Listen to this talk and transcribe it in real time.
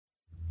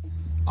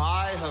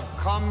I have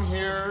come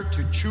here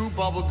to chew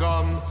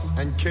bubblegum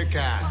and kick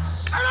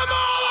ass. And I'm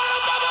all out of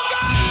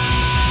bubblegum!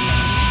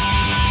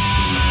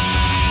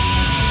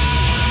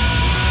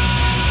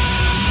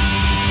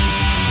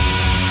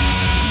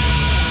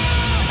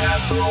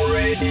 Astro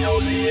Radio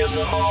Z is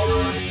a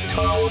horror,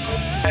 cult,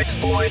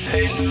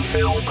 exploitation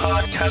film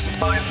podcast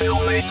by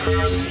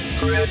filmmakers,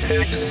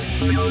 critics,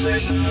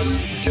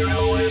 musicians,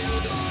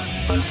 journalists,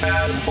 and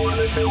fans for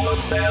the film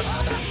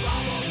obsessed.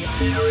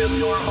 Here is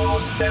your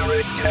host,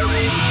 Derek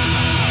Kelly.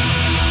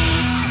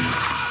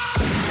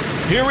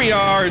 Here we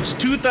are, it's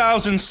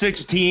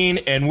 2016,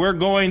 and we're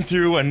going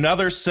through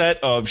another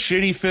set of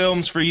shitty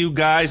films for you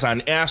guys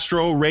on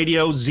Astro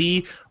Radio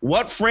Z.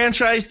 What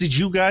franchise did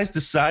you guys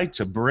decide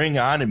to bring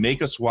on and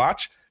make us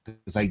watch?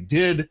 Because I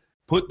did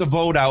put the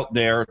vote out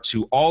there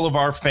to all of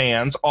our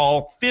fans,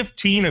 all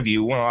 15 of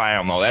you. Well, I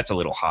don't know, that's a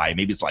little high.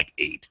 Maybe it's like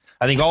 8.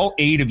 I think all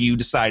 8 of you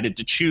decided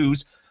to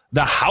choose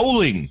The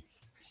Howling.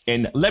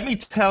 And let me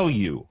tell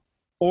you,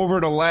 over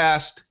the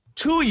last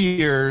 2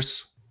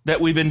 years that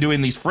we've been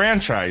doing these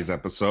franchise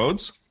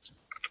episodes,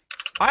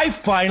 I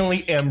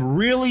finally am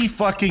really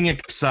fucking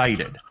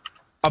excited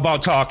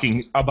about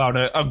talking about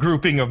a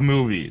grouping of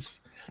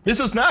movies.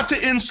 This is not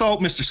to insult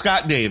Mr.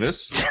 Scott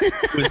Davis,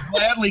 who has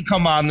gladly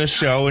come on this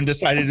show and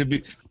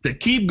decided to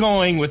keep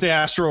going with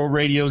Astro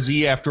Radio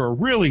Z after a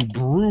really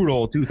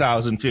brutal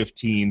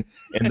 2015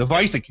 and the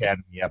Vice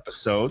Academy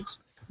episodes.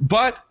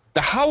 But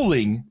The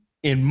Howling,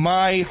 in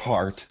my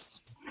heart,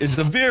 is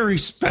a very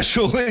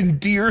special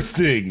and dear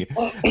thing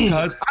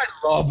because I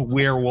love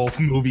werewolf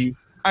movies.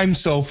 I'm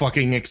so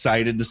fucking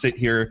excited to sit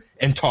here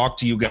and talk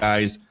to you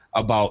guys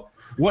about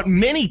what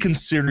many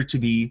consider to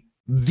be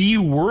the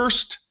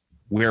worst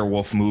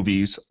werewolf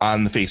movies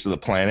on the face of the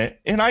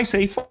planet. And I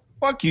say,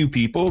 fuck you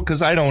people,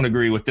 because I don't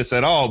agree with this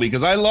at all,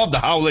 because I love the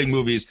Howling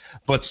movies.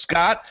 But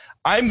Scott,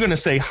 I'm going to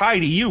say hi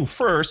to you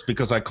first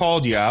because I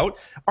called you out.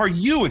 Are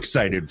you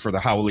excited for the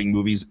Howling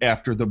movies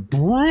after the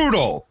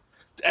brutal,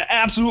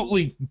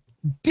 absolutely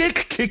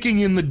dick-kicking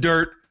in the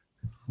dirt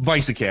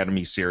Vice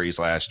Academy series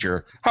last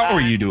year? How are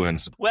you doing?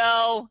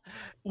 Well,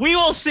 we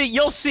will see.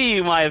 You'll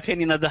see my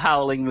opinion of the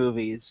Howling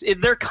movies.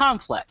 They're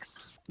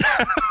complex.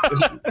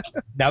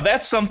 Now,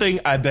 that's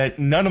something I bet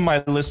none of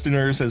my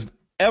listeners has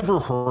ever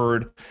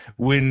heard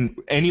when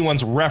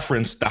anyone's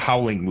referenced the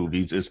Howling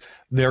movies is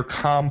they're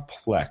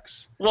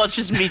complex. Well, it's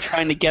just me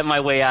trying to get my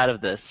way out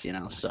of this,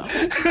 so.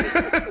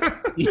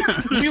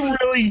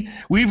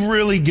 We've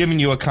really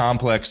given you a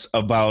complex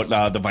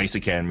about the Vice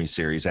Academy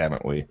series,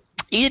 haven't we?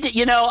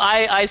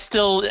 I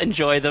still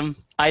enjoy them.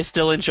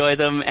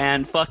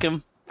 And fuck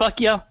them.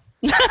 Fuck you.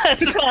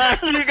 It's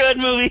fine. They're good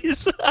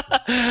movies.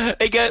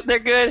 They're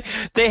good.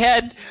 They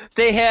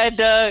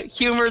had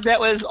humor that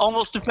was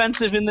almost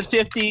offensive in the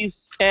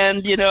 50s,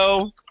 and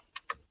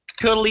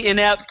totally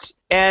inept,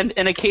 and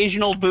an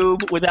occasional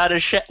boob without a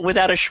shred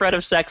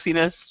of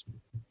sexiness.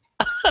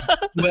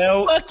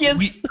 Well, fuck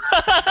yes.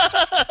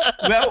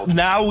 Well,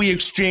 now we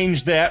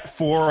exchanged that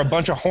for a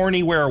bunch of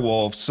horny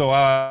werewolves. So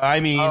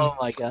oh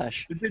my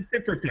gosh, it's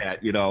different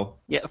that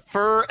Yeah,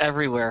 fur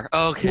everywhere.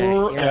 Okay,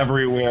 fur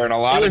everywhere and a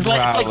lot of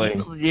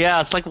growling.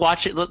 It's like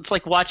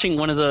watching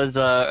one of those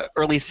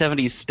early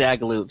 '70s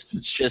stag loops.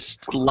 It's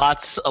just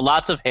lots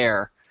of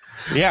hair.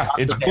 Yeah,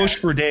 it's bush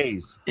for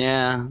days.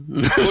 Yeah.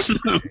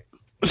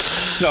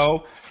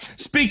 So,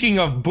 speaking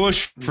of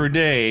bush for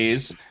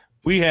days,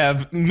 we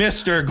have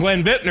Mr.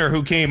 Glenn Bittner,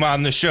 who came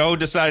on the show,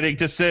 deciding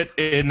to sit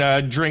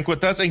and drink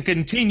with us and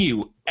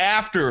continue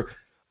after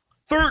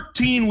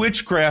 13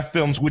 witchcraft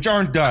films, which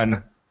aren't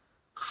done.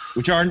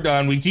 We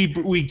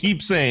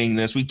keep saying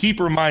this. We keep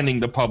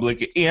reminding the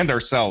public and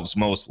ourselves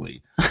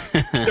mostly.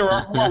 There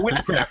are more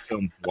witchcraft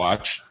films to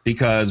watch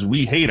because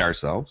we hate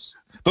ourselves.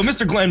 But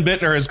Mr. Glenn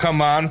Bittner has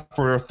come on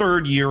for a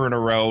third year in a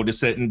row to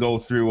sit and go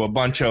through a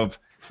bunch of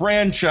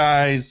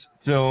franchise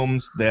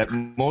films that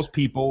most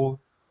people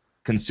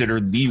consider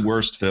the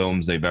worst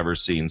films they've ever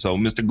seen. So,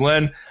 Mr.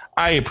 Glenn,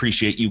 I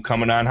appreciate you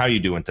coming on. How you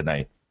doing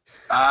tonight?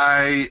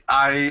 I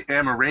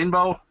am a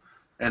rainbow,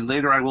 and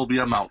later I will be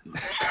a mountain.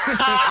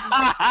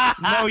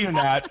 No, you're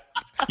not.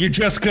 You're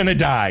just gonna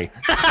die.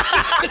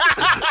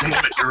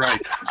 Damn it, you're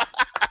right.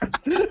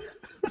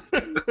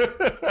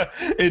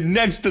 And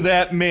next to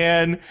that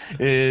man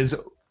is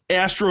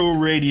Astro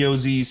Radio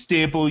Z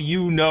staple.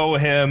 You know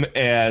him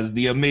as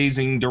the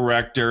amazing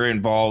director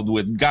involved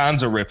with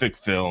Gonzorific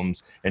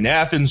Films in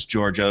Athens,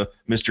 Georgia,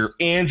 Mr.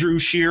 Andrew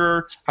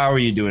Shearer. How are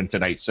you doing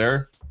tonight,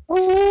 sir?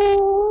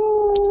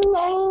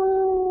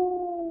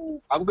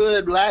 I'm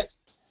good, Black.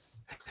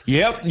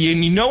 Yep, and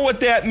you know what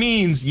that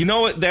means. You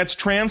know what that's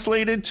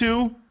translated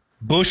to?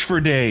 Bush for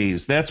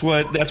days. That's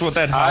what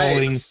that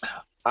howling.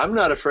 I'm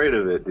not afraid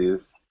of it,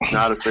 dude.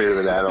 Not afraid of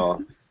it at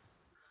all.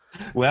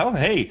 Well,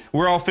 hey,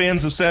 we're all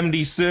fans of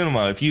 70s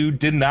cinema. If you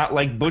did not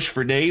like Bush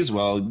for days,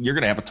 well, you're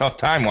going to have a tough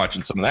time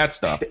watching some of that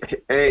stuff.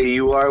 Hey,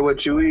 you are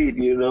what you eat.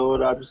 You know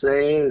what I'm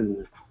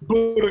saying?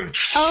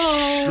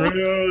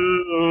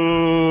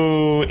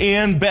 Oh,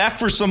 and back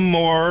for some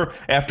more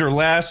after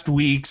last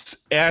week's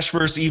Ash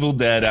vs. Evil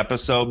Dead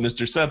episode.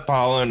 Mr. Seth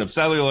Pollen of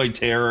Celluloid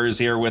Terror is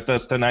here with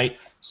us tonight.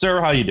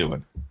 Sir, how you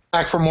doing?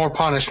 Back for more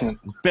punishment.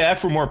 Back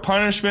for more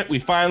punishment. We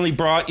finally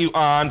brought you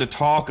on to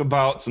talk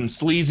about some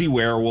sleazy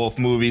werewolf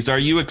movies. Are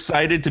you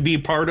excited to be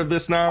part of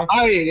this now?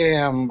 I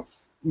am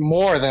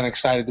more than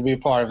excited to be a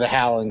part of the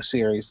Howling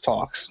series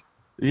talks.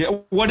 Yeah,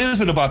 what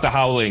is it about The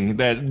Howling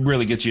that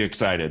really gets you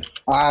excited?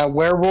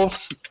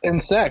 Werewolves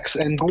and sex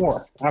and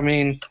gore. I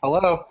mean,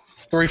 hello,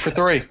 3 for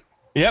 3.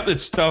 Yep,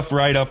 it's stuff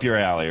right up your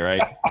alley,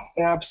 right?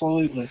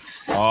 Absolutely.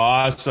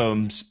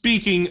 Awesome.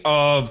 Speaking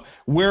of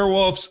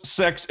werewolves,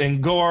 sex,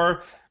 and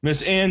gore,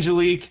 Miss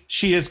Angelique,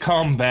 she has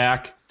come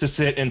back to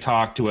sit and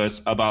talk to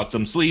us about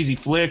some sleazy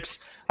flicks.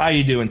 How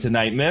you doing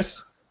tonight,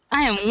 miss?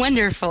 I am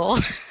wonderful.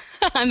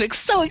 I'm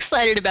so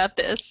excited about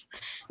this.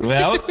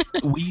 Well,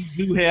 we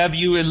do have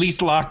you at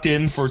least locked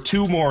in for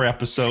 2 more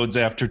episodes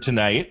after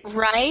tonight.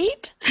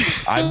 Right?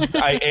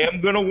 I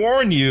am going to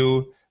warn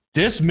you,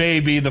 this may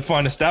be the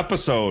funnest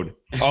episode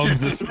of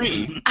the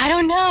 3. I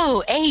don't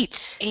know.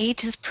 8.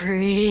 8 is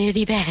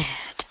pretty bad.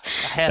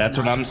 That's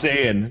what I'm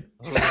saying.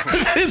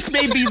 This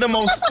may be the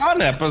most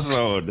fun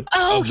episode.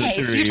 Oh, of the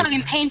okay. So 3. you're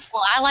talking painful.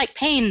 I like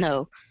pain,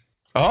 though.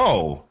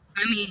 Oh.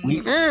 I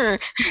mean,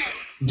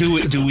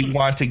 Do we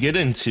want to get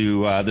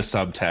into the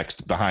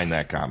subtext behind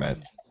that comment?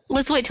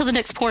 let's wait till the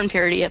next porn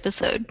parody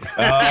episode. Get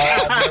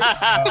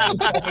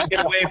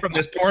away from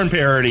this porn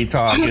parody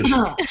talk.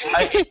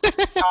 I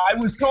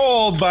was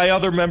told by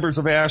other members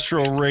of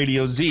Astro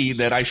Radio Z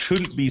that I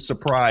shouldn't be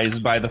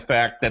surprised by the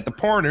fact that the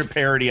porn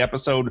parody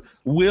episode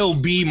will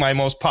be my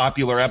most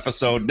popular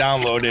episode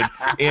downloaded.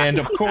 And,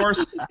 of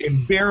course,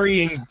 in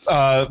varying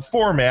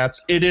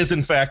formats, it is,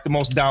 in fact, the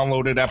most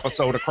downloaded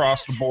episode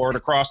across the board,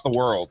 across the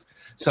world.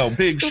 So,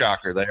 big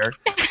shocker there.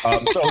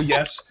 So,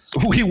 yes,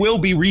 we will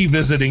be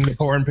revisiting the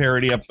porn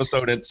parody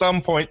episode at some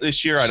point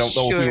this year. I don't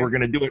know if we were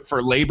going to do it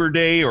for Labor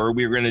Day or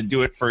we were going to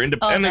do it for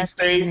Independence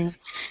Day.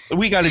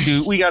 We got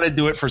to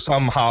do it for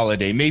some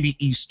holiday, maybe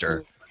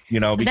Easter. You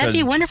know, because that'd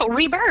be wonderful.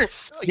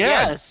 Rebirth.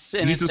 Yes,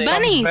 and it's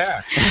bunnies.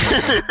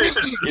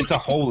 It's a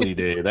holy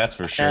day, that's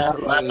for sure. Yeah,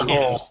 that's a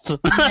whole. No,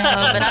 but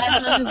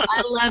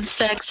I love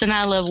sex and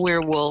I love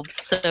werewolves,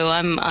 so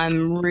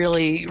I'm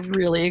really,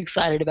 really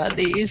excited about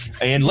these.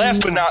 And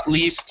last but not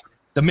least,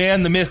 the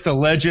man, the myth, the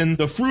legend,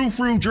 the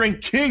frou-frou drink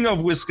king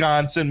of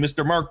Wisconsin,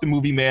 Mr. Mark the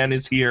Movie Man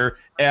is here,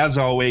 as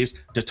always,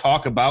 to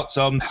talk about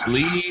some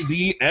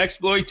sleazy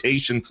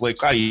exploitation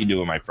flicks. How you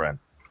doing, my friend?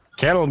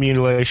 Cattle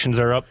mutilations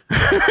are up.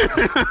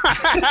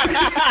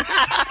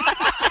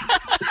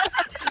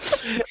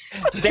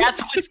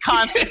 That's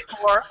Wisconsin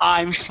for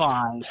I'm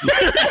fine.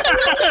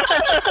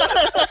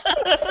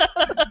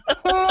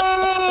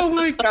 Oh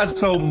my God!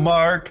 So,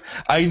 Mark,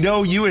 I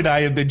know you and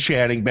I have been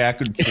chatting back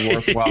and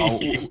forth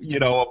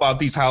about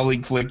these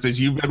Howling flicks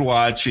as you've been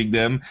watching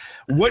them.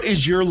 What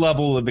is your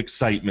level of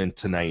excitement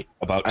tonight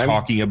about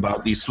talking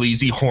about these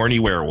sleazy, horny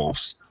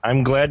werewolves?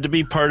 I'm glad to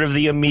be part of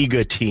the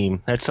Amiga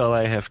team. That's all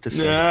I have to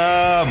say.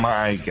 Oh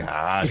my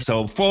God!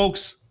 So,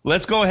 folks,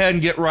 let's go ahead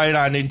and get right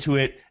on into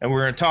it, and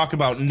we're going to talk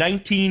about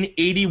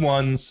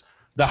 1981's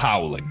The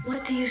Howling.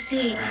 What do you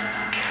see?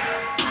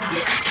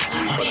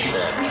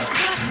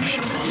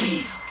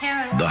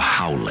 The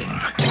Howling.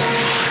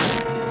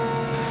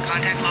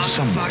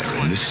 Somewhere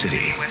in the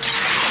city,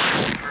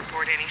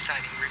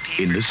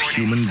 in this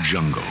human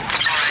jungle,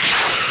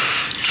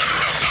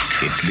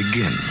 it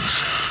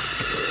begins.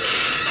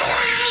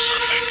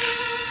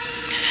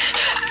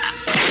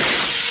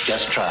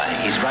 Just try.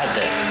 He's right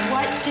there.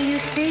 What do you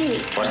see?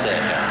 What's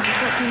there, Karen?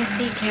 What do you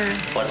see, Karen?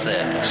 What's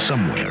there?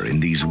 Somewhere in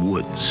these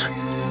woods,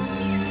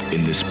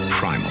 in this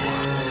primal,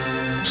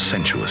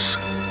 sensuous,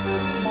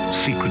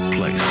 secret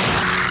place,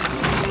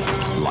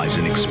 lies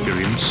an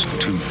experience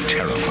too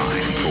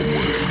terrifying for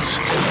words.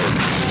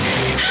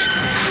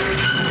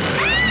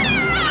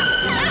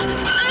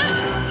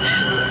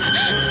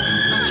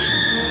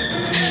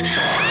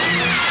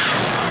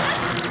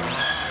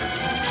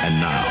 And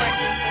now,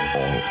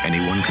 all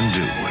anyone can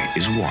do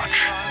is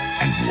watch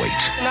and wait.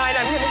 Tonight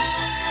I'm going to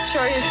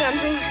show you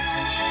something.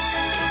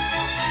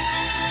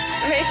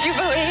 Make you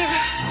believe.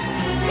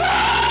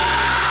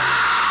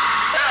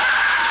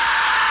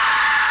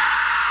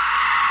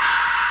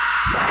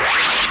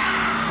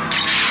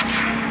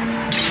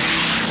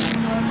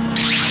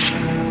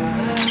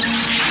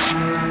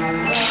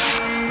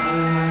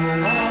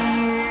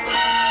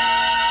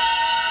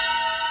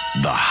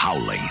 The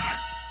Howling.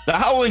 The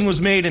Howling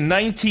was made in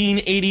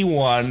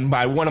 1981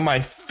 by one of my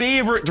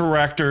favorite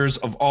directors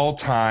of all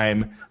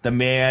time, the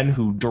man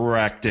who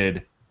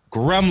directed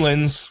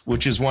Gremlins,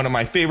 which is one of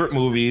my favorite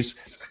movies,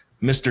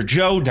 Mr.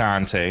 Joe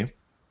Dante.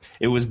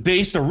 It was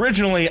based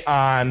originally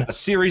on a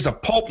series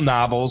of pulp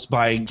novels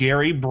by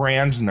Gary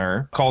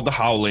Brandner called The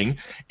Howling.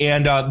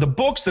 And the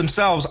books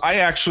themselves, I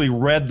actually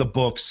read the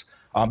books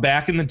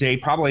back in the day,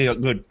 probably a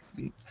good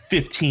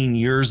 15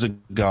 years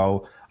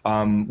ago,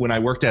 when I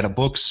worked at a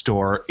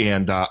bookstore,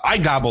 and I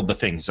gobbled the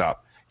things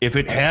up. If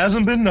it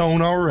hasn't been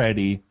known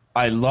already,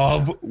 I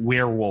love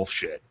werewolf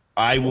shit.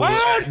 I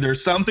will.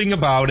 There's something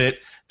about it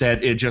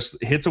that it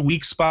just hits a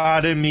weak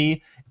spot in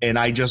me, and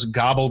I just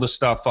gobble the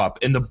stuff up.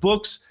 And the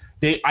books,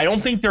 I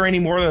don't think they're any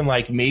more than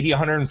like maybe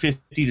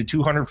 150 to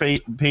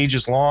 200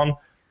 pages long.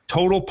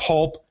 Total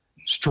pulp,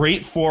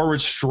 straightforward,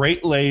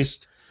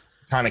 straight-laced,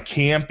 kind of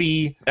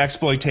campy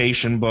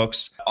exploitation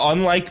books.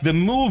 Unlike the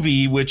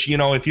movie, which, you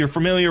know, if you're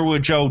familiar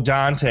with Joe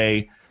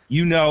Dante,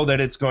 you know that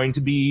it's going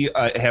to be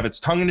have its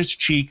tongue in its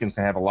cheek. It's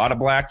going to have a lot of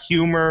black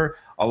humor,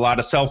 a lot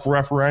of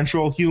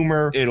self-referential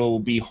humor. It'll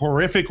be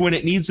horrific when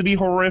it needs to be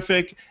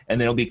horrific,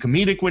 and then it'll be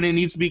comedic when it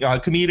needs to be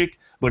comedic,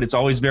 but it's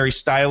always very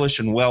stylish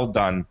and well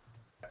done.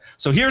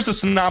 So here's the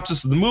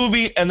synopsis of the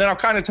movie, and then I'll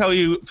kind of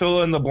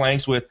fill in the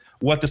blanks with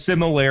what the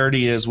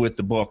similarity is with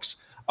the books.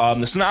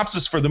 The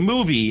synopsis for the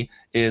movie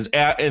is,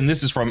 and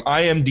this is from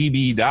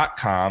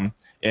imdb.com,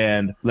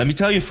 and let me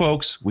tell you,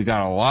 folks, we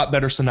got a lot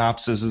better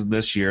synopsises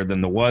this year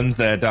than the ones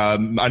that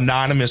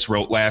Anonymous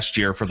wrote last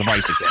year for the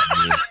Vice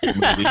Academy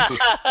movies.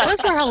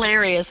 Those were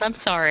hilarious. I'm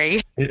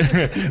sorry.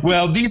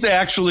 Well, these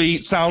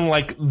actually sound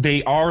like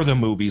they are the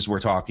movies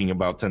we're talking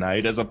about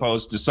tonight, as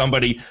opposed to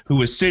somebody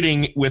who is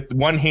sitting with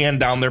one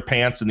hand down their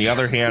pants and the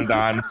other hand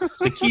on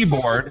the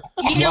keyboard.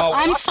 You know,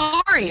 I'm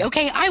sorry.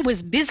 Okay, I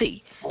was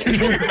busy.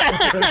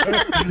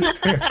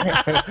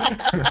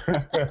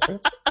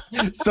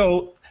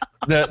 So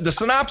the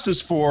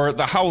synopsis for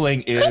The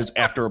Howling is,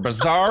 after a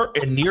bizarre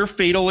and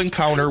near-fatal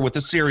encounter with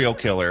a serial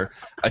killer,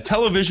 a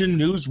television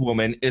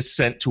newswoman is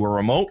sent to a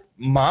remote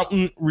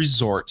mountain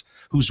resort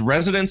whose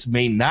residents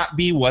may not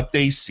be what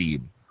they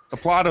seem. The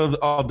plot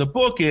of the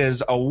book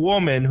is a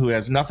woman who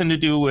has nothing to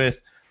do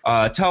with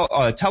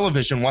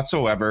television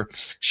whatsoever.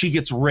 She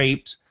gets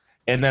raped,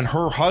 and then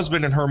her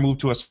husband and her move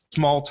to a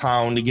small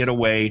town to get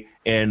away,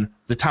 and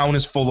the town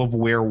is full of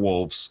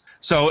werewolves.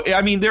 So,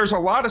 I mean, there's a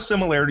lot of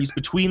similarities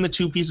between the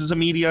two pieces of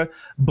media,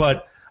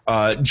 but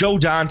Joe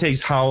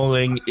Dante's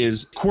Howling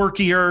is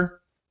quirkier.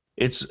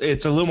 It's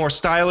a little more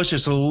stylish.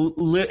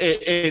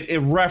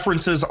 It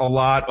references a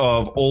lot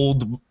of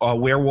old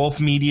werewolf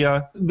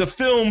media. The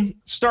film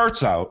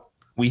starts out,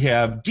 we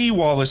have Dee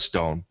Wallace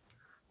Stone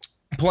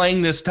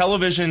playing this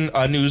television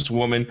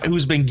newswoman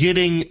who's been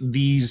getting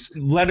these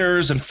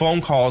letters and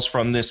phone calls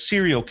from this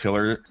serial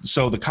killer.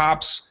 So the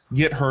cops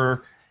get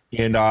her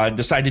and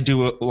decide to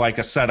do like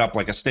a setup,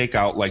 like a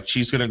stakeout, like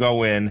she's going to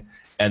go in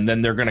and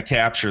then they're going to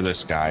capture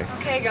this guy.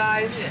 Okay,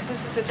 guys,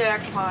 this is the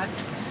jackpot.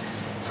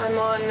 I'm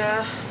on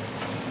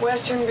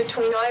Western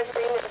between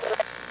Ivory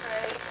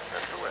and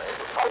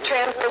I'll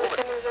transmit as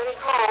soon as any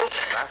calls.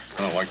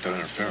 I don't like that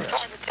interference.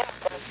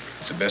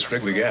 It's the best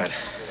rig we got.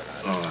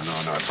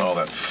 Oh, no, it's all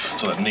that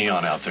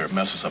neon out there. It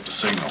messes up the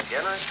signal.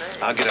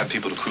 I'll get our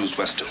people to cruise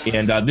western.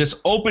 And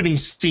this opening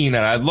scene,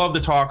 and I'd love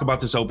to talk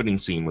about this opening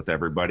scene with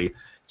everybody.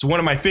 It's one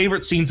of my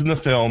favorite scenes in the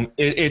film.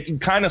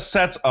 It kind of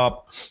sets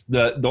up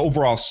the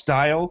overall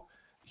style,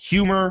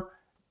 humor,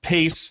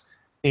 pace,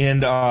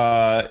 and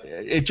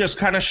it just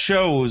kind of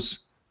shows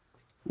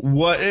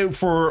what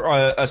for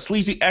a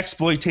sleazy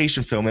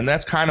exploitation film, and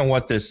that's kind of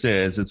what this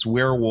is. It's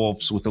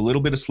werewolves with a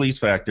little bit of sleaze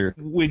factor.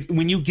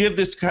 When you give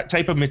this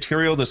type of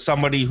material to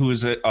somebody who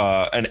is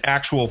an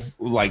actual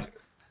like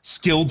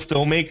skilled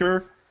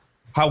filmmaker,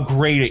 how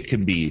great it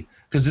can be.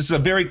 Because this is a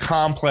very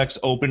complex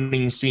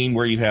opening scene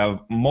where you have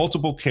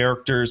multiple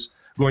characters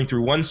going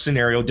through one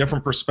scenario,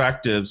 different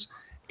perspectives,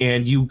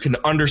 and you can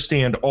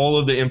understand all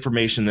of the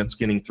information that's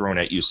getting thrown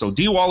at you. So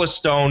Dee Wallace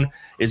Stone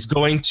is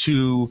going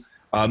to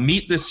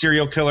meet this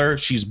serial killer.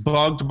 She's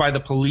bugged by the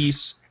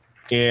police,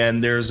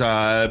 and there's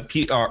her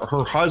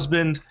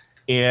husband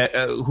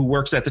who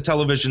works at the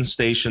television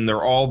station.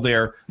 They're all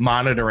there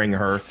monitoring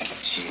her.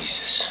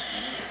 Jesus.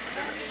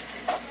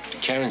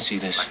 Did Karen see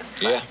this?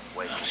 Yeah.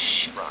 Oh,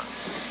 shit.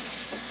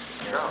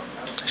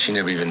 She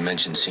never even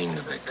mentioned seeing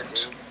the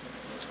victims.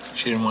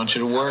 She didn't want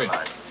you to worry.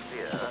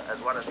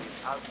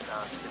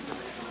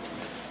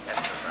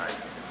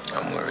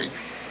 I'm worried.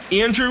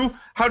 Andrew,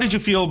 how did you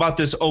feel about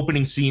this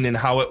opening scene and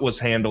how it was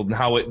handled and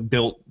how it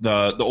built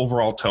the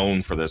overall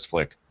tone for this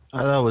flick?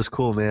 I thought it was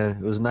cool, man.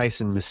 It was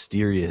nice and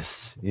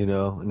mysterious, you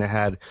know,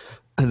 and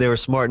they were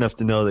smart enough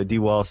to know that Dee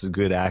Wallace is a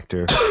good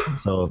actor.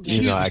 So,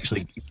 you know,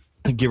 actually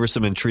give her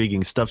some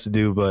intriguing stuff to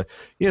do, but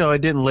you know, it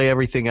didn't lay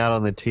everything out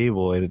on the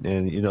table,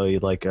 and you know,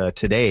 like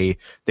today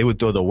they would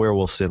throw the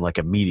werewolves in like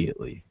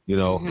immediately, you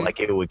know, like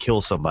it would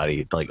kill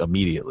somebody like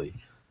immediately,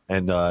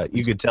 and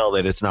you could tell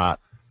that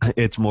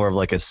it's more of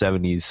like a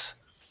 70s,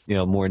 you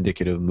know, more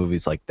indicative of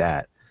movies like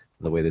that.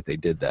 The way that they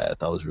did that, I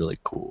thought was really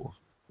cool.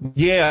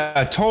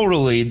 Yeah,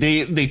 totally.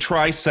 They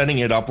try setting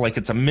it up like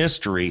it's a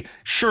mystery.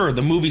 Sure,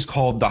 the movie's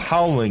called The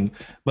Howling,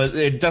 but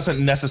it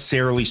doesn't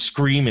necessarily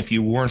scream, if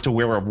you weren't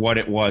aware of what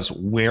it was,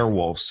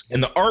 werewolves.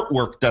 And the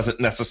artwork doesn't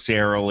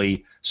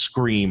necessarily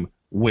scream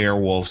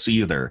werewolves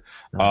either.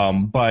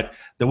 But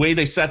the way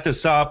they set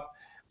this up,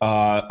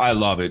 I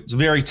love it. It's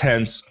very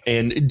tense,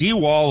 and Dee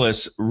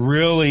Wallace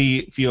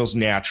really feels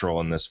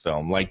natural in this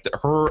film. Like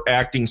her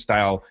acting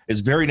style is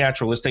very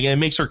naturalistic, and it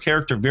makes her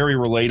character very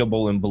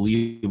relatable and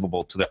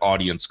believable to the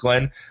audience.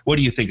 Glenn, what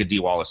do you think of Dee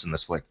Wallace in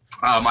this flick?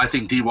 I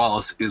think Dee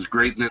Wallace is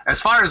great. As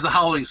far as the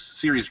Howling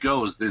series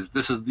goes,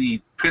 this is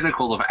the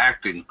pinnacle of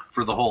acting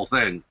for the whole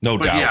thing. No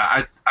doubt.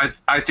 Yeah,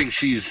 I think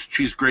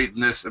she's great in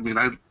this. I mean,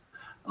 I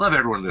love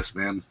everyone in this,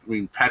 man. I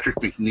mean, Patrick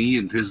McNee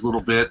and his little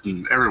bit,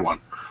 and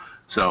everyone.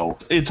 So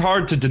it's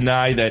hard to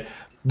deny that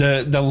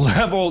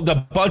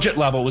the budget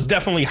level was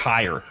definitely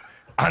higher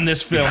on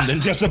this film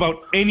than just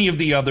about any of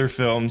the other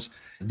films.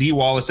 Dee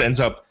Wallace ends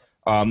up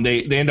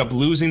they end up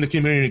losing the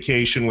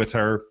communication with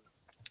her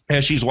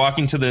as she's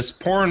walking to this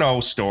porno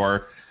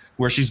store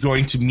where she's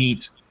going to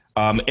meet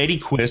Eddie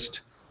Quist,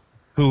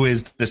 who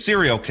is the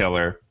serial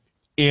killer,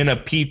 in a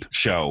peep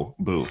show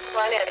booth.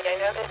 Come on, Eddie, I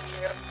know that's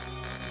you.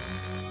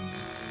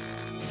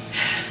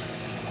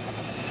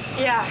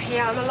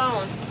 Yeah, I'm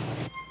alone.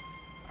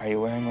 Are you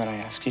wearing what I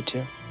asked you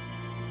to?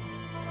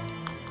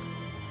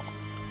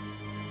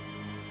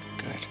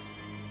 Good.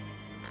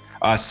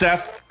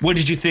 Seth, what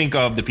did you think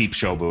of the peep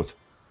show booth?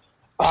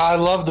 I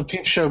love the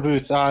peep show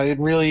booth. It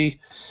really,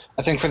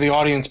 I think for the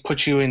audience,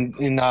 puts you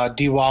in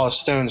Dee Wallace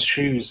Stone's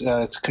shoes.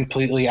 It's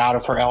completely out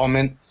of her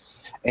element,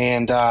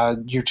 and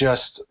you're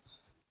just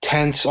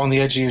tense on the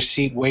edge of your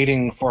seat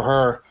waiting for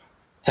her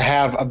to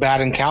have a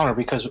bad encounter,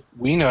 because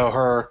we know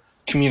her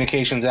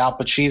communication's out,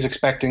 but she's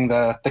expecting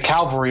the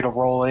cavalry to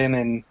roll in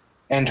and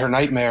end her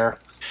nightmare.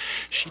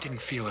 She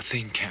didn't feel a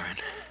thing, Karen.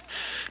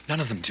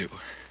 None of them do.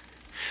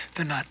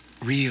 They're not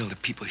real, the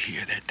people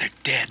here. They're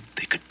dead.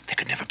 They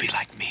could never be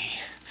like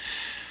me.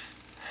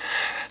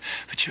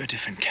 But you're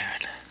different,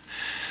 Karen.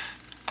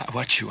 I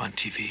watch you on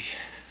TV,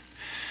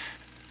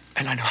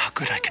 and I know how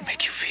good I can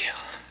make you feel.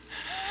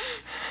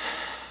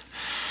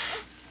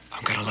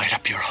 I'm gonna light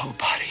up your whole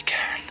body,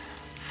 Karen.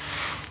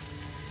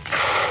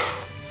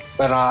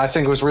 But I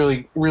think it was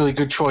really, really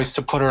good choice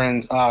to put her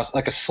in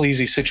like a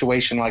sleazy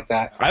situation like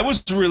that. I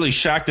was really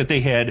shocked that they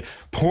had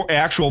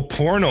actual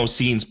porno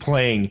scenes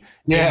playing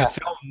in the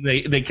film.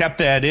 They kept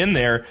that in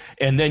there,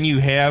 and then you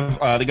have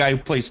the guy who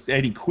plays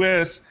Eddie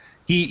Quist.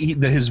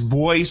 His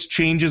voice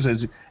changes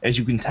as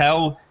you can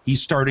tell.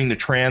 He's starting to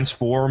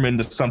transform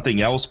into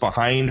something else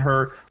behind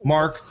her.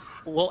 Mark.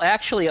 Well,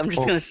 actually, I'm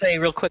just going to say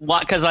real quick,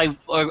 because I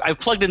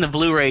plugged in the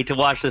Blu-ray to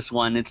watch this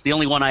one. It's the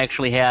only one I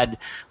actually had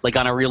like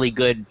on a really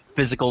good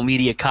physical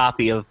media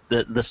copy of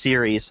the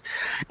series.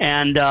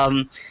 And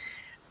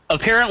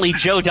apparently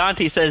Joe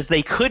Dante says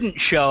they couldn't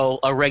show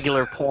a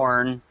regular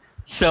porn,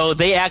 so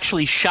they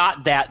actually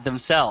shot that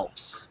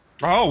themselves.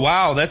 Oh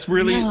wow, that's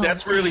really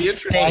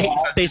interesting.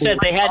 They said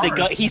they had to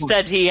go. He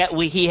said he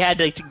had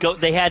to go.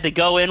 They had to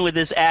go in with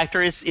this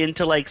actress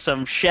into like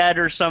some shed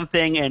or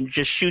something and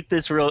just shoot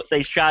this real.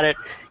 They shot it,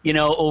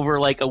 over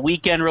like a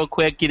weekend real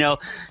quick, to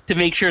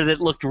make sure that it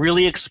looked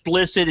really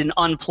explicit and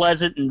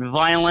unpleasant and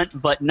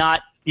violent, but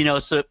not,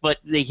 but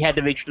they had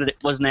to make sure that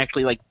it wasn't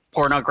actually like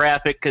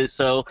pornographic,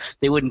 so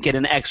they wouldn't get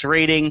an X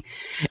rating.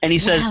 And he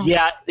says,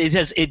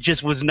 it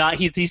just was not.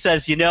 He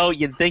says,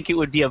 you'd think it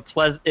would be a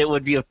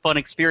fun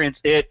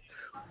experience. It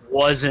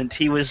wasn't.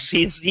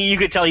 You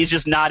could tell he's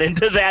just not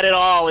into that at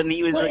all. And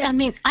he was. Well, I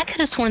mean, I could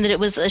have sworn that it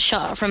was a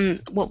shot from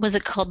what was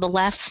it called, The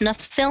Last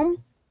Snuff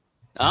Film.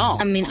 Oh.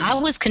 I mean, I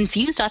was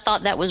confused. I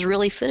thought that was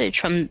really footage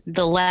from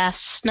The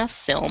Last Snuff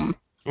Film.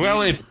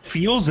 Well, it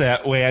feels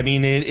that way. I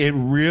mean, it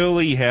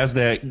really has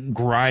that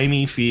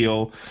grimy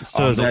feel.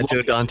 So is that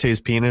Joe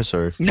Dante's penis,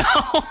 or no?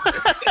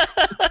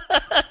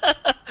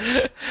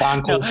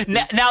 Now,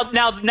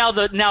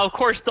 of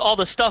course, all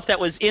the stuff that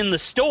was in the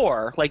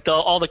store, like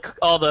all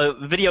the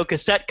video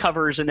cassette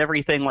covers and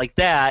everything like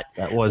that.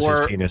 That was his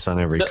penis on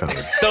every cover. I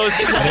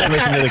didn't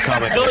listen to the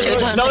comic.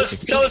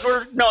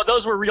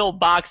 Those were real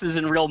boxes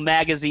and real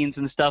magazines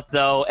and stuff,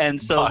 though,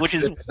 and so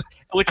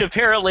which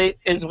apparently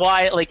is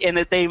why, like, and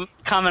that they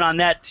comment on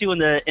that too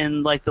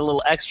in like the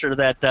little extra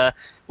that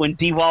when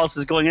Dee Wallace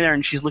is going in there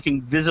and she's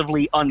looking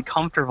visibly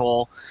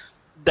uncomfortable.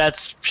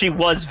 She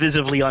was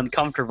visibly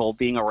uncomfortable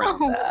being around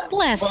that.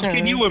 Bless her.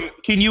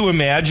 Can you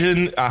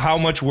imagine how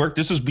much work?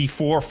 This was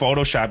before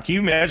Photoshop. Can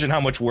you imagine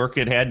how much work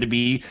it had to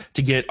be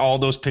to get all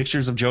those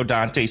pictures of Joe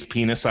Dante's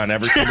penis on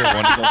every single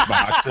one of those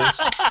boxes?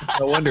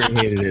 No wonder he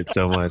hated it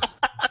so much.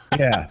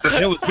 Yeah,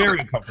 it was very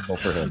uncomfortable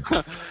for him.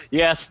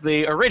 Yes,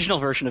 the original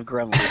version of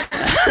Gremlins.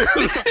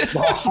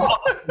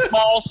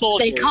 Small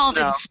soldier. They called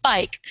him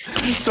Spike.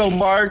 So,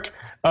 Mark,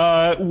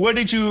 what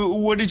did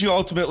you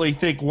ultimately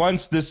think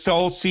once this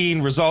whole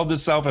scene resolved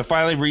itself and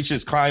finally reached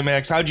its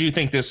climax? How do you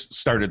think this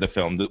started the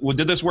film?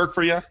 Did this work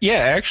for you? Yeah,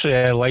 actually,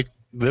 I liked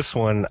this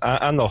one.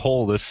 On the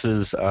whole, this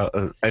is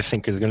I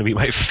think is going to be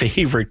my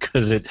favorite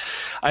because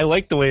I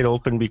like the way it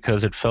opened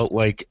because it felt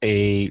like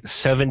a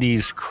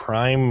 70s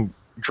crime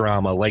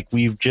drama, like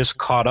we've just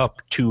caught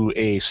up to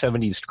a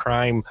 70s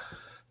crime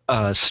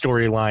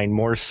storyline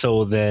more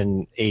so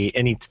than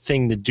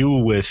anything to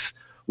do with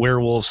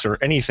werewolves or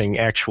anything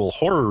actual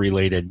horror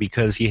related,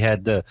 because he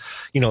had the,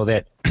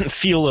 that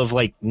feel of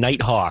like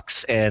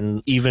Nighthawks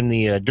and even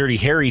the Dirty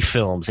Harry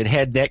films. It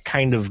had that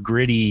kind of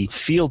gritty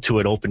feel to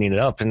it, opening it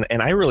up, and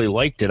I really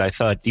liked it. I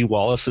thought Dee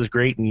Wallace is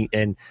great,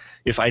 and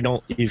if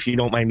you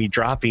don't mind me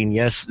dropping,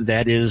 yes,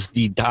 that is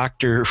the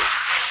Doctor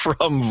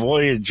from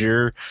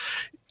Voyager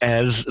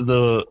as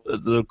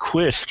the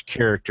Quist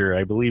character.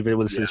 I believe it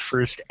was his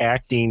first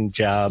acting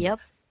job. Yep.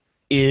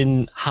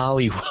 In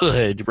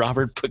Hollywood,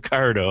 Robert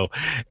Picardo,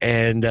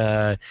 and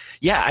I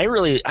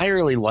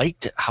really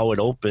liked how it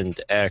opened.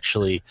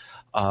 Actually,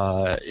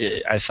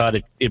 I thought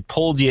it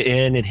pulled you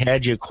in. It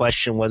had you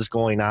question what's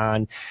going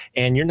on,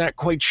 and you're not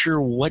quite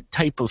sure what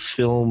type of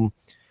film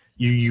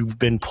you've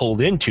been pulled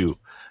into.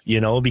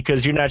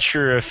 Because you're not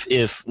sure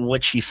if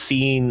what she's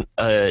seen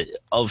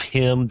of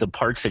him, the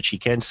parts that she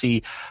can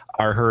see,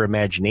 are her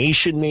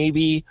imagination,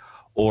 maybe,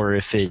 or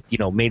if it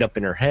made up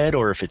in her head,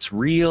 or if it's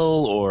real,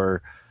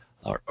 or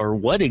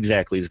what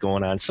exactly is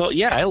going on. So,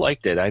 yeah, I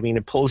liked it. I mean,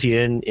 it pulls you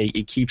in.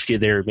 It keeps you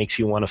there. It makes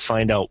you want to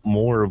find out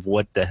more of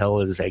what the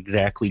hell is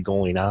exactly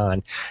going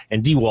on.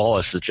 And Dee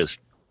Wallace is just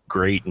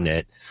great in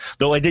it.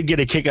 Though I did get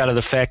a kick out of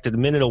the fact that the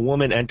minute a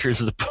woman enters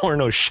the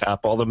porno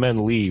shop, all the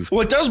men leave.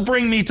 Well, it does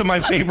bring me to my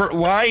favorite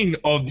line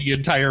of the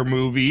entire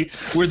movie,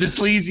 where the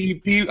sleazy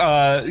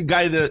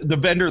guy, the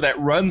vendor that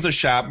runs the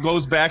shop,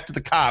 goes back to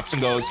the cops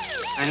and goes,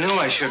 I knew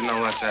I shouldn't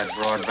have let that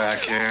broad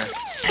back here.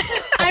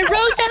 I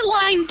wrote that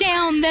line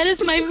down. That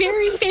is my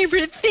very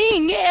favorite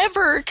thing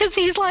ever. Because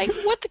he's like,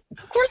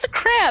 where's the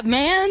crap,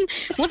 man?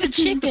 What's the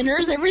chicken?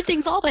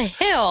 Everything's all to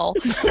hell.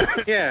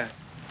 Yeah,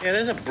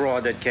 there's a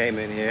broad that came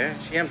in here.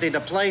 She emptied the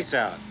place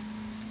out.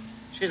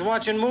 She's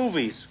watching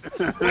movies.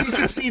 You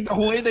can see the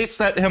way they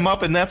set him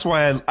up, and that's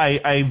why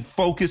I'm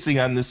focusing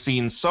on this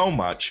scene so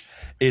much,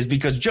 is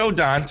because Joe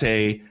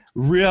Dante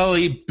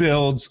really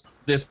builds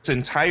this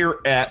entire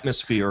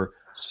atmosphere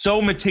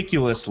so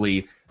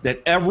meticulously that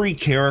every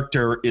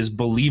character is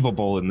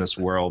believable in this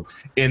world.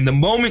 And the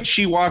moment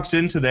she walks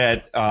into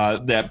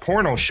that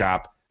porno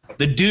shop,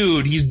 the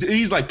dude,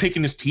 he's like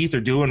picking his teeth or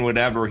doing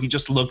whatever. He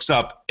just looks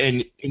up,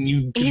 and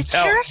you can tell. He's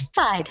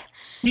terrified.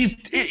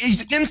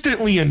 He's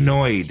instantly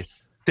annoyed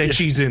that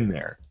she's in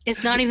there.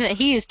 It's not even that.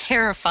 He is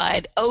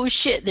terrified. Oh,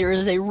 shit, there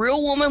is a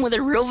real woman with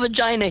a real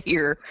vagina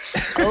here.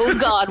 Oh,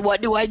 God,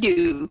 what do I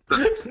do?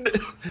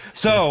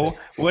 So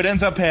what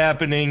ends up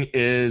happening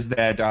is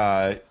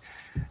that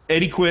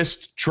Eddie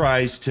Quist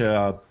tries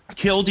to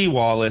kill Dee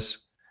Wallace.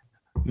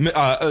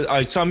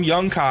 Some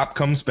young cop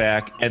comes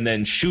back and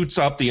then shoots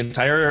up the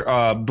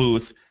entire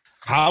booth.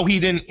 How he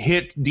didn't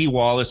hit Dee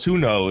Wallace, who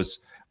knows?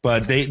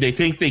 But they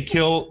think they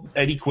kill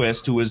Eddie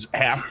Quist, who was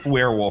half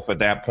werewolf at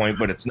that point,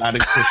 but it's not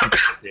explicit.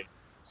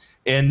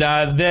 And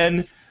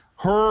then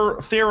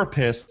her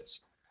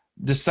therapist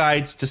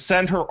decides to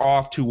send her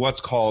off to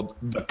what's called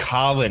the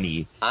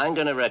colony. I'm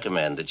going to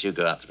recommend that you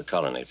go out to the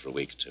colony for a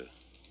week or two.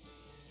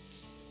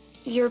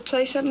 Your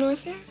place up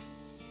north there?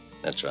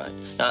 That's right.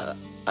 Now,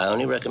 I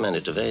only recommend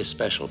it to very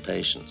special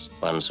patients,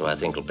 ones who I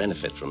think will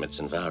benefit from its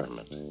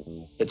environment.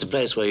 It's a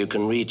place where you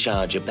can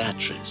recharge your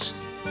batteries.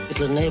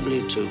 It'll enable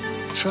you to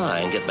try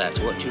and get back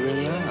to what you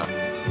really are.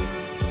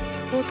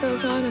 What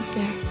goes on up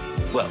there?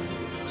 Well,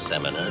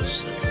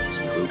 seminars,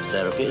 some group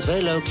therapy. It's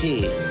very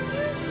low-key.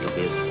 It'll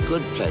be a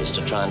good place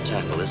to try and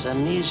tackle this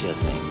amnesia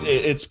thing.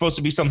 It's supposed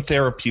to be some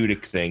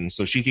therapeutic thing,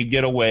 so she could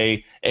get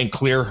away and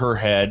clear her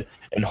head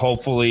and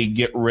hopefully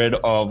get rid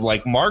of,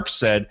 like Mark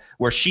said,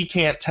 where she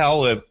can't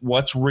tell if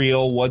what's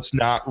real, what's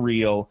not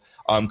real,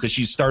 because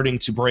she's starting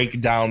to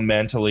break down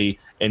mentally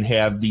and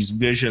have these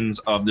visions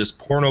of this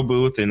porno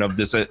booth and of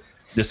this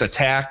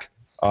attack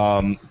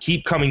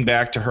keep coming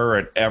back to her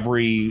at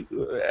every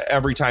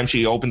time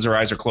she opens her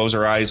eyes or closes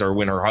her eyes, or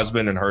when her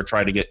husband and her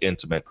try to get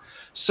intimate.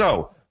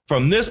 So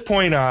from this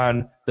point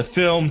on, the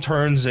film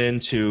turns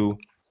into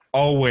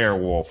a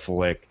werewolf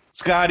flick.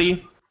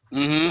 Scotty,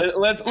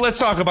 let's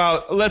talk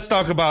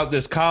about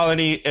this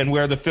colony and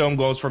where the film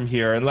goes from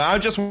here. And I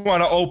just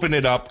want to open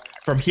it up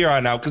from here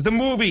on out, because the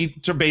movie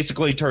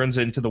basically turns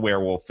into the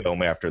werewolf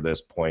film after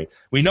this point.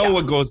 We know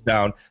what goes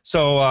down.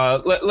 So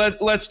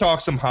let's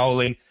talk some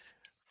Howling.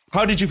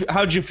 How did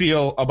you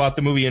feel about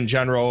the movie in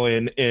general,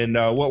 and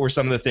what were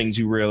some of the things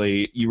you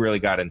really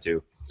got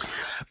into?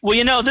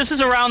 Well, this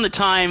is around the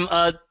time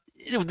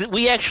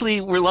we actually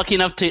were lucky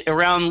enough to,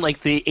 around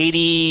like the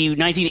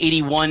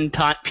 1981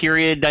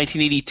 period,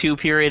 1982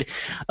 period,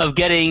 of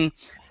getting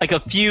like a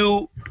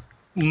few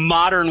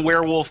modern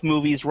werewolf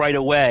movies right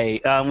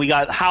away. We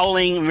got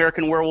Howling,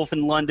 American Werewolf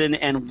in London,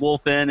 and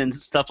Wolfen and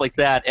stuff like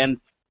that. And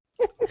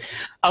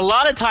a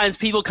lot of times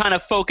people kind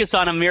of focus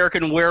on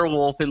American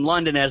Werewolf in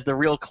London as the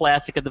real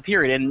classic of the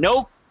period. And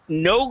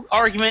no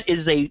argument,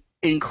 is a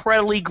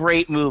incredibly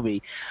great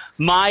movie.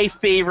 My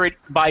favorite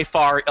by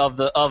far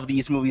of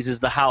these movies is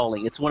The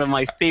Howling. It's one of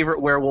my favorite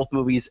werewolf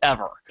movies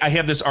ever. I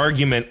have this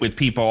argument with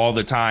people all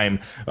the time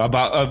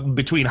about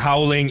between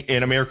Howling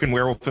and American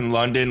Werewolf in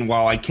London.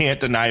 While I can't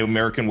deny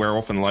American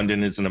Werewolf in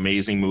London is an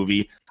amazing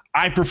movie,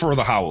 I prefer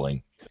The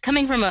Howling.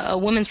 coming from a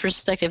woman's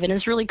perspective, and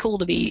it's really cool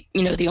to be,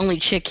 the only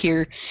chick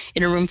here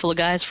in a room full of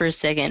guys for a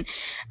second.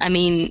 I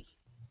mean,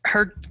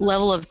 her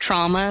level of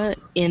trauma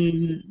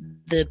in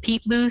the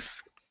Peep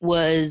booth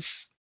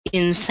was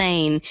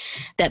insane.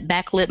 That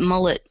backlit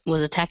mullet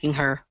was attacking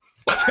her.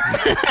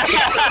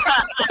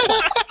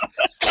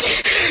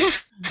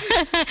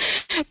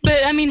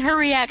 But I mean, her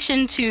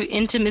reaction to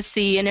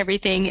intimacy and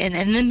everything, and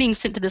then being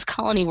sent to this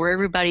colony where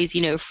everybody's,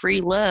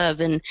 free love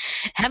and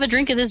have a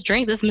drink of this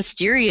drink that's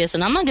mysterious,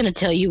 and I'm not going to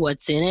tell you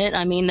what's in it.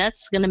 I mean,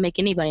 that's going to make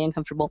anybody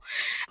uncomfortable.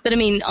 But I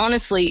mean,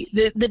 honestly,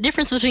 the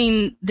difference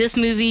between this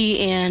movie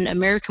and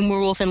American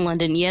Werewolf in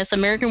London, yes,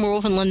 American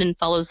Werewolf in London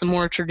follows the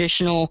more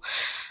traditional,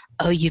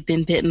 oh, you've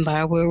been bitten by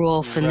a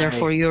werewolf and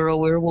therefore you're a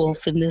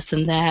werewolf and this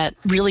and that.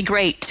 Really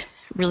great.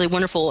 Really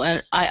wonderful.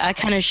 And I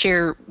kind of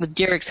share with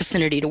Derek's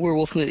affinity to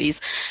werewolf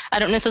movies. I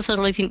don't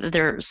necessarily think that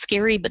they're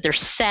scary, but they're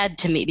sad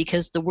to me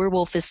because the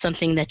werewolf is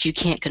something that you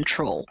can't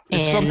control.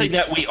 It's something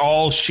that we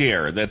all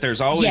share, that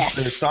there's always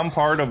there's some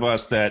part of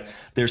us that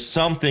there's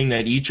something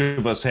that each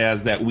of us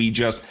has that we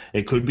just,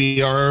 it could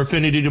be our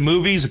affinity to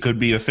movies, it could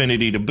be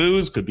affinity to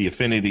booze, could be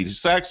affinity to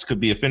sex, could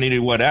be affinity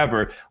to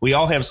whatever. We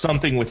all have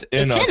something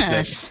within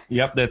us.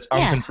 That's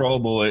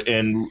uncontrollable,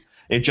 and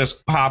it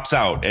just pops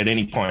out at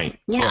any point.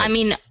 Yeah, I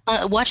mean,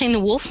 watching The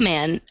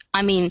Wolfman,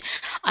 I mean,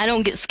 I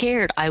don't get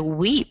scared. I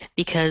weep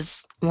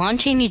because Lon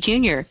Chaney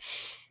Jr.,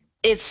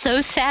 it's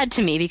so sad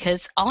to me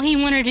because all he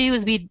wanted to do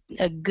was be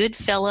a good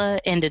fella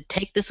and to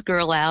take this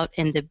girl out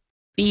and to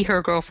be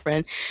her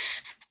girlfriend.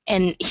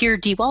 And here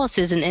Dee Wallace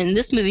is, and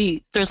this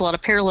movie throws a lot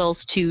of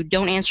parallels to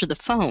Don't Answer the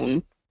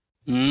Phone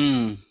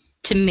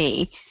to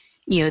me.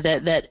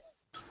 That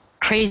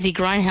crazy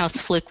grindhouse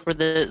flick where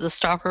the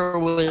stalker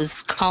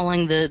was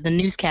calling the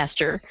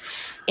newscaster,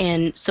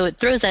 and so it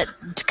throws that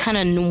kind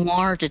of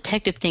noir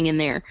detective thing in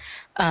there.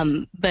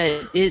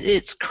 But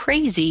it's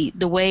crazy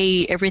the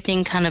way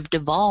everything kind of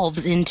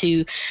devolves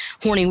into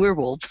horny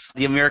werewolves.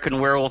 The American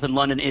Werewolf in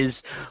London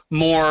is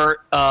more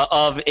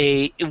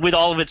with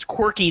all of its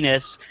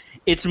quirkiness,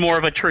 it's more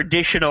of a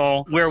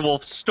traditional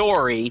werewolf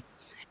story.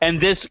 And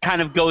this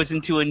kind of goes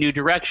into a new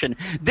direction.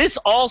 This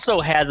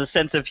also has a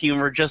sense of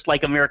humor, just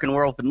like American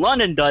Werewolf in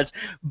London does,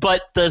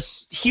 but the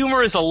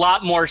humor is a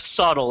lot more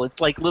subtle. It's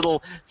like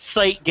little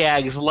sight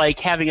gags, like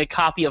having a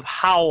copy of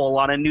Howl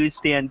on a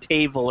newsstand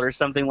table or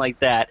something like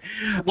that.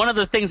 One of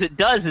the things it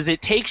does is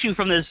it takes you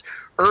from this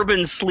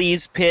urban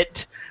sleaze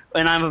pit,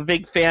 and I'm a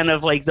big fan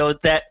of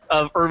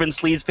of urban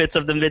sleaze pits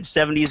of the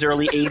mid-'70s,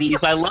 early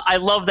 '80s. I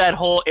love that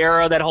whole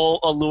era, that whole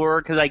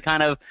allure, because I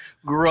kind of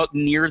grew up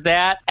near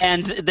that.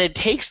 And that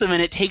takes them,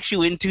 and it takes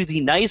you into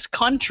the nice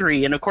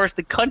country. And of course,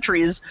 the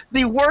country is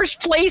the worst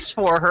place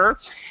for her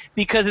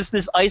because it's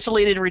this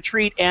isolated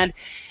retreat. And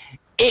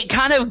it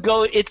kind of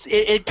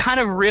it kind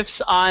of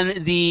riffs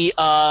on the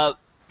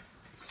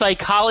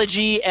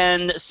psychology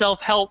and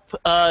self-help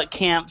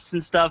camps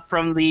and stuff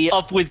from the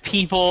Up With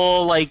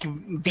People, like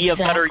be a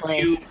better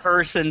you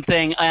person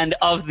thing, and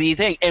of the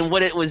thing. And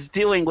what it was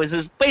doing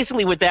was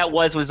basically what that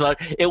was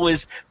it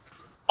was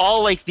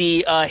all like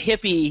the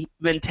hippie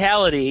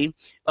mentality,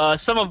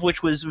 some of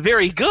which was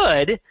very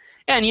good,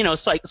 and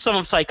some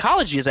of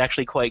psychology is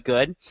actually quite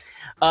good,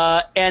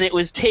 and it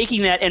was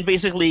taking that and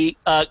basically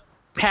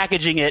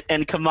packaging it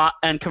and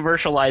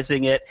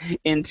commercializing it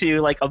into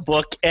like a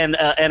book and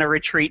a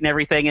retreat and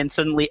everything, and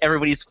suddenly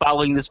everybody's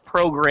following this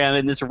program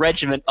and this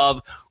regimen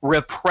of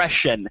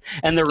repression,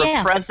 and they're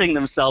repressing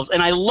themselves.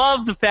 And I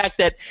love the fact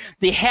that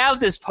they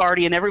have this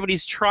party and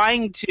everybody's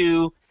trying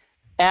to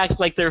act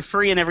like they're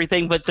free and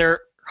everything, but they're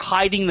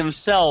hiding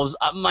themselves.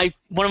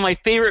 One of my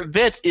favorite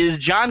bits is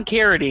John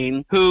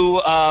Carradine,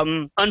 who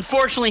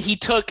unfortunately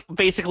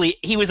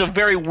he was a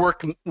very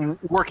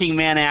working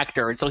man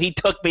actor, and so he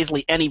took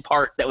basically any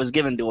part that was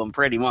given to him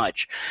pretty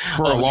much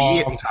for a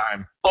long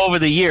time over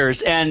the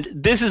years. And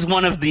this is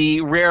one of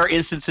the rare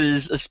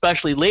instances,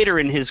 especially later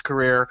in his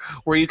career,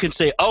 where you can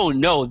say, oh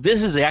no,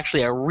 this is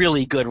actually a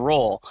really good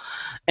role.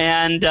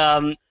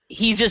 And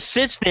he just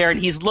sits there and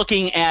he's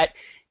looking at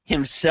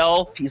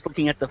himself, he's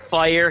looking at the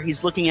fire,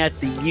 he's looking at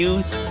the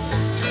youth.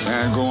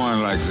 Man, go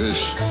on like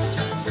this.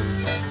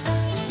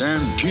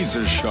 Damn teeth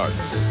are shut.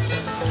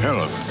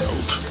 Hell of a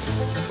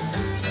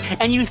note.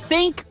 And you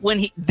think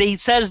when they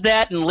says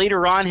that, and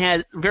later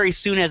on very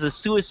soon has a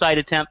suicide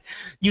attempt,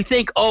 you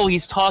think, oh,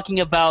 he's talking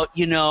about,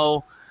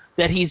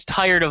 that he's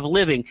tired of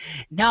living.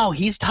 No,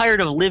 he's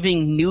tired of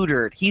living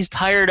neutered. He's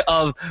tired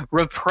of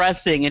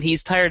repressing, and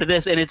he's tired of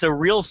this, and it's a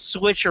real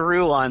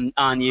switcheroo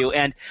on you.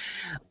 And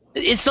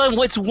it's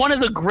one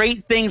of the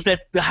great things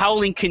that The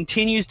Howling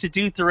continues to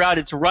do throughout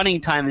its running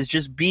time, is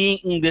just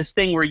being this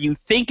thing where you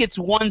think it's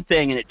one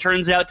thing and it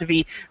turns out to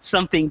be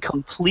something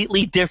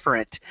completely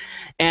different.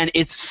 And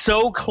it's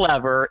so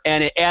clever,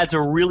 and it adds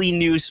a really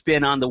new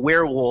spin on the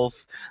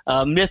werewolf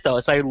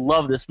mythos. I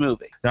love this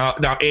movie.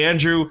 Now,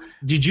 Andrew,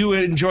 did you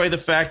enjoy the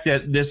fact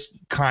that this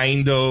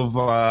kind of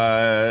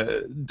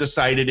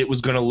decided it was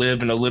going to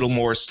live in a little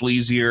more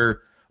sleazier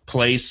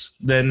place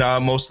than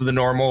most of the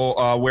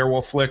normal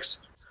werewolf flicks?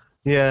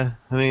 Yeah,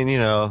 I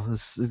mean,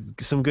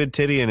 some good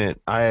titty in it.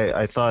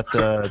 I thought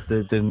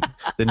the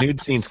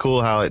nude scene's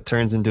cool. How it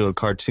turns into a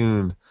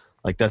cartoon,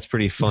 like that's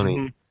pretty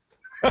funny.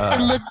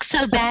 It looked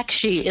so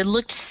backshy.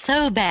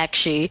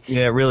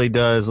 Yeah, it really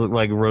does look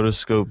like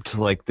rotoscoped.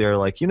 Like they're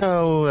like, fuck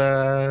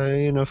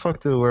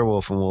the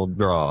werewolf, and we'll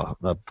draw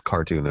a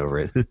cartoon over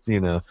it.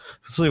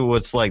 See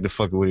what's like to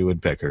fuck a Woody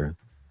Woodpecker.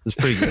 It's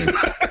pretty good.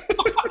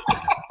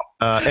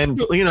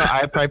 And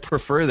I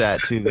prefer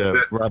that to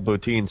the Rob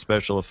Bottin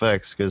special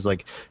effects because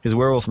like his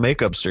werewolf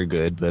makeups are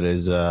good, but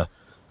his the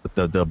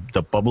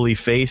bubbly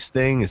face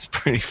thing is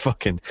pretty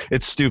fucking.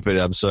 It's stupid.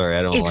 I'm sorry,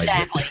 I don't like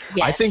it.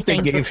 Yes, I think they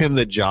gave him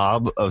the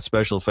job of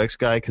special effects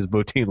guy because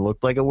Bottin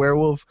looked like a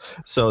werewolf,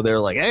 so they're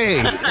like,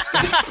 hey, this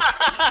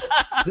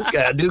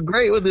guy do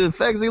great with the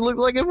effects. He looks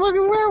like a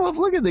fucking werewolf.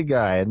 Look at the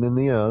guy, and then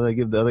they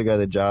give the other guy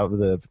the job of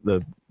the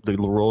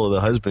role of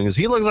the husband because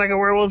he looks like a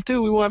werewolf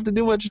too. We won't have to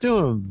do much to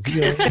him.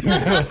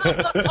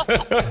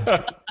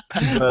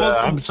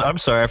 I'm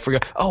sorry, I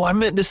forgot. Oh, I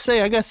meant to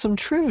say I got some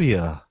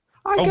trivia.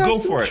 Go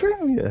for it.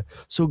 Trivia.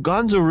 So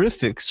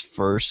Gonzorific's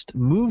first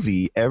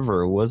movie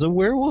ever was a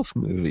werewolf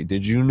movie.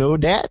 Did you know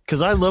that?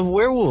 Because I love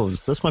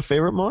werewolves. That's my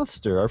favorite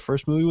monster. Our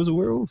first movie was a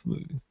werewolf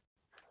movie.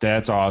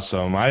 That's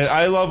awesome.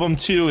 I love them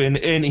too.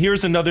 And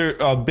here's another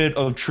bit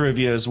of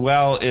trivia as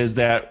well, is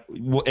that,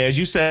 as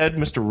you said,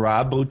 Mr.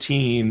 Rob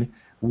Bottin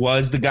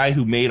was the guy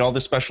who made all the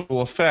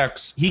special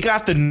effects. He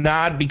got the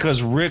nod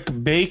because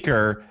Rick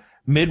Baker,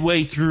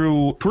 midway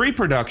through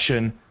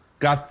pre-production,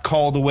 got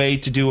called away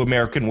to do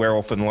American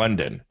Werewolf in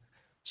London.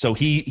 So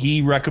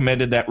he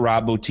recommended that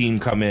Rob Bottin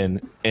come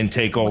in and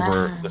take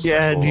over the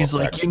special and he's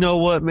effects. like, you know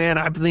what, man?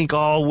 I think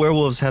all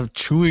werewolves have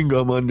chewing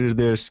gum under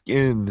their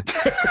skin.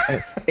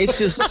 It's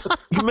just,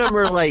 you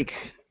remember, like,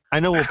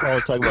 I know we'll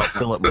probably talk about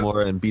Philip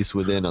Moore and Beast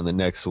Within on the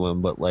next one,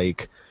 but,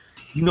 like,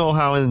 you know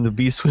how in the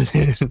Beast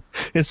Within,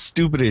 it's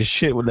stupid as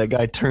shit when that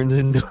guy turns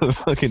into a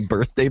fucking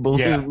birthday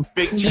balloon.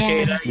 Big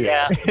cicada,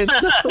 yeah.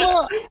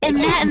 Well, and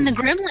that and the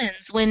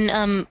Gremlins,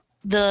 when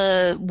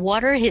the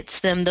water hits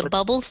them, the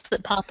bubbles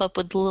that pop up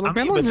with the little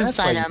gremlins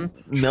inside them.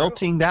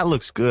 Melting, that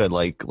looks good.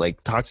 Like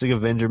Toxic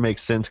Avenger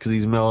makes sense because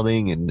he's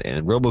melting, and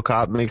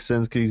RoboCop makes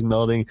sense because he's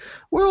melting.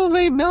 Werewolf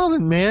ain't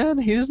melting, man.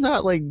 He's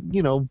not like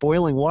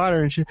boiling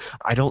water and shit.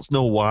 I don't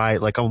know why.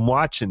 Like I'm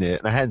watching it,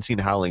 and I hadn't seen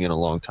Howling in a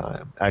long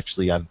time.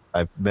 Actually, I've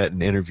met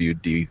and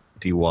interviewed Dee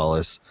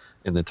Wallace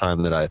in the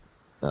time that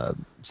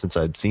since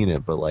I'd seen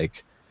it, but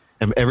like.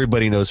 And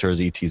everybody knows her as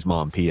E.T.'s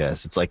mom,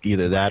 P.S. It's like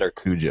either that or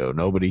Cujo.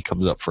 Nobody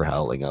comes up for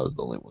Howling. I was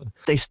the only one.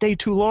 They stay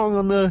too long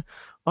on the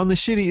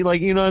shitty,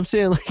 like, you know what I'm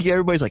saying? Like,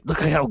 everybody's like,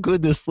 look at how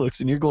good this looks.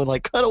 And you're going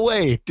like, cut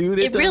away, dude.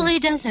 It really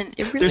doesn't.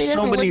 It really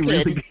doesn't look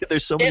good.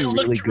 There's so many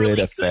really good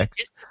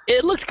effects.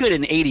 It looked good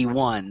in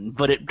 81,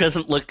 but it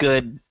doesn't look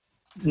good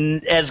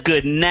as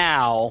good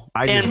now.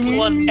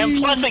 And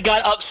plus it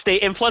got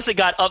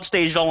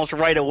upstaged almost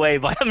right away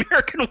by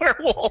American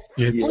Werewolf.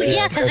 Well,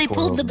 yeah, because they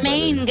pulled the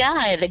main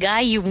guy, the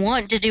guy you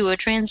want to do a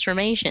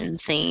transformation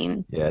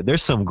scene. Yeah,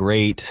 there's some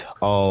great.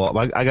 Oh,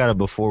 I gotta,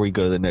 before we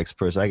go to the next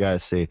person, I gotta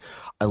say,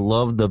 I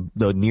love the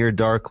near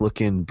dark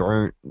looking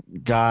burnt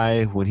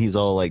guy when he's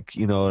all like,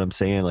 you know what I'm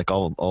saying, like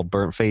all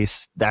burnt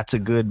face. That's a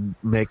good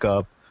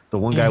makeup. The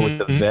one guy with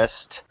the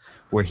vest,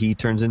 where he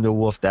turns into a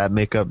wolf, that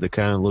makeup that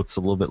kind of looks a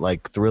little bit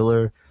like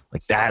Thriller,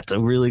 like that's a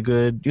really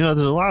good. There's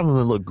a lot of them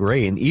that look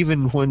great, and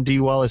even when Dee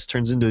Wallace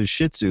turns into a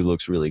Shih Tzu,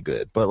 looks really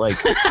good. But like,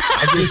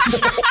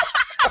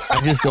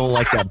 I just don't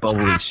like that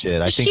bubbly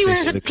shit. I think she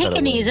was a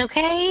Pekingese,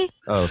 okay?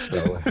 Oh,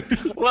 so.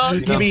 Well,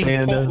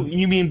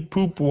 you mean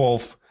Poop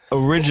Wolf?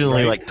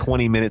 Originally, like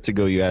 20 minutes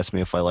ago, you asked me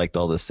if I liked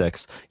all the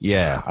sex.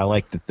 Yeah, I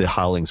like that the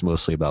Howling's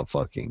mostly about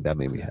fucking. That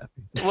made me happy.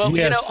 Well,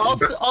 Yes.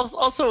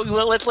 Also,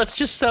 let's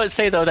just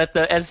say though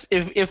that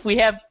if we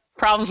have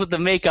problems with the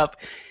makeup,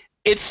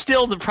 it's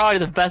still probably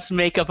the best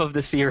makeup of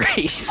the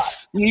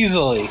series.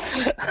 Easily.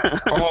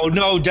 Oh,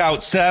 no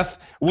doubt. Seth,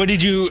 what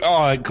did you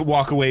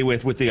walk away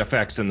with the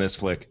effects in this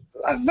flick?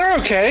 They're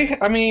okay.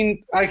 I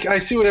mean, I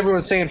see what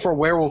everyone's saying for a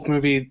werewolf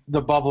movie.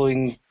 The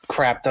bubbling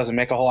crap doesn't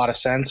make a whole lot of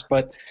sense,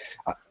 but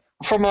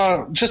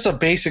from just a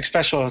basic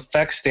special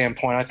effects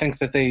standpoint, I think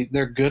that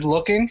they're good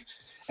looking,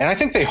 and I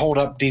think they hold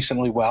up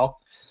decently well.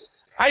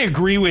 I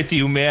agree with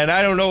you, man.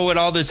 I don't know what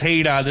all this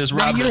hate on this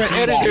Robert. You're an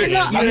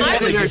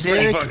editor.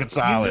 Pretty fucking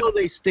solid. You know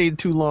they stayed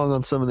too long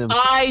on some of them.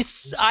 I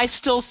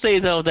still say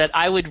though that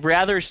I would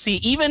rather see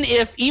even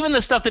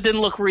the stuff that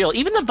didn't look real,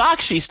 even the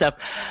Bakshi stuff,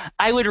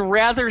 I would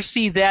rather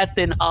see that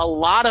than a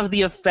lot of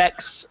the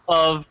effects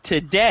of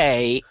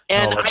today.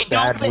 And I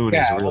don't think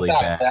is really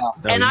bad.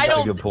 And I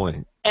don't. Good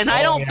point. And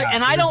I don't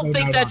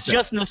think that's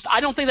just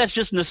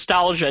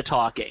nostalgia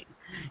talking.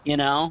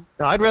 No,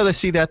 I'd rather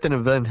see that than a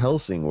Van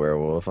Helsing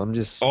werewolf. I'm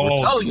just.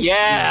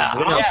 Yeah.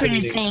 We're not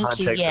taking the Thank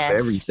context you, yes. of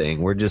everything.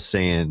 We're just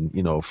saying,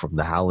 from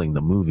the Howling,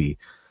 the movie.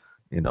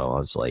 I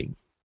was like,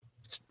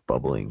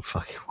 bubbling.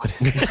 Fucking what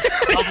is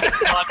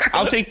it?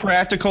 I'll take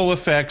practical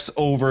effects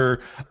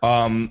over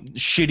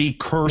shitty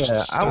cursed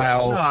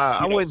style.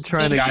 I wasn't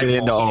trying to get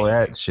into all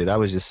that shit. I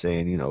was just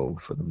saying, you know,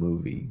 for the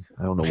movie.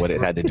 I don't know what it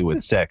had to do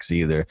with sex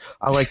either.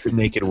 I like the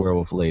naked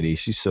werewolf lady.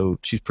 She's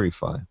pretty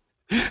fine.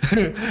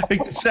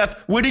 Seth,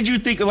 what did you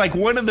think? Like,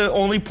 one of the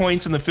only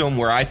points in the film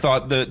where I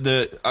thought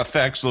the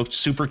effects looked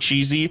super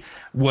cheesy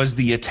was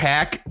the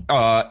attack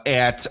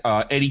at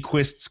Eddie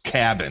Quist's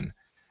cabin,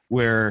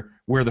 where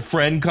the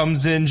friend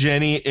comes in,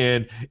 Jenny,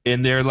 and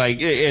they're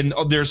like, and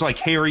there's like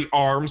hairy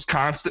arms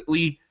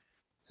constantly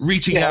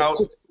reaching out.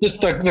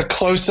 Just the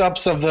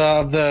close-ups of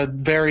the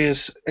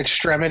various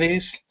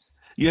extremities.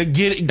 Yeah,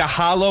 get the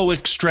hollow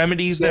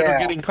extremities that are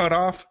getting cut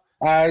off.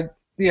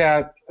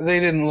 Yeah, they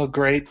didn't look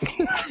great.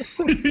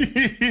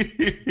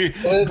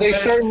 They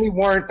certainly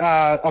weren't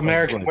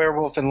American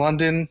Werewolf in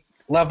London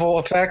level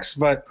effects,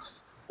 but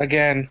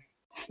again,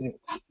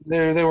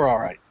 they were all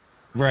right.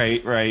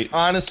 Right.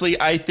 Honestly,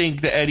 I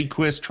think the Eddie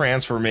Quist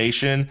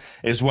transformation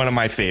is one of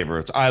my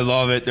favorites. I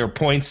love it. There are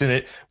points in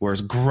it where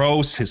it's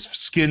gross, his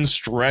skin's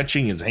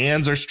stretching, his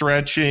hands are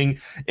stretching,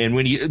 and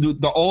when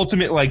the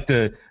ultimate, like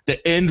the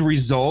end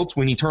result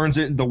when he turns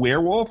into the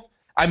werewolf,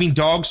 I mean,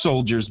 Dog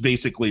Soldiers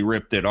basically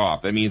ripped it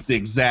off. I mean, it's the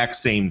exact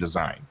same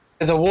design.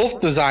 The wolf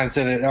designs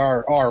in it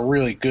are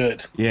really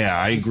good. Yeah,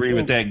 I agree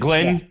with that.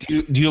 Glenn,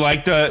 do you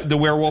like the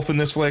werewolf in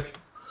this flick?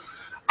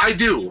 I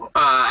do.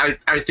 I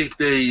think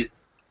they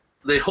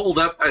hold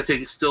up, I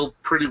think, still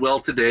pretty well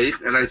today.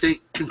 And I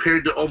think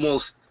compared to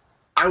almost,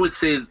 I would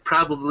say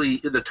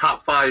probably in the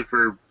top 5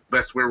 for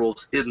best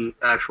werewolves in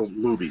actual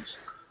movies,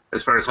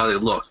 as far as how they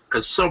look.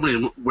 Because so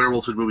many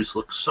werewolves in movies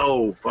look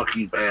so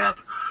fucking bad.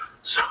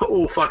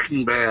 So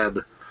fucking bad.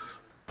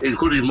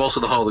 Including most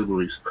of the Howling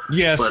movies.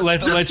 Yes,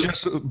 let's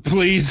just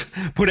please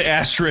put an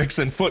asterisk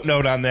and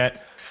footnote on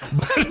that.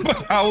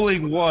 But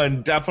Howling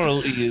 1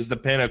 definitely is the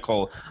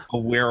pinnacle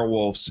of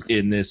werewolves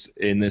in this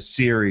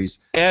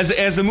series. As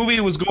the movie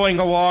was going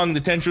along,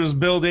 the tension was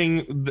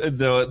building,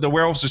 the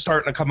werewolves are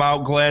starting to come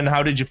out. Glenn,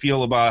 how did you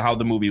feel about how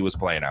the movie was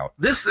playing out?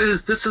 This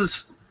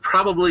is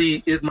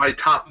probably in my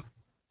top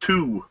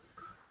 2,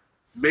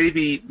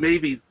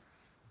 maybe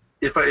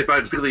if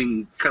I'm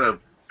feeling kind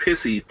of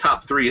pissy,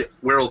 top 3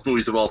 werewolf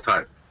movies of all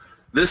time.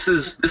 This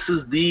is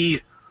the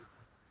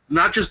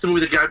not just the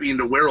movie that got me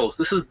into werewolves.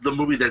 This is the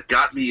movie that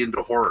got me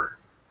into horror.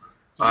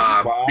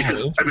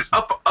 Because I mean,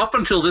 up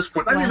until this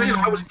point, I mean,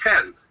 I was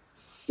 10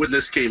 when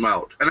this came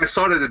out, and I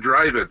saw it at a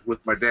drive-in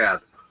with my dad.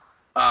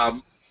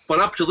 But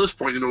up till this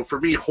point, you know,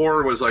 for me,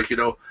 horror was like, you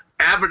know,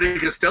 Abbott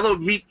and Costello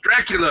meet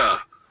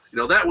Dracula. You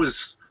know, that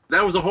was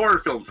a horror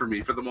film for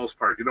me for the most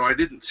part. You know, I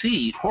didn't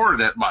see horror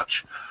that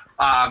much.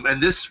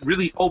 And this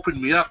really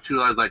opened me up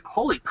to, I was like,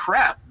 holy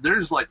crap,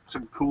 there's like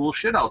some cool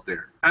shit out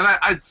there. And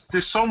I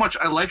there's so much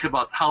I like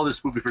about how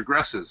this movie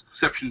progresses,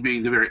 exception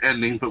being the very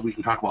ending, but we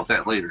can talk about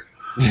that later.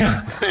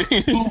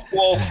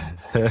 Wolf.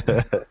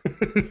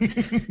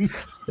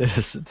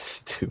 This is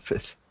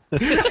stupid.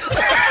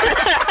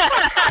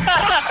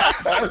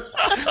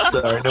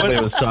 Sorry, nobody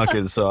was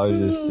talking, so I was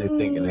just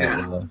thinking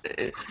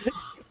that.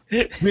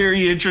 It's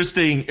very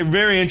interesting,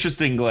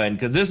 Glenn,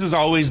 because this has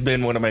always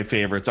been one of my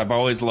favorites. I've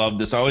always loved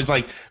this. I always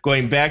like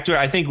going back to it.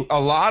 I think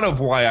a lot of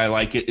why I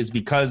like it is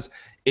because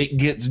it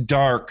gets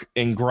dark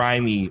and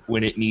grimy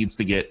when it needs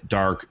to get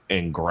dark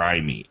and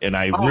grimy, and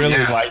I really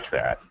like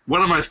that.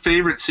 One of my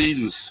favorite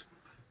scenes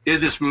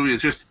in this movie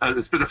is just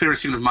it's been a favorite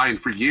scene of mine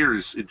for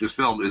years in this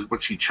film is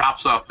when she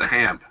chops off the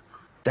hand.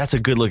 That's a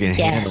good looking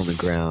hand on the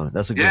ground.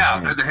 That's a good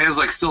hand. And the hand's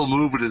like still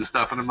moving and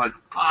stuff, and I'm like,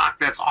 fuck,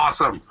 that's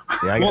awesome.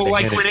 Yeah, well,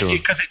 like when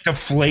because it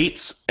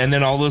deflates and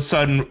then all of a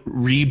sudden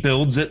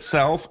rebuilds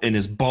itself and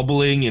is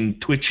bubbling and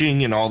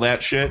twitching and all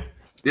that shit.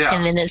 Yeah.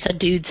 And then it's a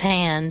dude's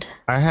hand.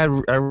 I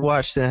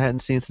watched it. I hadn't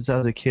seen it since I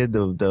was a kid.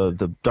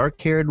 The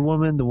dark haired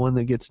woman, the one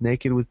that gets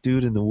naked with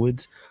dude in the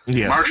woods.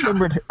 Yes.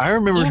 I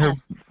remembered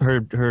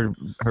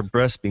her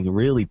breast being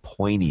really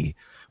pointy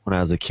when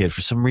I was a kid.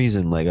 For some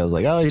reason, like I was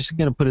like, oh, he's just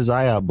gonna put his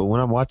eye out. But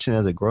when I'm watching it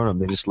as a grown up,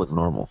 they just look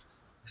normal.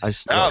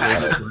 That's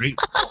great.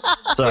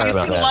 Sorry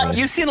about that.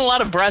 You've seen a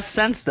lot of breasts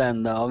since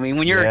then, though. I mean,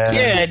 when you're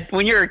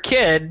a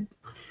kid,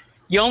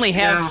 you only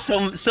have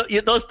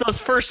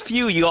those first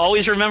few. You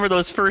always remember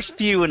those first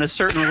few in a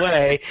certain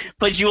way,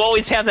 but you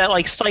always have that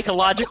like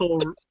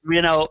psychological,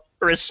 you know,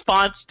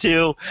 response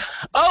to,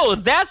 oh,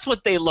 that's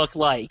what they look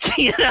like,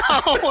 you know.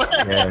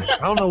 I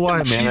don't know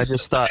why, man. I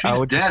just thought I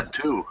would dead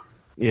too.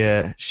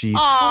 Yeah, she.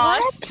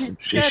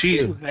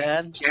 She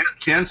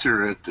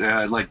cancer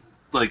at like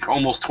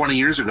almost 20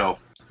 years ago.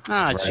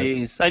 Oh,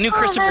 jeez. I knew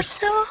Christopher. That's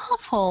so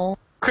awful.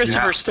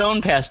 Christopher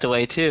Stone passed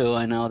away too.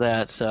 I know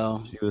that.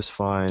 So she was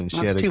fine. She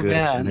That's had a too good.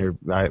 bad. And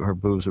her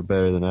boobs were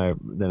better than I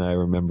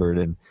remembered,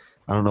 and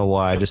I don't know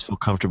why. I just feel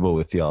comfortable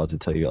with y'all to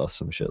tell y'all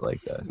some shit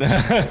like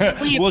that.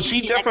 Well,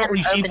 she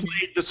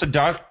played the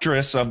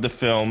seductress of the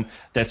film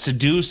that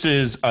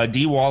seduces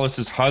Dee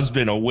Wallace's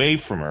husband away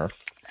from her.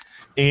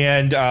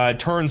 And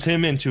turns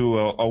him into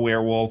a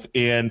werewolf.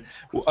 And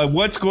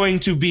what's going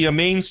to be a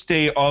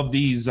mainstay of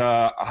these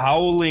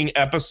Howling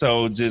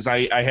episodes is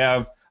I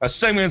have a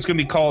segment that's going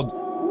to be called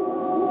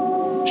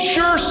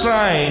Sure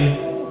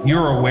Sign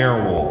You're a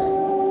Werewolf.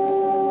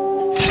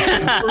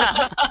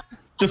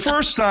 The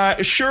first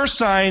sure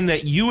sign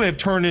that you have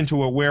turned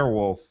into a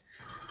werewolf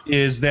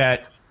is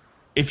that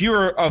if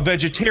you're a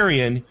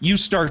vegetarian, you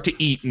start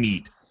to eat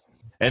meat.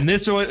 And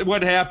this is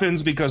what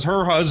happens because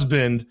her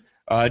husband,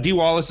 Dee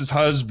Wallace's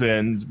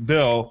husband,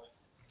 Bill,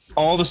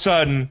 all of a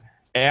sudden,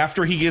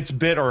 after he gets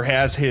bit or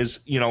has his,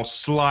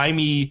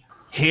 slimy,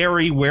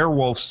 hairy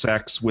werewolf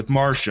sex with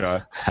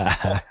Marcia,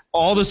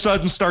 all of a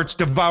sudden starts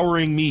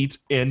devouring meat,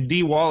 and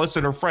Dee Wallace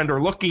and her friend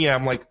are looking at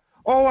him like,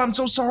 oh, I'm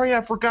so sorry,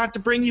 I forgot to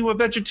bring you a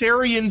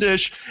vegetarian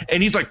dish.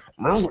 And he's like,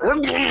 no, it's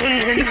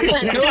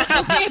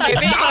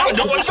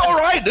all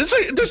right. This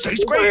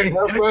tastes great.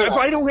 If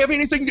I don't have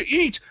anything to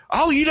eat,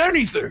 I'll eat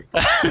anything.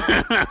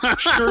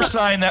 Sure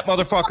sign that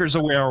motherfucker's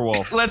a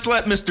werewolf. Let's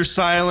let Mr.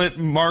 Silent,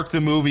 Mark the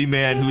Movie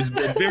Man, who's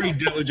been very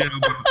diligent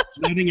about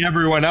letting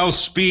everyone else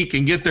speak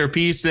and get their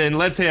piece in.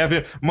 Let's have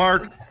him.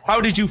 Mark,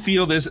 how did you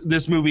feel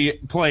this movie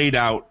played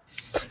out?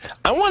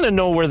 I want to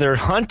know where they're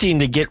hunting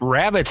to get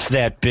rabbits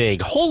that big.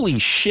 Holy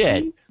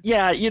shit.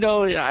 Yeah,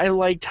 I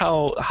liked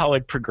how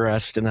it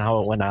progressed and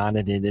how it went on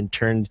and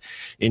turned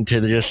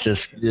into just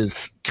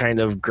this kind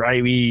of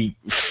grimy,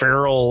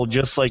 feral,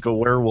 just like a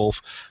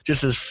werewolf,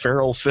 just this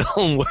feral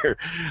film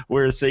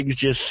where things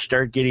just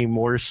start getting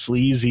more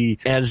sleazy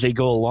as they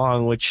go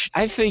along, which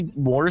I think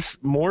more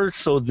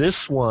so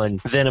this one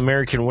than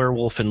American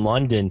Werewolf in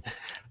London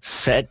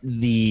set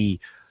the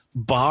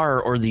bar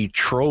or the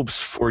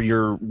tropes for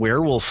your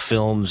werewolf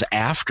films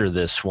after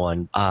this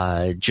one.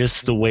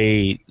 Just the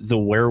way the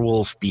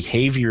werewolf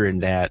behavior in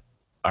that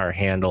are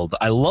handled.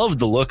 I love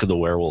the look of the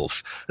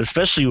werewolves,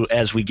 especially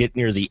as we get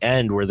near the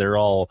end where they're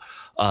all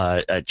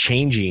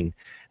changing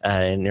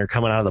and they're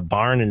coming out of the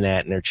barn and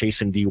they're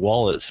chasing Dee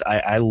Wallace.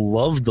 I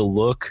love the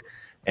look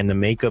and the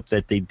makeup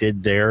that they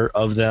did there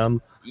of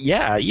them.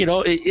 Yeah,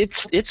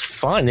 it's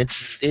fun.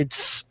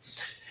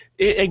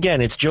 Again,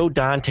 it's Joe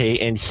Dante,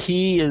 and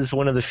he is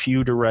one of the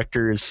few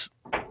directors,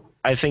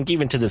 I think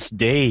even to this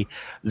day,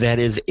 that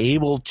is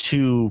able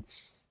to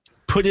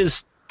put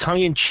his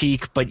tongue in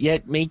cheek, but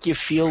yet make you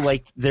feel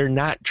like they're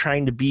not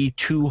trying to be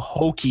too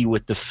hokey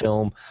with the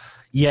film,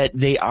 yet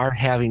they are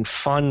having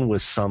fun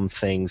with some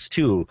things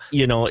too.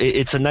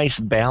 It's a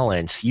nice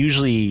balance.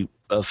 Usually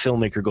a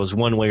filmmaker goes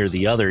one way or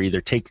the other,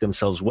 either take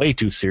themselves way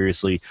too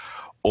seriously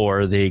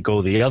or they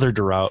go the other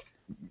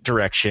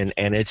direction,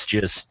 and it's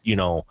just,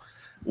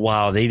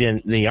 wow,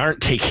 they aren't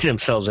taking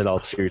themselves at all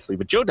seriously.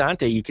 But Joe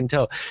Dante, you can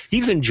tell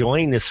he's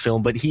enjoying this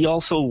film, but he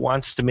also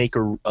wants to make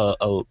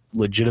a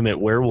legitimate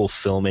werewolf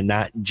film and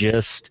not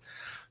just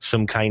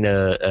some kind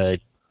of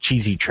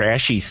cheesy,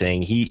 trashy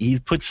thing. He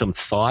put some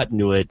thought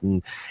into it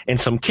and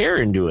some care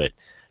into it,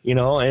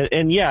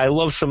 And yeah, I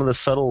love some of the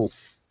subtle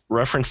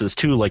references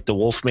too, like the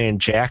Wolfman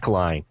Jack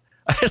line.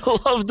 I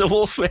love the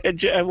Wolfman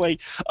Jack. I'm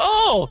like,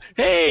 oh,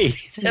 hey,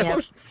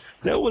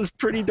 that was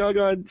pretty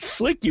doggone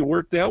slick. You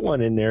worked that one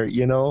in there,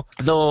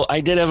 Though I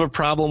did have a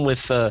problem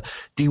with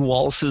Dee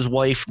Wallace's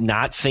wife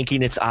not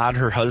thinking it's odd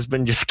her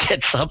husband just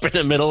gets up in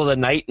the middle of the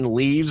night and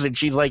leaves, and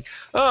she's like,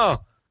 oh,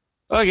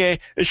 okay.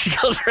 And she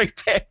goes right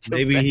back to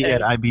Maybe bed. he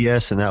had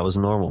IBS and that was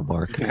normal,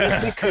 Mark.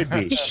 It could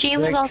be. She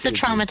was also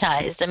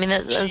traumatized. I mean,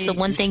 that's the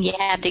one thing you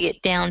have to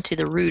get down to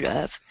the root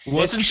of.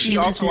 Wasn't she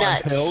also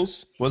on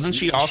pills? Wasn't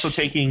she also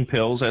taking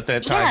pills at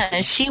that time?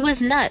 Yeah, she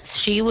was nuts.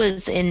 She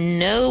was in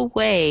no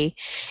way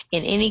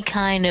in any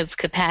kind of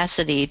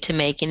capacity to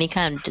make any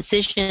kind of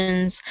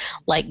decisions,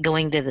 like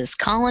going to this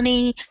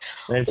colony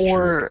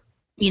or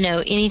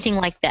anything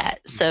like that.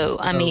 So,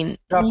 I mean,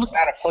 at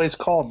a place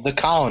called The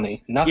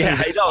Colony. Nothing.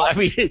 Yeah, I know. I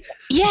mean,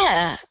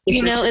 yeah,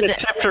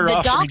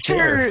 the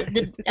doctor.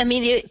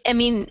 I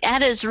mean,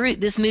 at its root,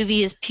 this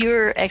movie is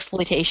pure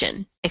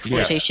exploitation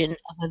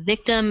of a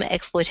victim,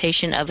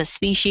 exploitation of a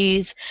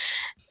species.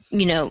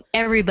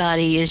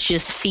 Everybody is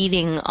just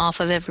feeding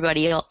off of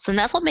everybody else, and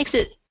that's what makes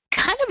it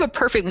kind of a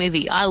perfect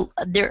movie. I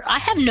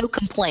have no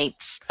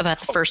complaints about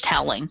the first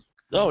Howling.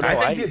 No,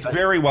 I think it's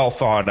very well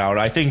thought out.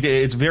 I think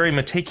it's very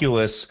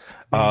meticulous,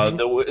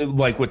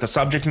 like with the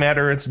subject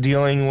matter it's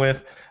dealing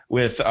with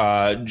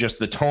just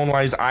the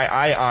tone-wise.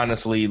 I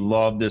honestly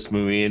love this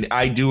movie, and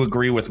I do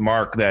agree with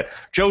Mark that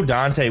Joe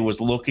Dante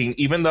was looking,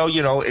 even though,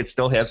 it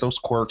still has those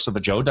quirks of a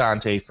Joe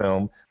Dante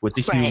film with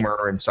the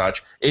humor and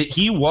such,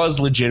 he was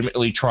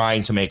legitimately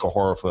trying to make a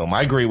horror film.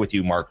 I agree with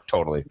you, Mark,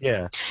 totally.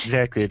 Yeah,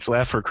 exactly. It's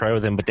laugh or cry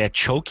with him, but that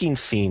choking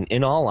scene,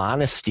 in all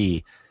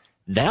honesty,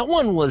 that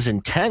one was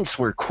intense,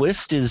 where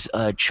Quist is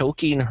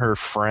choking her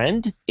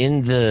friend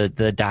in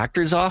the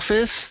doctor's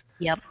office.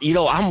 Yep.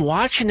 I'm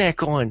watching that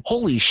going,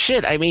 holy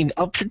shit. I mean,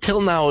 up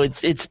until now,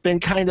 it's been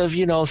kind of,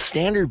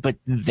 standard, but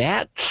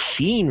that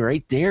scene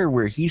right there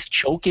where he's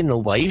choking the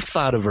life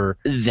out of her,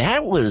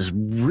 that was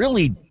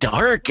really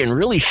dark and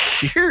really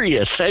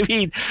serious. I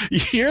mean,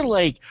 you're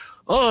like,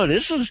 oh,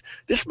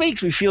 this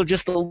makes me feel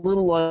just a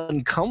little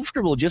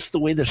uncomfortable, just the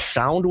way the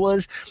sound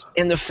was,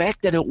 and the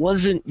fact that it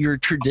wasn't your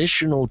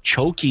traditional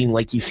choking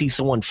like you see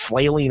someone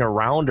flailing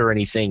around or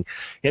anything.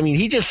 I mean,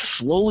 he just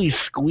slowly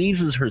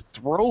squeezes her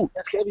throat.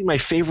 That's gotta be my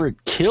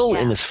favorite kill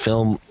in this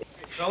film.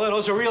 Fella,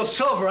 those are real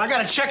silver. I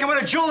gotta check him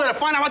with a jeweler to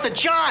find out what to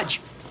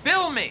charge.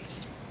 Bill me.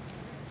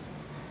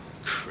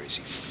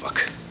 Crazy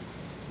fuck.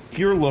 If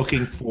you're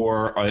looking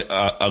for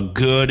a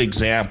good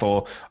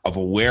example of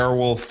a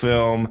werewolf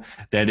film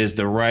that is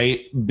the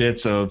right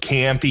bits of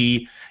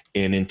campy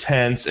and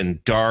intense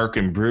and dark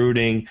and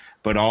brooding,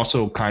 but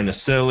also kind of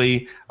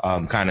silly,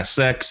 kind of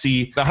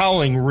sexy, The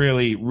Howling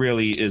really,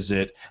 really is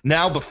it.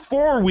 Now,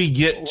 before we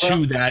get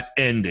to that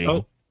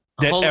ending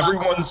that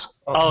everyone's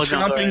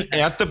chomping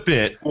at the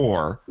bit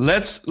for,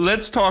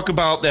 let's talk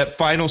about that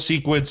final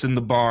sequence in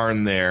the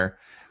barn there,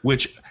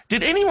 which...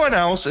 Did anyone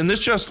else, and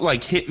this just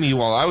like hit me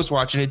while I was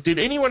watching it, did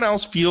anyone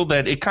else feel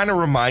that it kind of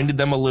reminded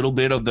them a little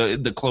bit of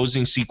the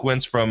closing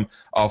sequence from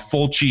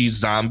Fulci's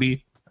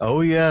Zombie?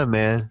 Oh yeah,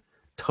 man,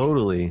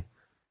 totally.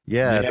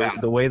 Yeah.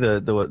 The way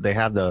they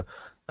have the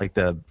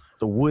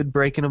wood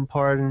breaking them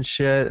apart and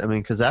shit. I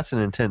mean, because that's an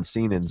intense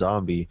scene in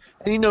Zombie.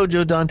 And you know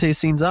Joe Dante's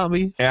seen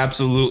Zombie?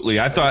 Absolutely.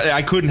 I thought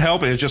I couldn't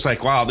help it. It's just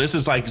like, wow, this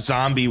is like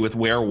Zombie with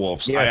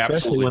werewolves. Yeah,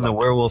 especially when the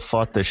werewolf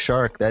fought the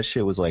shark. That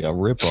shit was like a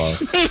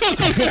ripoff.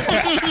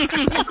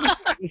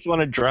 I just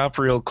want to drop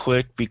real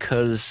quick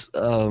because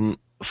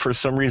for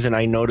some reason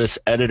I notice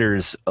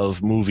editors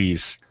of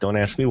movies. Don't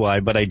ask me why,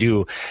 but I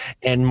do.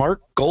 And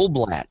Mark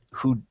Goldblatt,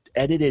 who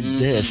edited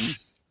this,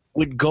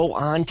 would go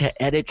on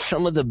to edit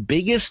some of the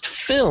biggest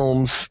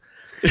films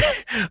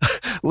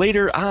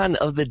later on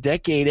of the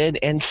decade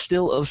and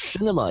still of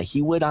cinema.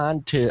 He went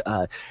on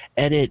to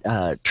edit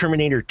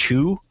Terminator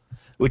 2,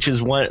 which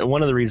is one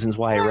of the reasons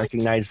why I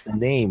recognize the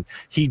name.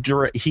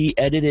 He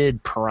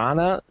edited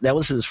Piranha. That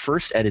was his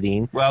first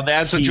editing. Well,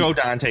 that's a Joe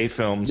Dante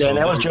film. Yeah,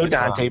 that was Joe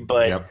Dante,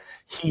 but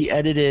he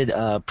edited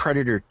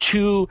Predator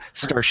 2,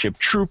 Starship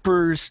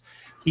Troopers.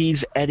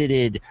 He's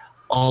edited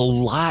a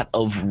lot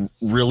of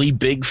really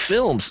big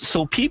films.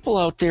 So people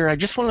out there, I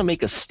just want to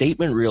make a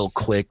statement real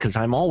quick because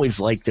I'm always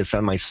like this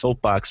on my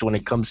soapbox when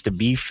it comes to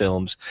B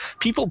films.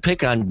 People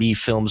pick on B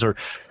films or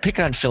pick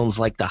on films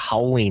like The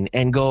Howling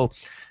and go,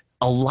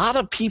 a lot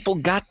of people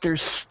got their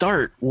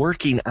start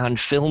working on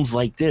films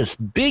like this,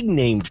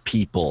 big-named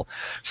people.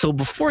 So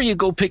before you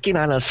go picking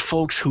on us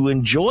folks who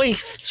enjoy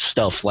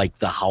stuff like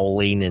The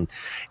Howling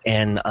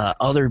and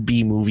other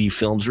B-movie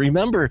films,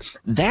 remember,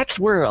 that's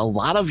where a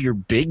lot of your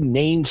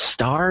big-name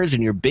stars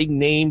and your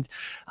big-named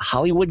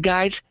Hollywood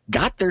guys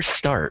got their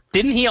start.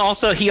 Didn't he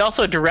also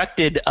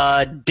directed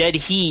Dead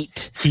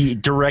Heat? He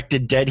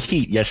directed Dead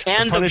Heat, yes.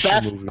 And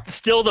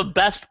still the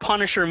best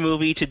Punisher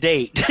movie to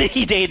date.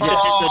 He dated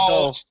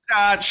adult.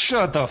 God,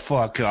 shut the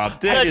fuck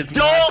up. That is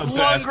not the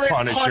best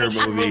Punisher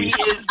movie.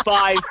 Is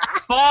by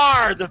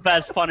far the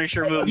best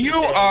Punisher movie. You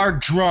are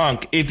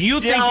drunk. If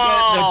you think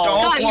that the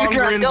Dolph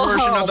Lundgren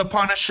version of the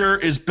Punisher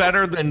is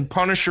better than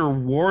Punisher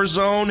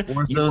Warzone,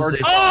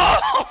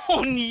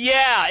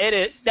 yeah, it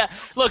is.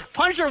 Look,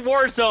 Punisher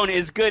Warzone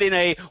is good in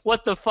a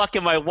what the fuck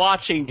am I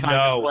watching kind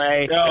of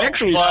way.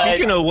 Actually,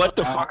 speaking of what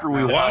the fuck are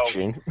we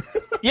watching?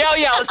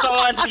 Yeah, so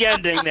on to the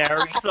ending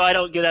there, so I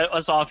don't get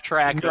us off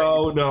track.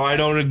 No, I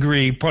don't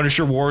agree.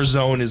 Punisher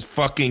Warzone is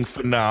fucking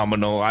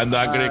phenomenal. I'm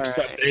not going to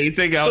accept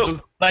anything else.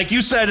 Like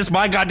you said, it's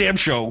my goddamn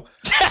show.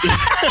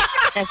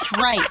 That's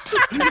right.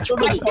 That's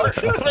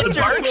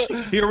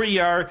right. Here we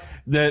are.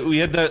 We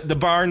had the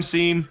barn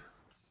scene.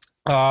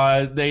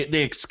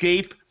 They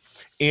escape.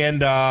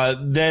 And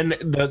then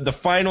the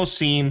final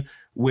scene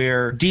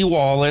where Dee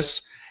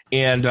Wallace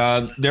and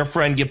their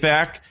friend get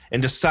back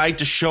and decide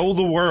to show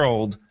the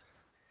world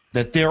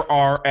that there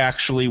are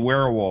actually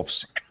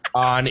werewolves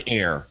on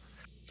air.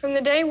 From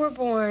the day we're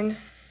born,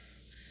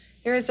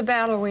 there is a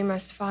battle we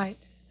must fight.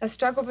 A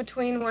struggle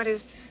between what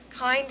is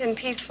kind and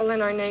peaceful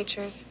in our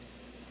natures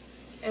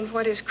and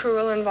what is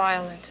cruel and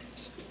violent.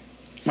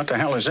 What the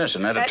hell is this,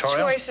 an editorial?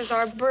 That choice is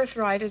our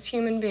birthright as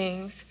human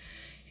beings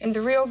and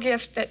the real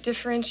gift that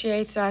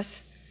differentiates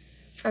us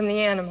from the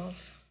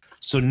animals.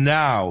 So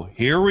now,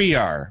 here we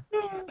are.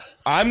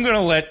 I'm going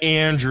to let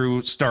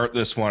Andrew start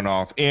this one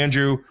off.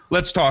 Andrew,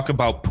 let's talk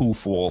about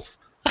Poof Wolf.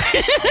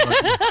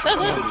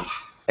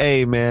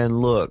 Hey, man,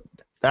 look.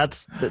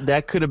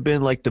 That could have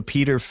been like the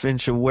Peter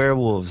Finch of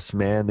werewolves,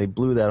 man. They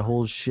blew that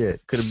whole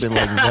shit. Could have been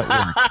like that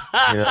one,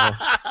 you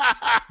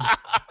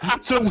know?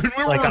 So when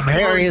we're like, I'm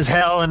hairy as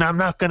hell and I'm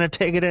not going to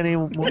take it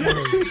anymore.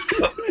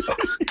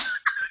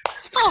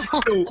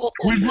 So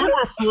when we're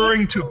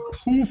referring to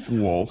Poof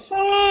Wolf,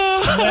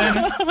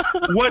 then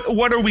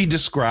what are we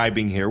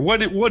describing here?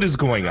 What is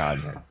going on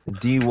here?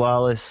 Dee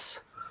Wallace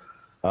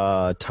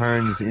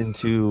turns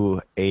into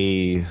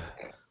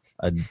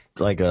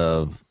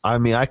I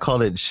mean, I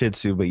called it Shih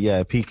Tzu, but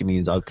yeah,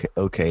 Pekingese.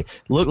 Okay.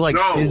 Looked like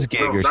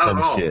Fizgig or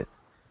some shit,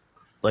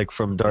 like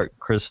from Dark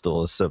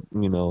Crystal, except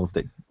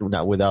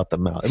not without the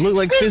mouth. It looked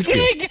like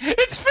Fizgig.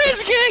 It's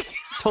Fizgig.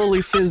 Totally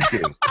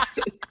Fizgig.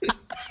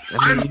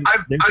 I'm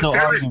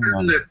very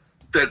certain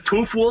that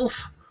Poof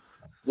Wolf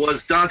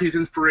was Dante's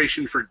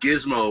inspiration for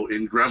Gizmo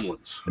in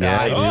Gremlins.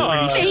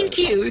 Yeah, Thank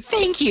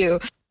you.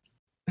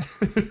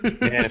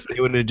 Man, if they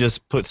would have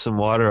just put some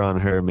water on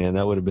her, man,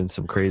 that would have been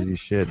some crazy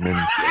shit. And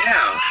then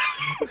Yeah.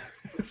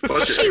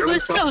 She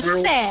was so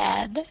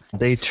sad.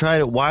 they tried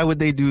it. Why would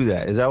they do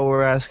that? Is that what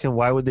we're asking?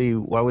 Why would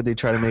they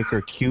try to make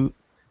her cute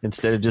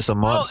instead of just a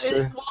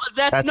monster?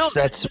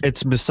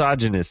 It's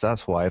misogynist.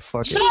 That's why.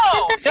 Fuck it.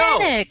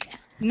 Sympathetic.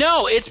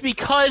 No, it's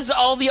because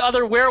all the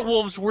other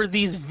werewolves were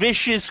these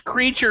vicious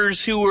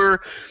creatures who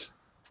were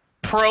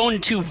prone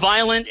to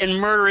violent and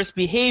murderous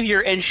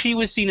behavior, and she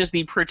was seen as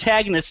the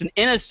protagonist and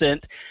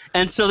innocent,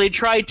 and so they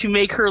tried to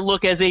make her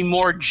look as a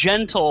more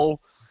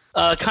gentle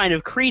kind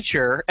of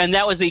creature, and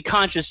that was a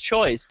conscious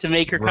choice to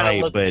make her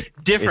kind of look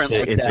different.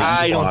 It's an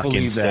I don't Ewok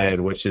believe instead,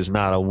 that. which is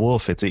not a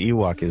wolf. It's an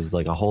Ewok. Is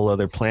like a whole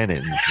other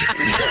planet.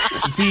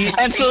 See,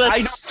 And so I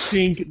don't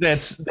think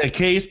that's the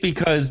case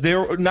because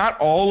not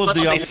all of That's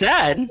the what other. they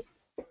said.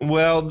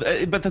 Well,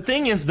 but the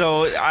thing is,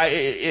 though,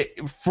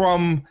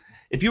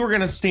 if you were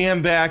going to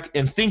stand back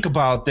and think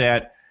about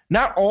that,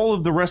 not all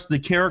of the rest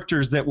of the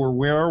characters that were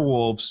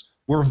werewolves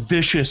were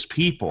vicious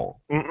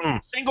people.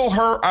 Single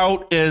her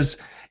out as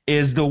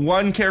the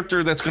one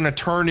character that's going to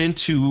turn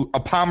into a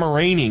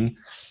Pomeranian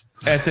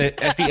at the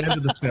end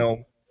of the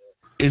film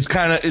is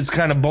kind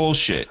of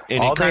bullshit.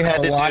 And All it they kind had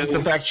of to belies do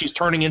the fact she's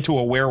turning into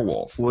a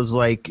werewolf. Was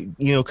like,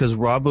 because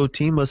Rob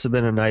Bottin must have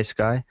been a nice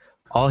guy.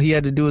 All he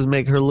had to do was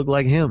make her look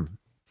like him.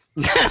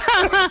 Well,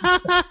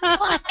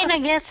 I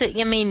guess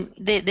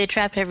they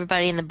trapped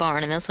everybody in the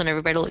barn, and that's when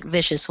everybody looked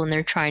vicious when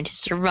they're trying to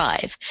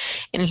survive.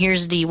 And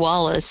here's Dee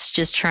Wallace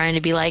just trying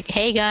to be like,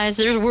 "Hey guys,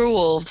 there's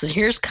werewolves, and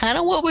here's kind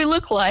of what we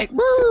look like."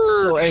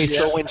 So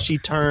so when she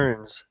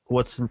turns,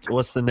 what's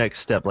the next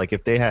step? Like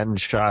if they hadn't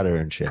shot her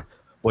and shit,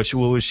 what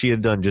would she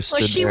have done? Just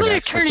Well, stood she there would have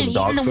next to turned some and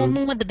dog eaten the food?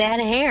 woman with the bad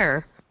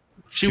hair.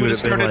 She would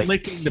have would've been started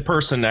like- licking the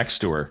person next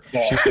to her. She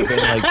would have been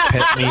like,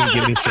 pet me and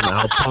give me some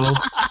Alpo.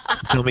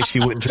 Tell me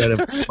she wouldn't try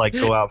to like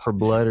go out for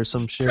blood or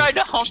some shit. Tried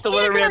to hump the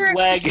weatherman's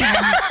leg.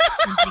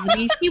 I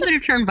mean, she would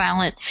have turned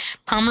violent.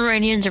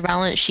 Pomeranians are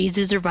violent. Shih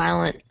Tzus are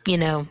violent.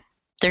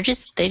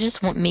 They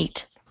just want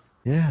meat.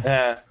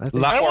 Yeah.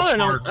 I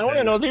want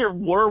to know they're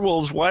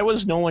werewolves. Why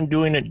was no one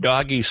doing it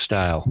doggy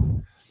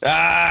style?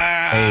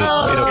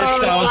 It's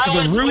down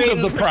to the root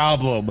of the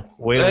problem.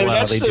 Wait a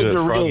while, That's they do it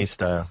the froggy real-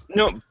 style.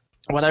 No,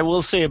 what I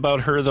will say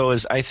about her though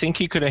is I think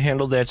he could have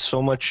handled that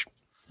so much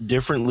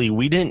differently.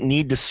 We didn't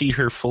need to see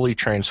her fully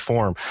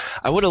transform.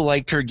 I would have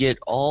liked her get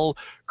all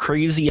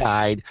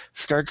crazy-eyed,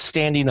 start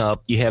standing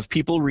up. You have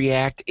people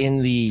react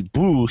in the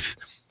booth.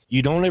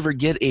 You don't ever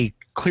get a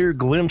clear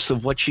glimpse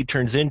of what she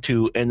turns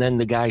into, and then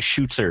the guy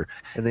shoots her.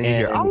 And then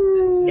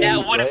And- Yeah,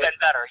 it would have been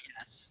better.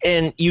 Yes.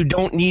 And you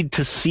don't need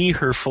to see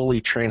her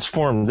fully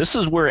transform. This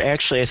is where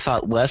actually I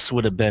thought less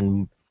would have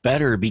been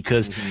better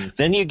because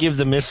then you give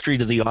the mystery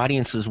to the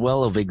audience as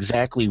well of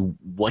exactly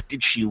what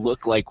did she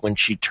look like when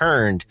she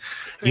turned,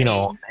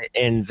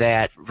 and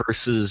that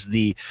versus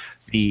the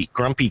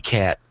grumpy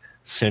cat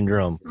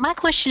syndrome. My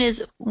question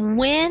is,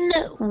 when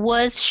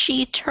was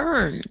she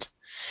turned?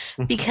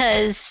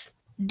 Because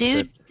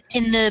dude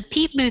in the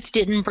peep booth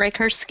didn't break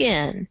her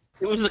skin.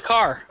 It was in the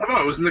car.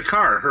 Oh, it was in the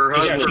car. Her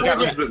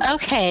husband.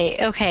 Okay,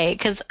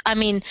 because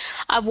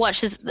I've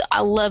watched this.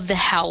 I love The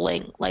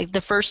Howling, like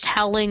the first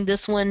Howling.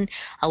 This one,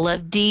 I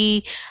love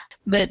Dee,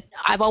 but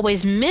I've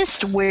always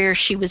missed where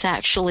she was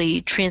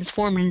actually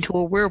transformed into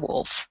a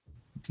werewolf.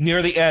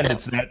 Near the end,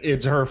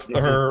 it's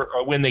her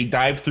when they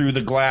dive through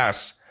the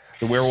glass.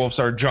 The werewolves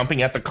are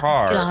jumping at the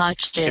car.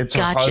 Gotcha. It's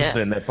her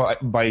husband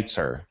that bites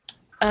her.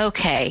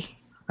 Okay.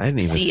 I didn't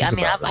even See, think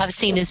about I've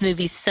seen this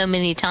movie so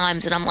many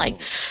times, and I'm like,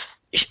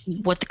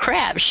 what the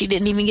crap? She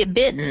didn't even get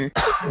bitten.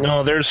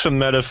 No, there's some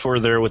metaphor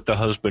there with the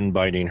husband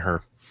biting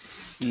her.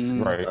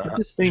 Right. I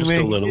just think, Just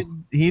man, a little.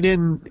 he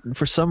didn't.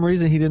 For some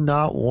reason, he did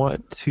not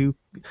want to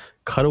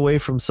cut away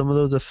from some of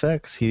those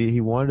effects. He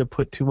wanted to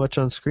put too much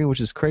on screen, which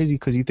is crazy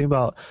because you think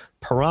about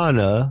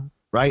Piranha,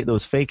 right?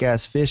 Those fake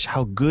ass fish.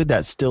 How good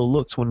that still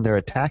looks when they're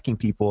attacking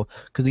people.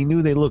 Because he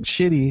knew they looked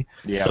shitty.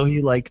 Yeah. So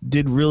he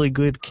did really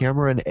good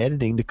camera and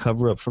editing to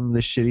cover up from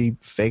the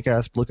shitty fake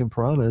ass looking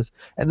piranhas.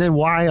 And then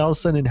why all of a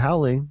sudden in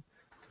Howling?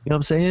 You know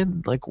what I'm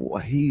saying? Like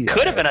what he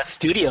Could have been a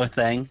studio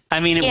thing. I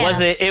mean, it was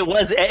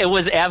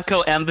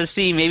Avco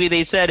Embassy. Maybe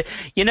they said,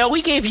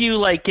 we gave you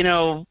like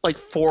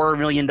 $4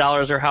 million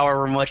or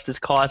however much this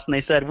cost, and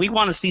they said we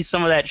want to see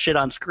some of that shit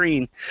on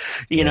screen.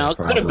 Could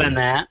have been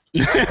that.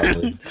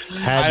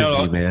 had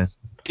to be, man.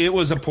 It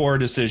was a poor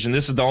decision.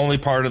 This is the only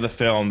part of the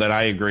film that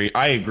I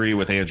agree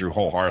with Andrew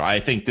wholeheartedly. I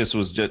think this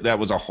was that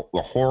was a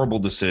horrible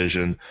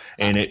decision,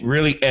 and it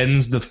really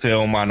ends the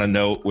film on a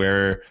note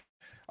where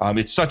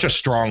it's such a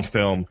strong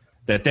film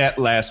that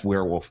last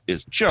werewolf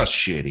is just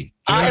shitty.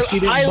 I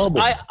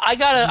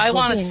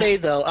want to say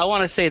though,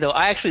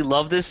 I actually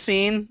love this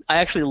scene. I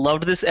actually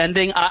loved this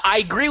ending. I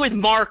agree with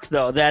Mark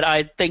though that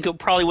I think it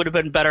probably would have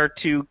been better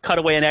to cut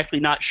away and actually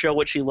not show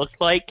what she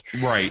looked like.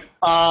 Right.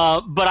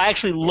 But I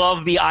actually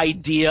love the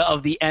idea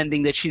of the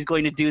ending that she's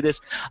going to do this.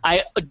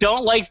 I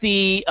don't like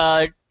the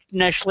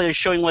necessarily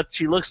showing what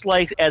she looks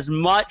like as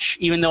much,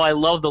 even though I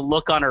love the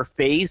look on her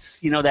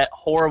face, you know, that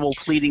horrible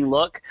pleading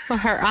look. Well,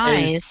 her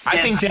eyes.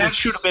 I think that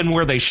should have been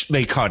where they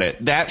cut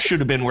it. That should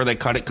have been where they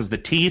cut it, because the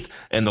teeth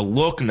and the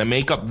look and the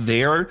makeup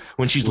there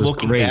when she's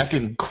looking back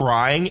and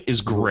crying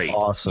is great.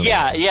 Awesome.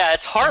 Yeah,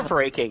 it's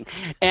heartbreaking.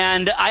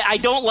 And I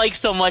don't like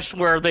so much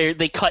where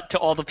they cut to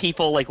all the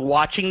people like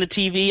watching the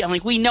TV. I'm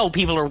like, we know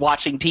people are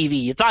watching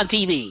TV. It's on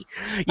TV.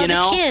 You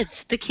know?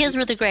 The kids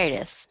were the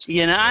greatest.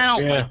 You know, I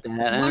don't like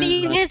that. What are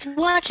you guys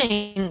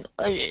watching?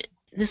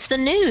 It's the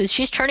news.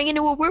 She's turning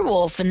into a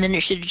werewolf, and then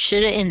it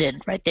should have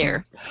ended right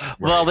there.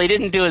 Well, they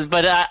didn't do it,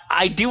 but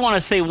I do want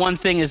to say one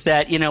thing is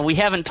that, you know, we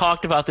haven't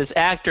talked about this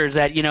actor, is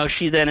that, you know,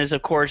 she then is,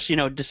 of course, you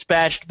know,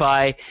 dispatched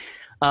by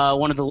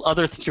one of the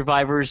other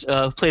survivors,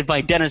 played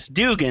by Dennis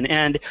Dugan.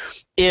 And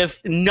if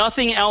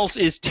nothing else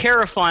is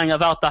terrifying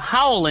about The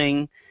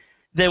Howling,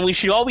 then we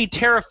should all be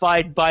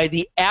terrified by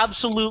the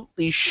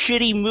absolutely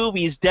shitty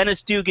movies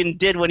Dennis Dugan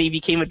did when he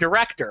became a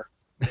director.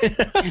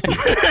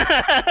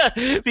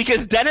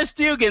 Because Dennis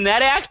Dugan,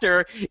 that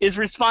actor, is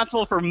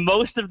responsible for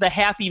most of the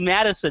Happy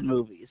Madison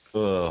movies.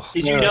 Ugh.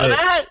 Did you know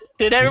that?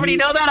 Did everybody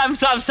know that? I'm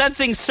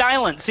sensing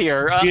silence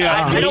here.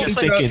 Yeah, I don't it's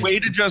think a way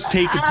to just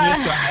take a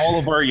piss on all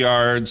of our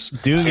yards.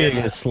 Dugan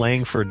is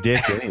slang for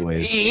dick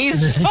anyways.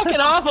 He's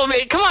fucking awful,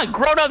 man. Come on,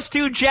 grown-ups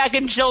too, Jack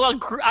and Jill.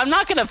 I'm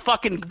not going to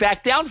fucking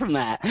back down from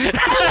that.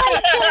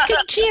 Jack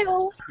and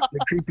Jill. The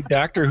creepy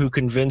doctor who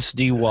convinced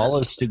Dee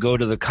Wallace to go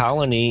to the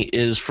colony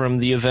is from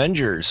the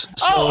Avengers.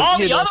 So, all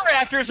the other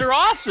actors are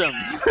awesome.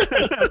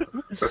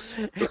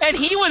 And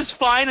he was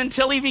fine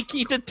until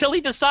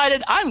he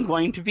decided, I'm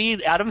going to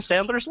be Adam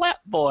Sandler's lap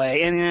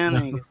boy. And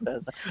then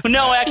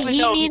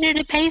he needed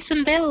to pay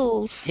some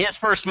bills. His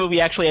first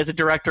movie actually as a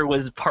director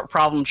was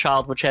Problem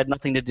Child, which had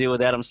nothing to do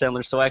with Adam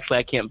Sandler. So actually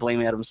I can't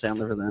blame Adam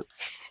Sandler for that.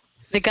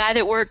 The guy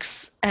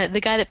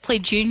that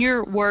played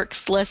Junior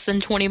works less than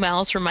 20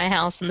 miles from my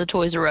house in the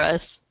Toys R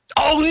Us.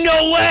 Oh,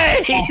 no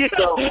way!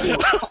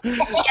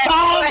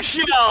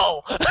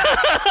 Bombshell! I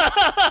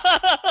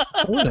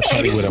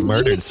probably would have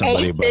murdered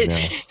somebody by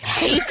now.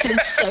 Hates it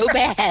so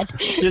bad.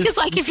 Because,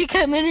 like, if you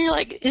come in and you're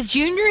like, is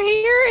Junior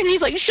here? And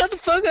he's like, shut the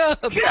fuck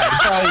up. Yeah, you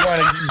probably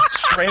want to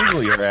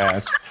strangle your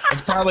ass.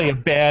 It's probably a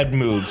bad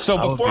move. So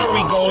before we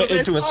go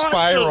into a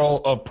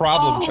spiral of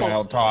Problem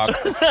Child talk,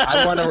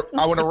 I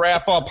want to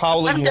wrap up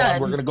Howling 1.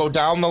 We're going to go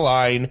down the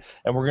line,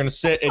 and we're going to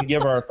sit and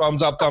give our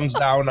thumbs up, thumbs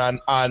down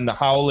on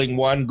Howling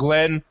 1.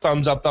 Glenn,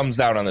 thumbs up, thumbs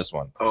down on this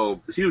one. Oh,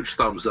 huge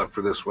thumbs up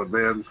for this one,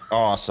 man.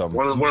 Awesome.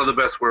 One of the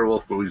best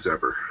werewolf movies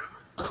ever.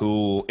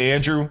 Cool.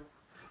 Andrew?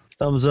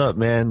 Thumbs up,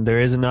 man. There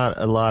is not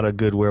a lot of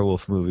good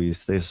werewolf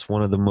movies. There's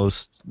one of the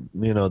most,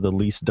 the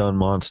least done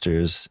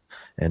monsters,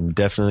 and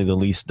definitely the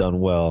least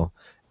done well.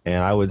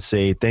 And I would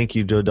say thank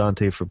you, Joe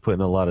Dante, for putting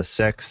a lot of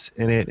sex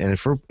in it, and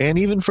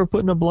even for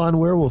putting a blonde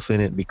werewolf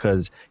in it,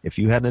 because if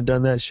you hadn't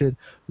done that shit,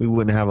 we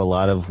wouldn't have a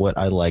lot of what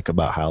I like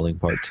about Howling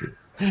Part 2.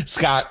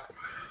 Scott?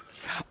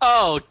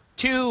 Oh,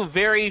 2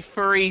 very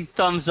furry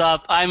thumbs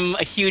up. I'm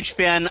a huge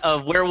fan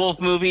of werewolf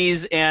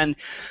movies, and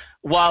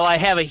while I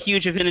have a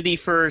huge affinity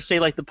for, say,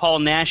 like the Paul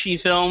Naschy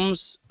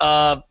films,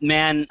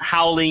 man,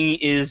 Howling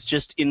is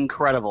just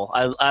incredible.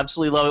 I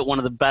absolutely love it. One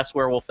of the best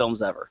werewolf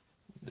films ever.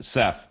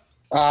 Seth?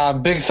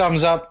 Big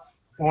thumbs up.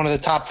 One of the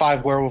top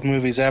 5 werewolf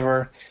movies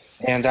ever.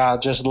 And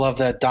just love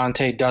that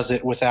Dante does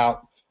it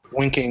without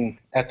winking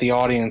at the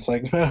audience.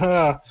 Like,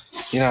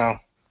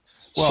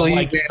 Well,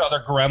 like these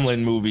other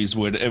Gremlin movies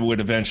would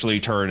eventually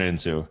turn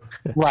into.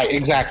 Right,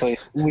 exactly.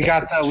 We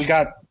got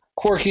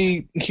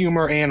quirky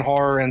humor and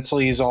horror and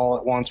sleaze all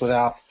at once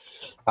without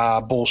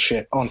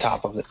bullshit on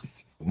top of it.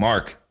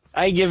 Mark?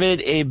 I give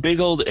it a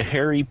big old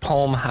hairy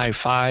palm high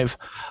five.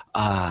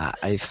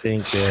 I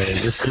think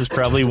this is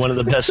probably one of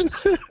the best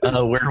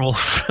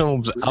werewolf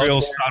films out there.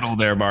 Real subtle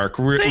there, Mark.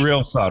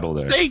 Real subtle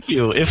there. Thank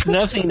you. If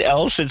nothing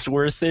else, it's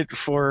worth it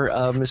for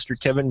Mr.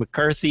 Kevin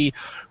McCarthy,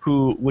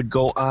 who would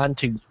go on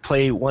to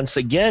play once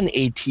again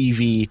a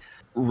TV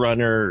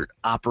runner,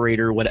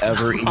 operator,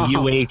 whatever, in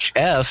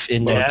UHF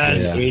in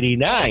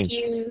 1989. Thank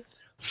you.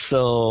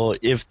 So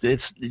if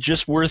it's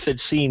just worth it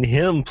seeing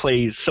him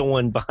play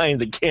someone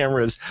behind the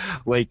cameras,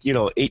 8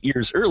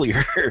 years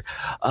earlier.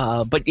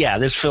 But yeah,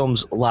 this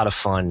film's a lot of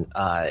fun,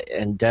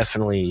 and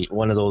definitely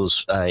one of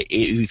those,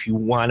 if you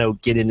want to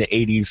get into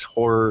 80s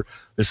horror,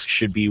 this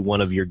should be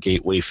one of your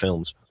gateway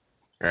films.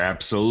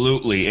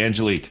 Absolutely.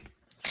 Angelique?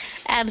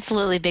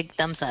 Absolutely big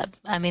thumbs up.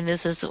 I mean,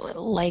 this is,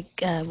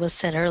 like was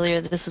said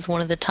earlier, this is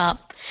one of the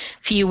top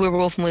few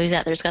werewolf movies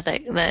out there. It's got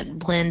that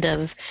blend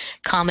of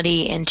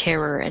comedy and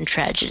terror and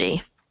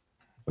tragedy.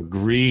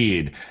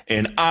 Agreed.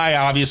 And I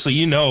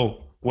obviously,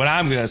 what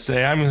I'm going to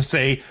say. I'm going to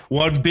say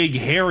one big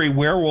hairy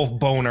werewolf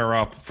boner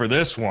up for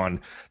this one.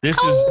 This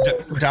is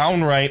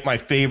downright my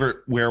favorite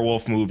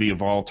werewolf movie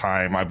of all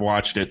time. I've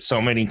watched it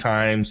so many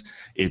times.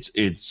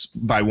 It's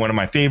by one of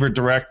my favorite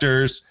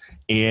directors.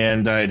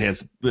 And it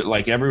has,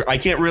 I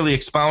can't really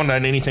expound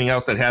on anything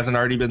else that hasn't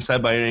already been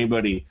said by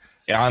anybody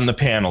on the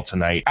panel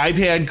tonight. I've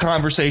had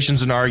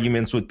conversations and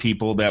arguments with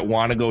people that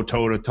want to go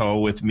toe to toe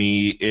with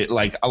me.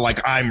 Like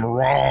I'm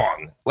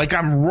wrong. Like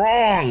I'm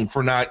wrong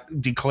for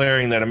not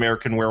declaring that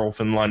American Werewolf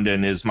in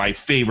London is my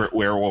favorite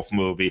werewolf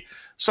movie.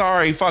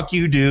 Sorry, fuck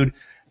you, dude.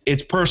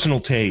 It's personal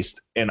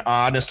taste. And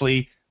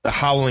honestly, The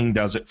Howling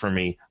does it for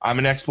me. I'm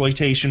an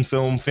exploitation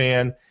film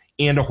fan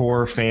and a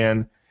horror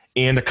fan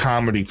and a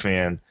comedy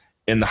fan.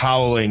 And The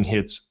Howling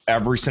hits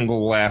every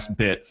single last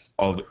bit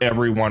of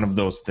every one of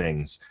those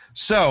things.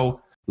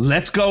 So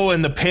let's go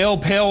in the pale,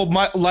 pale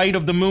light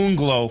of the moon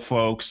glow,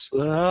 folks.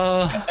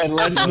 And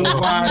let's move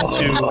on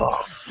to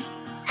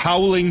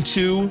Howling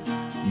 2,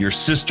 Your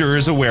Sister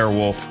is a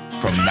Werewolf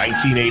from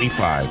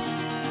 1985.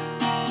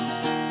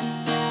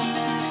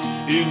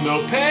 In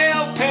the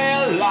pale,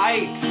 pale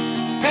light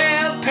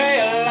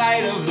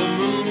of the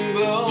moon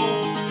glow,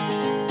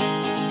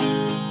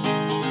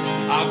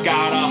 I've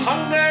got a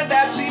hunger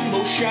that's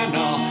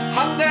emotional,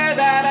 hunger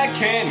that I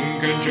can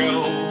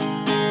control.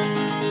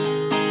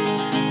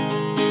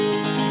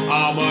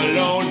 I'm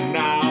alone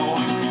now,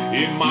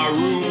 in my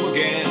room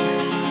again,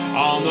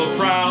 on the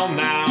prowl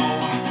now,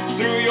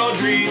 through your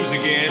dreams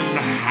again,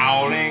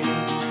 howling.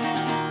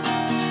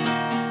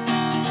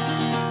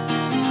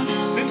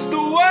 Since the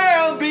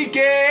world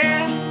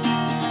began,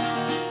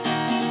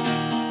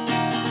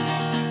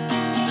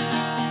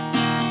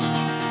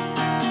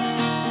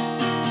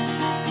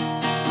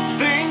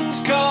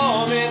 things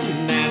come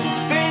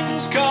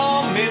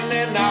in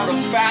and out of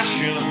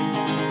fashion.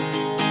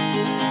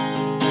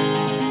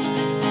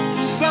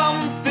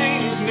 Some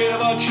things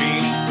never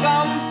change,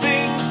 some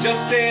things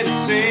just stay the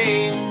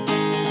same.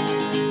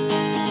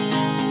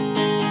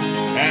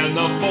 And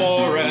the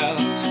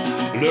forest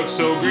looks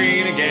so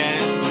green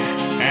again,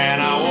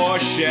 and I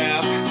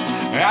worship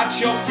at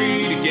your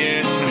feet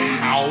again,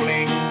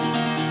 howling.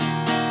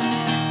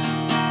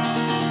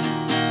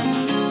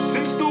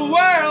 Since the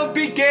world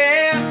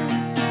began.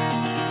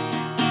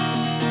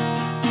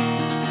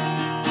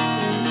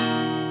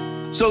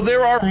 So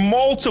there are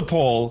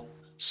multiple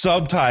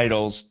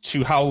subtitles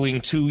to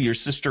Howling 2, Your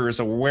Sister is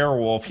a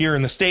Werewolf. Here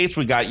in the States,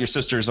 we got Your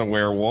Sister is a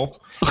Werewolf.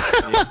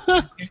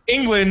 In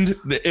England,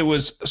 it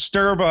was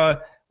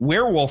Sturba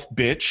Werewolf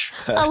Bitch.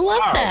 I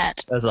love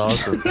that. That's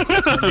awesome.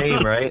 That's her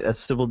name, right? That's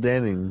Sybil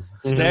Danning.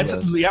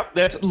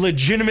 That's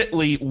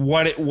legitimately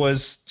what it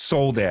was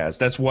sold as.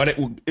 That's what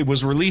it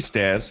was released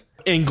as.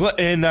 In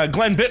Glenn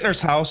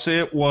Bittner's house,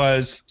 it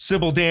was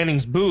Sybil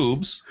Danning's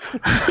boobs.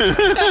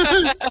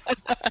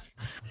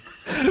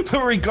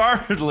 But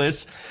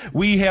regardless,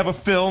 we have a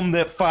film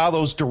that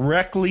follows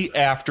directly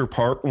after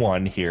part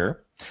 1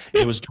 here.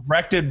 It was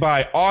directed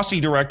by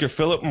Aussie director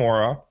Philip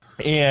Mora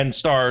and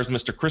stars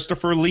Mr.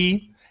 Christopher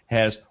Lee,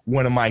 has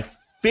one of my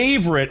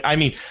favorite,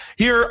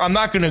 here I'm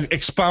not going to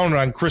expound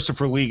on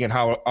Christopher Lee and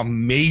how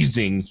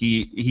amazing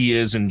he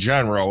is in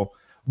general,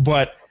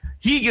 but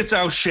he gets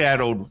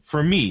outshadowed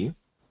for me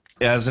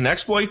as an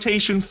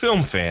exploitation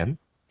film fan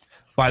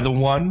by the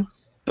one,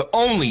 the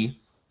only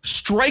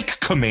Strike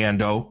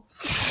Commando,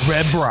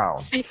 Red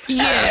Brown.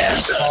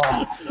 Yes.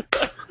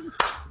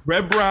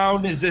 Red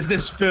Brown is in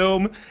this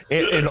film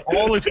in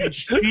all of his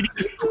shitty,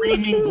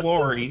 screaming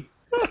glory.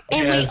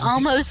 And we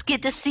almost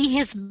get to see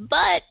his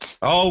butt.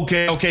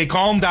 Okay,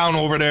 calm down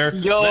over there.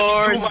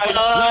 Yours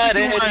butt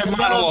is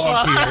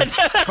monologue here.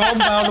 Calm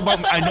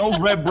down I know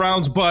Red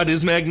Brown's butt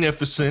is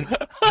magnificent.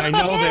 I know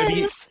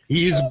that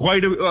he's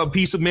quite a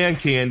piece of man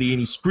candy, and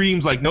he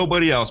screams like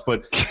nobody else,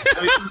 but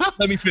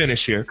let me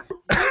finish here.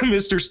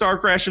 Mr. Star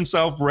Crash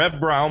himself, Red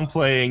Brown,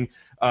 playing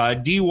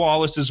Dee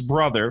Wallace's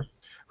brother,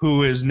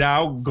 who is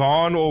now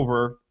gone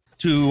over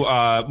to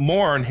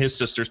mourn his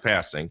sister's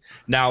passing.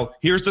 Now,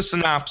 here's the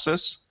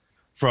synopsis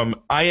from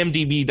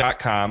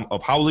IMDb.com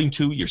of Howling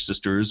 2, Your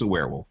Sister is a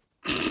Werewolf.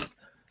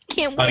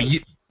 Can't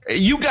wait.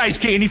 You guys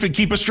can't even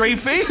keep a straight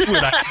face with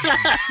it.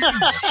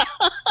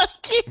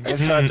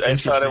 I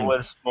thought it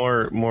was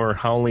more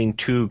Howling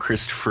 2,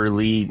 Christopher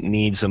Lee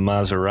needs a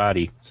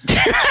Maserati.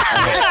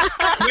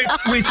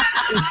 Which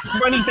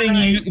funny thing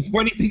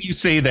you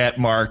say that,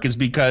 Mark, is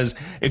because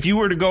if you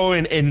were to go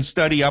in and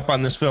study up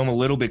on this film a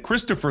little bit,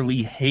 Christopher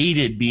Lee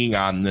hated being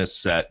on this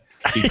set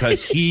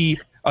because he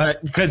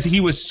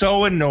was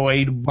so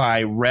annoyed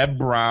by Red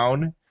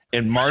Brown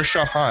and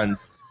Marsha Hunt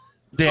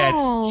that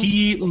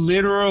he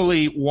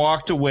literally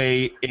walked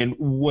away and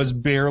was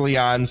barely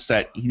on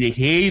set. He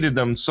hated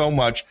them so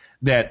much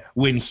that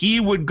when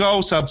he would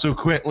go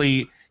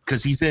subsequently,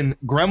 because he's in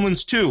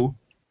Gremlins 2,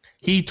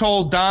 he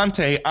told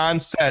Dante on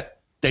set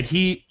that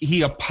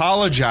he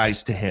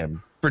apologized to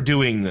him for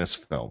doing this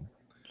film.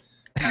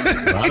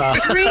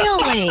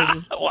 Really?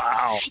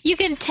 Wow. You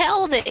can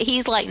tell that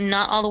he's like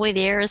not all the way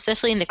there,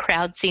 especially in the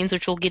crowd scenes,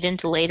 which we'll get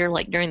into later,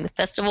 like during the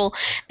festival,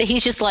 that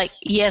he's just like,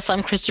 yes,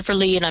 I'm Christopher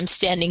Lee and I'm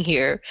standing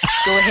here.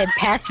 Go ahead,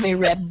 pass me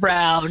Red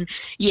Brown.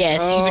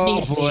 Yes, you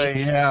need me. Oh boy,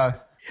 yeah.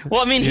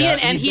 Well, he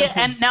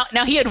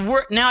had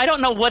worked. Now I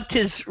don't know what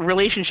his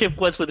relationship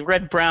was with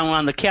Red Brown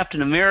on the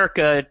Captain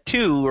America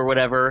 2 or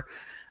whatever.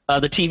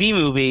 the TV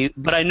movie,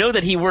 but I know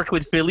that he worked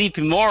with Felipe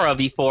Mora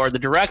before, the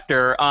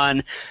director,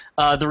 on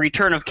The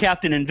Return of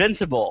Captain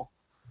Invincible.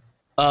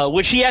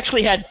 Which he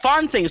actually had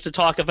fun things to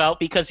talk about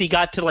because he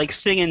got to like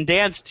sing and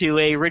dance to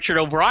a Richard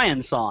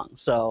O'Brien song.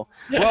 So,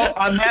 well,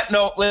 on that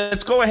note,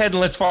 let's go ahead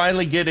and let's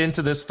finally get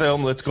into this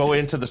film. Let's go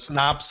into the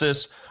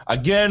synopsis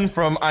again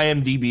from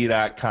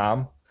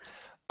IMDb.com.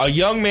 A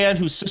young man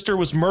whose sister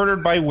was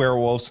murdered by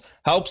werewolves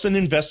helps an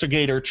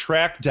investigator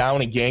track down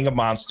a gang of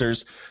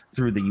monsters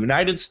through the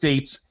United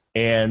States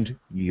and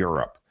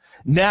Europe.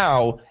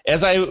 Now,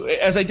 as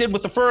I did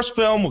with the first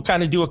film, we'll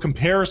kind of do a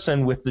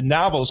comparison with the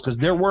novels because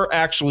there were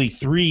actually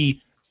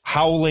 3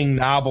 Howling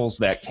novels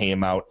that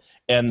came out.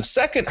 And the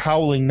second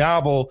Howling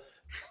novel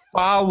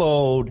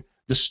followed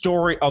the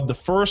story of the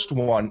first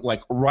one,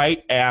 like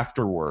right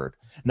afterward.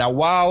 Now,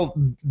 while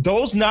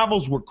those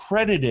novels were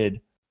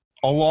credited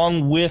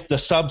along with the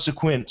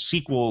subsequent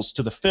sequels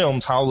to the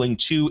films, Howling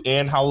 2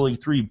 and Howling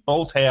 3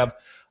 both have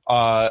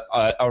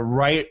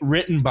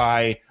written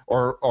by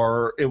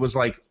or it was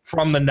like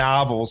from the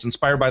novels,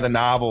 inspired by the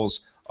novels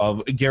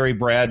of Gary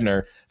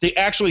Bradner. They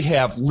actually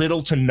have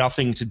little to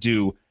nothing to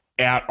do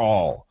at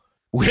all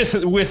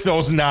with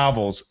those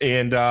novels,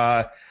 and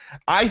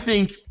I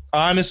think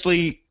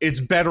honestly it's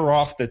better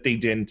off that they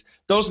didn't.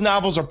 Those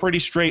novels are pretty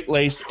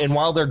straight-laced, and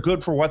while they're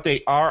good for what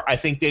they are, I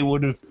think they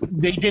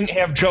didn't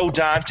have Joe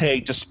Dante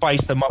to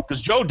spice them up,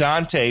 because Joe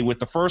Dante with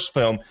the first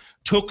film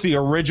took the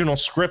original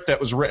script that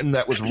was written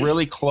that was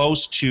really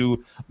close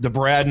to the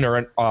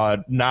Bradner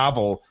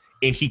novel,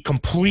 and he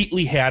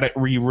completely had it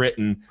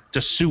rewritten to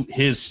suit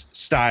his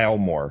style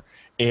more.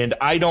 And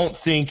I don't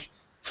think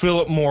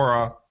Philip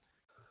Mora,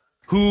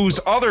 whose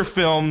other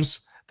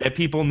films that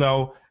people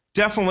know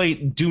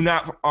definitely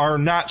are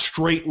not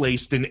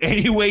straight-laced in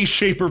any way,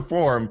 shape, or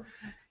form,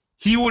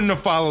 he wouldn't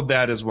have followed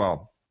that as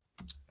well.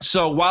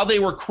 So while they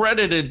were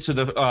credited to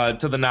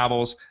the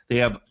novels, they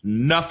have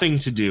nothing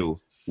to do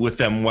with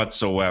them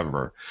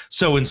whatsoever.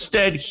 So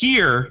instead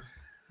here,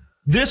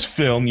 this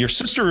film, Your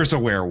Sister is a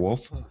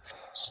Werewolf,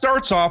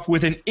 starts off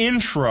with an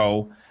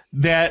intro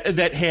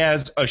that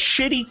has a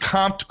shitty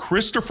comped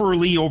Christopher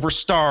Lee over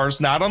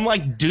stars, not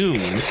unlike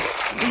Dune,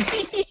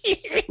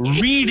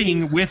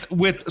 reading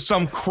with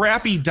some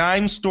crappy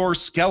dime store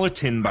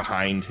skeleton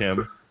behind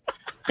him.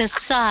 The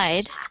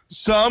side.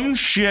 Some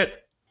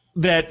shit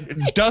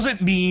that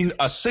doesn't mean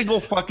a single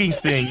fucking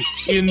thing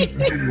in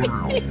the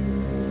world.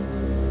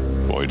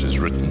 For it is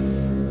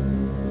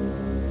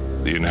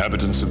written, the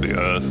inhabitants of the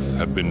earth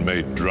have been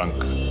made drunk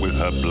with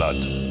her blood.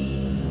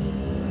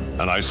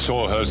 And I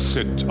saw her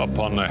sit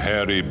upon a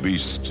hairy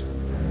beast,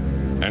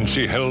 and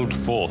she held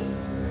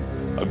forth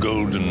a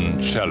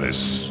golden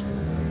chalice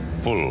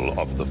full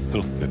of the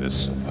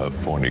filthiness of her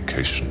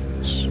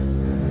fornications.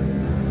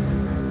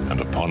 And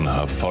upon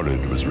her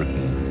forehead was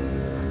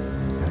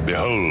written,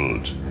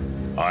 Behold,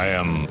 I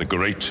am the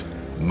great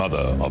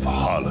mother of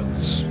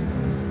harlots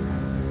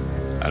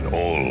and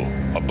all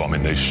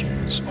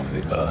abominations of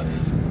the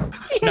earth.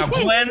 Now,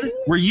 Glenn,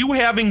 were you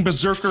having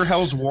Berserker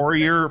Hell's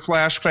Warrior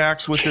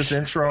flashbacks with this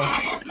intro?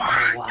 Oh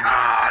my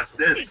God.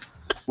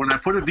 When I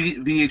put a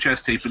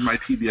VHS tape in my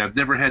TV, I've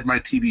never had my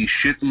TV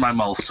shit in my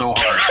mouth so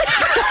hard.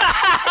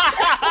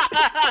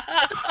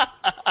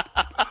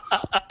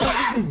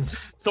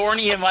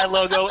 Thorny in my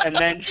logo, and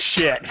then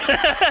shit.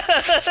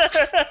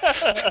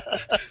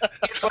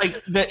 It's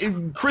like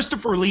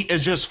Christopher Lee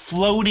is just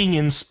floating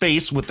in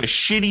space with a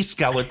shitty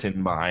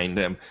skeleton behind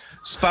him,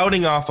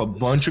 spouting off a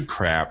bunch of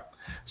crap.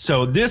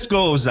 So this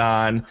goes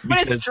on.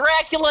 But it's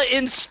Dracula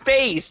in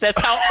space.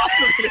 That's how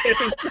awesome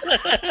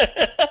it is.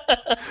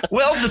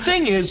 Well, the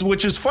thing is,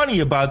 which is funny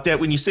about that,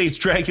 when you say it's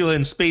Dracula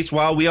in space,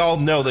 while we all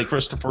know that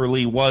Christopher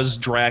Lee was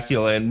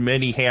Dracula in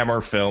many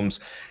Hammer films,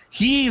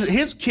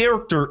 his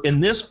character in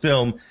this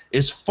film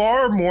is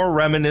far more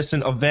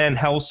reminiscent of Van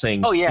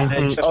Helsing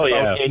than just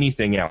about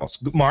anything else.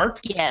 Mark?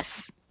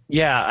 Yes.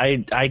 Yeah,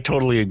 I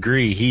totally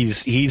agree.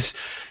 He's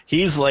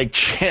like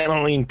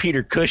channeling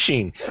Peter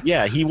Cushing.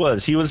 Yeah, he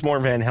was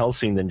more Van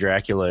Helsing than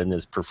Dracula in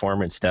his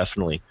performance,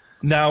 definitely.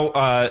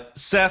 Now,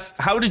 Seth,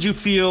 how did you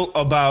feel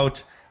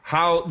about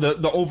how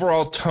the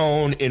overall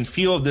tone and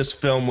feel of this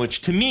film,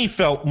 which to me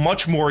felt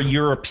much more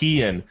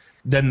European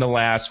than the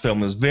last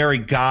film? It was very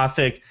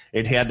gothic.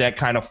 It had that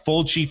kind of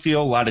Fulci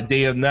feel, a lot of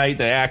day and night.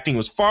 The acting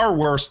was far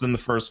worse than the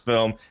first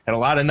film, and a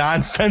lot of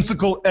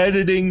nonsensical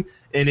editing,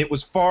 and it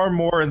was far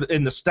more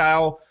in the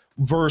style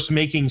verse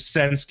making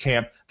sense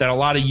camp that a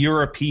lot of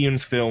European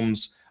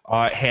films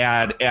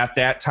had at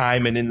that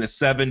time and in the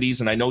 70s,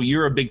 and I know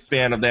you're a big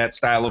fan of that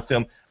style of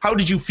film. How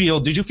did you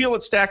feel? Did you feel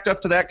it stacked up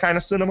to that kind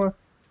of cinema?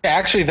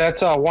 Actually,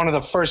 that's one of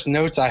the first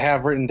notes I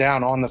have written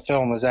down on the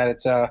film, is that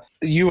it's a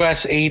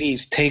US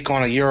 80s take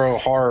on a Euro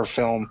horror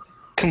film.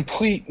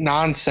 Complete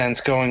nonsense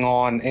going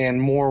on,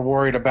 and more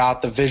worried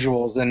about the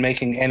visuals than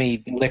making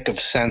any lick of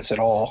sense at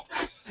all.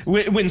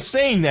 When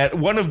saying that,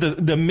 one of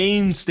the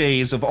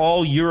mainstays of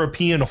all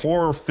European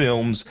horror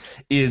films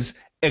is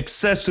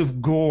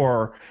excessive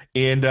gore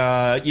and,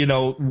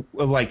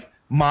 like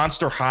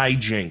monster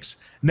hijinks.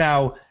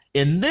 Now,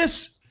 in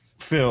this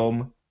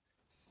film,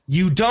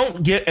 you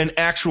don't get an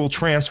actual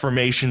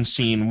transformation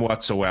scene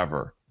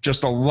whatsoever.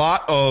 Just a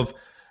lot of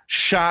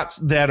shots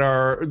that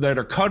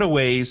are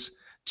cutaways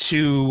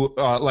to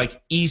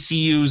like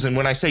ECUs, and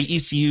when I say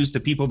ECUs to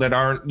people that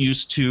aren't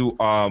used to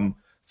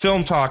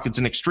film talk, it's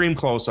an extreme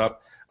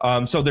close-up.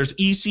 So there's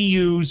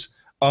ECUs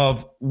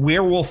of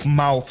werewolf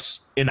mouths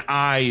and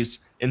eyes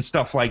and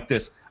stuff like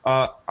this.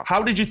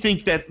 How did you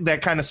think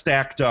that kind of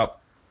stacked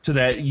up to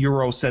that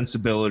Euro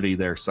sensibility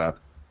there, Seth?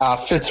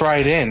 Fits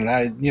right in.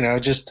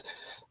 Just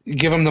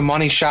give him the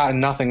money shot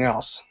and nothing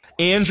else.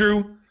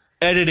 Andrew,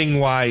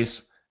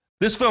 editing-wise,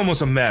 this film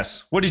was a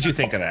mess. What did you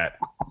think of that?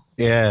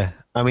 Yeah,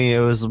 I mean, it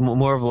was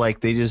more of like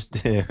they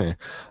just,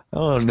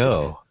 oh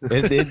no,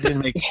 it didn't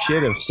make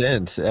shit of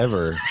sense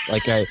ever.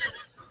 Like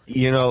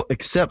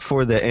except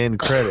for the end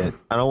credit.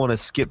 I don't want to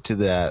skip to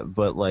that,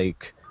 but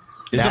like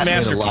it's that a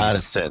masterpiece. made a lot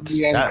of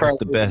sense. That was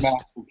the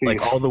best.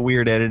 Like all the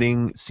weird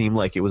editing seemed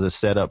like it was a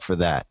setup for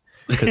that.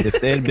 Because if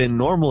they had been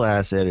normal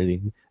ass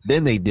editing,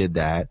 then they did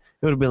that,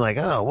 it would have been like,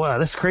 oh wow,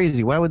 that's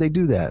crazy. Why would they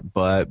do that?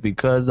 But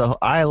because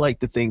I like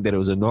to think that it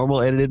was a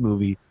normal edited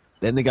movie.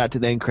 Then they got to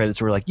the end credits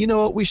and were like, you know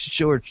what, we should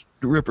show her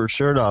rip her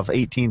shirt off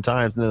 18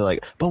 times. And they're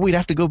like, but we'd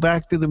have to go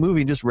back through the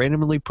movie and just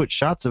randomly put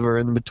shots of her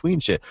in between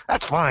shit.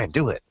 That's fine.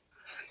 Do it.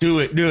 Do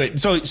it.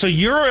 So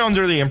you're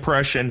under the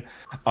impression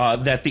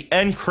that the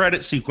end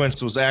credit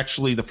sequence was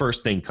actually the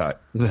first thing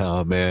cut.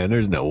 No, man,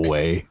 there's no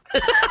way.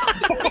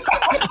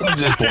 I'm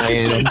just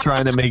playing. I'm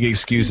trying to make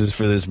excuses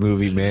for this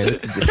movie, man.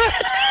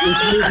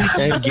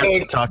 And get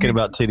to talking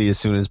about titty as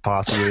soon as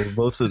possible.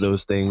 Both of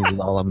those things is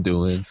all I'm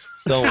doing.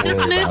 Don't worry This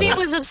movie about it.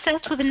 was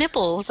obsessed with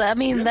nipples. I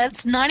mean,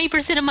 that's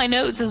 90% of my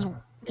notes is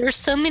there's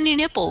so many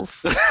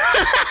nipples.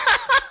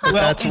 Well,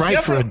 that's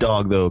right for a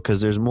dog, though, because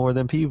there's more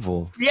than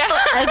people. Yeah,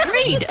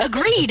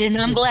 agreed.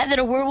 And I'm glad that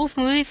a werewolf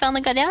movie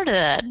finally got down to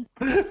that.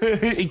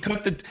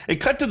 It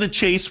cut to the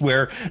chase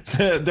where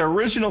the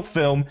original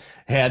film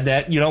had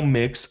that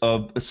mix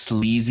of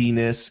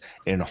sleaziness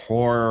and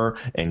horror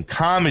and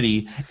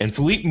comedy, and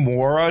Philippe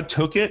Mora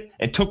took it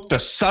and took the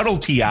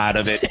subtlety out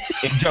of it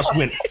and just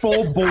went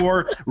full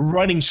bore,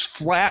 running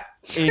flat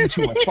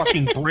into a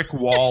fucking brick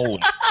wall.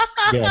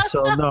 Yeah,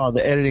 so no,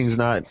 the editing's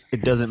not,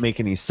 it doesn't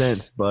make any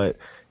sense, but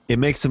it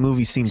makes the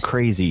movie seem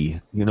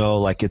crazy,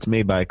 like it's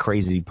made by a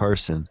crazy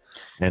person.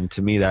 And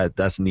to me,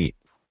 that's neat.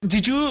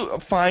 Did you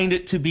find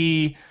it to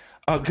be,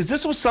 because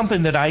this was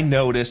something that I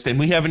noticed, and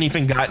we haven't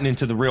even gotten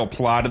into the real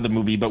plot of the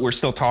movie, but we're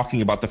still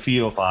talking about the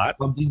feel.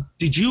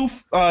 Did you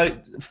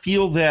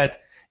feel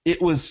that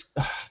it was,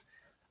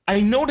 I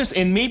noticed,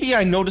 and maybe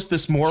I noticed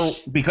this more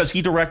because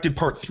he directed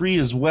part 3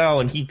 as well,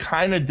 and he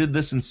kind of did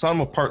this in some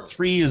of part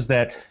 3, is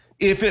that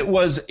if it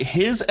was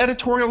his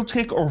editorial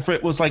take or if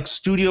it was like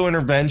studio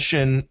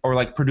intervention or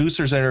like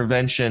producer's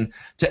intervention,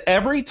 to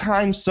every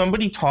time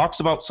somebody talks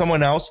about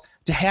someone else,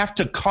 to have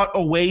to cut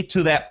away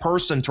to that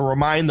person to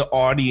remind the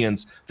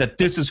audience that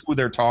this is who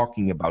they're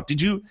talking about.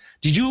 Did you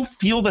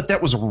feel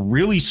that was a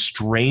really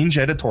strange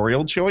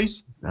editorial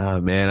choice? Oh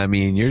man, I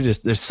mean,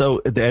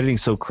 the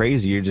editing's so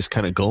crazy, you're just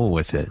kind of going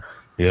with it.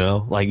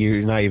 Like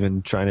you're not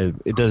even trying to,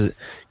 it doesn't,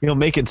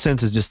 making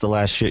sense is just the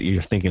last shit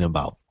you're thinking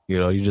about.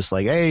 You're just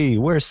like, hey,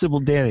 where's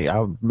Sybil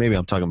Danning? Maybe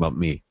I'm talking about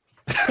me.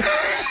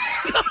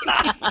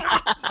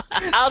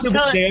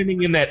 Sybil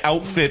Danning in that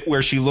outfit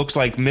where she looks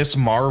like Miss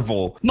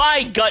Marvel.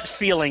 My gut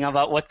feeling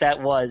about what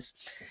that was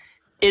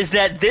is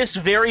that this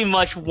very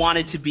much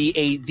wanted to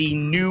be the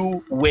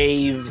new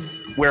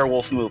wave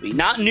werewolf movie.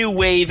 Not new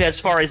wave as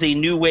far as a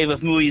new wave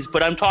of movies,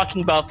 but I'm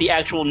talking about the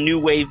actual new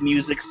wave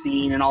music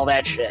scene and all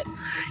that shit.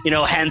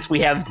 Hence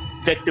we have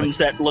victims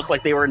that look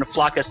like they were in a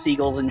flock of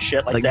seagulls and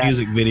shit like that.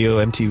 Music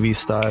video, MTV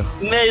style.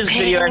 Music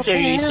video,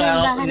 MTV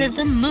style. Light of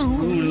the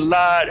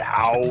moonlight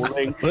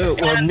howling.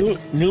 Well,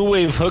 new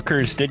wave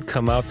hookers did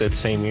come out that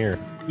same year.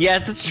 Yeah,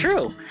 that's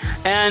true,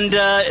 and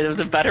it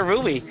was a better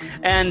movie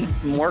and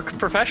more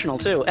professional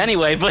too.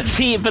 Anyway, but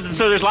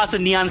so there's lots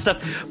of neon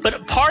stuff,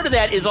 but part of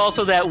that is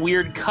also that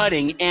weird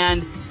cutting.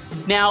 And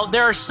now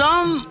there are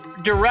some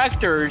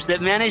directors that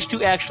manage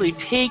to actually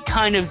take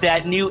kind of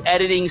that new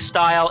editing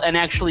style and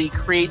actually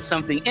create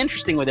something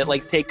interesting with it.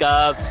 Like take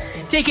a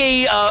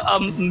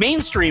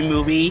mainstream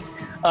movie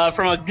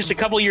from just a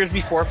couple years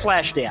before,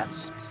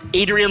 Flashdance.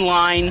 Adrian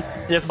Lyne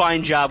did a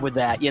fine job with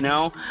that,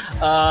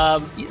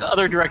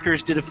 Other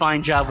directors did a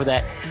fine job with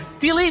that.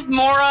 Philippe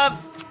Mora,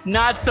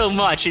 not so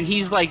much. And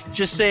he's like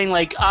just saying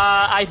like,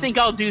 I think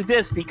I'll do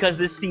this because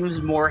this seems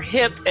more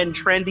hip and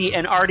trendy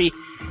and arty.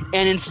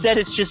 And instead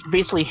it's just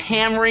basically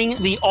hammering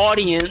the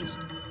audience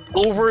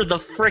over the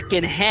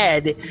frickin'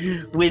 head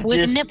with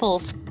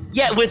nipples.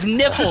 Yeah, with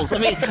nipples. I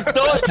mean,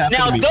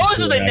 those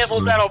are the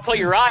nipples that'll put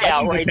your eye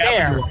out right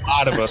there. A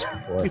lot of us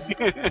before.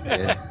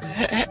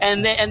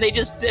 And he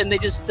just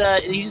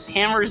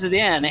hammers it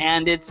in,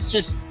 and it's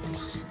just,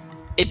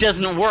 it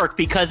doesn't work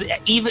because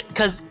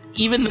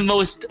even the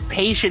most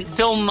patient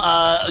film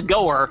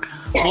goer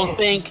will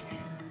think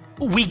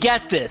we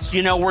get this,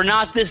 you know, we're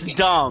not this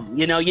dumb,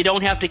 you know, you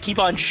don't have to keep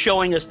on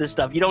showing us this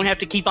stuff. You don't have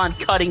to keep on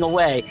cutting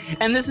away.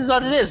 And this is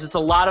what it is. It's a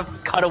lot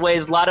of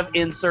cutaways, a lot of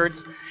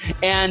inserts.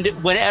 And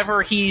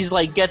whenever he's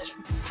like gets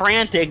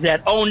frantic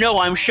that, oh no,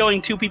 I'm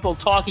showing two people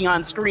talking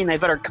on screen, I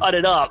better cut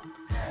it up.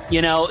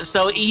 You know,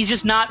 so he's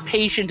just not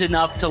patient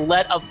enough to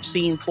let a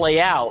scene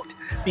play out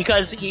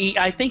because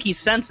I think he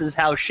senses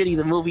how shitty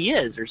the movie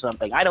is or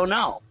something. I don't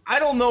know. I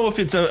don't know if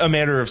it's a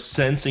matter of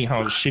sensing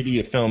how shitty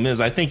a film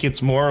is. I think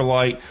it's more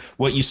like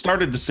what you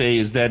started to say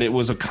is that it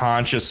was a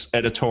conscious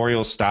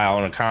editorial style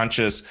and a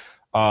conscious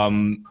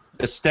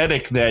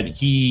aesthetic that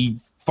he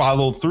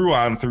followed through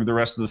on through the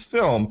rest of the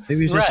film.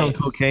 Maybe he's just on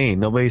cocaine.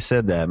 Nobody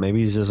said that. Maybe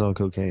he's just on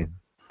cocaine.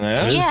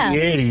 Yeah. The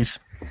 80s.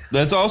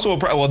 That's also a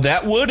problem. Well,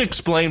 that would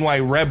explain why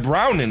Reb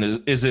Brown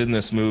is in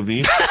this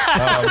movie.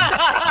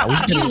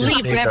 You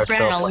leave Reb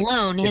Brown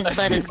alone. His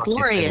butt is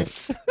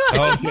glorious.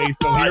 Okay,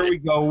 so here we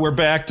go. We're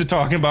back to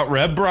talking about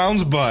Reb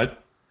Brown's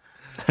butt.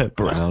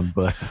 Brown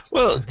butt.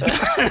 Well,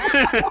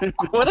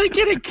 what I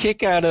get a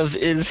kick out of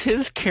is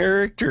his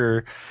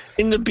character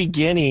in the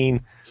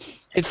beginning.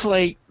 It's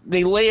like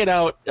they lay it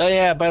out. Oh,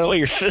 yeah, by the way,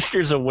 your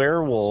sister's a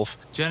werewolf.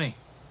 Jenny,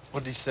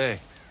 what did he say?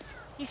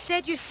 He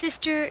said your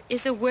sister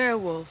is a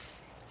werewolf.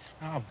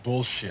 Oh,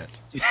 bullshit.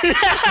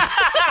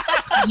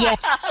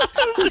 Yes.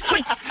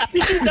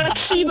 Did you not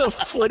see the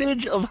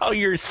footage of how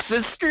your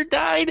sister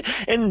died?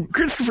 And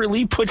Christopher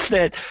Lee puts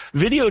that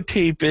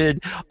videotape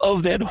in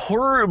of that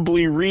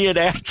horribly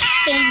reenacted.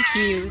 Thank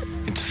you.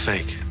 It's a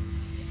fake.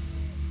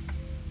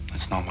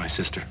 That's not my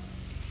sister.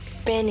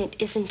 Ben, it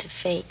isn't a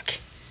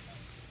fake.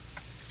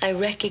 I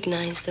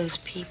recognize those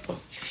people.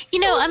 You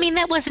know, I mean,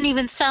 that wasn't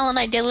even Silent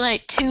Night, Deadly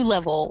Night 2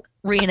 level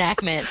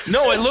reenactment.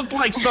 No, it looked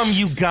like some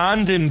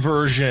Ugandan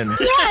version.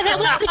 Yeah, that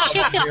was the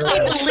chick that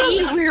played the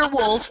lead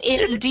werewolf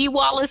in Dee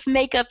Wallace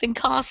makeup and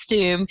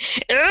costume.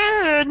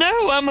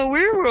 No, I'm a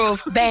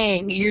werewolf.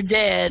 Bang, you're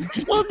dead.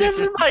 Well,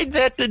 never mind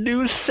that. The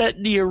news set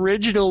in the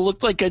original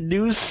looked like a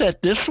news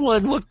set. This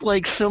one looked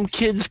like some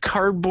kid's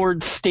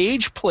cardboard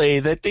stage play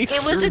that they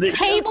It was a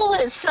table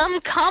at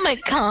some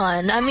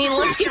Comic-Con. I mean,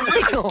 let's get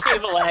real.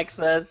 Cable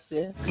access,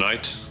 yeah.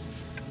 Tonight,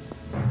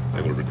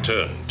 I will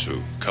return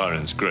to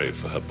Karin's grave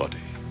for her body.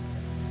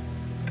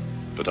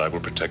 But I will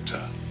protect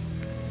her.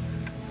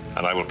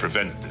 And I will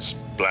prevent this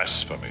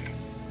blasphemy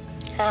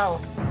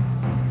How?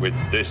 with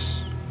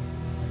this.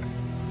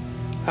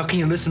 How can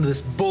you listen to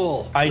this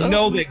bull? I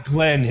know that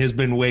Glenn has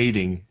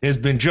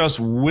been just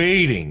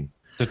waiting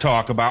to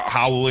talk about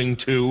Howling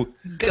 2.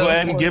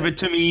 Glenn, give it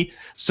to me.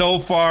 So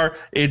far,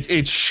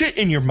 it's shit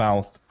in your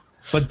mouth.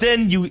 But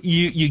then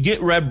you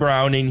get Reb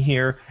Brown in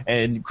here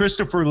and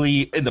Christopher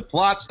Lee, and the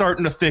plot's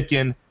starting to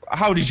thicken.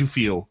 How did you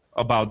feel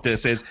about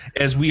this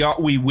as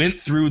we went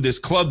through this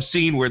club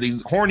scene where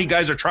these horny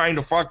guys are trying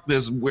to fuck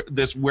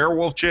this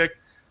werewolf chick?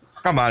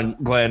 Come on,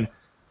 Glenn.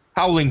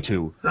 Howling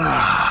 2.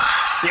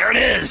 There it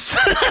is.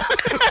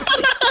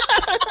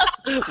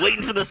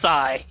 Waiting for the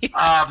sigh.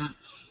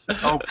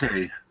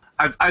 Okay.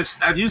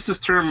 I've used this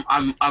term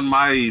on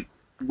my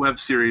web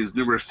series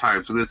numerous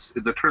times, and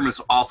the term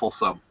is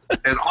awfulsome.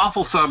 And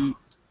awfulsome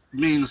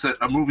means that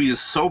a movie is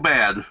so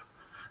bad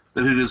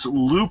that it is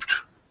looped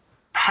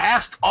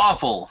past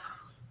awful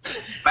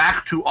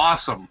back to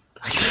awesome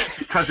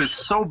because it's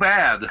so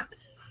bad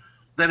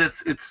that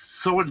it's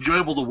so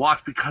enjoyable to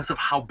watch because of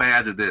how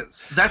bad it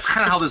is. That's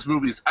kind of how this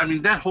movie's. I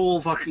mean, that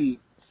whole fucking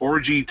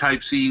orgy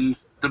type scene.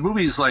 The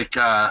movie's like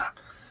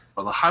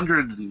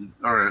 100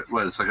 or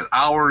what? It's like an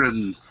hour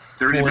and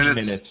 30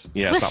 minutes.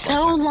 Yeah, it was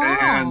so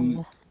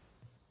long.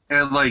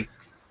 And like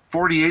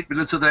 48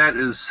 minutes of that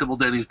is Sybil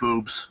Denny's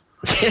boobs.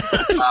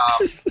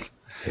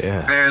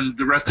 Yeah. And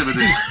the rest of it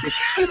is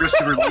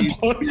Christopher Lee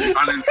being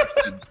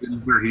uninterested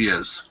in where he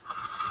is.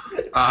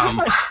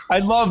 I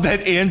love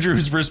that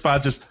Andrew's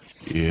response is,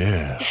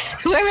 yeah.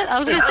 Whoever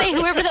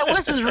that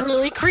was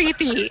really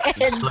creepy.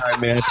 And sorry,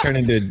 man. I turned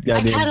into a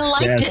goddamn kinda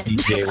liked jazz it.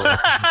 DJ.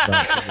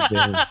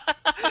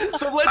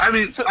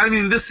 So I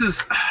mean, this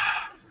is.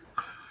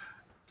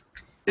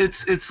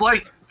 It's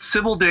like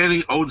Sybil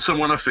Danning owed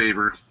someone a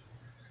favor,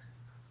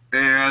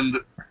 and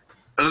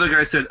another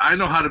guy said, "I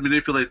know how to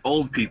manipulate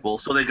old people,"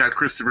 so they got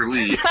Christopher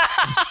Lee,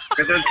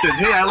 and then said,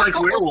 "Hey, I like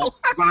werewolves.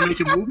 You want to make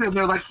a movie?" And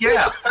they're like,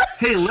 "Yeah.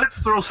 Hey,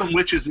 let's throw some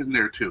witches in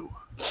there too."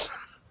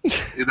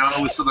 You know,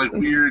 with some like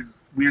weird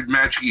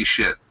magic-y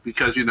shit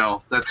because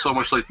that's so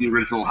much like the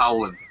original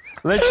Howlin'.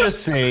 Let's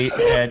just say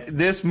that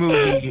this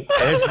movie,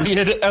 as we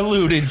had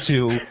alluded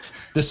to,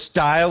 the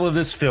style of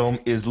this film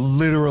is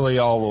literally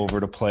all over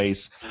the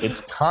place.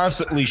 It's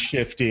constantly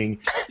shifting.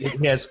 It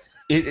has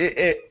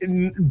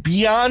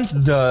beyond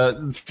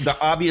the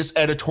obvious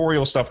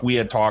editorial stuff we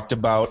had talked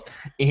about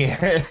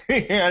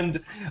and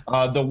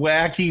the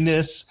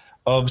wackiness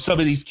of some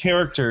of these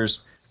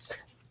characters.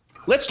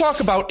 Let's talk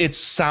about its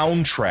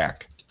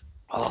soundtrack.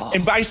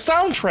 And by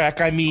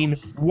soundtrack, I mean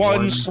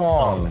one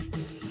song.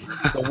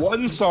 The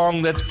one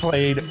song that's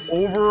played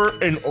over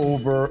and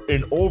over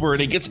and over,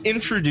 and it gets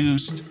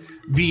introduced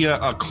via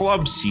a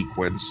club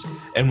sequence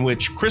in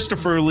which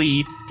Christopher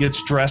Lee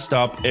gets dressed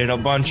up in a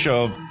bunch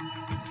of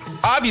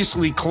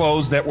obviously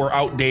clothes that were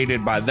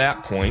outdated by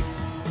that point.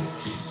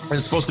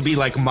 It's supposed to be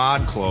like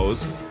mod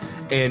clothes.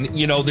 And,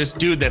 you know, this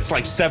dude that's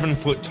like 7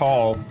 foot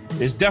tall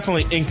is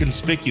definitely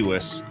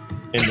inconspicuous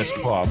in this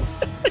club.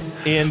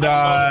 And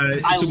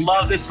I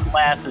love his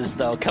glasses,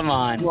 though. Come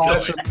on.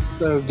 Glasses are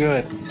so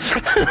good.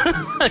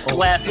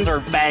 Glasses are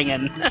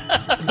banging.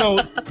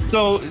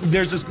 So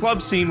there's this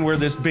club scene where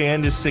this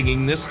band is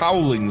singing this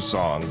howling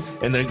song,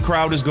 and the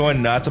crowd is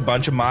going nuts. A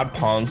bunch of mod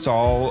punks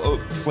all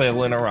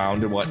flailing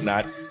around and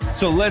whatnot.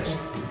 So let's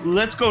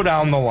go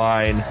down the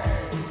line.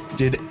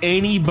 Did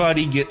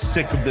anybody get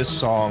sick of this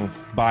song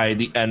by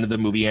the end of the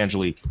movie,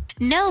 Angelique?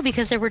 No,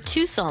 because there were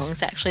 2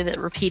 songs actually that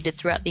repeated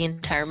throughout the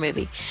entire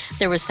movie.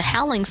 There was the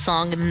howling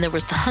song, and then there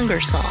was the hunger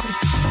song.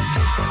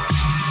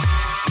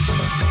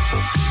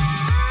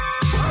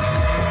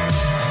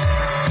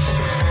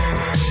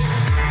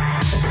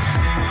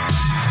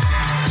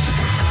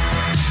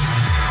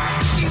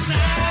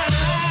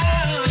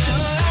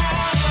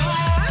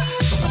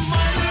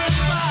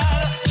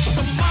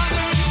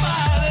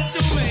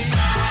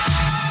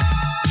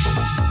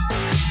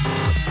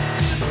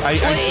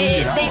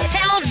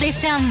 They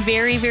sound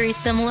very, very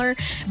similar,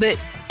 but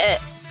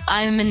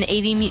I'm an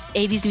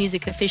 80s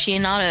music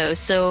aficionado,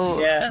 so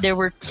there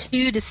were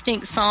 2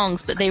 distinct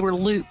songs, but they were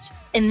looped.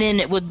 And then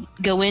it would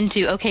go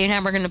into, okay,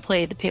 now we're going to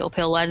play the Pale,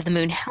 Pale Light of the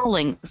Moon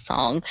howling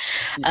song.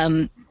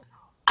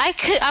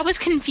 I was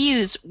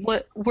confused.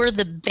 What were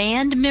the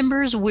band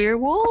members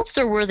werewolves,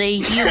 or were they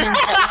humans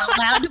that were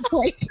allowed to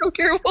play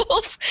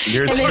werewolves?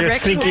 You're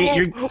just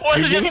thinking.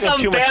 Was it just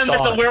some band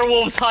that the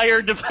werewolves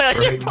hired to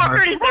play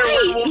party?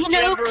 Right, you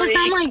know, because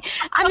I'm like,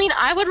 I mean,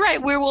 I would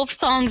write werewolf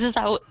songs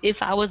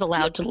if I was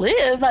allowed to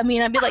live. I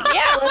mean, I'd be like,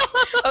 yeah,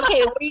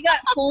 okay, what do you got?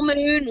 Full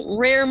moon,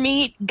 rare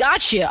meat,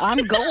 gotcha.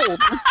 I'm gold.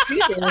 Let's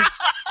do this.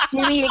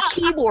 Give me a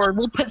keyboard.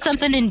 We'll put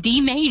something in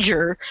D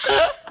major.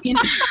 You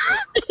know?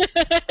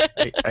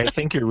 I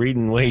think you're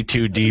reading way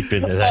too deep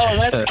into that. Oh,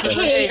 that's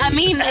Hey, I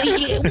mean,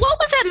 what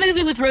was that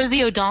movie with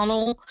Rosie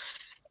O'Donnell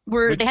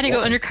where they had to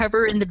go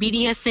undercover in the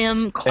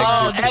BDSM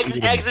club?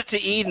 Exit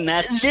to Eden.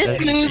 This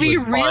movie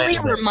really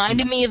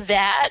reminded me of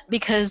that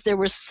because there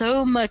was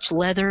so much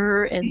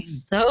leather and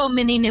so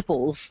many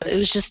nipples. It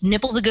was just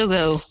nipples a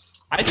go-go.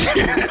 I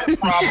think the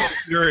problem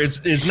here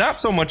is not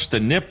so much the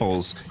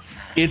nipples.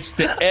 It's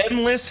the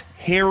endless,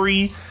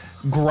 hairy,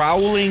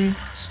 growling,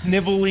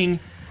 sniveling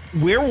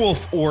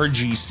werewolf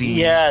orgy scene.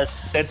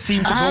 Yes. That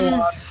seems to go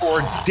on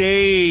for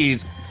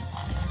days.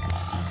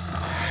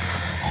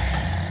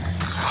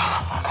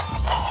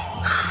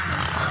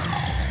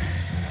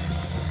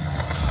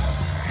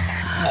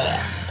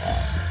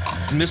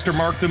 Mr.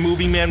 Mark the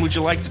Movie Man, would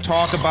you like to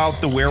talk about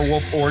the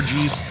werewolf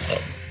orgies?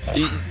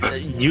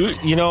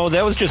 You know,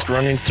 that was just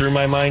running through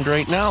my mind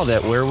right now,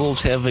 that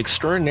werewolves have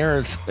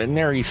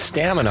extraordinary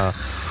stamina,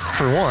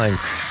 for one,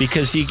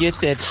 because you get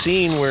that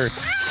scene where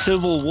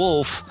Sybil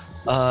Wolf,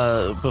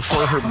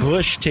 before her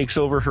bush takes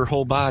over her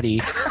whole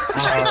body,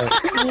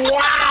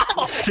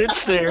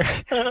 sits there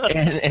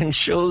and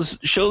shows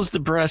the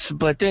breasts,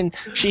 but then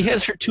she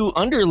has her 2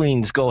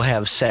 underlings go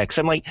have sex.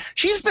 I'm like,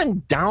 she's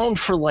been down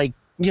for like,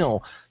 you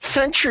know,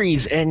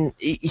 centuries, and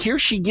here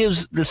she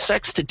gives the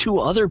sex to 2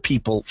 other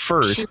people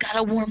first. She's got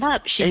to warm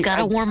up. She's got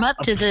to warm up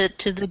to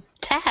the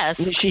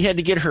task. She had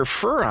to get her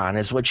fur on,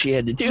 is what she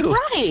had to do.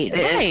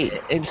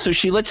 Right. And so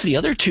she lets the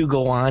other 2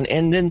 go on,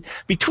 and then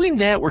between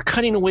that, we're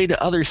cutting away to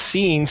other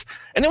scenes,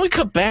 and then we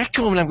cut back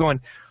to them, and I'm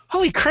going,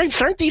 holy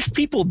cripes, aren't these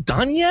people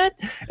done yet?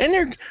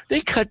 And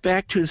they cut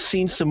back to the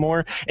scene some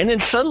more, and then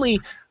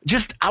suddenly,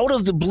 just out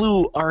of the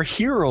blue, our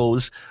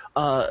heroes,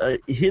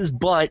 his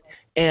butt,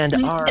 and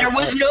there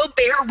was no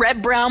bare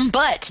red brown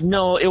butt.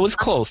 No, it was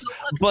close.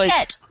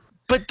 But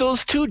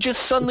those 2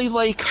 just suddenly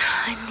like,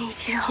 I need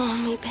you to hold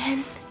me,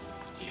 Ben.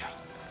 Yeah.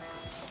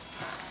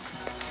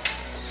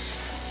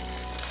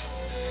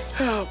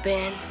 Oh,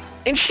 Ben.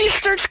 And she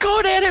starts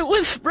going at it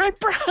with red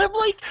brown. I'm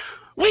like,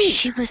 wait.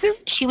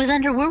 She was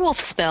under werewolf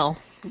spell.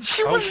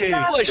 She was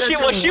not.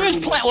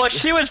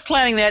 She was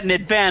planning that in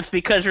advance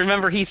because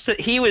remember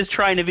he was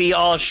trying to be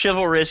all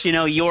chivalrous, you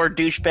know, your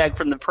douchebag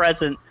from the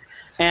present.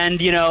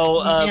 And, you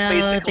know,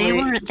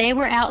 basically... they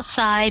were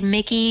outside.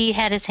 Mickey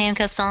had his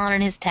handcuffs on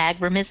and his tag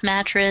from his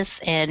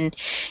mattress, and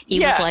he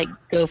was like,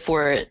 go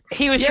for it.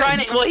 He was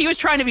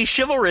trying to be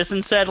chivalrous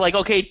and said, like,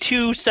 okay,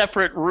 2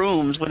 separate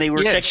rooms when they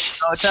were checking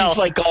the hotel. She's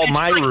like, oh,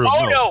 my room.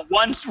 Oh, no,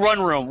 one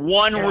room.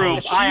 One room.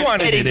 I'm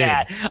hitting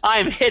that.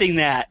 I'm hitting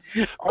that.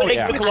 Oh, Big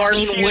yeah.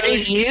 McLarge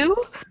wouldn't you?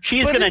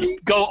 She's going to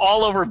go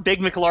all over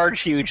Big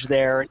McLarge huge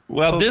there.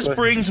 Well, this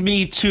brings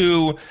me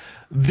to...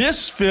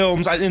 this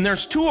film's, and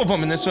there's 2 of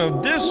them in this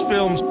film, this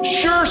film's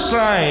sure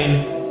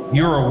sign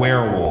you're a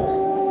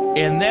werewolf.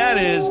 And that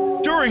is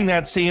during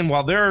that scene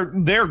while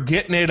they're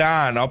getting it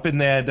on up in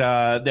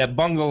that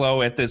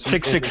bungalow at this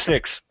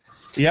 666.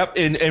 Yep,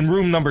 in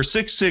room number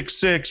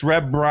 666,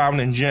 Reb, Brown,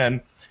 and Jen.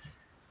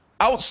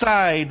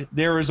 Outside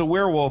there is a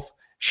werewolf.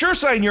 Sure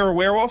sign you're a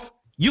werewolf.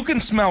 you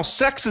can smell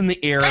sex in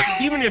the air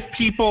even if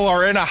people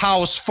are in a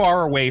house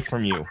far away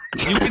from you.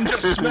 You can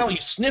just smell, you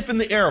sniff in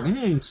the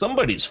air,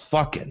 somebody's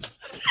fucking.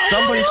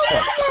 Somebody's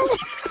fucking.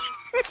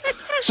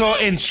 So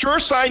in Sure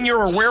Sign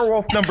You're a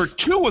Werewolf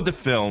 #2 of the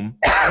film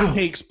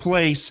takes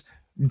place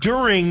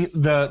during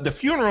the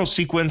funeral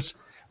sequence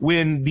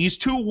when these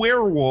two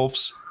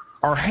werewolves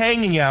are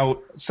hanging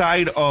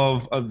outside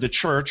of the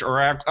church or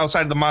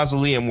outside of the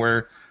mausoleum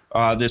where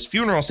this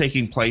funeral is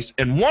taking place,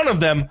 and one of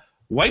them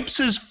wipes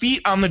his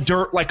feet on the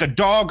dirt like a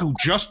dog who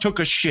just took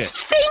a shit.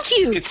 Thank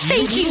you.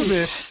 Thank you.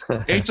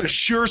 It's a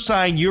sure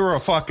sign you're a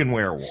fucking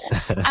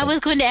werewolf. I was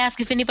going to ask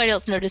if anybody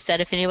else noticed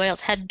that, if anybody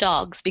else had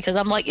dogs, because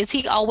I'm like, is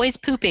he always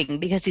pooping?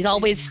 Because he's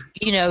always,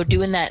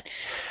 doing that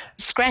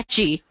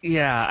scratchy.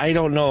 Yeah, I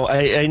don't know.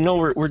 I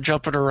know we're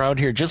jumping around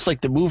here just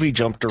like the movie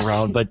jumped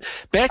around, but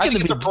back in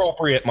the it's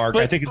appropriate, Mark.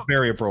 I think it's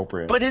very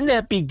appropriate. But in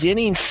that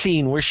beginning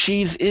scene where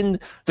she's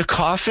in the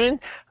coffin,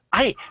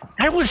 I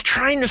was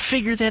trying to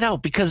figure that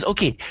out because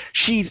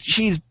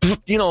she's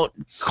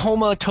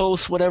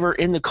comatose whatever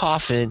in the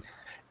coffin,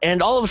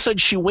 and all of a sudden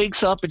she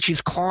wakes up and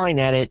she's clawing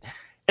at it,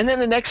 and then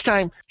the next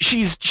time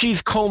she's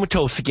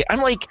comatose again.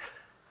 I'm like,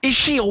 is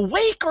she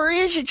awake or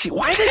isn't she?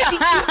 Why does she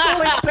keep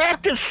going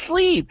back to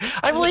sleep?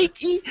 I'm like,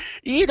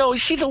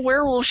 she's a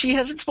werewolf. She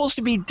isn't supposed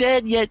to be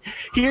dead yet.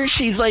 Here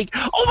she's like,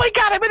 oh my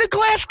God, I'm in a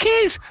glass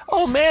case.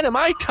 Oh man, am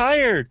I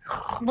tired?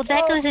 Well,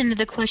 that goes into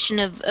the question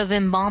of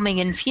embalming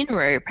and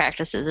funerary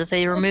practices. If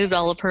they removed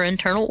all of her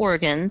internal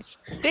organs,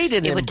 they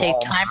didn't. It would take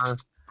time. Her.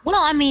 Well,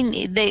 I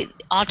mean,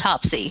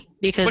 autopsy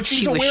because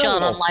she was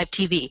shown on live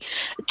TV.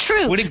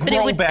 True. Would it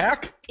grow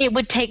back? It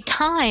would take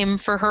time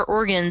for her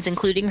organs,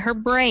 including her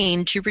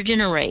brain, to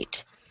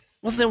regenerate.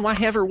 Well, then why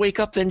have her wake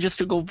up then just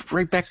to go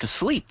right back to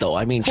sleep, though?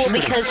 I mean,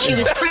 because she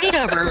was prayed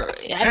over.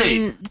 I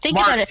mean, think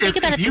about it. Think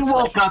about it. If you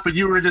woke up and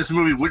you were in this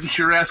movie, wouldn't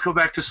your ass go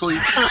back to sleep?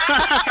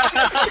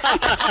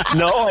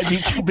 No, I'd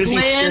be too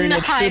busy staring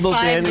at Sybil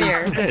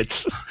Danning's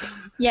tits.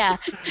 Yeah,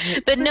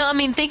 but no, I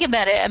mean, think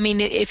about it. I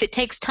mean, if it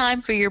takes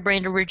time for your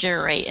brain to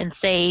regenerate and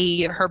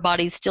say her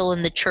body's still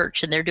in the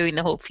church and they're doing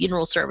the whole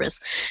funeral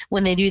service,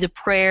 when they do the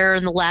prayer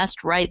and the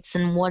last rites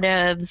and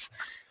whatevs,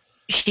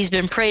 she's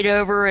been prayed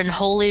over and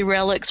holy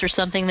relics or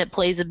something that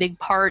plays a big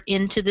part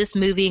into this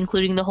movie,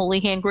 including the Holy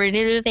Hand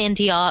Grenade of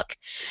Antioch.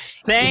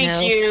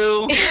 Thank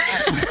you.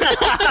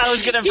 I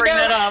was going to bring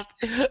that up.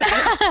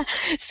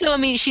 So, I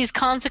mean, she's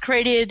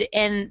consecrated,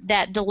 and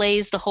that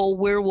delays the whole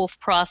werewolf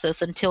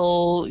process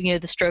until,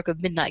 the stroke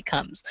of midnight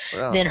comes.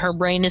 Wow. Then her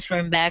brain has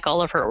grown back,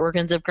 all of her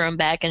organs have grown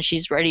back, and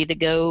she's ready to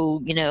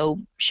go,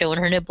 showing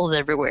her nipples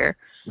everywhere.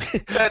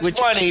 That's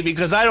funny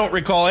because I don't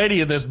recall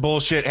any of this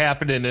bullshit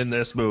happening in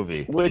this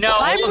movie.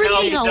 I'm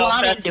reading a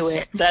lot into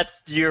it. That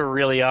you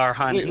really are,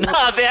 honey. No,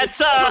 that's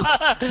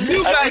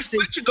you guys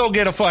should go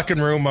get a fucking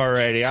room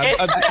already.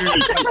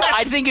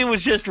 I think it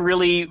was just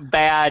really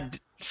bad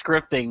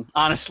scripting.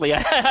 Honestly,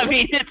 I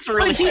mean, it's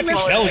really. He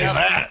missed tell you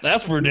that.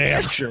 That's for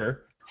damn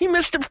sure. He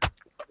missed a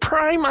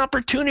prime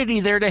opportunity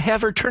there to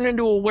have her turn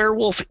into a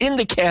werewolf in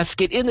the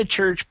casket in the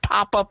church,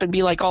 pop up and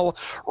be like all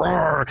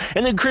roar,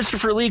 and then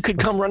Christopher Lee could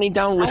come running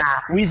down with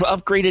we've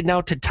upgraded now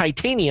to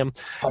titanium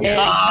and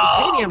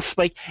titanium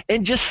spike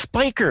and just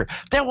spike her.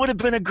 That would have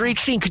been a great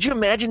scene. Could you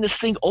imagine this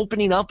thing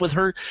opening up with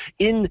her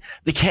in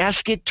the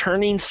casket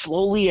turning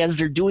slowly as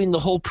they're doing the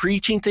whole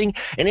preaching thing,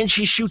 and then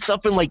she shoots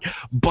up and like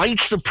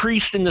bites the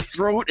priest in the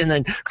throat, and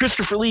then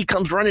Christopher Lee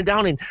comes running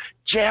down and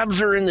jabs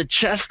her in the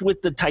chest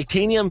with the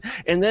titanium,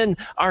 and then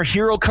our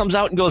hero comes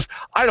out and goes,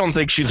 I don't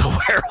think she's a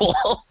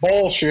werewolf.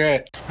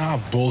 Bullshit.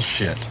 Oh,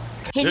 bullshit.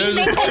 Can you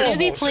make that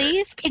movie,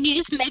 please? Can you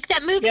just make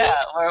that movie?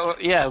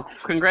 Yeah,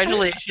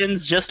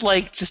 congratulations. Just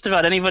like just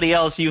about anybody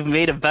else, you've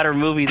made a better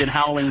movie than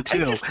Howling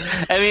 2.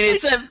 I mean,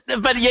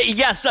 but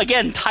yes,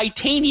 again,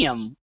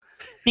 titanium.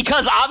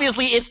 Because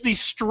obviously it's the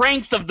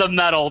strength of the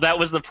metal that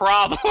was the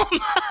problem.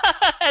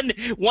 And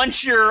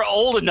once you're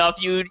old enough,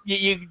 you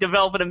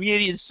develop an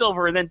immunity to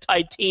silver and then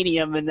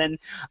titanium and then,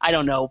 I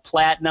don't know,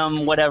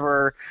 platinum,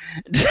 whatever.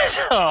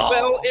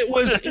 Well, it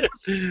was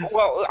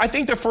I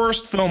think the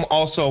first film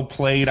also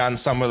played on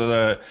some of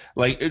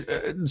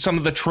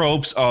the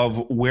tropes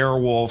of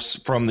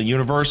werewolves from the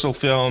Universal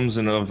films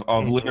and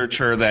of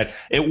literature, that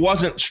it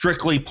wasn't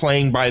strictly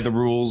playing by the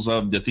rules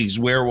of that these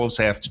werewolves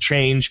have to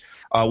change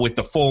with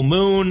the full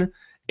moon,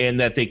 and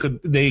that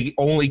they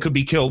only could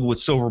be killed with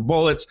silver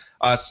bullets.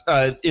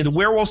 The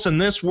werewolves in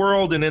this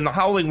world and in the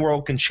Howling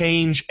world can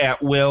change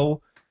at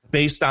will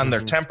based on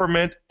their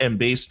temperament and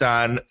based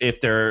on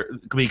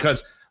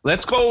because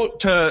let's go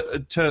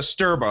to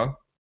Sturba,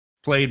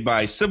 played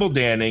by Sybil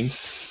Danning,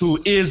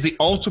 who is the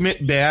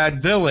ultimate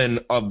bad villain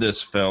of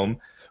this film,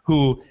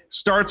 who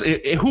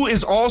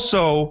is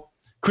also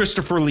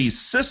Christopher Lee's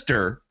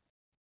sister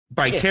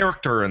by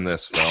character in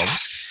this film.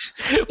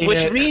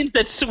 Which means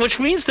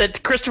that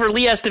Christopher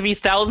Lee has to be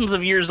thousands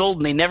of years old,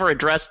 and they never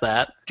address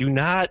that. Do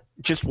not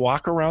just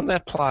walk around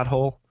that plot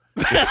hole.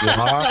 Just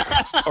walk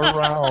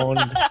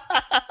around.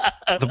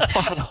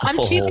 I'm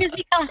too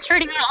busy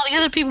concentrating on all the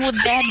other people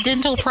with bad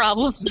dental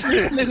problems in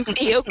this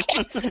movie,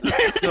 okay?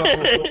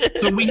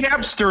 So we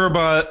have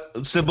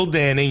Sturba, Sybil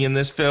Danning, in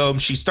this film.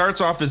 She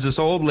starts off as this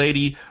old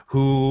lady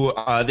who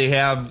they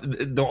have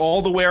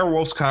all the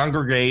werewolves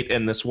congregate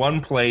in this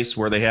one place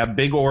where they have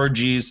big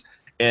orgies,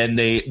 and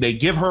they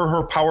give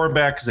her power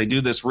back because they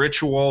do this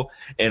ritual,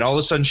 and all of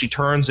a sudden she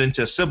turns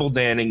into Sybil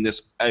Danning,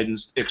 this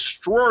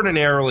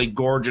extraordinarily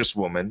gorgeous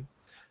woman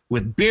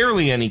with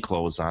barely any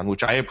clothes on,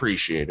 which I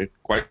appreciated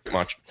quite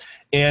much.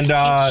 And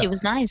she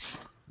was nice.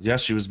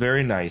 Yes, she was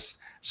very nice.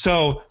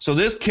 So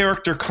this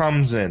character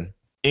comes in,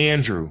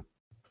 Andrew,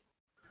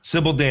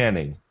 Sybil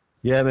Danning.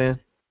 Yeah, man.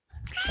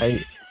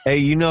 Hey,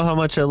 you know how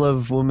much I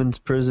love women's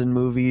prison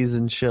movies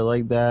and shit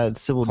like that?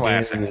 Sybil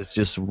Danning is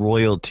just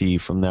royalty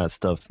from that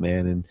stuff,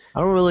 man. And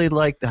I don't really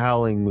like the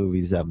Howling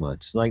movies that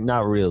much. Like,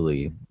 not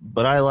really.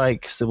 But I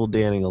like Sybil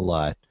Danning a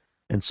lot.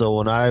 And so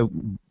when I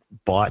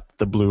bought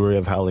the Blu-ray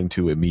of Howling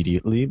 2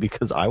 immediately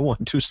because I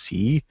want to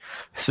see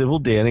Sybil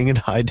Danning in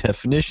high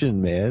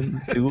definition, man,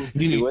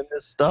 doing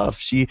this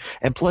stuff.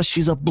 And plus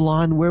she's a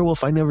blonde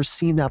werewolf. I never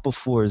seen that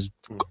before. It's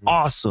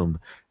awesome,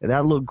 and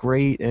that looked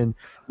great. And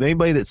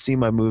anybody that's seen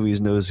my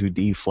movies knows who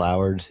Dee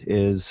Flowers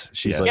is.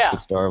 She's the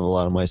star of a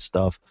lot of my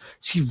stuff.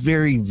 She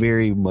very,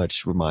 very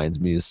much reminds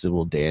me of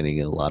Sybil Danning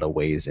in a lot of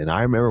ways. And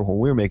I remember when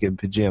we were making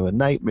Pajama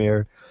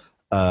Nightmare,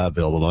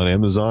 available on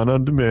Amazon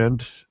on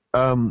demand.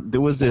 There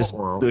was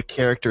the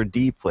character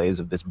Dee plays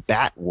of this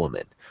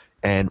Batwoman,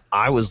 and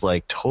I was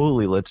like,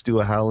 totally, let's do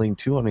a Howling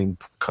 2. I mean,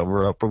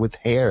 cover up her with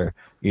hair,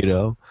 you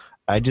know.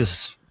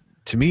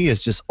 To me,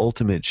 it's just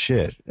ultimate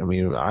shit. I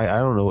mean, I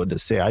don't know what to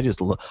say.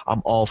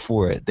 I'm all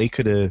for it.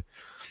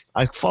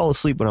 I fall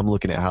asleep when I'm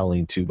looking at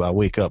Howling 2, but I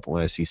wake up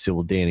when I see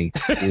Sybil Danning.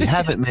 What we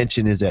haven't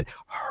mentioned is that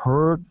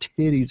her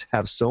titties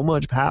have so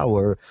much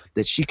power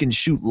that she can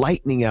shoot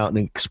lightning out and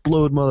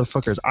explode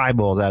motherfuckers'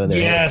 eyeballs out of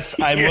their head.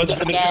 I was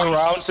going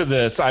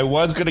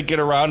to get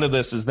around to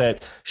this. Is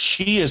that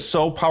she is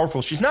so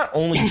powerful. She's not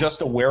only just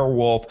a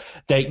werewolf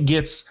that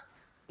gets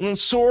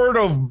sort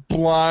of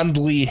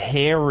blondely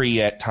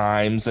hairy at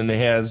times and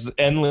has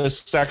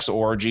endless sex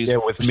orgies. Yeah,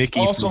 with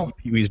Mickey from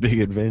Pee-wee's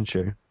Big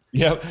Adventure.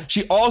 Yeah,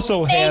 she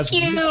also has.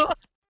 Thank you.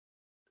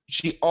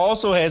 She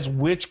also has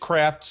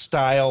witchcraft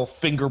style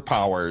finger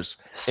powers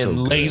and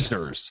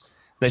lasers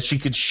that she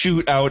could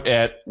shoot out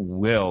at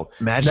will.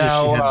 Imagine if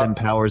she had them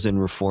powers in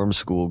Reform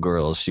School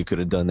Girls. She could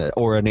have done that,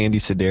 or an Andy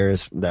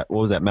Sedaris. What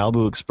was that,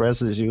 Malibu Express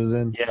that she was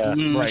in? Yeah,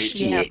 right.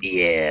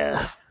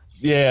 Yeah.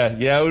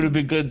 It would have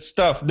been good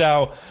stuff.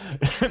 Now,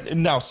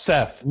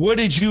 Seth, what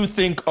did you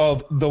think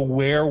of the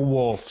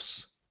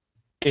werewolves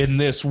in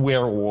this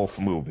werewolf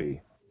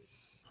movie?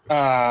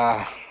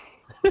 I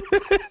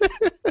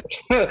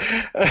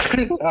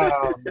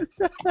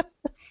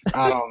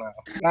don't know.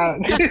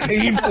 It's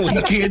painful.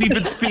 He can't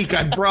even speak.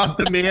 I brought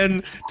the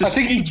man to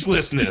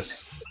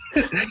speechlessness.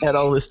 Had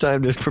all this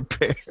time to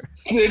prepare.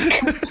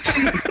 It's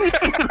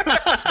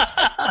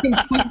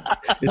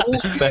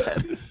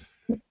bad.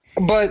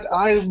 But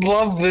I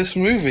love this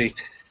movie.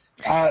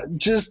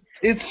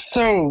 It's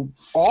so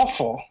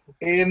awful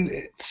and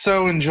it's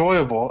so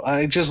enjoyable.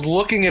 Just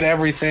looking at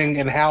everything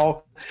and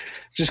how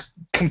just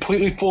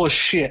completely full of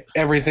shit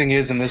everything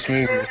is in this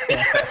movie.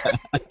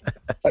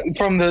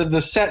 From the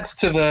sets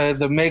to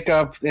the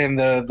makeup and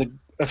the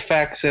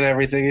effects and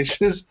everything. It's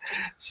just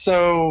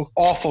so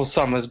awful,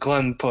 as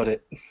Glenn put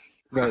it.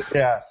 But,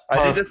 yeah,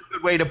 I think that's a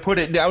good way to put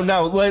it.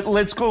 Now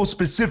let's go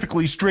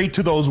specifically straight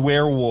to those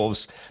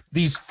werewolves.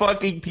 These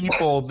fucking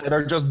people that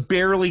are just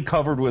barely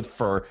covered with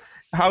fur.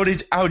 How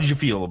did you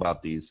feel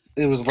about these?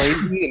 It was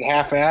lazy and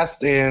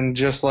half-assed, and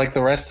just like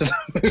the rest of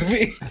the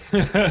movie.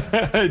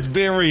 It's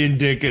very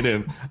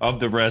indicative of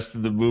the rest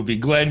of the movie.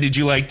 Glenn, did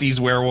you like these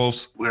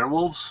werewolves?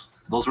 Werewolves?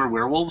 Those were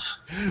werewolves?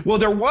 Well,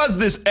 there was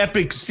this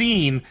epic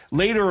scene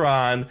later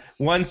on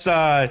once,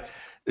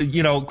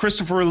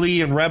 Christopher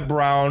Lee and Reb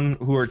Brown,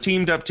 who are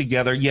teamed up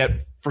together,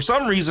 yet for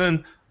some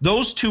reason,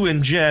 those two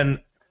and Jen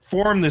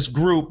form this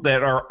group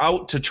that are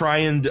out to try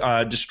and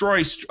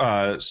destroy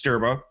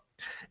Sturba.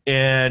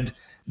 And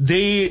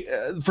they,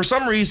 for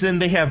some reason,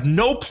 they have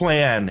no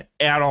plan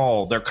at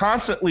all. They're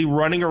constantly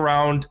running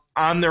around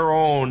on their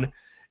own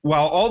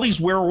while all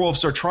these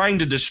werewolves are trying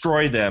to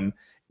destroy them.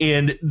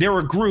 And they're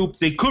a group.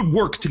 They could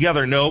work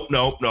together. Nope.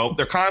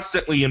 They're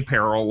constantly in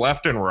peril,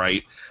 left and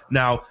right.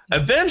 Now,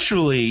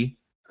 eventually,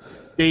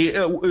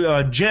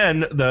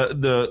 Jen,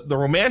 the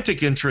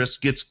romantic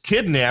interest, gets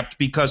kidnapped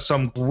because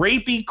some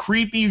rapey,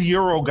 creepy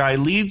Euro guy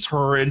leads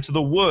her into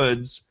the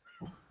woods,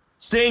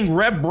 saying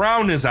Reb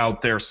Brown is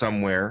out there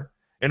somewhere,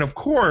 and of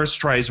course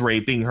tries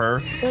raping her.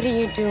 What are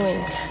you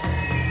doing?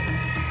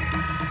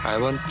 I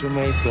want to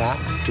make love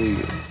to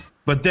you.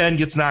 But then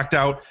gets knocked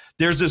out.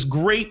 There's this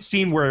great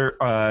scene where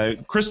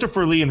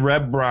Christopher Lee and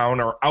Reb Brown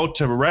are out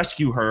to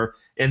rescue her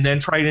and then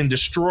try and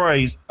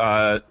destroy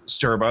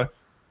Sturba.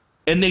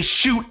 And they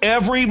shoot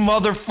every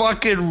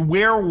motherfucking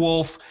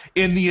werewolf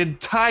in the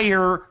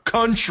entire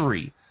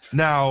country.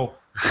 Now,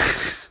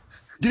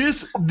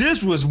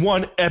 This was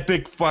one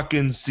epic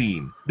fucking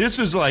scene. This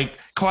was like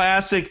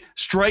classic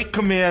Strike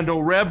Commando,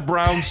 Reb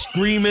Brown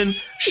screaming,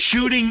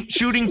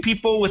 shooting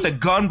people with a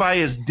gun by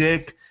his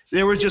dick.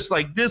 They were just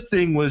like, this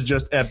thing was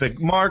just epic.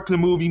 Mark, the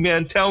movie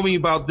man, tell me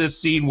about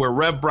this scene where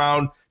Reb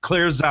Brown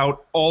clears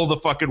out all the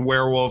fucking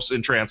werewolves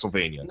in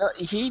Transylvania. No,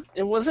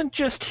 it wasn't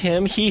just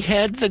him. He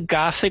had the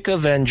Gothic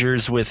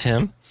Avengers with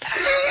him.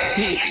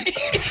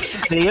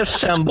 They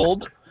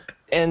assembled,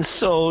 and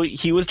so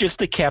he was just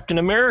the Captain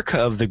America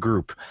of the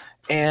group.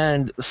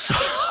 And so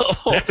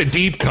that's a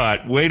deep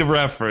cut. Way to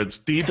reference.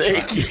 Deep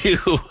cut. Thank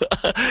you.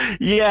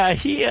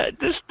 Yeah,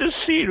 this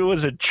scene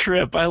was a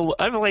trip.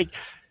 I'm like,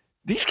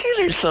 these guys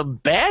are some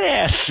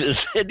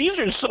badasses, and these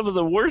are some of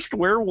the worst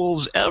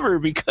werewolves ever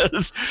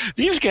because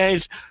these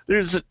guys,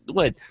 there's,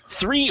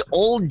 3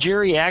 old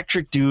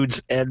geriatric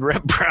dudes and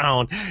Reb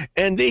Brown,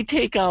 and they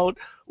take out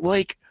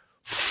like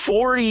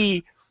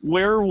 40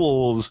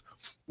 werewolves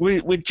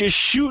with just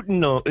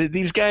shooting them.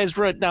 These guys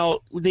right now,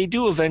 they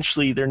do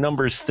eventually, their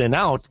numbers thin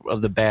out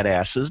of the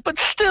badasses, but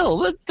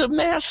still, the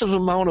massive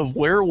amount of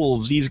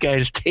werewolves these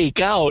guys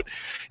take out,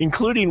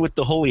 including with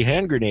the holy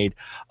hand grenade.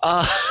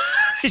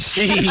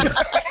 Jeez.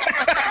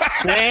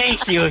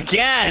 Thank you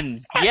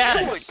again.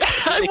 Yes.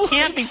 It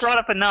can't be brought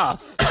up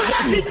enough.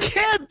 It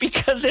can't,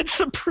 because it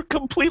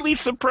completely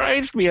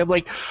surprised me. I'm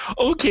like,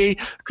 okay,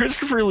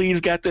 Christopher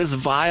Lee's got this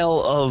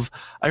vial of,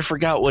 I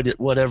forgot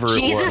whatever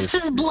it was.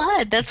 Jesus'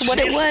 blood. That's what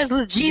it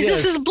was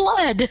Jesus'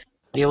 blood.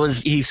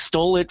 He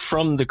stole it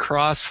from the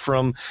cross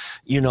from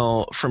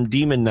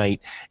Demon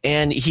Knight,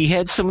 and he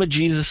had some of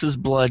Jesus's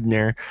blood in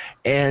there.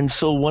 And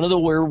so one of the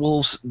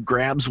werewolves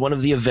grabs one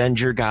of the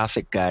Avenger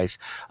Gothic guys.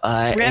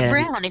 Reb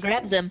Brown, he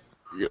grabs him.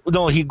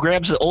 No, he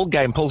grabs the old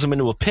guy and pulls him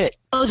into a pit.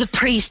 Oh, the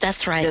priest.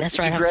 That's right. I'm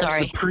sorry. He grabs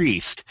the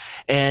priest,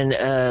 and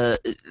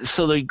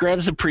so he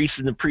grabs the priest,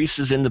 and the priest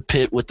is in the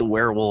pit with the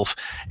werewolf,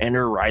 and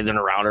they're writhing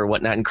around or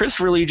whatnot. And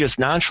Christopher Lee just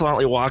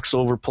nonchalantly walks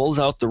over, pulls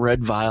out the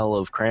red vial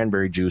of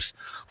cranberry juice,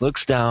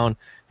 looks down,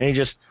 and he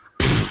just.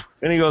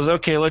 And he goes,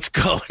 okay, let's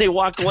go. And they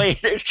walk away.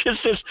 There's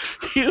just this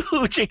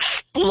huge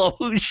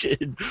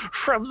explosion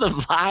from the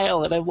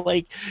vial. And I'm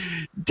like,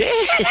 damn.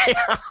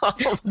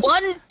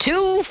 1,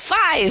 2,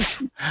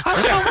 5.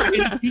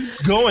 It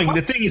keeps going.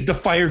 The thing is, the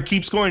fire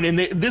keeps going. And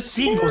this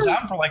scene goes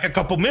on for like a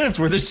couple minutes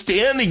where they're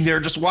standing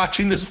there just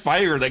watching this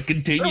fire that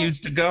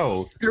continues to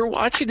go. You're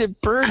watching it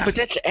burn, but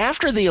that's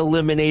after they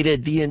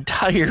eliminated the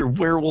entire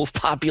werewolf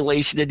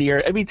population in the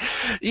area. I mean,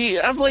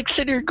 I'm like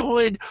sitting here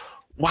going,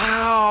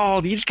 wow,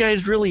 these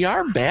guys really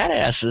are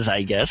badasses,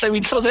 I guess. I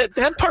mean, so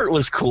that part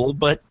was cool,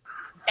 but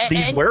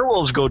these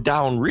werewolves go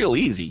down real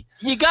easy.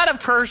 You gotta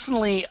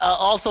personally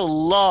also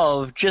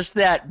love just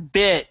that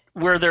bit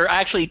where they're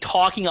actually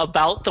talking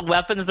about the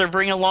weapons they're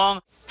bringing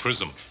along.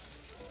 Prism,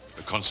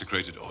 the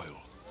consecrated oil.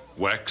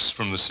 Wax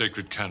from the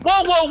sacred candle.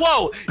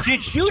 Whoa!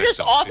 Did you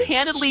just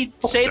offhandedly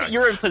say that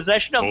you're in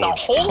possession of the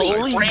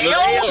Holy Grail?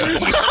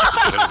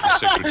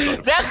 Hush.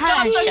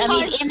 I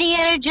mean,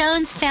 Indiana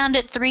Jones found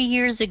it 3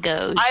 years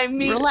ago. I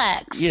mean,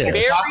 relax. Yeah,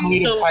 it's not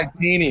made of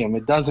titanium.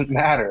 It doesn't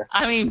matter.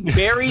 I mean,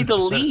 bury the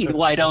lead.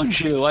 Why don't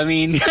you? I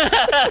mean,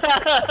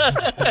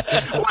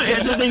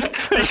 and then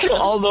they show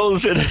all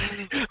those, and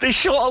they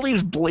show all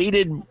these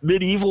bladed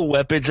medieval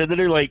weapons, and then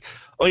they're like,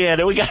 oh yeah,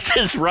 then we got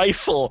this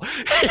rifle.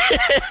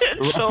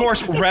 Of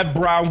course, Reb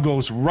Brown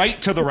goes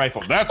right to the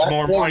rifle. That's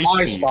more my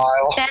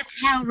style.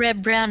 That's how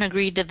Reb Brown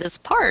agreed to this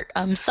part.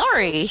 I'm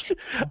sorry.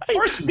 Of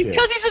course he did.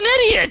 Because he's an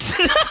idiot.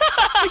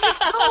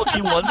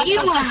 He wasn't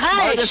the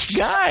smartest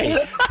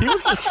guy. He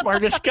was the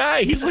smartest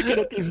guy. He's looking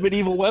at these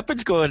medieval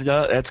weapons going,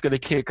 that's going to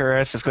kick our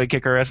ass. That's going to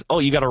kick our ass. Oh,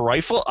 you got a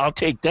rifle? I'll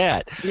take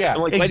that. Yeah,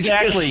 like,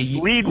 exactly.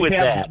 Lead with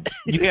that.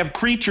 You have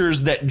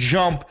creatures that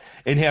jump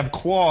and have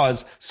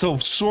claws, so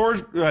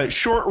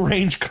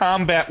short-range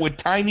combat with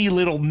tiny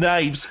little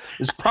knives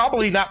is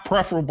probably not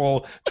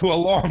preferable to a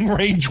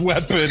long-range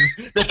weapon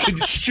that can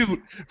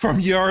shoot from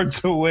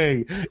yards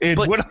away. And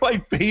one of my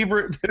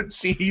favorite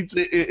scenes,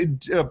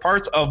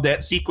 parts of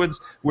that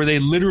sequence where they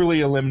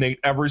literally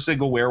eliminate every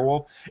single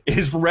werewolf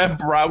is Reb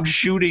Brown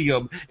shooting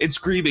him and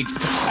screaming,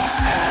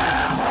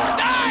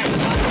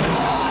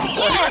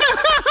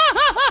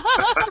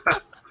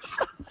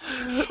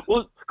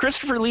 Well,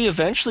 Christopher Lee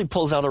eventually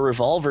pulls out a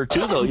revolver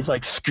too, though. He's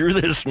like, "Screw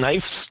this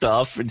knife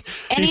stuff," and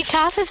he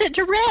tosses it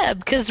to Reb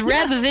because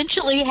Reb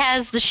eventually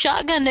has the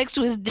shotgun next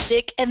to his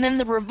dick and then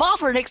the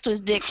revolver next to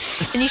his dick,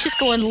 and he's just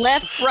going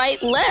left,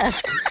 right,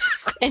 left,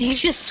 and he's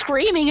just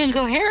screaming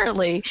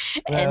incoherently.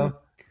 And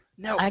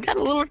I got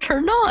a little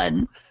turned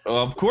on. Well,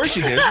 of course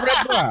you did. It's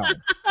Reb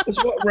Brown.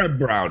 That's what Reb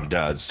Brown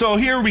does. So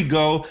here we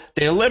go.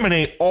 They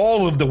eliminate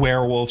all of the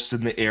werewolves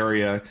in the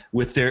area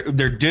with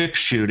their dick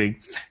shooting,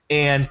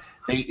 and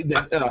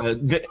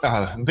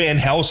Van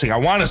Helsing. I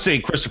want to say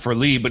Christopher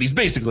Lee, but he's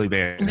basically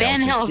Van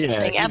Helsing.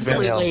 Yeah,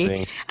 absolutely. Van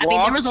Helsing. I mean,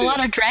 there was a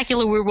lot of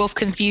Dracula werewolf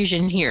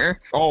confusion here.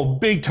 Oh,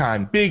 big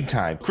time, big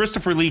time.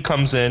 Christopher Lee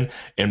comes in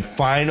and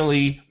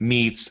finally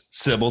meets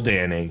Sybil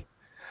Danning.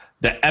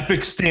 The epic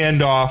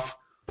standoff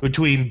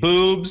between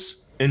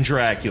Boobs and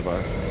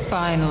Dracula.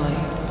 Finally,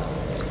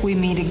 we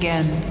meet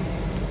again.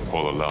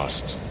 for the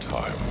last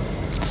time.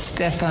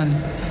 Stefan,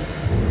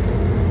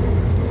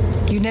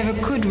 you never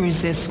could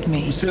resist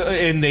me. So,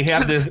 and they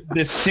have this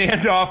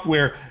standoff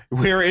where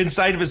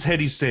inside of his head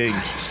he's saying,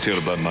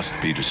 Silver must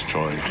be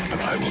destroyed,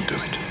 and I will do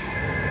it.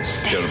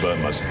 Silver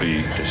must be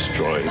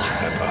destroyed, and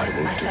I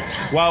will do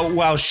it.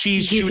 While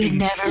she's shooting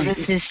never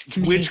resist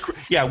me.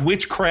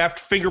 witchcraft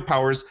finger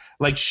powers,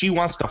 like she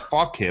wants to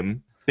fuck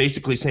him,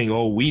 basically saying,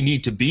 "Oh, we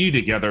need to be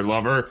together,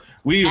 lover."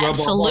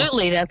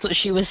 Absolutely, that's what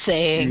she was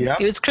saying. Yep,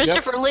 It was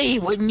Christopher Lee,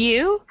 wouldn't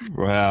you?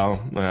 Well,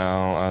 he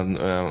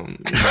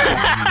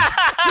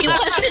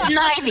wasn't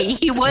 90.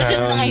 He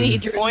wasn't 90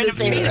 during this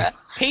era.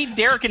 Paint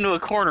Derek into a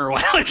corner.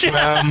 Why don't you?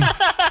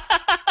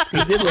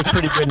 He did look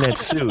pretty good in that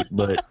suit,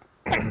 but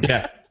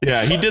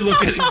yeah, he did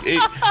look.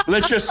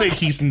 Let's just say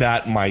he's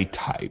not my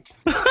type.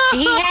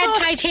 He had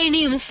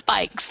titanium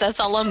spikes. That's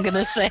all I'm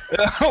gonna say.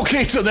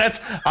 Okay, so that's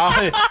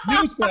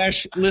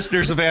newsflash,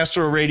 listeners of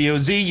Astro Radio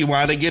Z. You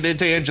want to get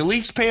into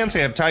Angelique's pants?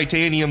 Have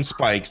titanium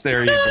spikes.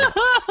 There you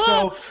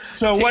go.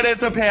 So what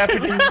ends up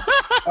happening?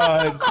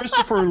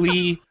 Christopher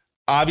Lee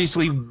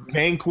obviously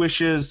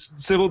vanquishes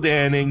Sybil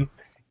Danning,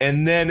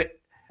 and then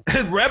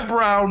Reb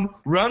Brown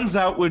runs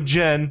out with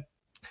Jen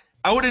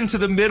out into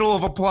the middle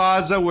of a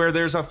plaza where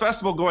there's a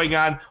festival going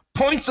on,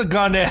 points a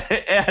gun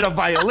at a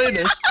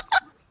violinist,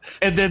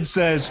 and then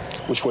says,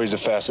 "Which way is the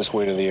fastest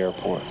way to the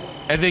airport?"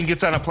 And then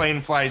gets on a plane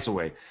and flies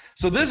away.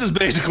 So this is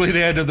basically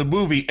the end of the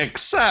movie,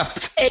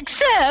 except,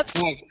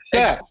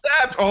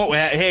 oh,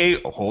 hey,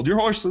 hold your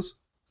horses.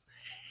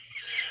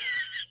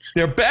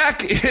 They're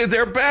back in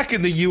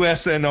the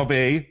USN of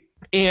A,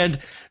 and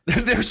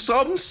there's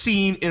some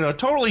scene in a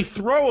totally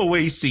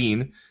throwaway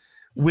scene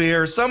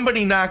where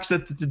somebody knocks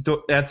at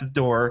the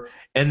door,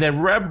 and then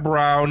Reb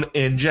Brown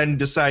and Jen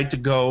decide to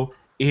go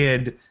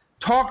and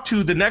talk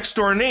to the next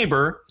door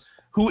neighbor,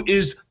 who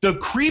is the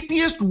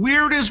creepiest,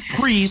 weirdest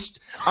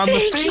priest on the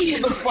face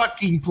of the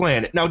fucking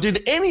planet. Now,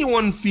 did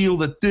anyone feel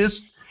that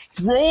this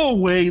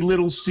throwaway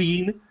little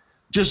scene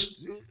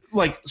just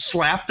like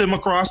slapped them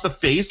across the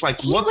face?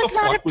 Like, what the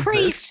fuck was this?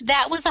 He was not a priest.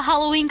 That was a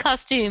Halloween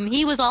costume.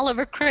 He was all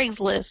over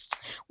Craigslist.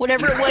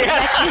 Whatever it was.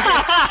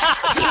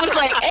 He was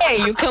like,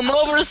 "Hey, you come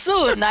over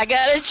soon. I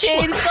got a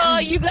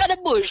chainsaw. You got a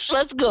bush.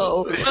 Let's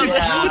go."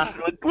 Yeah.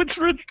 What's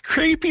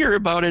creepier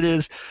about it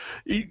is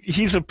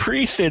he's a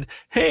priest and,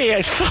 "Hey,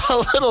 I saw a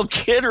little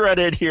kid run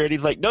in here," and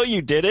he's like, "No,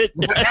 you didn't."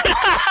 No,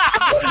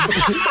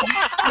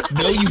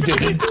 you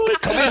didn't.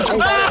 Come into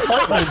my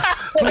apartment.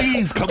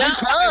 Please, come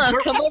into my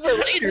apartment. Come over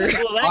later.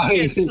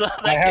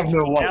 I have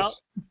no wife.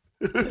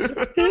 He's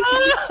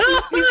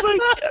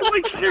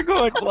like sitting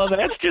going, "Well,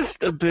 that's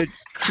just a bit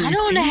creepy." I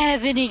don't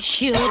have any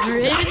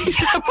children.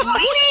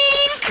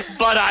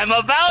 But I'm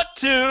about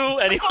to.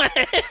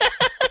 Anyway.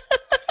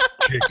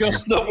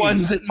 Just the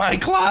ones in my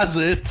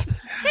closet.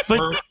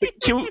 But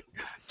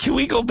can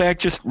we go back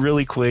just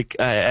really quick?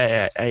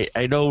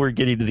 I know we're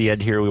getting to the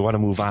end here. We want to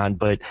move on,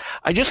 but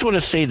I just want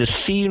to say the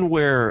scene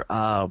where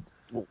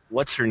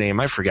what's her name?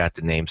 I forgot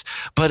the names.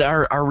 But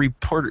our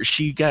reporter,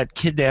 she got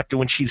kidnapped, and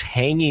when she's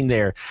hanging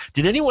there,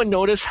 did anyone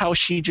notice how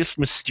she just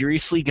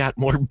mysteriously got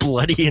more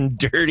bloody and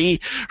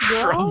dirty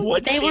from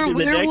one they scene were to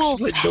the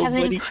werewolves next?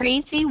 having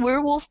crazy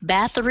werewolf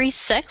bathery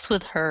sex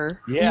with her.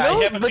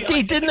 Yeah, no, but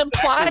they didn't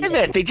imply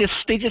that. They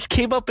just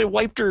came up and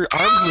wiped her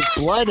arms with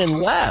blood and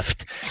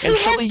left. Who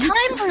has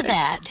time for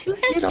that? Who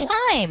has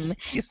time?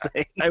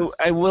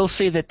 I will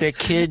say that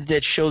kid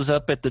that shows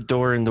up at the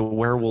door in the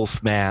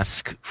werewolf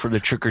mask for the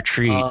trick or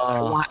treat.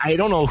 I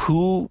don't know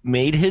who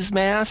made his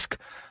mask,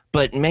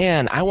 but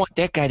man, I want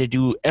that guy to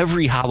do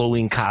every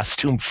Halloween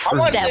costume for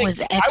me. That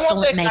was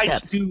excellent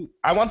makeup.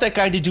 I want that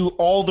guy to do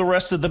all the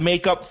rest of the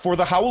makeup for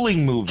the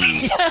Howling movie.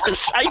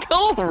 Yes, I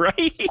know,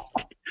 right?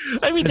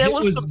 I mean, that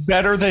was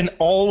better than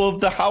all of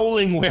the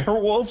Howling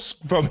werewolves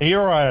from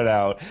here on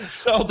out.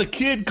 So the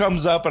kid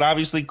comes up, and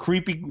obviously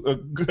creepy.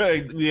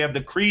 We have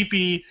the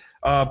creepy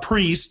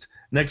priest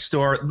next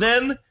door.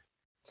 Then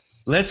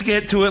let's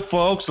get to it,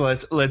 folks.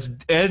 Let's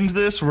end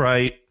this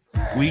right.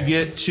 We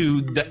get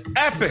to the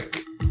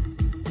epic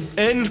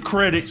end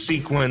credit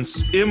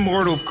sequence,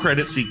 immortal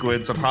credit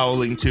sequence of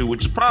Howling 2,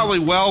 which is probably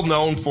well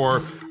known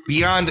for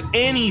beyond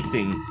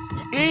anything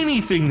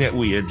that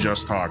we had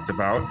just talked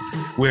about,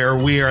 where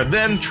we are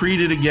then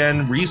treated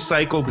again,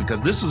 recycled,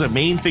 because this is a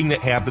main thing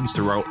that happens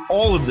throughout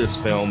all of this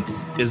film,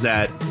 is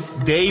that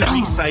they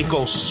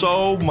recycle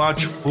so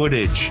much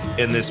footage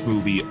in this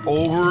movie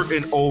over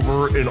and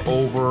over and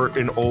over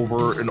and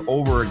over and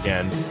over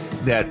again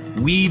that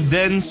we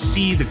then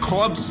see the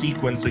club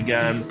sequence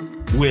again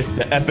with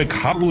the epic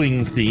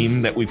Howling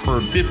theme that we've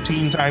heard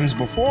 15 times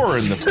before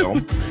in the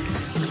film.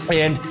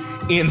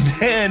 and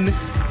then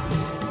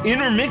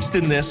intermixed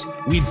in this,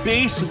 we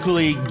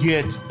basically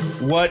get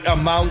what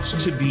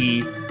amounts to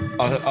be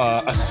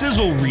a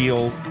sizzle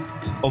reel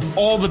of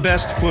all the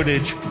best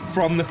footage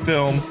from the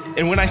film.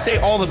 And when I say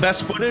all the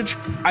best footage,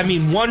 I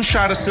mean one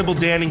shot of Sybil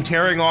Danning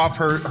tearing off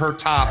her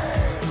top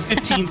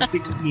 15,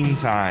 16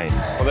 times.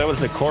 Well, that was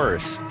the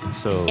chorus.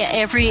 So yeah,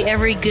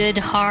 every good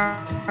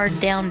hard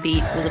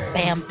downbeat was a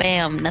bam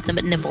bam, nothing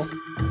but nipple.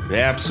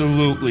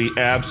 Absolutely.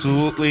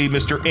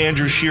 Mr.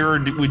 Andrew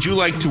Shearer, would you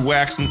like to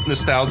wax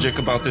nostalgic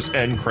about this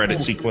end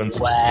credit sequence?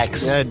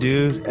 Wax. Yeah,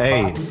 dude.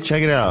 Hey,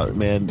 check it out,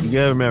 man. You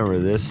gotta remember,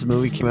 this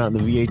movie came out in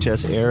the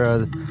VHS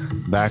era,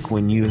 back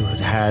when you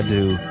had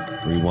to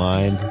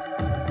rewind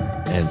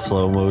and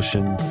slow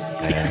motion,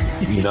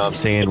 and you know what I'm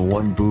saying,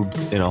 one boob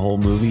in a whole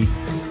movie.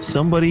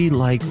 Somebody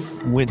like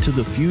went to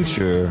the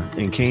future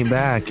and came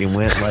back and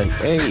went like,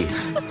 hey,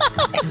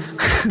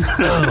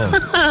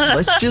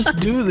 let's just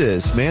do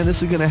this, man.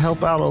 This is gonna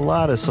help out a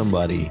lot of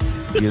somebody,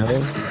 you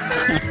know.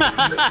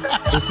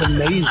 It's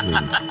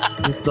amazing.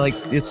 It's like,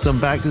 it's some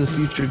Back to the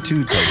Future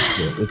 2 type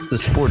shit. It's the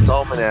sports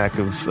almanac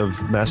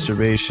of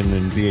masturbation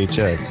and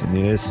VHS. I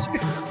mean,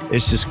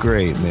 it's just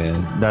great,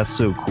 man. That's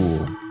so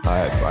cool.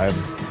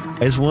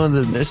 It's one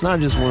of the. It's not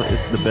just one.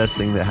 It's the best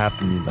thing that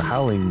happened in the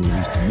Howling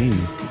movies to me.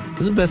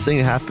 It's the best thing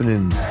that happened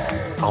in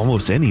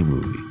almost any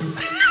movie.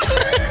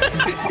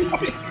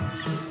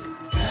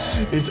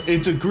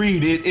 It's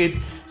agreed. It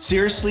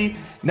seriously.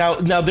 Now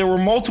there were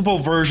multiple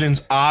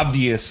versions,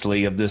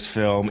 obviously, of this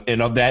film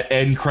and of that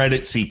end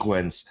credit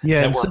sequence.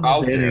 Yeah, that and were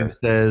out there.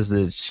 says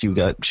that she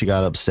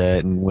got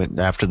upset and went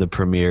after the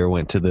premiere,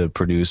 went to the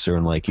producer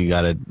and like, you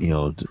gotta, you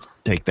know,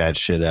 take that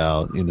shit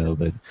out, you know.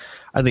 But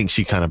I think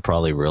she kind of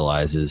probably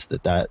realizes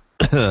that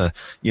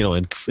you know,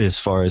 as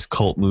far as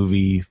cult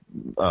movie,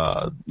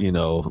 you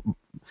know,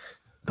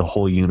 the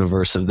whole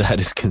universe of that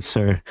is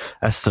concerned,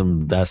 that's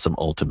some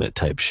ultimate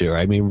type shit.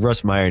 I mean,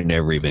 Russ Meyer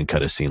never even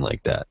cut a scene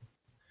like that.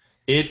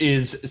 It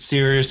is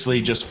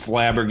seriously just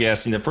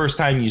flabbergasting. The first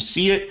time you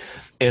see it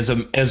as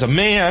a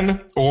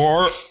man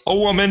or a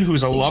woman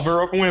who's a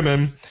lover of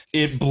women,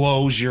 it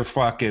blows your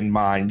fucking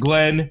mind.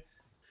 Glenn,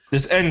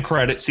 this end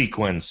credit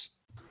sequence.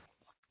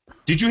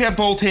 Did you have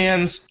both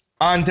hands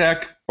on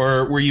deck,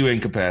 or were you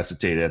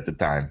incapacitated at the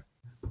time?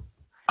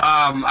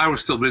 I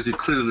was still busy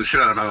cleaning the shit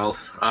out of my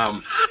mouth.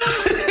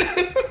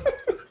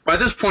 By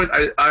this point,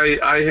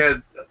 I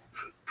had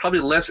probably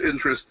less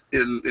interest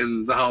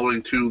in The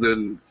Howling 2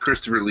 than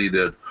Christopher Lee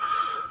did.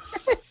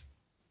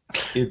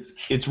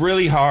 It's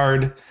really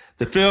hard.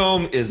 The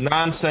film is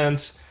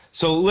nonsense.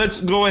 So let's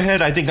go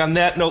ahead. I think on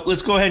that note,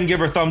 let's go ahead and give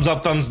her thumbs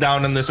up, thumbs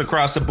down on this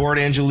across the board.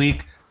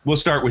 Angelique, we'll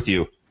start with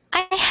you.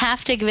 I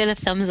have to give it a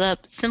thumbs up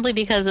simply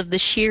because of the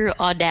sheer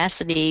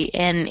audacity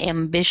and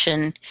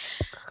ambition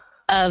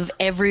of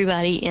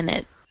everybody in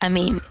it. I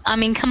mean,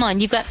 come on,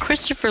 you've got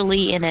Christopher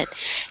Lee in it.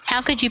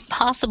 How could you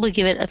possibly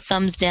give it a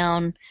thumbs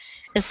down,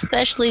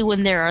 especially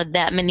when there are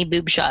that many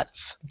boob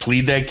shots?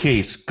 Plead that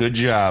case. Good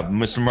job,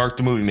 Mr. Mark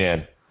the Movie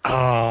Man.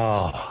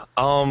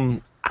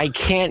 I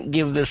can't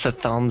give this a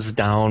thumbs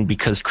down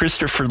because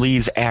Christopher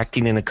Lee's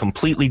acting in a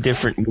completely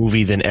different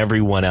movie than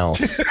everyone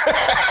else.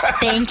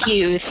 Thank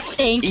you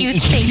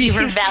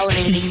for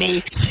validating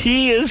me.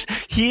 He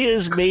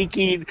is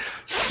making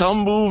some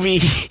movie.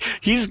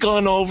 He's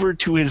gone over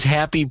to his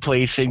happy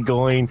place and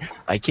going,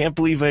 I can't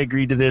believe I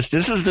agreed to this.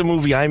 This is the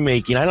movie I'm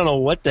making. I don't know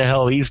what the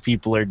hell these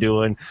people are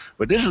doing,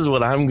 but this is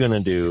what I'm going to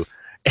do.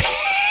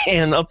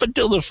 And up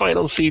until the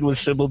final scene with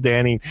Sybil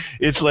Danning,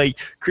 it's like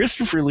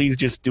Christopher Lee's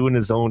just doing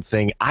his own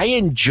thing. I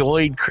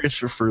enjoyed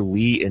Christopher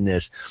Lee in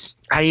this.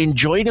 I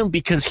enjoyed him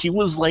because he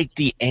was like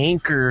the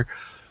anchor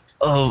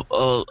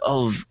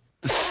of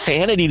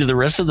sanity to the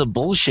rest of the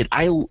bullshit.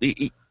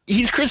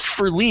 He's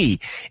Christopher Lee,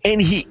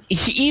 and he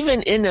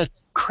even in a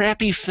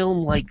crappy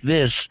film like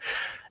this,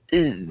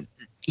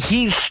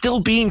 he's still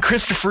being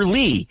Christopher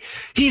Lee.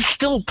 He's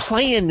still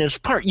playing this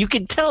part. You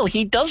can tell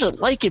he doesn't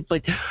like it,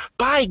 but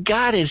by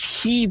God, is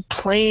he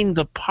playing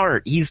the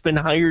part he's been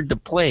hired to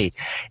play.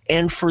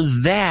 And for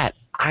that,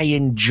 I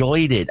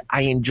enjoyed it.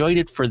 I enjoyed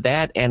it for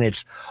that and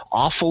its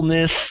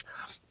awfulness.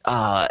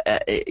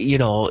 You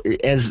know,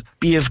 as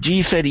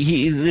BFG said,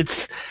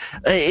 it's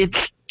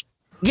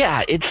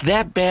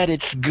that bad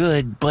it's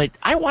good, but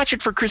I watch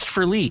it for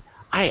Christopher Lee.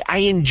 I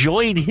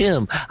enjoyed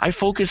him. I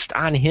focused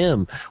on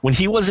him. When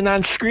he wasn't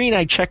on screen,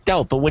 I checked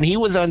out. But when he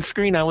was on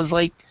screen, I was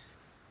like,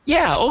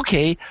 yeah,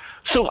 okay.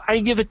 So I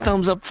give it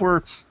thumbs up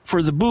for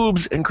the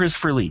boobs and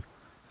Christopher Lee.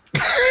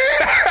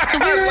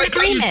 I like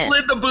how you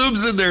slid the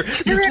boobs in there.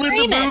 You slid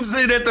the boobs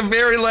in at the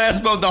very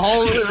last moment. The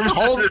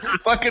whole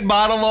fucking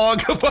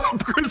monologue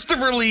about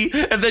Christopher Lee,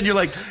 and then you're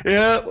like,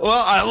 yeah,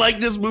 well, I like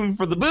this movie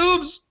for the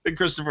boobs and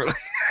Christopher Lee.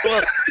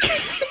 Well,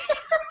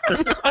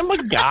 I'm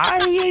a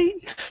guy.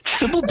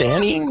 Sybil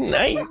Danning.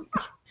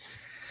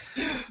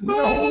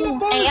 No.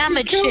 Hey, I'm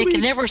a chick,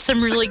 and there were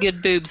some really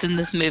good boobs in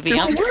this movie.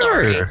 I'm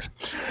sorry.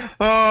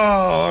 Oh,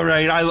 all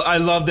right. I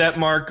love that,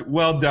 Mark.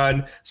 Well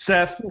done.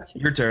 Seth,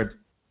 your turn.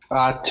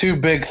 2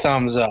 big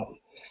thumbs up.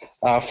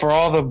 For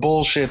all the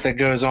bullshit that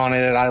goes on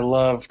in it, I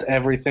loved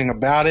everything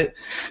about it.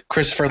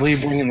 Christopher Lee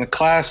bringing the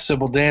class,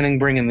 Sybil Danning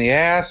bringing the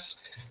ass.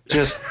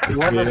 Just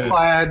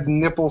leather-clad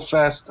nipple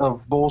fest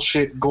of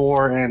bullshit,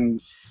 gore,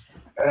 and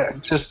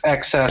just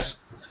excess.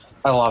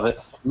 I love it.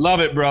 Love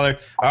it, brother.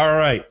 All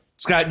right.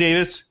 Scott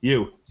Davis,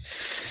 you.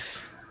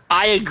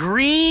 I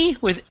agree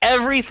with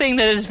everything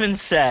that has been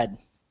said.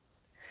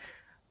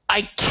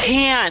 I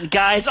can't,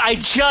 guys. I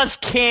just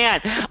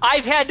can't.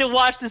 I've had to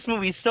watch this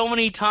movie so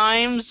many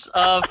times.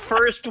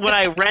 First, when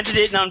I rented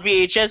it on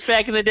VHS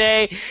back in the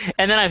day,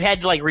 and then I've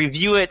had to like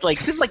review it. Like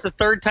this is like the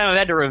third time I've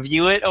had to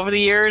review it over the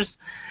years.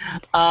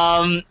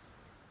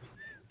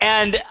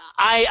 And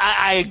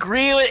I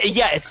agree with it.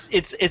 Yeah,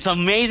 it's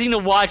amazing to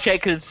watch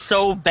it because it's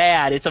so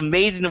bad. It's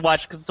amazing to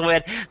watch because it's so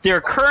bad.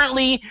 They're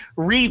currently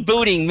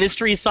rebooting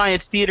Mystery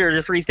Science Theater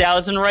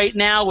 3000 right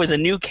now with a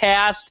new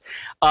cast.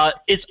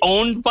 It's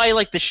owned by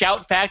like the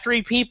Shout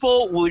Factory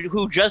people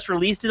who just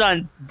released it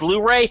on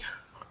Blu-ray.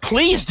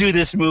 Please do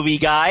this movie,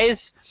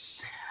 guys.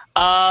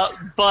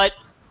 But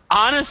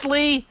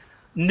honestly,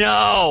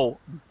 no.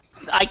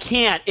 I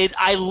can't.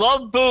 I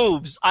love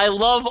boobs. I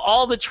love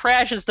all the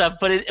trash and stuff.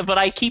 But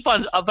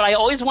I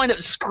always wind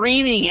up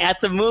screaming at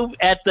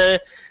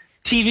the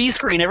TV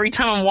screen every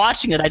time I'm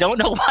watching it. I don't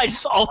know why.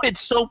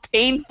 It's so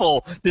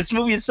painful. This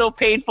movie is so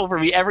painful for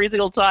me every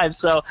single time.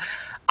 So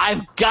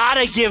I've got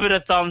to give it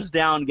a thumbs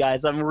down,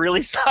 guys. I'm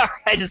really sorry.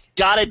 I just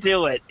got to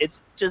do it.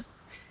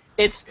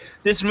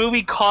 This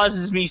movie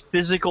causes me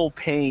physical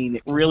pain.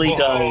 It really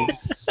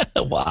does.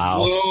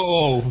 Wow.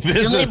 Whoa.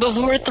 Really,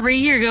 before 3,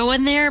 you're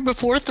going there?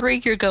 Before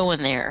 3, you're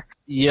going there.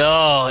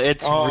 Yo,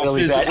 it's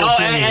really bad. Oh,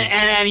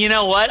 and you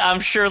know what? I'm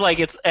sure like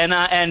it's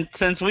and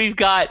since we've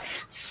got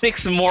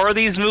 6 more of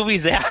these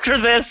movies after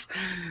this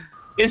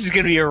is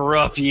gonna be a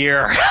rough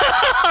year.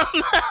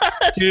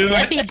 Dude,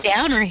 Let me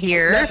downer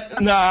here.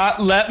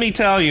 Let me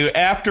tell you,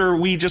 after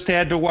we just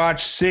had to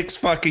watch 6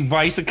 fucking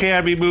Vice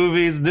Academy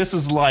movies, this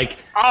is like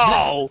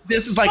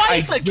this is like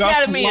Vice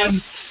Academy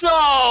is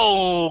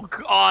so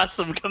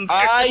awesome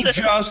compared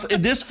to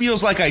this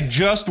feels like I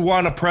just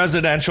won a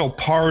presidential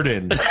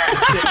pardon to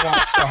sit and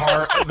watch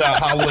the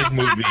Howling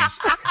movies.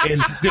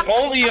 And the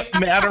only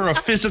matter of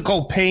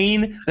physical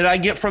pain that I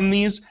get from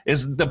these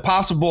is the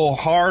possible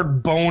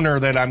hard boner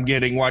that I'm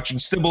getting watching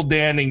Sybil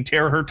Danning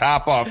tear her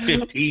top off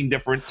 15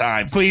 different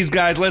times. Please,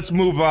 guys, let's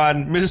move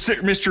on.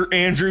 Mr.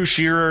 Andrew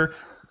Shearer,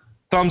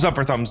 thumbs up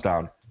or thumbs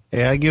down?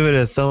 Hey, I give it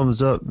a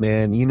thumbs up,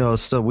 man. You know,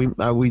 so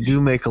we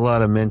do make a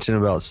lot of mention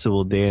about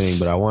Sybil Danning,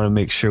 but I want to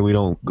make sure we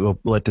don't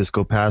let this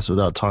go past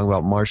without talking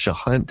about Marsha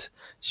Hunt.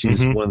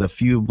 She's one of the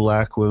few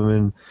black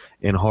women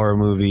in horror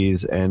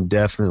movies, and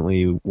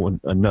definitely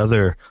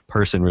another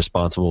person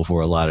responsible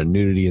for a lot of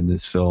nudity in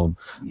this film.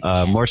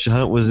 Marsha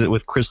Hunt was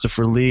with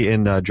Christopher Lee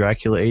in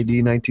Dracula AD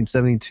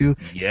 1972.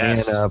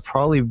 Yes. And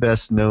probably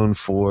best known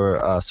for,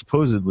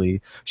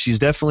 supposedly, she's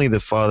definitely the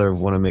father of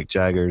one of Mick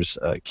Jagger's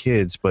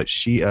kids, but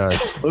she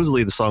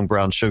supposedly the song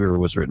Brown Sugar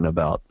was written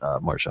about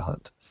Marsha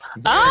Hunt.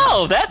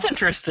 Oh, that's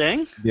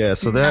interesting. Yeah,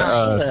 so that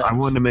I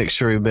wanted to make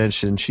sure we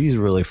mentioned she's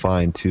really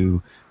fine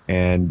too.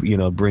 And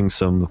bring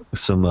some of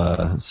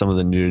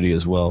the nudity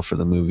as well for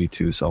the movie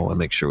too. So I want to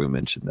make sure we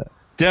mention that.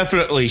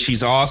 Definitely,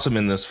 she's awesome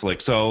in this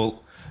flick. So,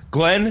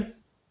 Glenn,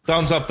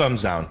 thumbs up,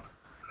 thumbs down.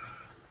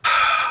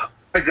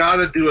 I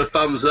gotta do a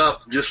thumbs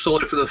up just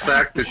solely for the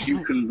fact that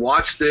you can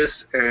watch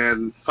this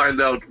and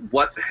find out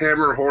what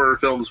Hammer horror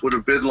films would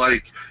have been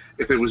like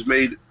if it was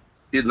made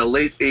in the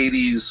late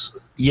 80s.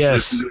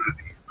 Yes.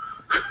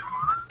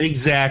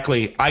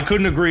 Exactly. I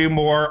couldn't agree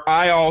more.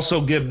 I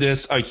also give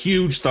this a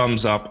huge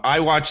thumbs up.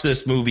 I watch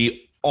this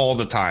movie all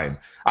the time.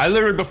 I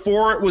literally,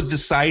 before it was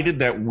decided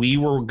that we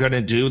were going to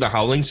do the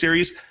Howling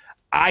series,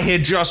 I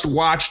had just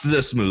watched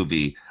this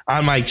movie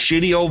on my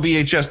shitty old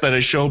VHS that I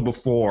showed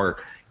before,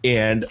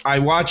 and I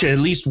watch it at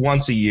least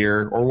once a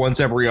year or once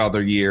every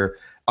other year.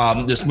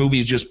 This movie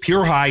is just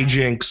pure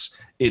hijinks.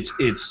 It's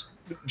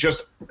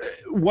just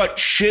what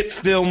shit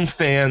film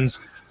fans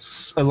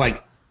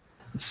like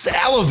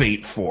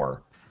salivate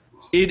for.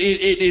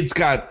 It's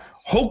got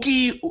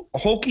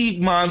hokey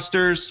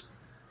monsters,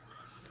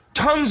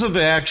 tons of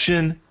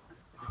action.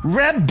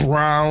 Reb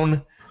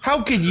Brown,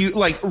 how could you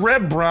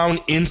Reb Brown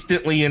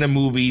instantly in a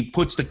movie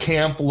puts the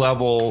camp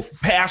level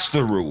past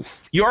the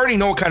roof. You already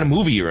know what kind of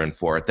movie you're in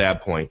for at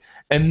that point.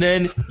 And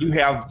then you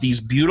have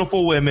these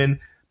beautiful women,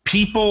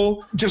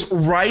 people just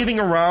writhing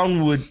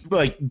around with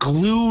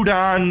glued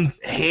on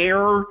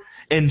hair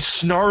and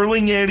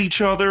snarling at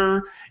each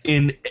other,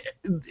 and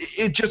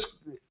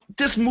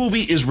this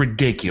movie is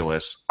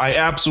ridiculous. I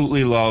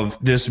absolutely love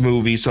this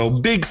movie. So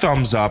big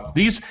thumbs up.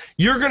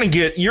 You're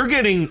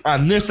getting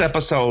on this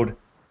episode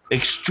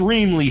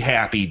extremely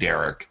happy,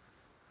 Derek,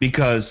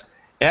 because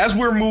as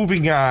we're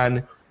moving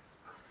on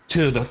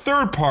to the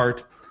third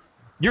part,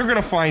 you're going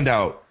to find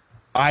out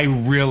I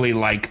really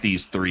like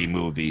these 3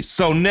 movies.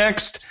 So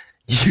next,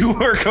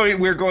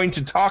 we're going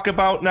to talk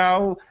about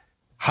now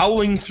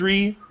Howling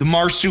 3, The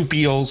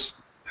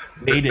Marsupials,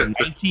 made in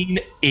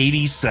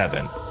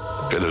 1987.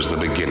 It is the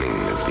beginning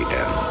of the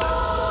end.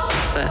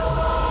 What's that?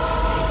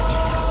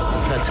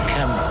 That's a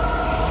camera.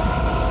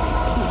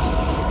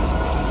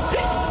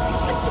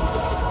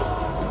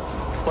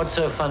 What's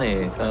so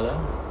funny, fella?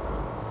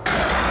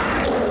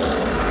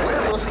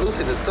 We're most loose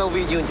in the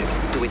Soviet Union.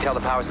 Do we tell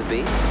the powers that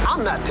be?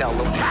 I'm not telling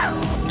them.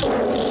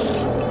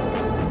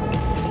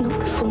 It's not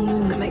the full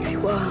moon that makes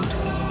you wild.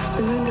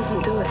 The moon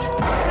doesn't do it.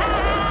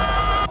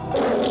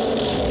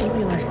 You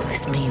realize what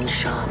this means,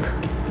 Sharp?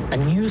 A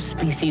new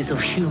species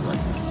of human.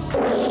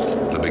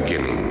 The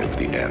beginning of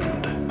the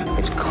end.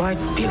 It's quite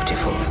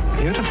beautiful.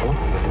 Beautiful?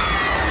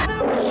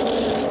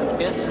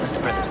 Yes,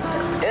 Mr. President.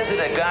 Is it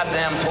a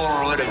goddamn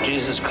Polaroid of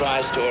Jesus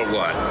Christ or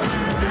what?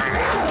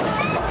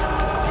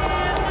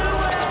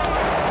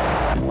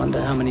 I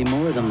wonder how many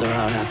more of them there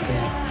are out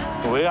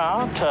there. We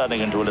are turning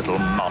into a little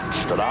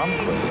monster, aren't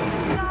we?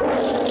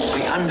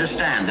 We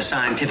understand the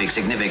scientific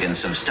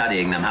significance of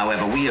studying them.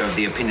 However, we are of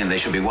the opinion they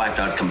should be wiped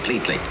out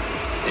completely.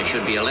 They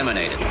should be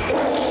eliminated.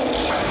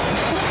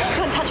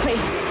 Don't touch me.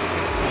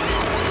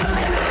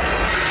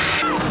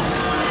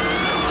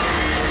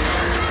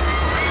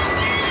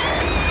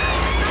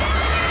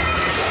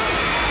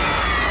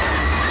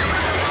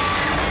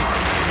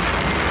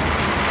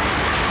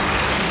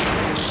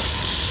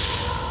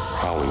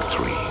 Howling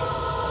 3,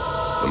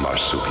 the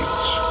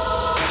marsupials.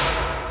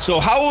 So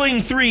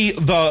Howling 3,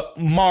 the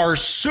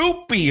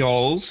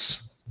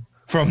marsupials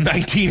from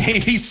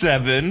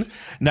 1987.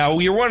 Now,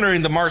 you're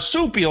wondering, the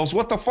marsupials,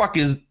 what the fuck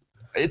is...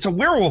 It's a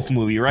werewolf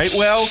movie, right?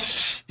 Well,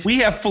 we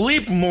have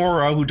Philippe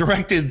Mora, who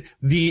directed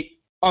the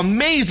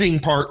amazing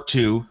Part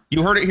 2.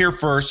 You heard it here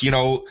first. You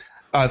know,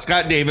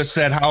 Scott Davis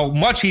said how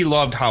much he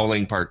loved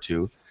Howling Part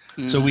 2.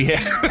 So we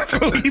have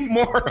Philippe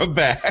Mora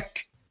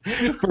back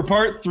for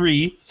Part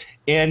 3.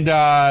 And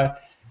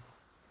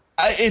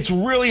it's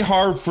really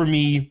hard for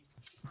me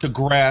to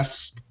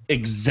grasp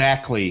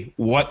exactly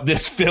what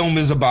this film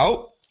is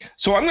about.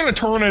 So I'm going to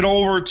turn it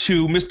over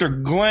to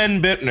Mr.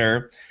 Glenn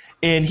Bittner,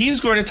 and he's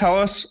going to tell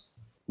us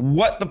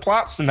what the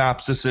plot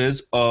synopsis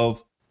is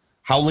of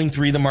Howling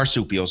 3, the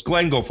Marsupials.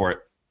 Glenn, go for it.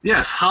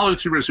 Yes, Howling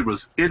 3,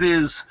 Marsupials. It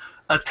is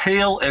a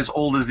tale as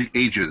old as the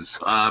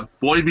ages.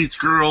 Boy meets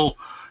girl,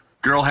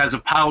 girl has a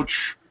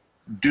pouch,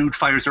 dude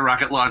fires a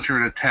rocket launcher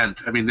in a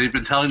tent. I mean, they've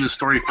been telling this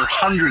story for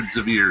hundreds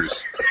of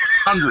years.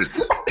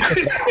 Hundreds.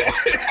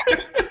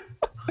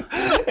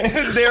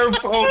 And there,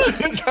 folks,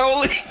 is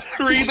Howling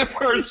 3, the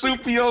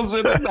Marsupials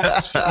in a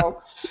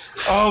nutshell.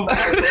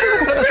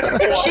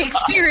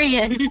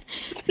 Shakespearean.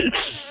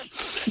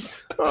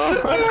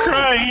 I'm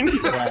crying.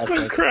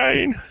 I'm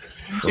crying.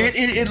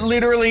 It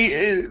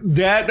literally,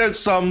 that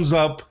sums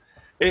up,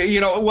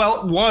 you know,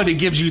 well, one, it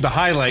gives you the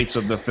highlights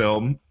of the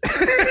film.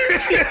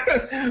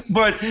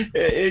 But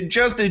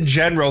just in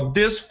general,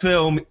 this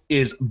film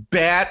is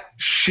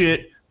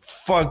batshit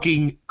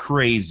fucking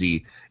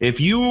crazy. If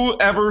you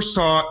ever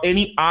saw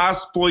any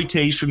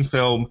Ozploitation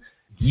film,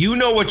 you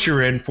know what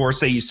you're in for.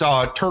 Say you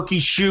saw a turkey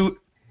shoot,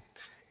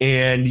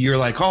 and you're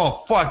like, oh,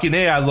 fucking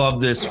A, I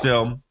love this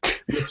film.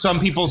 Some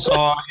people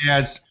saw it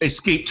as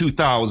Escape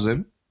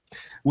 2000,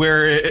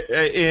 where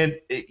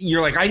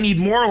you're like, I need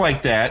more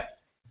like that.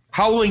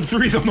 Howling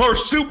 3, the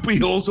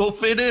Marsupials will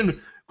fit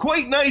in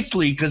quite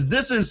nicely, because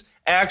this is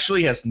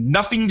actually has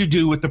nothing to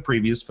do with the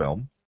previous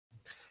film.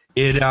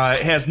 It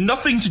has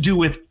nothing to do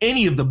with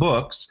any of the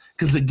books,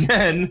 because,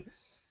 again,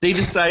 they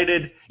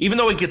decided, even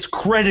though it gets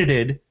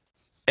credited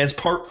as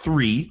Part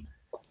 3,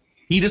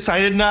 he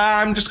decided, nah,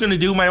 I'm just going to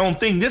do my own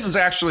thing. This is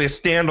actually a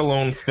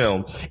standalone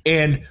film.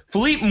 And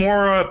Philippe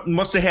Mora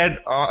must have had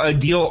a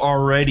deal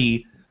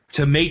already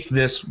to make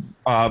this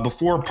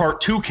before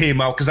Part 2 came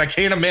out, because I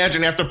can't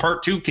imagine after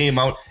Part 2 came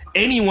out,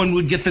 anyone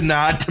would get the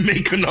nod to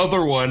make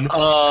another one.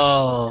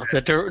 Oh,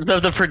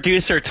 the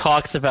producer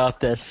talks about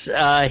this.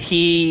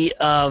 He,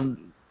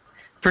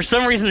 for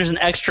some reason, there's an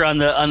extra on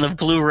the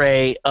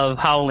Blu-ray of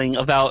Howling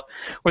about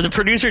where the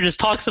producer just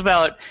talks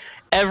about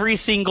every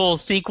single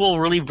sequel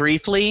really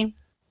briefly,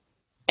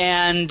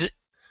 and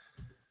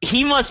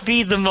he must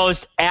be the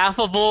most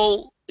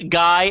affable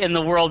guy in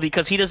the world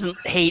because he doesn't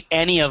hate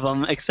any of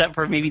them except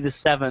for maybe the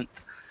 7th.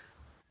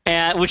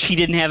 Which he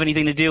didn't have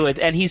anything to do with.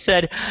 And he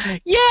said,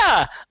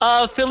 yeah,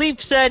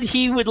 Philippe said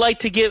he would like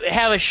to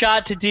have a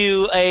shot to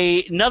do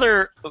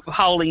another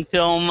Howling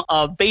film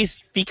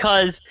based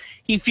because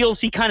he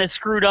feels he kind of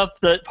screwed up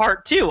the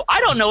Part 2. I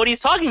don't know what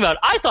he's talking about.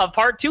 I thought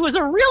Part 2 was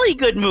a really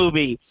good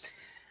movie.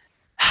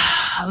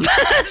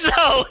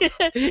 So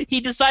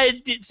he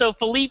decided. So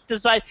Philippe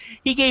decided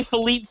he gave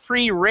Philippe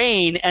free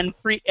reign, and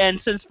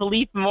since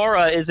Philippe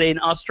Mora is an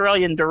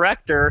Australian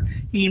director,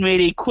 he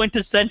made a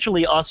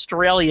quintessentially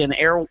Australian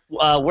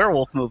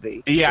werewolf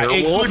movie. Yeah,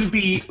 Werewolf?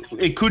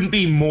 it couldn't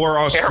be more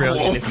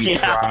Australian if you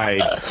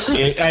tried.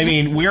 I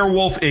mean,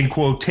 werewolf in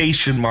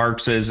quotation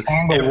marks, as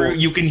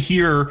you can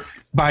hear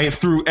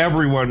through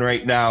everyone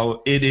right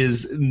now. It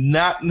is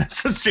not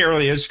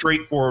necessarily a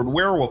straightforward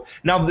werewolf.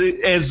 Now,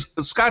 as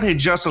Scott had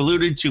just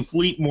alluded to,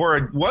 Philippe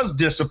Mora was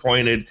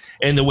disappointed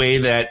in the way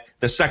that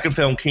the second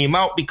film came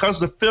out because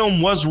the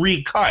film was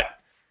recut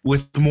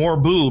with more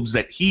boobs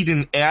that he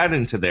didn't add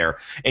into there.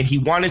 And he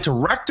wanted to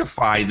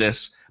rectify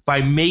this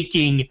by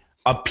making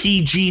a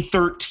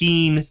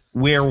PG-13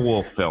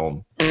 werewolf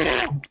film.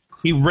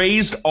 He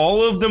raised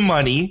all of the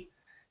money,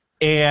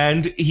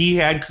 and he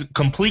had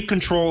complete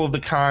control of the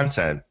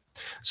content.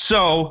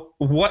 So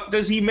what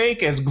does he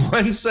make? As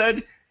Glenn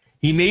said,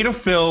 he made a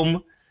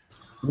film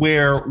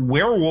where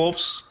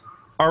werewolves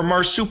are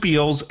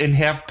marsupials and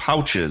have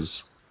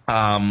pouches.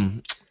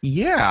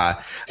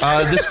 Yeah.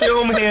 This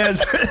film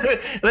has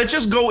let's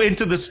just go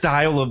into the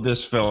style of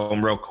this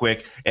film real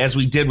quick, as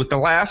we did with the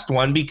last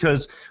one,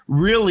 because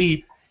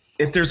really,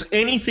 if there's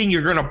anything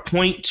you're going to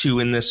point to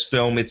in this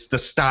film, it's the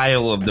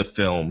style of the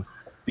film,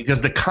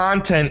 because the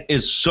content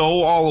is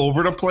so all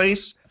over the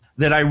place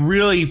that I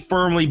really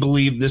firmly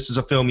believe this is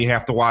a film you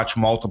have to watch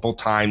multiple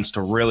times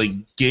to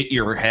really get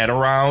your head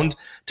around,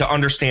 to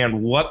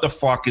understand what the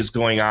fuck is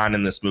going on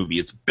in this movie.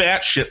 It's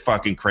batshit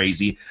fucking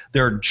crazy.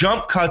 There are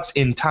jump cuts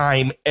in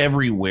time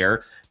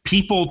everywhere.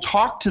 People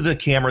talk to the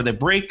camera that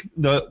break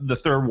the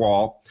third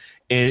wall,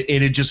 and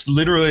it just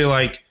literally,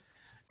 like,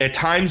 at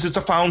times it's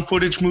a found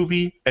footage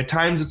movie, at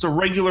times it's a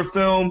regular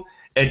film,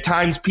 at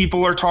times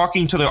people are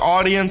talking to the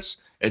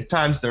audience, at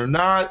times they're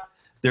not.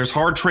 There's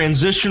hard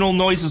transitional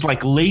noises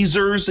like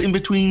lasers in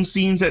between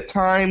scenes at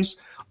times.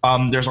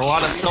 There's a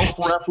lot of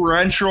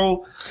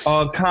self-referential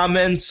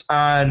comments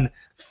on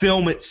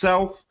film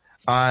itself,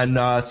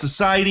 on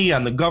society,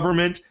 on the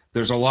government.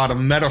 There's a lot of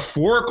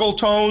metaphorical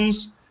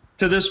tones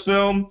to this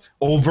film,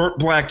 overt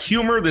black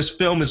humor. This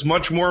film is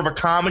much more of a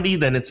comedy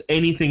than it's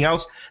anything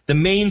else. The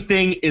main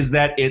thing is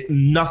that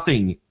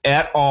nothing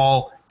at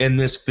all in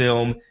this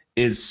film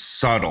is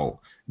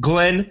subtle.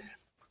 Glenn,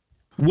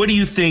 what do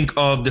you think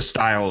of the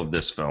style of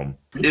this film?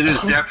 It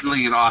is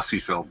definitely an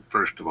Aussie film,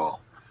 first of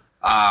all,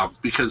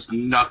 because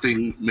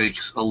nothing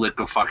makes a lick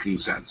of fucking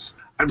sense.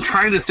 I'm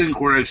trying to think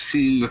where I've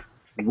seen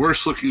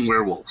worse-looking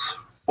werewolves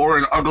or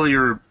an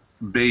uglier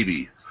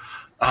baby.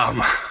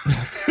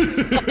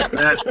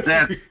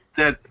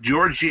 That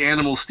George the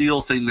Animal Steel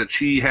thing that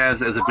she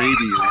has as a baby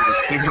is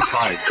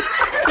terrifying.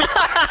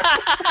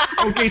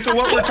 Okay, so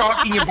what we're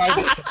talking about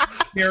is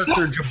the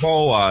character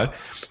Jaboa,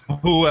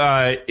 who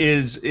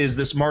is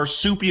this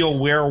marsupial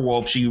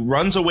werewolf. She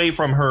runs away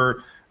from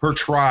her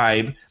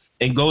tribe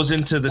and goes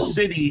into the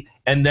city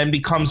and then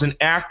becomes an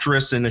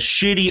actress in a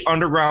shitty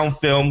underground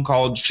film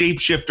called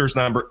Shapeshifters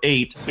No.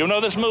 8. You know,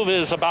 this movie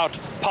is about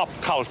pop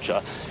culture.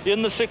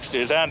 In the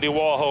 60s, Andy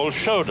Warhol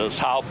showed us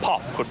how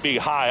pop could be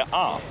high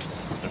art.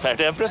 In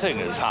fact, everything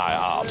is high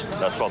art.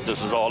 That's what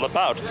this is all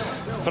about.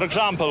 For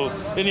example,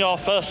 in your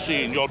first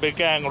scene, you'll be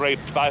gang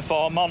raped by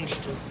 4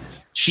 monsters.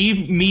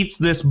 She meets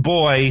this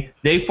boy,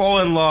 they fall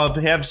in love,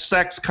 have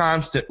sex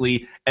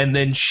constantly, and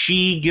then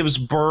she gives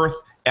birth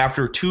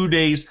after 2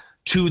 days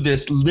to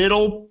this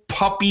little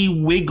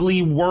puppy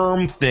wiggly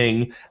worm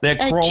thing that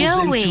crawls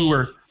into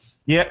her.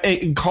 Yeah,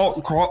 it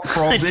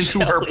crawls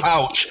into her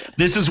pouch.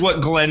 This is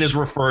what Glenn is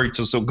referring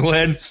to. So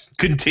Glenn,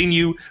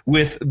 continue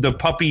with the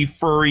puppy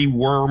furry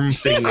worm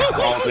thing that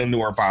crawls into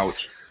her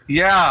pouch.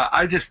 Yeah,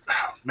 there's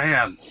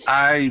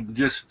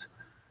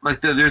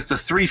the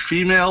 3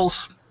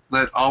 females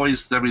that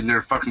always,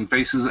 their fucking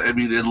faces,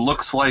 it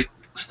looks like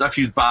stuff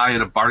you'd buy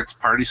at a Bart's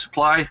Party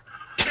Supply.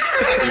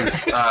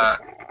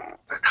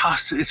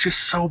 It's just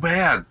so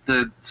bad.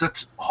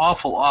 Such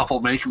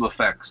awful makeup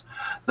effects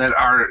that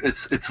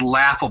it's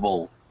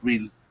laughable.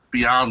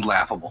 Beyond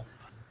laughable.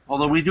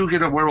 Although we do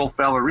get a werewolf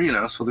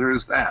ballerina, so there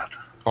is that.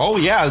 Oh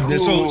yeah.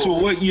 So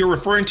what you're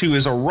referring to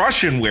is a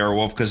Russian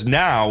werewolf, because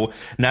now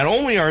not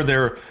only are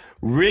there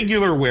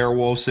regular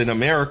werewolves in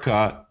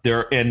America,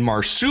 and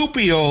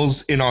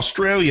marsupials in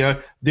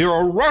Australia, there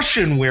are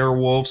Russian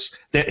werewolves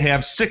that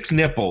have 6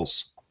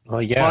 nipples. Oh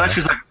yeah. Well, that's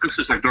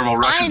just like normal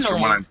Russians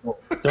from what I'm told.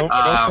 Don't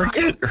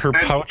forget her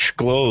pouch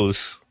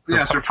glows.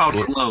 Yes, her pouch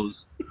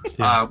glows.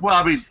 Yeah.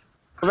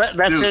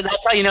 That's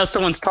how you know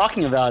someone's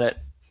talking about it.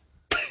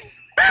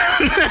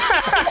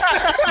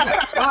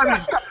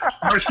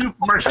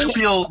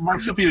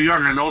 Marsupial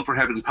young are known for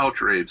having pouch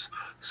raves,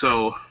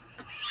 so.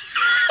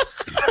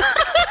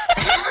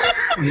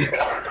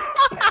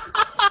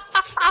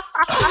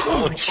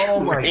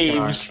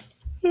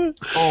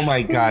 Oh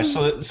my gosh!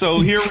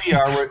 So here we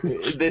are.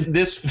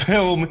 This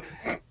film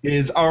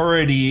is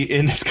already,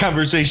 in this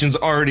conversation's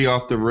already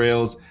off the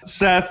rails.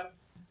 Seth,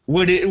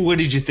 what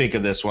did you think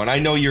of this one? I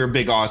know you're a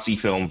big Aussie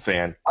film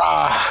fan.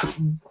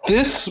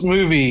 This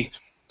movie,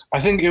 I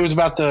think it was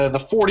about the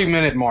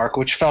 40-minute mark,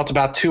 which felt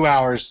about 2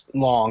 hours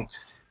long.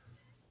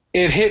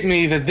 It hit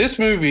me that this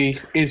movie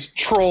is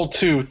Troll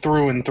 2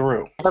 through and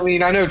through. I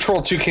mean, I know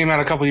Troll 2 came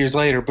out a couple years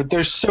later, but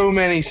there's so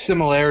many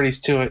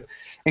similarities to it,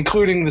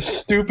 including the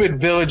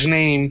stupid village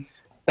name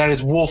that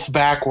is Wolf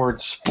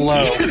backwards,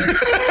 Flow.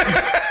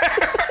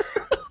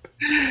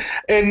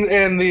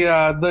 and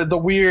the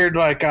weird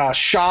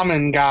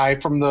shaman guy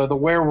from the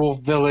werewolf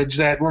village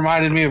that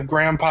reminded me of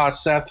Grandpa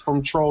Seth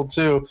from Troll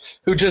 2,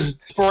 who just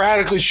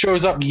sporadically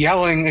shows up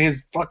yelling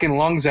his fucking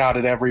lungs out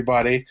at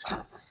everybody.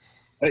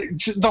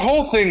 The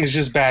whole thing is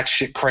just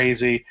batshit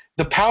crazy.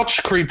 The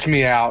pouch creeped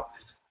me out.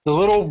 The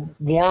little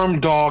worm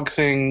dog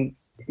thing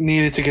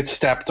needed to get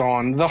stepped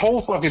on. The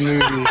whole fucking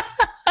movie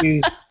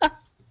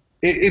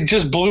it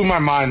just blew my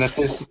mind that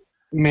this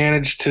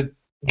managed to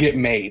get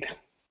made.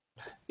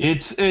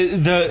 It's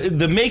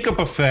the makeup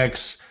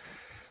effects.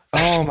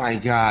 Oh my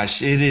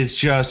gosh, it is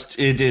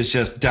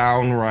just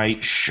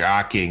downright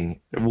shocking.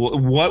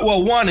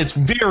 Well, one, it's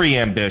very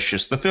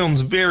ambitious. The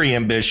film's very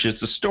ambitious.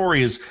 The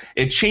story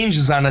it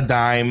changes on a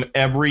dime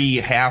every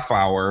half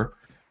hour.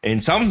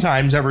 and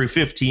sometimes every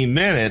 15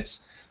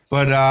 minutes.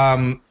 But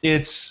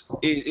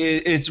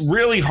it's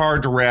really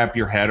hard to wrap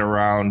your head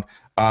around.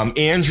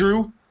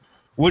 Andrew,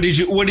 what did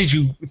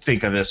you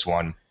think of this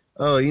one?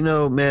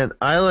 Oh, man,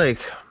 I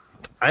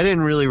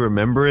didn't really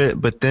remember it,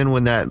 but then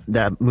when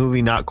that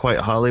movie Not Quite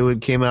Hollywood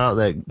came out,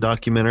 that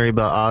documentary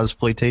about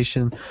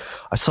Ozploitation,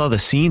 I saw the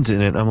scenes in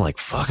it, and I'm like,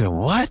 fucking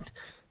what?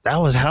 That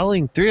was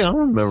Howling 3? I don't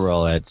remember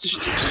all that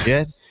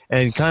shit.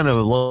 And kind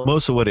of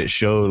most of what it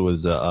showed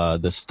was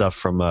the stuff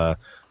from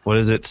what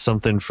is it?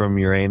 Something from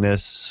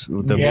Uranus,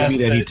 the movie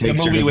that he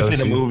takes the movie her to go within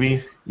see. a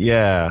movie.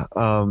 Yeah.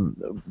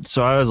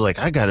 So I was like,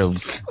 I gotta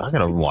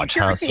watch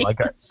House. So I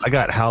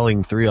got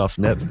Howling 3 off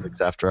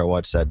Netflix after I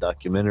watched that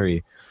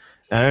documentary,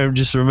 and I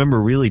just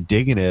remember really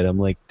digging it. I'm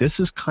like, this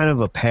is kind of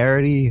a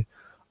parody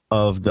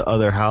of the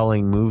other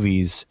Howling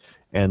movies,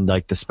 and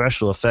like the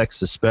special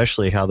effects,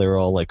 especially how they were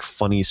all like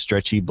funny,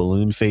 stretchy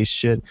balloon face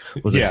shit,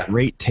 was a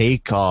great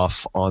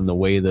takeoff on the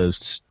way the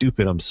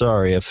stupid, I'm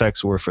sorry,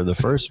 effects were for the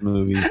first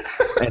movie.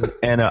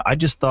 and I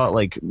just thought,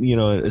 like,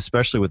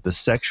 especially with the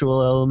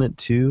sexual element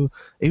too,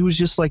 it was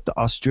just like the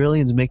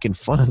Australians making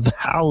fun of the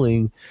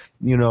Howling,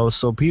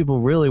 so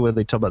people really, when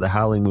they talk about the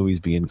Howling movies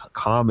being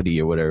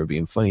comedy or whatever,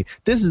 being funny,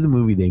 this is the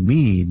movie they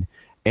mean.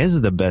 This is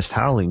the best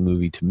Howling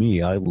movie to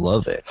me. I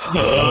love it.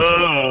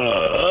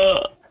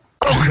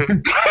 I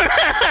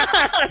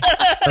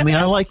mean,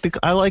 I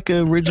like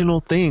an original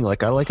thing.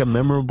 Like, I like a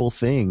memorable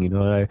thing,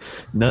 the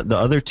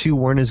other two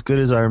weren't as good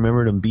as I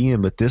remembered them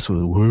being, but this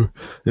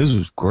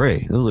was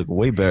great. It was like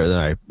way better than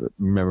I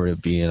remembered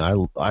it being.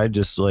 I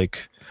just like,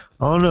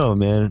 I don't know,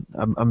 man.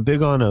 I'm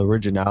big on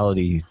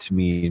originality to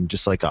me, and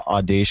just like an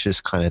audacious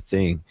kind of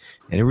thing.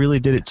 And it really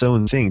did its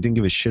own thing. It didn't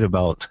give a shit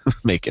about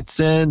making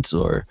sense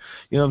or,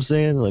 you know what I'm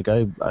saying? Like,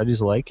 I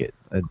just like it.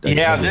 It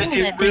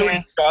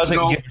really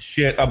doesn't give a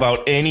shit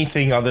about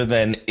anything other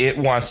than it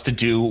wants to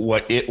do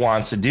what it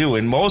wants to do.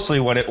 And mostly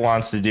what it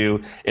wants to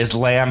do is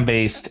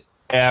lambaste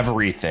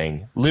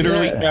everything.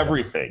 Literally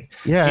everything.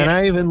 Yeah, and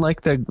I even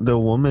like the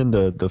woman,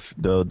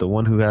 the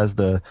one who has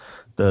the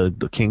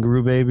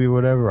kangaroo baby or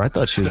whatever. I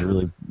thought she was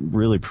really,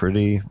 really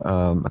pretty.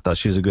 I thought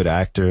she was a good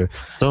actor.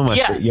 Some of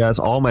my it's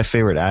all my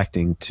favorite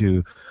acting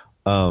too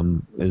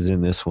is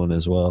in this one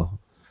as well.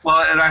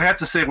 Well, and I have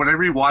to say, when I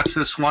rewatched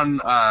this one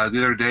the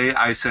other day,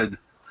 I said,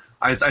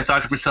 I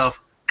thought to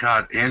myself,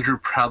 God, Andrew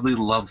probably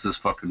loves this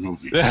fucking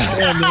movie.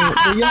 Yeah, man,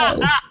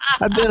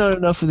 I've been on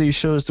enough of these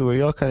shows to where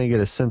y'all kind of get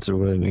a sense of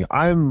what I mean.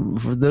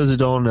 For those who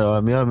don't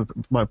know,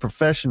 my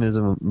profession is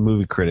a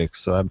movie critic,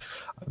 so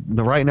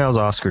right now is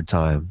Oscar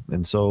time,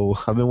 and so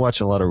I've been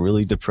watching a lot of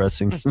really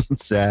depressing,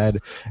 sad,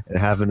 and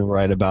having to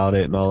write about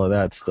it and all of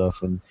that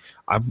stuff, and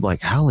I'm like,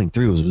 Howling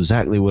 3 was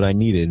exactly what I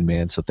needed,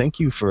 man. So thank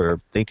you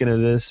for thinking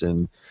of this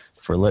and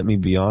for letting me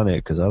be on it,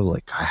 because I was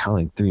like, God,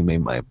 Howling 3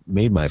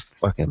 made my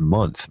fucking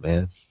month,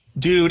 man.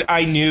 Dude,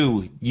 I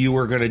knew you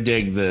were going to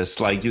dig this.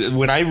 Like,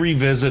 when I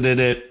revisited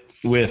it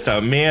with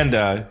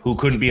Amanda, who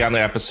couldn't be on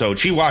the episode,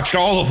 she watched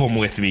all of them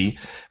with me,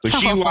 but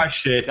she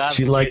watched it.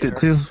 She liked it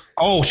too?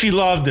 Oh, she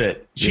loved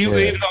it.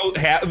 Even though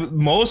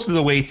most of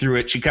the way through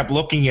it, she kept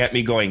looking at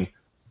me going,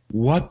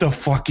 what the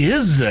fuck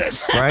is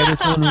this? Right,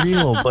 it's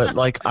unreal, but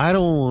like,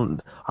 I'm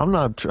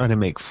not trying to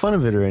make fun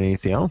of it or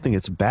anything. I don't think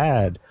it's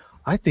bad.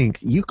 I think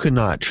you could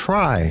not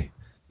try.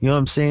 You know what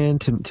I'm saying?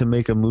 To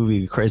make a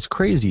movie as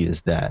crazy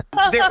as that.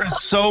 There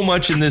is so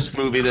much in this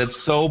movie that's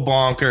so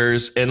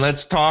bonkers. And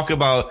let's talk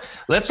about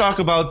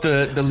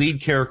the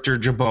lead character,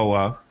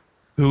 Jaboa,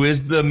 who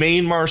is the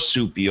main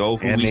marsupial.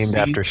 And named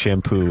after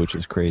shampoo, which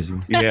is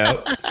crazy.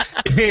 Yeah.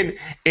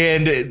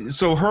 and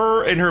so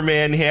her and her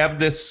man have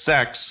this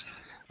sex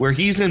where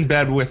he's in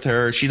bed with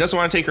her. She doesn't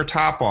want to take her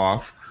top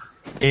off.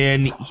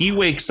 And he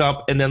wakes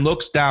up and then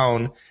looks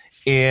down,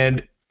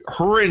 and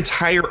her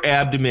entire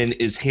abdomen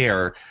is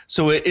hair.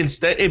 So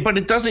it's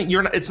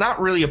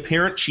not really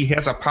apparent she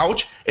has a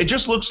pouch. It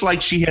just looks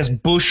like she has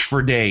bush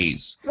for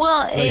days.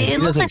 Well,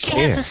 it looks like she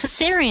has a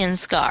cesarean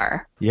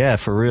scar. Yeah,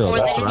 for real. More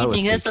than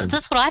anything.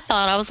 That's what I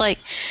thought. I was like,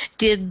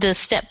 did the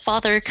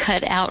stepfather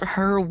cut out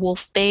her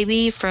wolf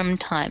baby from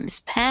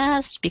times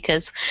past?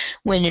 Because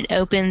when it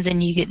opens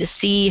and you get to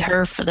see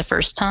her for the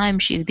first time,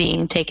 she's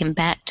being taken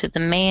back to the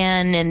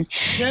man. And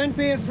don't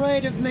be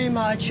afraid of me,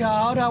 my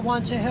child. I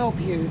want to help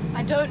you.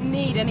 I don't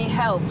need any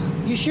help.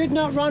 You should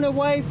not run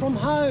away from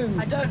home.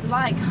 I don't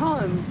like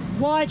home.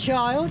 Why,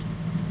 child?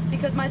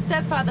 Because my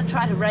stepfather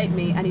tried to rape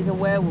me, and he's a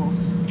werewolf.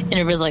 And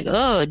it was like,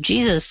 oh,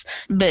 Jesus.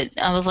 But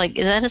I was like,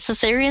 is that a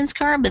cesarean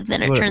scar? But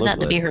then it turns out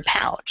to be her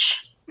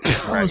pouch.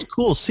 That was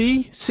cool.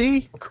 See?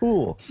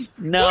 Cool.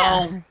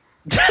 No.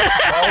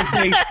 Yeah.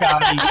 Okay,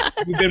 Scotty.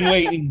 You've been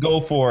waiting. Go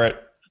for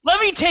it. Let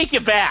me take you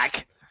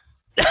back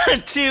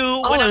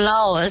to when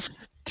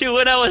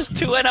I was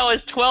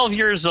 12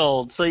 years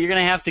old. So you're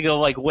gonna have to go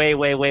like way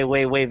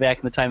back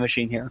in the time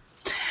machine here.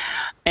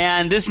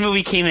 And this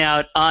movie came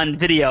out on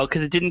video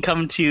because it didn't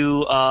come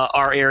to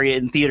our area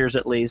in theaters,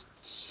 at least,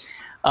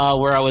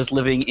 where I was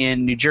living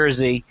in New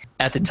Jersey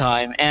at the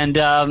time. And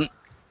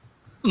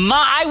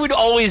I would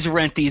always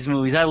rent these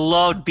movies. I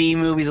loved B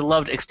movies. I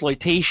loved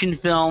exploitation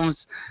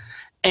films.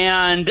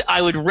 and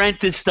I would rent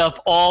this stuff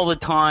all the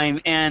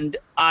time, and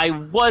I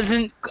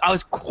wasn't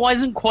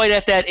quite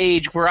at that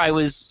age where I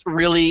was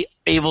really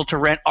able to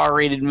rent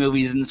R-rated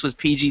movies, and this was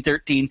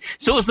PG-13.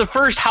 So it was the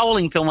first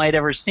Howling film I had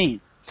ever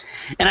seen.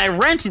 And I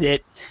rented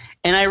it,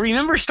 and I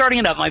remember starting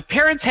it up. My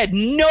parents had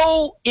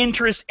no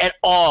interest at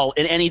all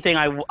in anything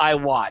I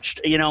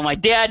watched. You know, my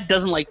dad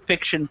doesn't like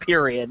fiction,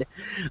 period.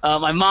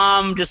 My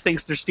mom just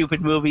thinks they're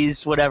stupid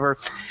movies, whatever.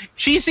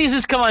 She sees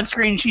this come on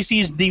screen. She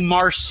sees the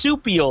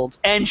Marsupials,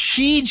 and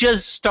she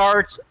just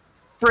starts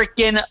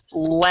freaking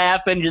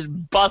laughing, just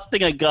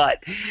busting a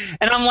gut.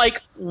 And I'm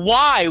like,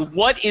 why?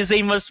 What is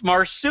a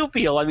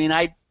marsupial? I mean,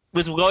 I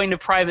was going to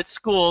private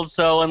school,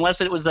 so unless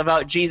it was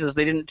about Jesus,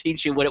 they didn't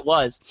teach you what it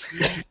was.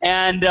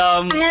 And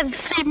I had the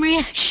same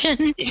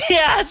reaction.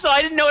 Yeah, so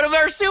I didn't know what a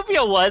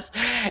marsupial was.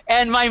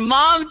 And my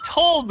mom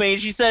told me,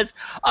 she says,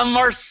 a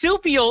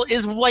marsupial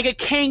is like a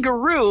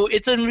kangaroo.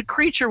 It's a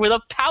creature with a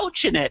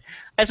pouch in it.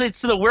 I said,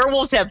 so the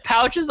werewolves have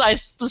pouches? I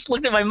just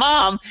looked at my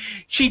mom.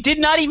 She did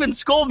not even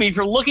scold me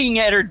for looking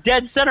at her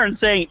dead center and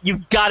saying,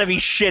 you've got to be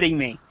shitting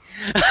me.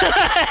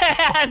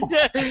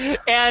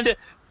 and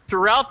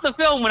throughout the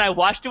film, when I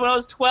watched it when I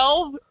was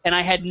 12, and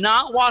I had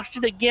not watched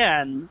it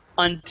again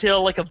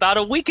until like about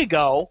a week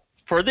ago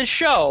for this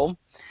show,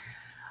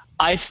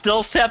 I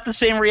still have the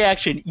same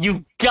reaction.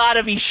 You've got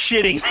to be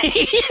shitting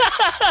me.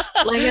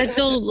 like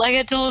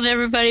I told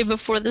everybody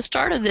before the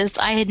start of this,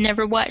 I had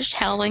never watched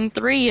Howling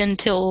 3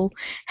 until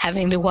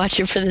having to watch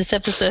it for this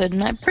episode,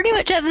 and I pretty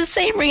much had the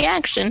same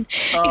reaction,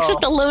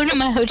 except alone in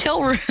my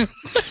hotel room.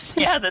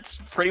 Yeah, that's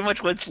pretty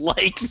much what it's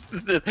like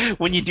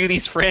when you do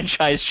these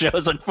franchise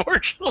shows,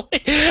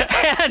 unfortunately.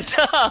 And,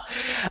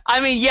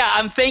 I mean,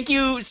 yeah, thank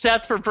you,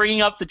 Seth, for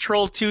bringing up the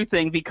Troll 2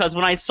 thing, because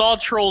when I saw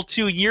Troll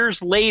 2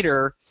 years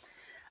later,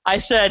 I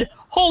said,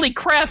 holy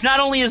crap, not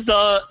only is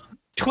the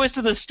twist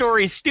of the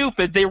story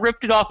stupid, they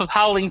ripped it off of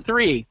Howling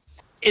 3.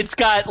 It's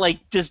got, like,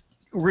 just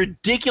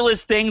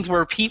ridiculous things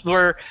where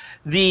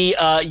the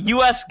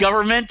U.S.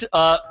 government,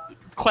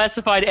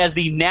 classified as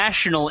the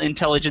National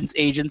Intelligence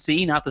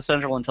Agency, not the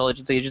Central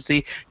Intelligence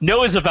Agency,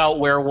 knows about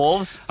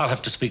werewolves. I'll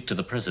have to speak to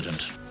the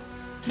president.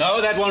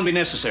 No, that won't be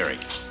necessary.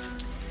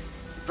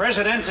 The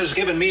president has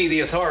given me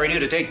the authority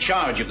to take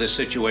charge of this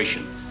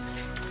situation.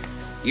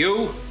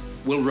 You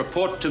will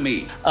report to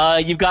me.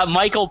 You've got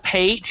Michael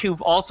Pate, who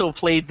also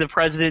played the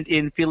president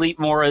in Philippe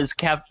Mora's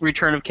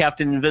Return of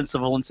Captain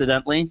Invincible,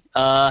 incidentally.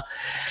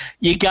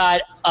 You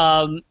got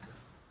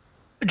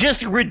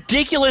just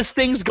ridiculous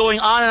things going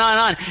on and on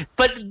and on.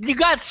 But you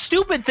got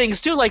stupid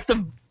things, too, like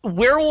the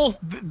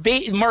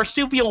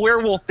marsupial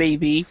werewolf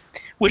baby,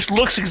 which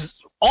looks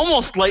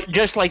almost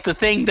just like the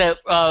thing that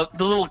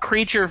the little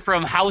creature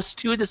from House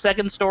 2, the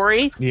second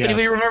story. Yes.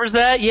 Anybody remembers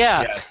that?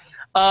 Yeah.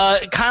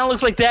 Yes. It kind of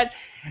looks like that.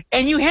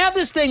 And you have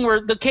this thing where,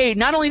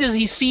 not only does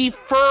he see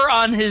fur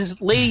on his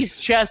lady's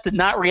chest and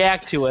not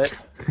react to it,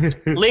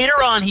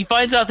 later on he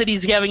finds out that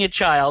he's having a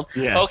child.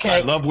 Yes, okay. I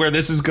love where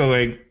this is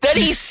going. Then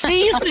he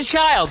sees the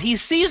child. He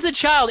sees the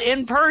child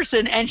in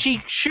person, and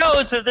she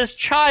shows that this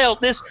child,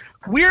 this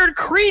weird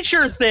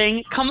creature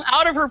thing, come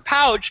out of her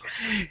pouch.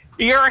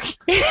 The first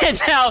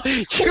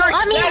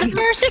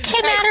it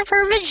came out of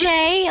her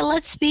vajay.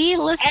 Let's be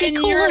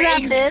cool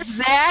about this.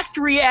 Exact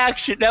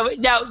reaction.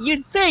 Now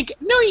you'd think,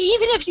 no,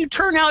 even if you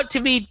turn out to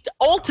be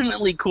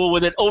ultimately cool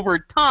with it over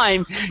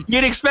time,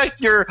 you'd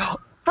expect your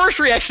first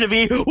reaction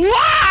to be,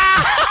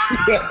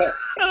 "Wow!"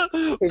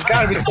 There's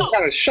got to be some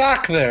kind of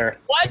shock there.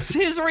 What's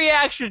his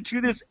reaction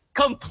to this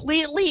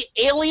completely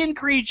alien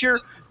creature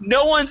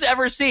no one's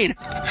ever seen?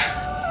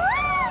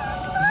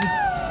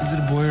 Is it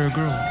a boy or a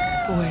girl?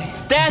 Boy.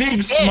 That's big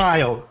it.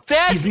 Smile.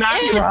 He's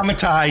not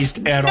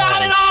traumatized at all.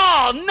 Not at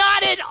all.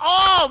 Not at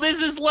all.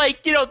 This is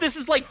like,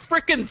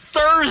 frickin'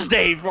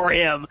 Thursday for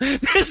him.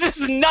 This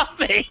is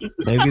nothing.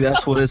 Maybe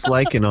that's what it's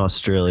like in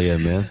Australia,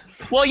 man.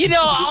 Well,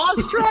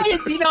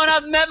 Australians, and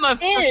I've met my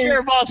share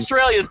of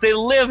Australians. They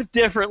live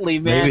differently,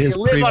 man. Maybe his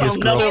previous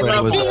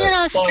girlfriend was being in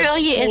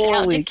Australia is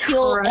out to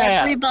kill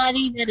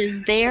everybody that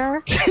is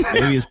there.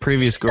 Maybe his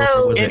previous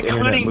girlfriend was an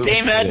including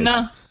Dame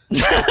Edna.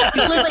 Dame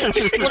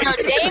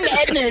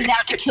Edna is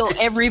out to kill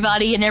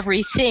everybody and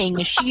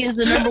everything. She is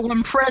the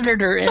 #1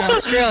 predator in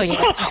Australia.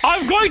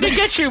 I'm going to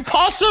get you,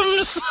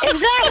 possums.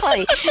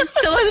 Exactly.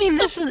 So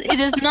it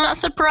is not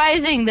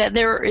surprising that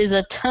there is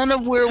a ton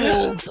of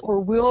werewolves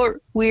or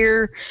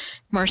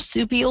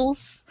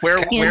marsupials.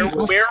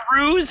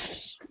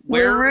 Wereroos?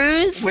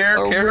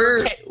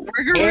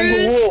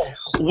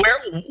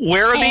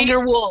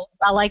 Kangaroo wolves.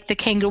 I like the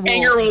kangaroo wolves.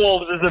 Kangaroo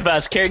wolves is the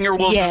best. Kangaroo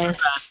wolves is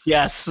the best.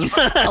 Yes.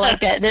 I like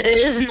that. It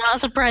is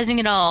not surprising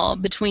at all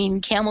between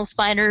camel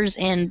spiders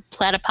and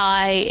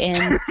platypi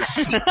and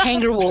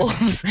kangaroo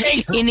wolves.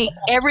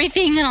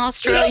 Everything in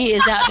Australia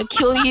is out to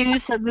kill you,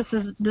 so this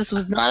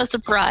was not a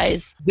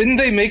surprise. Didn't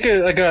they make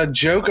a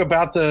joke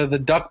about the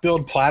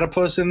duck-billed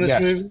platypus in this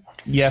movie?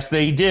 Yes,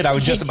 they did. I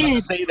was just about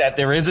to say that.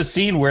 There is a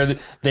scene where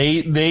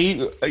they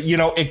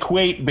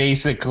equate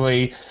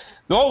basically,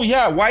 oh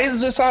yeah, why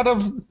is this out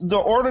of the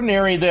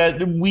ordinary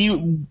that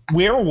we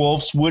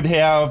werewolves would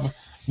have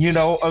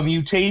a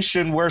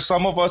mutation where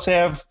some of us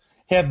have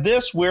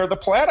this, where the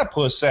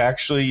platypus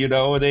actually,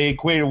 they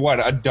equated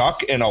a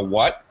duck and a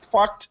what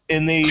fucked,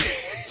 and they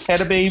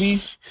had a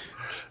baby.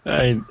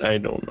 I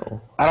don't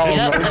know. A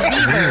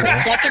beaver.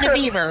 Duck and a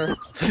beaver.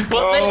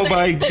 Well,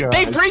 my God.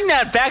 They bring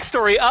that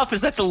backstory up,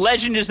 is that the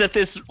legend is that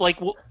this,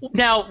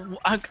 now,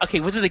 okay,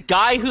 was it a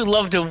guy who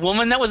loved a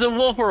woman that was a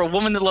wolf, or a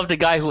woman that loved a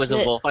guy who was a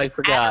wolf? I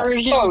forgot.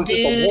 Aboriginal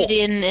dude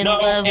in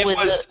love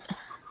with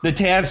the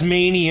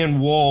Tasmanian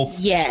wolf.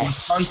 Yes.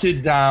 Was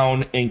hunted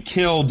down and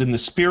killed, and the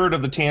spirit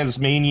of the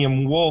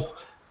Tasmanian wolf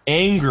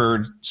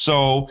angered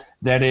so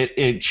that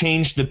it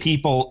changed the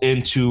people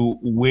into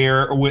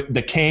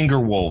the kangaroo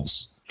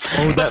wolves.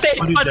 But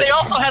they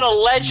also had a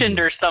legend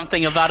or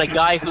something about a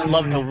guy who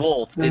loved a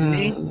wolf, didn't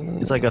he?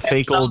 It's like a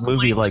fake old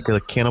movie, like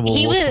a Cannibal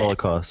Wolf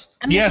Holocaust.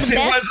 Yes, it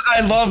was.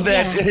 I love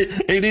that. Yeah.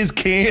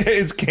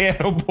 It's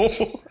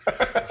cannibal.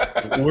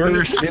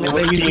 We're still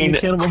making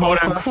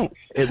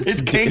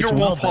it's Kangaroo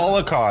Wolf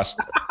Holocaust.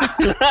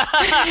 We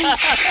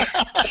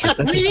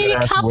need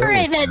to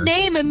copyright that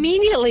name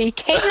immediately.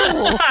 Kangaroo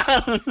Wolf.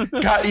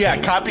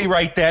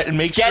 Copyright that and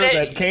make sure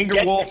that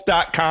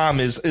kangaroowolf.com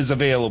is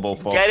available,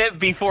 folks. Get it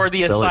before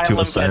the asylum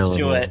gets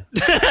to it.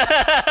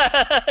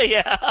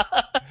 Yeah.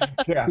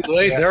 Too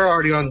late. They're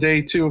already on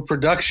day 2 of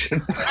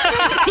production.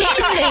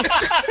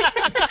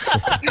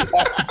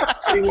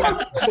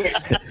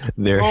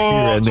 They're here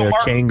and they're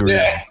kangaroo.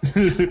 Yeah.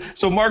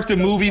 So, Mark, the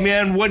movie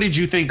man, what did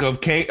you think of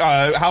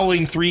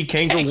Howling 3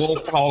 Kangaroo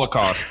Wolf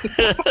Holocaust?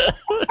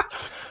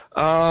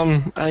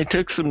 I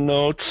took some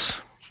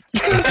notes.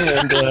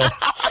 And,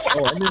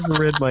 I never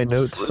read my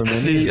notes from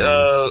any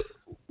the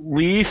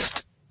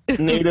least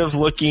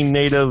native-looking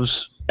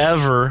natives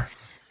ever.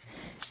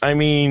 I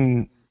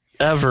mean,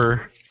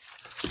 ever.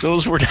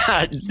 Those were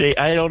not.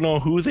 I don't know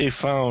who they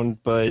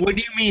found, but. What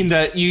do you mean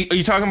that are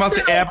you talking about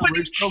the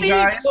Aboriginal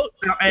guys?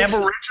 The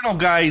Aboriginal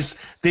guys,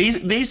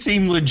 they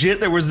seem legit.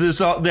 There was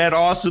that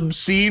awesome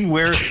scene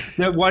where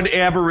that one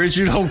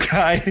Aboriginal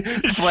guy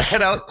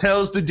flat out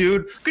tells the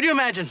dude. Could you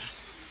imagine?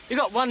 You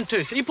got one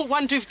tooth. You put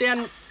one tooth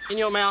down in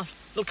your mouth,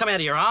 it'll come out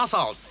of your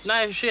asshole.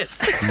 No shit.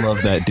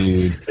 Love that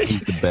dude. He's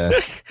the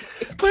best.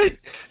 But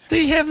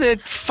they have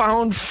that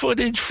found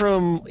footage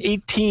from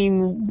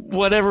 18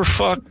 whatever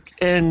fuck,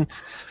 and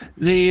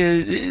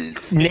the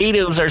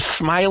natives are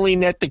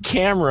smiling at the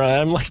camera.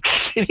 I'm like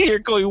sitting here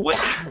going, "What?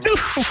 Dude,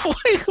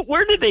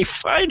 where did they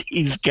find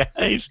these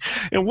guys?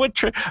 And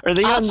what are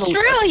they?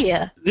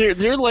 Australia.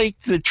 They're like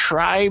the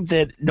tribe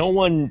that no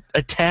one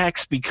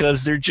attacks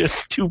because they're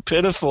just too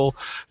pitiful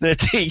that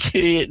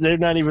they're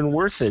not even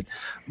worth it.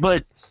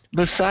 But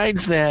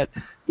besides that,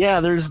 yeah,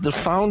 there's the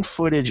found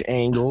footage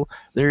angle.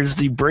 There's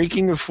the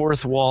breaking the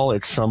fourth wall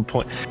at some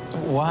point.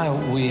 Why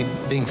are we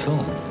being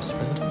filmed, Mr.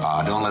 President?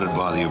 Don't let it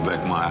bother you,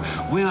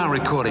 Beckmeyer. We are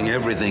recording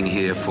everything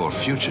here for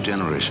future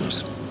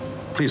generations.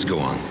 Please go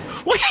on.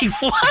 Wait,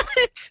 what?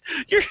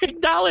 You're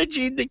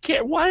acknowledging the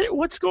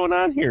what's going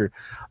on here?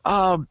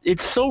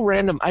 It's so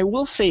random. I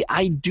will say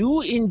I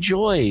do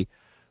enjoy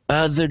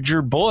the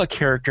Jerboa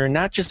character,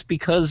 not just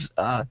because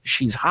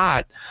she's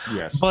hot,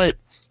 yes, but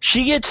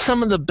she gets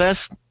some of the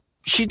best.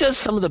 She does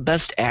some of the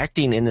best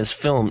acting in this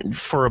film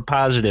for a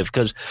positive,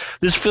 because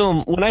this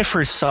film, when I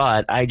first saw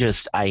it, I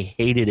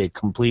hated it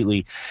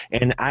completely.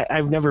 And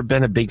I've never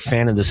been a big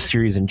fan of this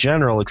series in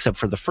general, except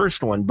for the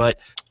first one. But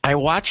I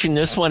watching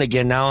this one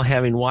again now,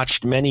 having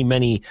watched many,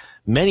 many,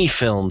 many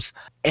films.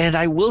 And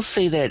I will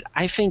say that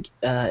I think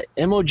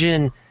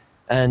Imogen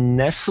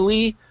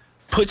Nestle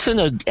puts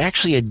in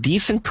actually a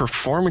decent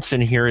performance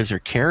in here as her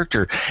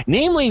character,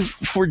 namely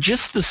for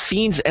just the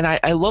scenes. And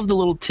I love the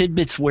little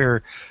tidbits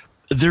where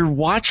they're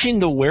watching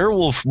the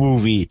werewolf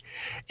movie,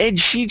 and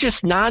she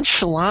just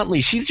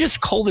nonchalantly, she's just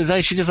cold as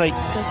ice. She's just like,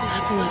 it doesn't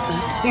happen like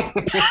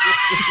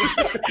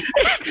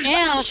that.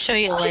 Yeah, I'll show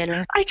you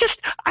later. I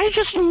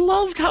just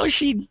loved how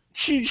she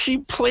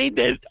played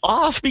that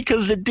off,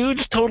 because the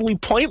dude's totally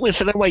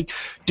pointless, and I'm like,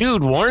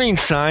 dude, warning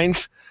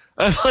signs.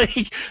 I'm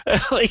like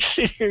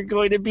sitting here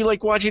going, it'd be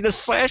like watching a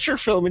slasher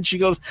film, and she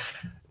goes,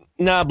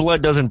 nah,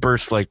 blood doesn't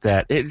burst like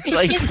that.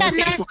 She's got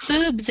nice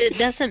boobs. It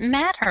doesn't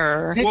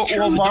matter.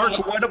 Well,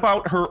 Mark, what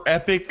about her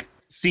epic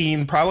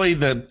scene? Probably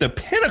the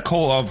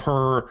pinnacle of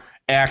her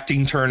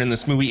acting turn in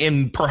this movie,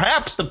 and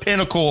perhaps the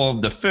pinnacle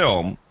of the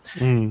film.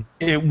 When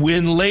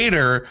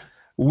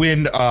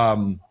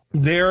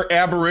their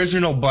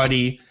Aboriginal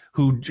buddy,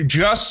 who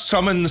just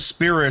summoned the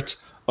spirit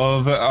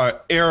of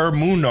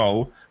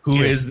Eramuno,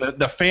 who is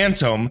the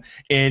Phantom,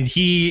 and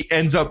he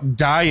ends up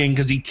dying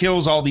because he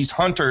kills all these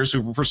hunters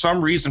who, for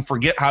some reason,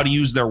 forget how to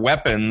use their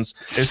weapons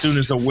as soon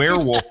as the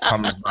werewolf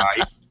comes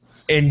by.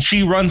 And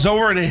she runs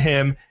over to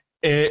him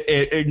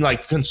and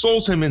like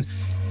consoles him. And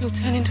you'll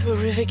turn into a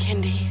river,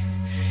 Kendi,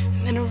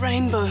 and then a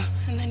rainbow,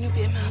 and then you'll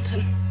be a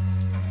mountain.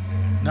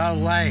 No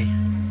way.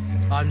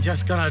 I'm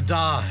just gonna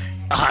die.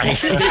 That's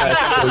so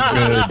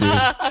good,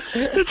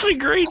 dude. It's a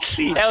great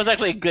scene. That was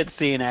actually a good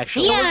scene,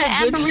 actually.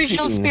 Yeah,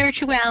 Aboriginal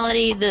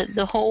spirituality,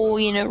 the whole,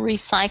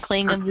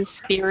 recycling of the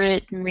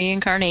spirit and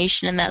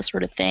reincarnation and that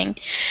sort of thing.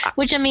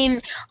 Which, I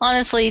mean,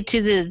 honestly,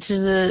 to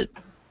the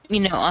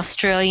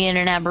Australian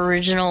and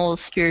Aboriginal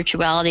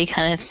spirituality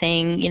kind of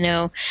thing,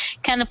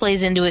 kind of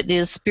plays into it,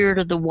 the spirit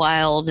of the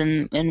wild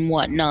and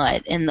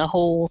whatnot, and the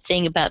whole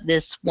thing about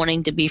this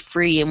wanting to be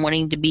free and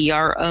wanting to be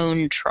our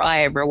own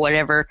tribe or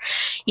whatever.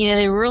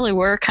 They really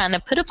were kind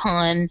of put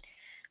upon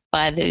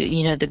by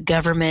the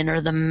government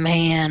or the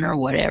man or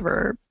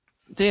whatever.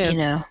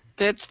 Yeah,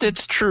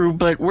 that's true,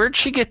 but where'd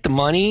she get the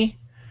money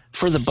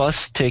for the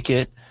bus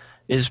ticket?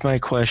 Is my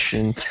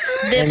question.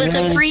 It was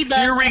a free bus.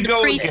 Here we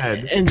go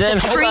again. And then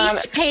the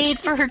priest paid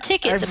for her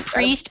ticket. The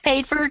priest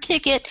paid for her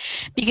ticket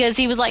because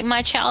he was like,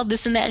 my child,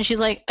 this and that. And she's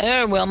like,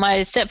 oh, well,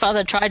 my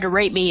stepfather tried to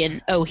rape me,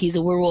 and he's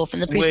a werewolf.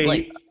 And the priest is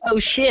like, oh,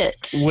 shit.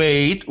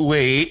 Wait.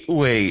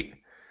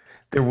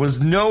 There was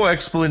no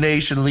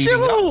explanation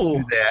leading up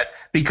to that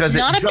because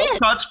it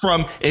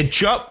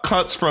jump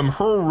cuts from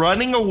her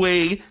running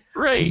away.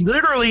 Right.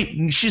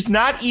 Literally, she's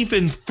not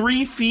even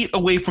 3 feet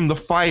away from the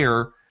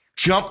fire.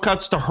 Jump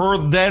cuts to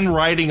her then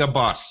riding a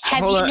bus.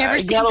 Have you never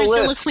seen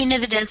Priscilla, Queen of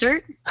the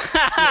Desert?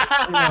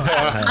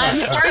 I'm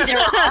sorry, there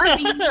are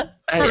armies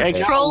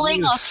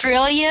patrolling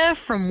Australia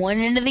from one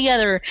end to the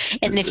other.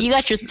 And if you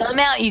got your thumb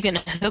out, you can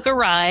hook a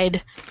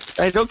ride.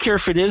 I don't care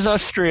if it is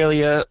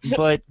Australia,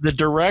 but the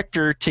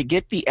director, to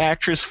get the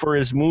actress for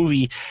his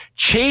movie,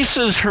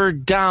 chases her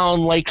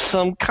down like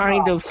some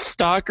kind of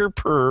stalker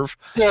perv.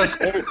 Yes,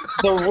 the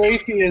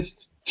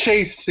rapiest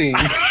chase scene.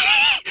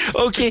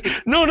 Okay,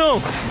 no.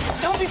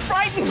 Don't be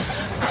frightened.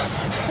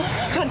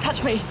 Don't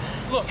touch me.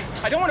 Look,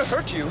 I don't want to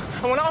hurt you.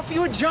 I want to offer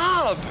you a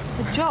job.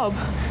 A job?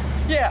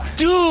 Yeah.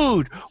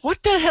 Dude,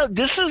 what the hell?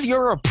 This is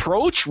your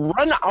approach?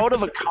 Run out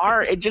of a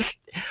car and just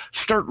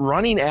start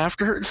running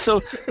after her?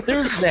 So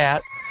there's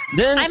that.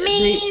 Then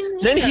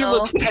he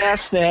looks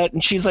past that,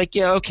 and she's like,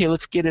 yeah, okay,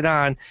 let's get it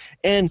on.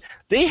 And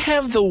they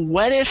have the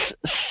wettest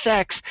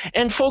sex.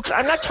 And, folks,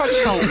 I'm not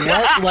talking about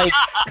wet like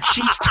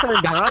she's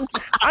turned on.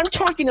 I'm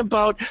talking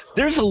about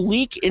there's a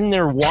leak in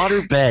their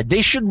waterbed.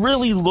 They should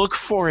really look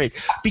for it.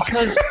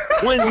 Because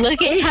when look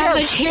at how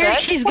much hair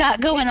she's got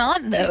going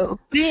on, though.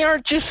 They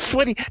aren't just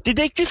sweaty. Did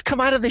they just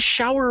come out of the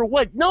shower or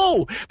what?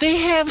 No, they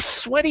have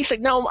sweaty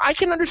sex. Now, I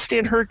can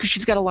understand her because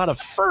she's got a lot of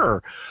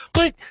fur.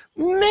 But,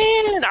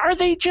 man, are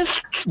they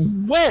just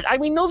wet? I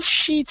mean, those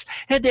sheets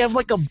had to have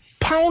like a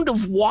pound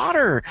of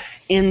water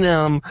in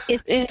them.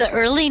 It's the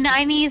early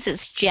 90s.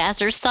 It's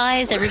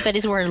jazzercise.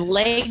 Everybody's wearing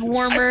leg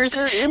warmers.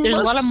 There's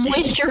a lot of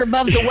moisture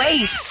above the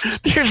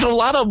waist. There's a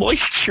lot of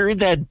moisture in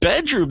that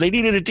bedroom. They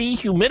needed a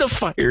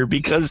dehumidifier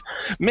because,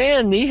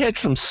 man, they had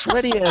some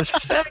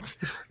sweaty-ass sex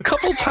a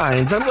couple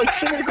times. I'm like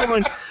sitting there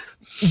going,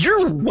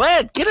 you're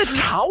wet. Get a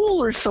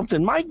towel or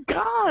something. My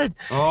God.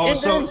 Oh,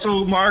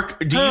 so Mark,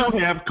 do you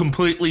have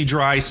completely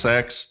dry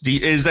sex?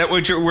 Is that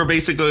what we're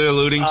basically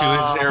alluding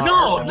to?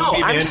 No.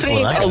 I'm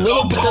saying a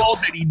little bit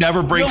that he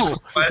never breaks his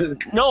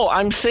sweat. No,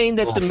 I'm saying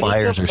that the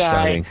fires makeup are guy,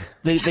 starting.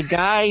 the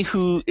guy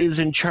who is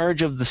in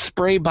charge of the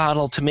spray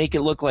bottle to make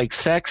it look like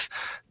sex,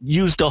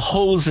 used a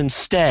hose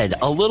instead.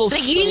 A little. So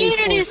you need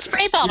a new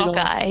spray bottle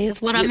guy, is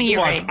what I'm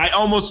hearing. I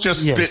almost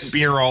just spit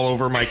beer all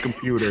over my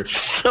computer.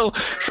 So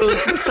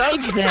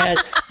besides that,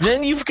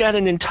 then you've got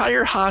an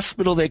entire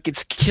hospital that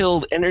gets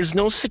killed, and there's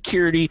no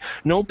security,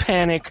 no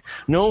panic,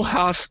 no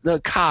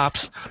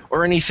cops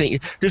or anything.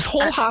 This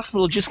whole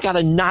hospital just got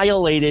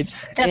annihilated.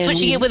 That's what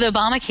you get with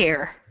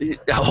Obamacare.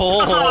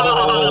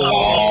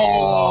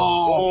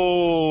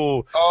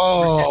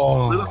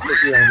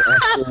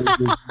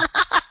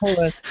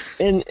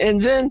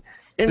 And then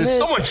there's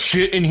so much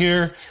shit in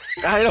here.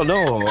 I don't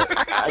know.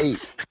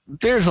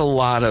 There's a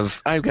lot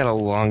of. I've got a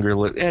longer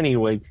list.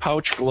 Anyway,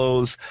 Pouch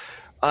Glows.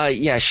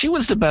 Yeah, she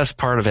was the best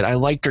part of it. I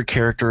liked her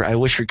character. I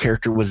wish her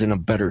character was in a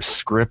better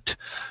script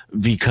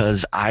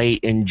because I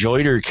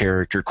enjoyed her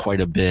character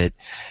quite a bit.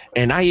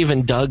 And I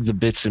even dug the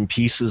bits and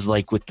pieces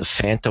like with the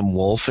Phantom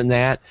Wolf and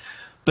that.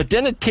 But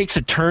then it takes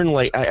a turn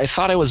like I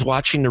thought I was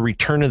watching The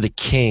Return of the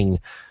King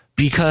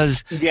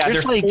because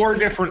there's like 4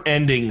 different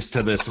endings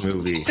to this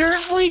movie.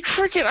 There's like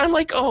freaking I'm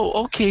like,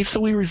 oh, okay, so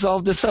we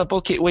resolved this up.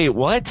 Okay, wait,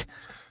 what?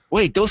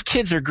 Wait, those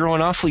kids are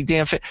growing awfully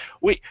damn fast.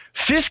 Wait,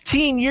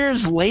 15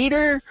 years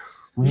later?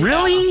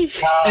 Really?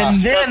 Yeah.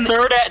 And then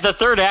the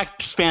third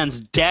act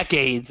spans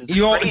decades.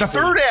 The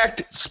third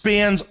act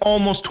spans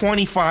almost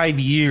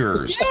 25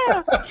 years.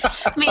 Yeah.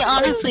 I mean,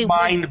 honestly,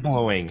 mind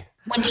blowing.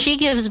 When she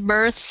gives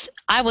birth,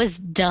 I was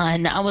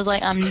done. I was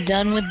like, I'm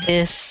done with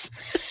this.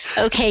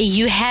 Okay,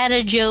 you had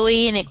a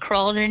Joey and it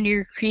crawled into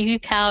your creepy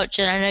pouch,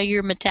 and I know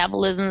your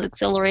metabolism is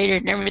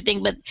accelerated and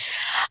everything, but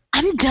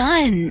I'm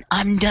done.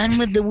 I'm done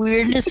with the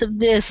weirdness of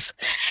this.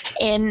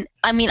 And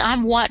I mean,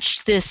 I've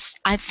watched this,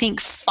 I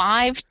think,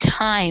 5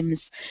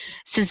 times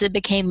since it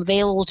became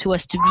available to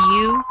us to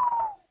view,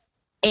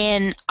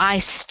 and I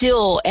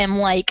still am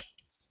like,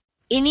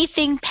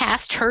 anything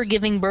past her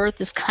giving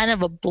birth is kind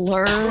of a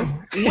blur.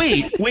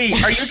 Wait,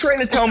 are you trying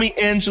to tell me,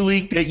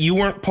 Angelique, that you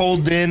weren't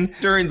pulled in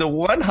during the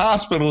one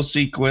hospital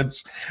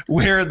sequence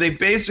where they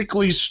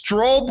basically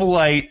strobe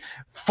light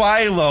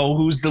Philo,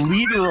 who's the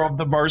leader of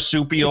the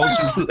marsupials,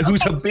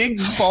 who's a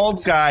big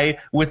bald guy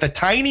with a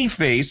tiny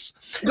face?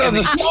 No,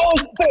 the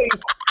smallest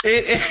face.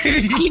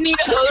 You need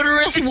an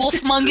odorous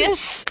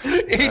wolfmungus.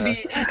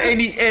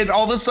 And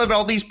all of a sudden,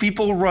 all these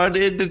people run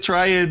in to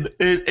try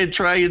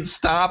and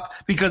stop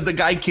because the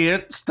guy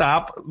can't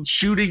stop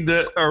shooting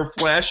or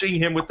flashing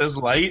him with this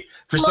light.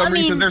 For some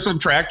reason, there's some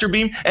tractor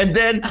beam, and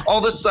then all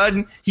of a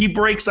sudden he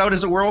breaks out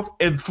as a werewolf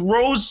and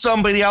throws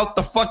somebody out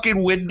the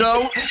fucking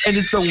window, and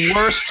it's the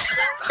worst.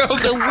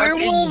 The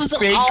werewolves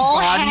all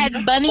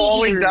had bunny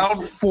falling ears.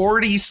 down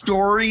 40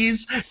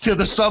 stories to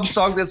the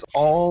sub-song that's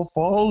all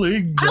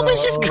falling down. I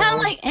was just kind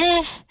of like,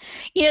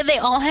 they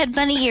all had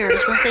bunny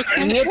ears. Once they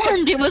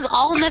transformed, it was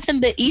all nothing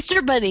but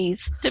Easter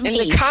bunnies to me.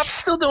 And the cops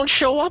still don't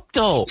show up,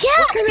 though. Yeah,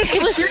 what kind of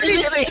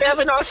security do they have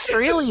in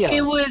Australia?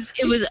 It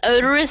was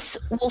odorous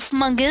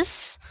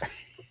wolfmungus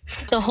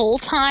the whole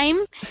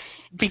time,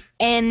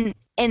 and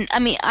I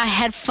mean, I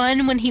had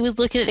fun when he was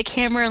looking at the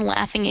camera and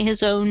laughing at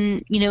his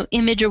own,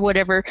 image or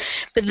whatever.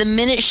 But the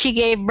minute she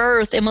gave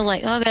birth and was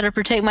like, "Oh, I got to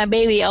protect my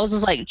baby," I was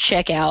just like,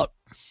 "Check out."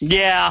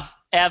 Yeah,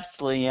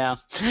 absolutely, yeah.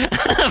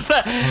 but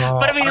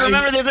I mean,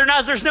 remember,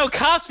 there's no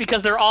cops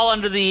because they're all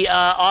under the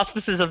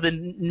auspices of the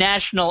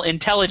National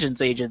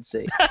Intelligence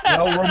Agency.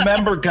 Well,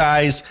 remember,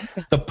 guys,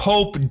 the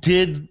Pope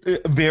did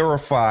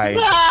verify.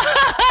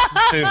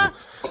 Too.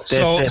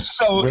 So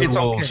it's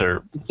okay.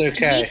 He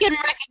can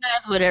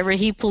recognize whatever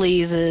he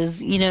pleases.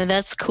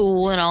 That's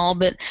cool and all.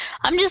 But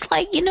I'm just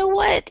like, you know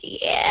what?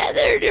 Yeah,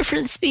 they're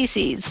different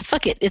species.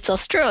 Fuck it. It's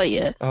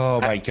Australia. Oh,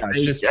 my gosh.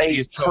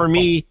 For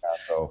me,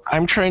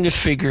 I'm trying to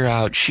figure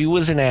out. She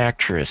was an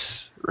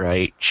actress,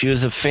 right? She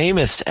was a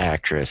famous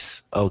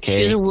actress, okay?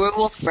 She was a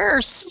werewolf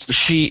first.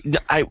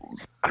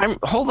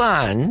 Hold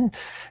on.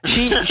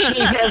 She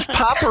has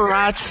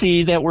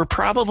paparazzi that were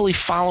probably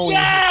following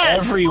her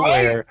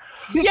everywhere. Right?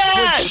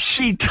 Yes! But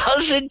she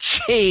doesn't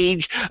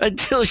change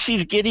until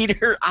she's getting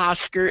her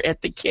Oscar at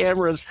the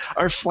cameras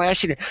are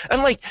flashing her.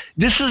 I'm like,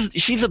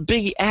 she's a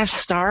big ass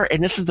star,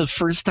 and this is the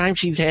first time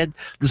she's had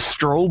the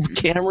strobe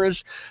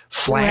cameras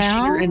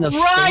flashing her in the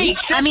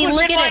face. I mean,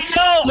 look at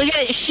it. Look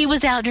at it. She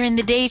was out during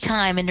the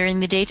daytime, and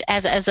during the day,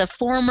 as a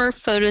former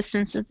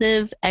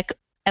photosensitive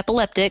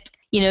epileptic.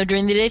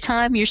 During the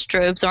daytime, your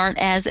strobes aren't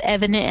as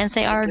evident as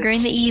they are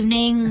during the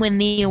evening when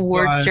the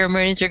award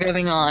ceremonies are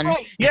going on.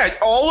 Yeah,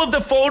 all of the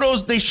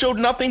photos, they showed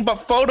nothing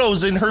but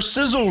photos in her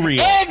sizzle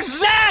reel.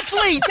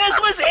 Exactly! This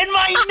was in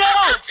my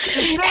notes!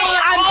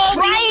 I'm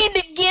trying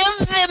to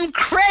give them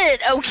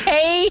credit,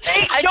 okay?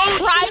 I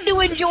tried to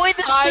enjoy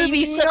this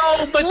movie, so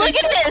look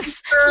at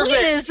this. Look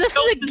at this. This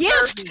is a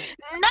gift.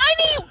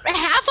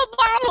 Half a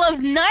bottle of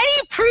 90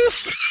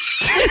 proof.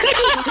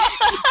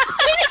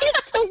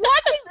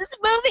 Watching this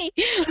movie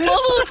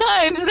multiple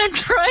times, and I'm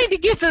trying to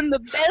give them the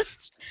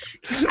best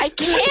I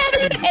can,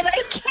 and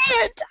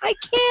I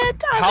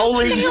can't.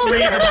 Howling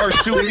Free of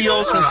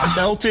Marsupials has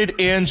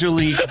melted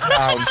Angelique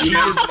down. She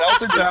is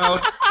melted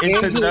down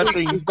into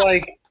nothing.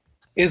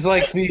 Is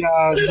like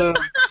the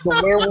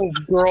werewolf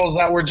girls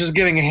that were just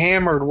getting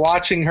hammered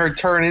watching her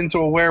turn into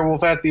a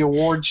werewolf at the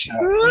award show.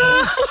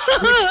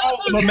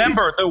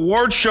 Remember, the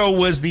award show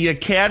was the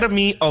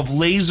Academy of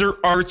Laser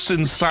Arts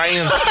and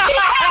Science.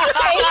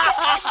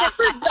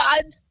 For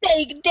God's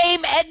sake,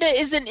 Dame Edna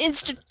is an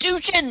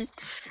institution.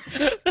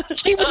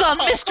 She was on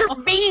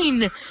Mr.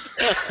 Bean.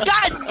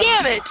 God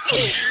damn it.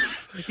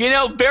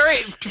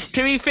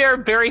 To be fair,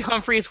 Barry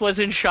Humphries was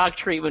in Shock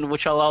Treatment,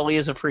 which I'll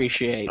always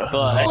appreciate.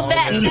 But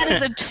that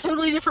is a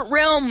totally different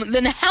realm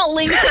than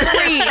Howling 3,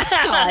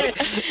 Scott.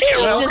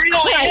 Jesus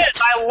Christ.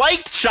 I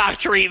liked Shock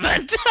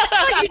Treatment.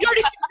 You don't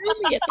even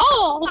know me at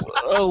all.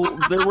 Oh,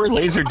 there were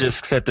laser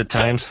discs at the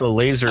time, so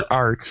laser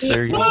arts.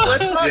 There you go.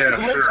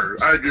 Sure.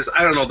 I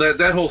don't know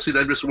that whole scene.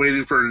 I'm just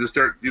waiting for her to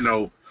start,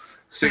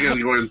 singing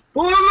and going.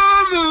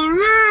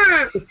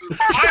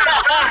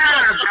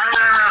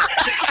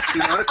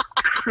 That's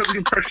the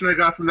impression I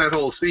got from that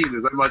whole scene.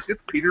 Is I'm like,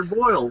 it's Peter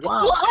Boyle.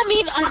 Wow. Well, I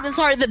mean, I'm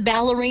sorry. The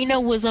ballerina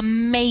was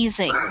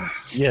amazing.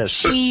 Yes.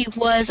 She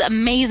was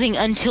amazing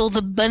until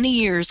the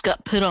bunny ears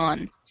got put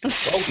on.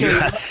 Okay,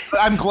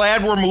 I'm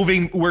glad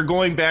we're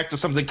going back to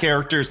some of the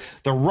characters.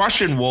 The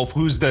Russian wolf,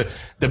 who's the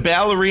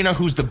ballerina,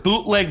 who's the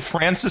bootleg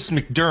Frances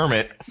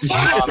McDermott.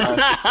 Yes.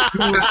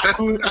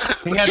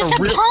 Just a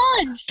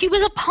pawn. She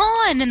was a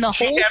pawn in the whole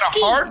scheme. She had a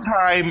hard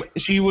time.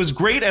 She was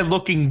great at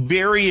looking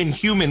very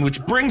inhuman, which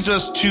brings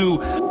us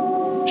to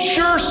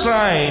sure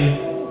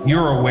sign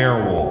you're a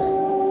werewolf.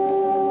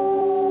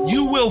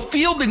 You will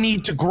feel the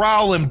need to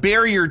growl and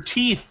bare your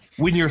teeth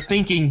when you're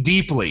thinking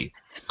deeply.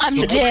 I'm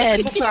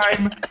dead.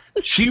 Time,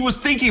 she was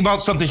thinking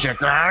about something.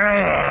 She's like,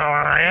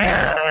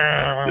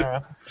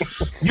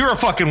 you're a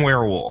fucking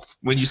werewolf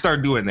when you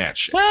start doing that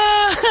shit.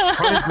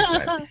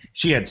 100%.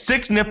 She had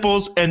 6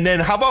 nipples, and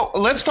then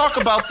let's talk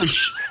about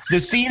the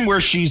scene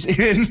where she's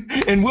in,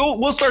 and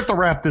we'll start to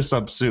wrap this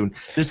up soon.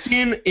 The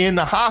scene in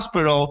the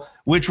hospital,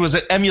 which was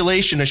an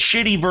emulation, a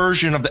shitty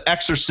version of The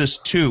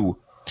Exorcist 2,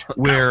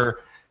 where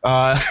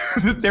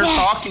they're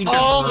talking.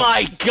 Oh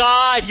my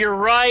God, you're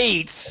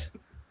right.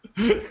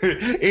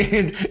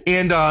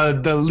 and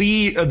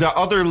the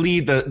other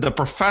lead, the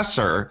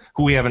professor,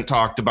 who we haven't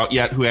talked about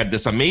yet, who had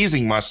this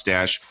amazing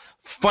mustache,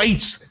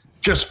 fights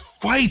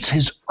fights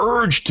his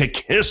urge to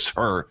kiss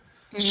her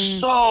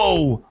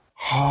so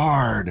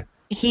hard.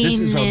 He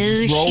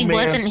knew she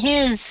wasn't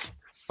his.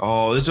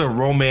 Oh, this is a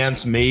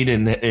romance made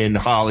in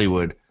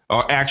Hollywood.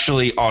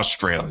 Actually,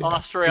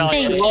 Australia.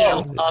 Thank you.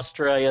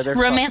 Australia. They're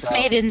Romance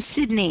made in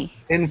Sydney.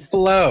 In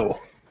Flow.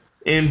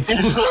 In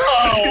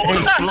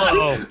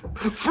Flow.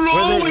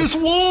 Flow is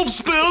wolf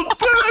spelled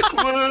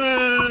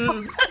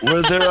backwards.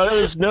 Where there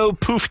is no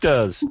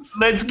pooftas.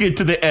 Let's get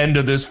to the end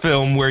of this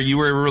film where you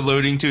were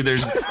alluding to.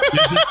 There's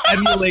this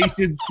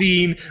emulation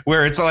scene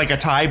where it's like a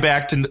tie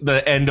back to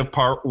the end of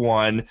part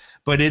 1,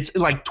 but it's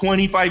like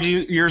 25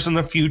 years in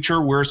the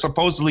future where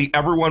supposedly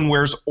everyone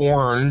wears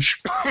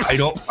orange. I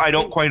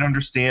don't quite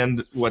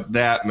understand what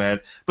that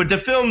meant. But the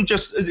film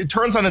it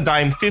turns on a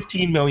dime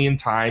 15 million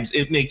times.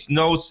 It makes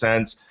no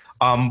sense.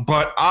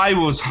 But I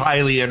was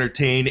highly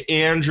entertained.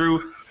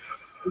 Andrew,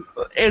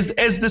 as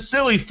the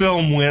silly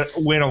film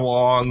went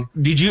along,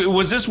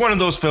 was this one of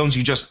those films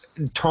you just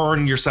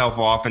turn yourself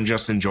off and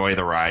just enjoy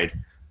the ride?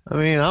 I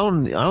mean, I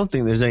don't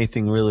think there's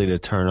anything really to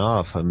turn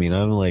off. I mean,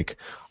 I like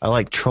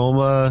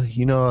Troma,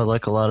 you know, I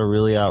like a lot of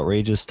really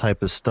outrageous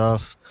type of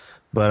stuff.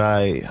 But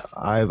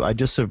I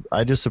just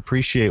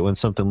appreciate when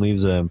something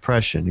leaves an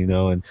impression, you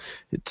know, and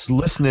it's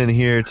listening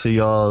here to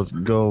y'all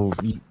go.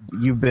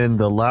 You've been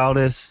the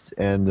loudest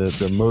and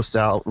the most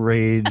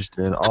outraged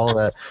and all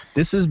that.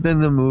 This has been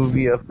the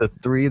movie of the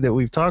 3 that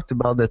we've talked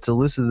about that's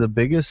elicited the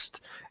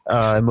biggest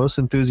and most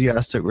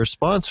enthusiastic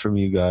response from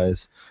you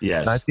guys.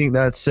 Yes, and I think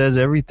that says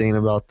everything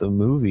about the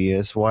movie.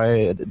 It's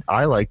why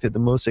I liked it the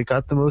most. It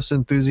got the most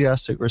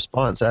enthusiastic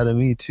response out of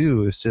me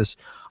too. It's just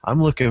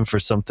I'm looking for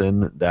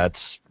something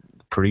that's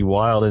pretty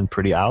wild and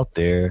pretty out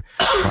there.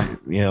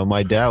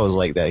 My dad was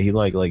like that. He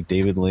liked like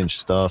David Lynch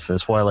stuff.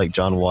 That's why I like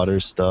John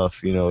Waters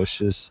stuff. You know, it's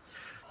just,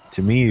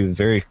 to me,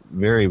 very,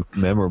 very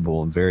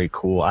memorable and very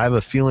cool. I have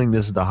a feeling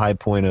this is the high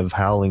point of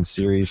Howling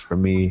series for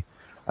me.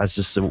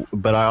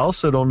 But I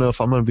also don't know if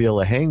I'm going to be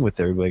able to hang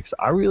with everybody, because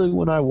I really,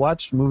 when I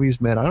watch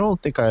movies, man, I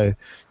don't think I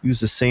use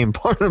the same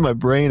part of my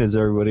brain as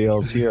everybody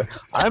else here.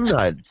 I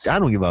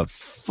don't give a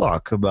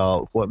fuck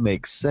about what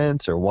makes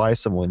sense or why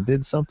someone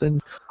did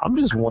something. I'm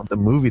just want the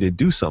movie to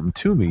do something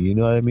to me. You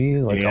know what I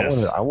mean? Like,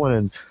 yes. I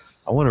want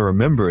to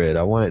remember it.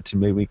 I want it to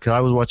make me, because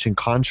I was watching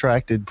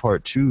Contracted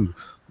Part 2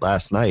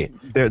 last night.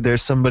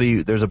 There's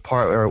a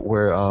part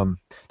where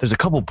there's a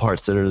couple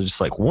parts that are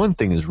just like, one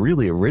thing is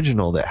really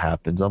original that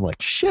happens. I'm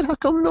like, shit, how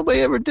come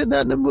nobody ever did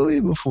that in a movie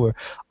before?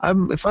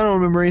 If I don't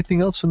remember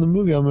anything else from the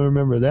movie, I'm gonna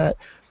remember that.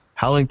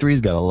 Howling 3's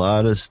got a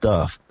lot of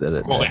stuff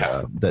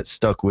that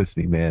stuck with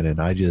me, man, and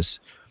I don't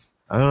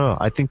know.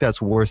 I think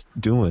that's worth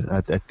doing.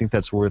 I think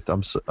that's worth.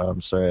 I'm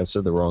sorry, I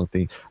said the wrong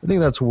thing. I think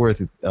that's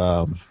worth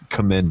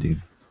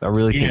commending. I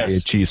really think they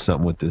achieved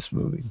something with this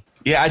movie.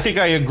 Yeah, I think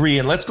I agree.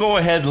 And let's go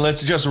ahead and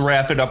let's just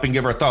wrap it up and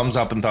give our thumbs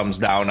up and thumbs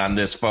down on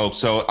this, folks.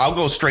 So I'll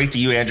go straight to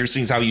you, Andrew,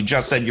 since how you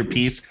just said your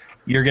piece.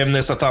 You're giving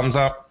this a thumbs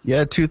up?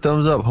 Yeah, 2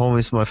 thumbs up, homie.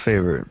 It's my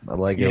favorite. I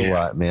like it a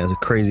lot, man. It's a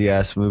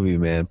crazy-ass movie,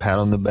 man. Pat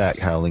on the back,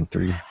 Howling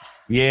 3.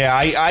 Yeah,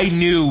 I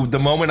knew the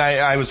moment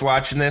I was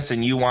watching this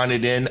and you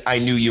wanted in, I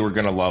knew you were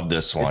going to love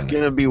this one. It's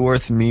going to be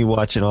worth me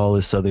watching all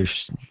this other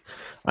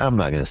I'm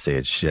not going to say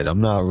it's shit. I'm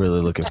not really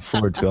looking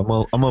forward to it.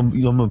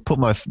 I'm gonna put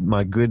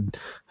my good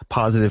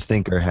positive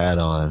thinker hat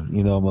on.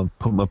 You know, I'm going to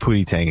put my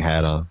Pootie Tang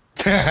hat on.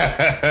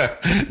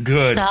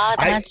 Good.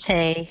 I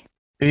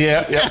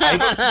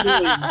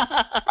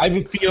have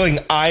a feeling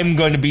I'm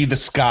going to be the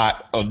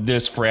Scott of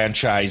this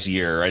franchise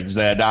year. It's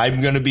that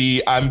I'm going to be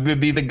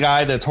the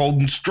guy that's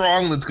holding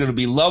strong, that's going to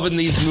be loving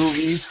these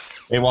movies,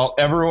 and while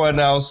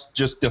everyone else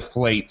just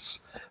deflates.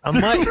 I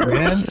might,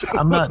 man.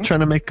 I'm not trying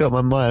to make up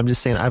my mind. I'm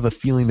just saying I have a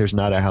feeling there's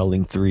not a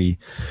Howling 3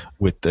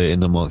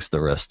 in amongst the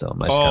rest of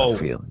them. I just got a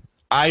feeling.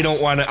 I don't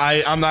want to.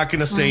 I'm not going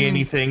to say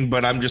anything,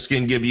 but I'm just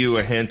going to give you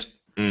a hint.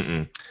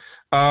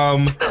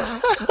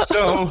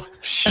 So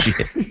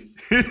shit.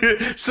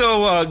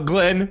 So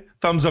Glenn,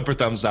 thumbs up or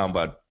thumbs down,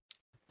 bud?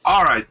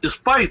 All right.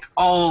 Despite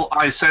all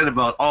I said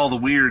about all the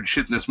weird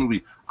shit in this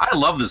movie, I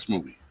love this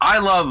movie. I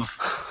love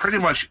pretty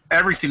much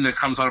everything that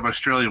comes out of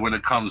Australia when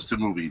it comes to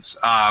movies.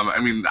 I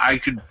mean, I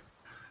could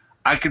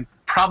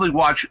probably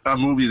watch a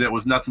movie that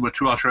was nothing but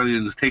 2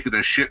 Australians taking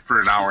a shit for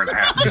an hour and a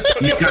half. You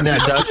seen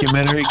that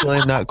documentary,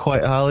 Glenn? Not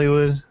Quite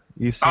Hollywood.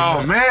 You seen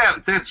that?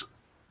 Man, that's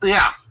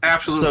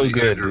absolutely so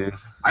good, dude.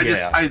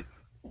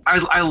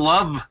 I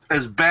love,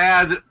 as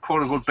bad,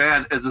 quote unquote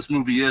bad as this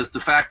movie is,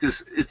 the fact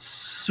is it's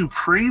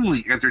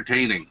supremely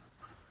entertaining.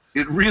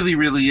 It really,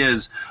 really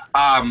is.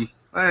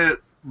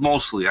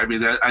 Mostly. I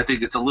mean, I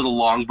think it's a little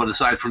long, but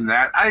aside from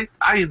that,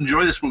 I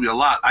enjoy this movie a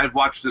lot. I've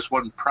watched this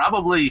one I've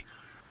probably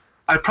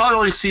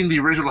only seen the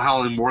original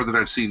Howling more than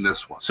I've seen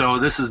this one. So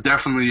this is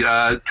definitely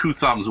 2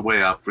 thumbs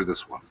way up for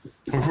this one.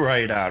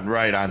 Right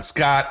on.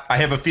 Scott, I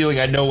have a feeling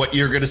I know what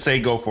you're going to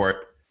say. Go for it.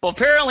 Well,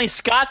 apparently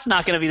Scott's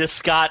not going to be the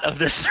Scott of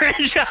this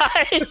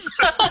franchise.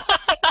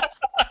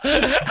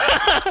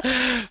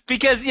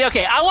 Because,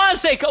 I want to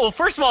say, well,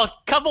 first of all, a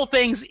couple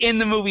things in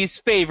the movie's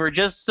favor,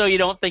 just so you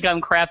don't think I'm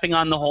crapping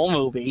on the whole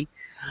movie.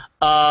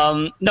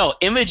 No,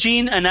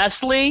 Imogene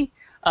Annesley,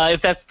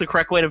 if that's the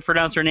correct way to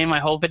pronounce her name. I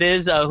hope it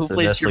is. Who So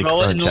plays Nestle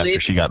Jerboa in Crunch the after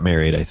lead? she got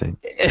married, I think.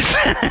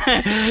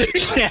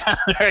 Yeah,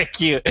 very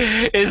cute.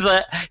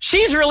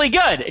 She's really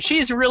good.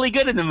 She's really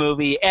good in the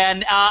movie,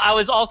 and I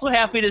was also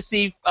happy to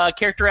see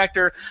character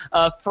actor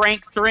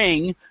Frank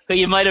Thring, who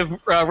you might have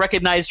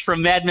recognized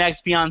from Mad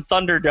Max Beyond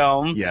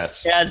Thunderdome.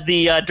 Yes. As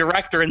the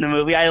director in the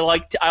movie. I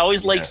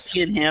always liked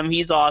seeing him.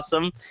 He's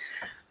awesome.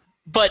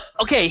 But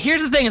okay,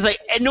 here's the thing: is like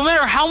no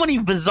matter how many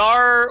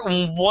bizarre,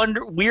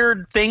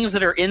 weird things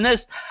that are in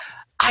this,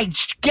 I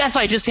guess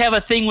I just have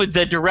a thing with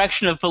the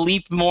direction of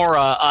Philippe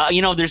Mora.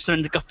 There's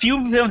a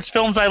few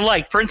films I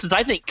like. For instance,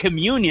 I think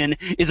Communion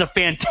is a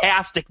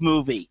fantastic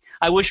movie.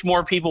 I wish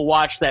more people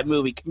watched that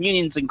movie.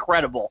 Communion's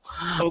incredible.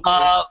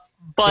 Okay.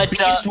 But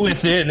Beast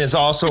Within is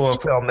also a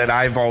film that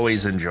I've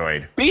always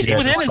enjoyed. Beast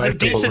Within is a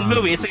decent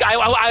movie. It's like,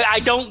 I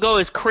don't go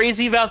as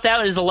crazy about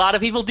that as a lot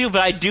of people do,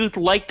 but I do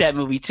like that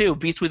movie too,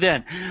 Beast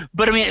Within.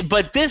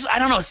 But this, I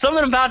don't know,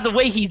 something about the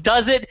way he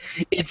does it,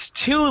 it's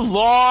too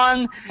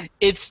long,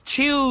 it's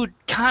too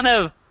kind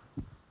of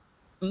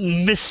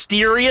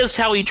mysterious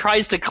how he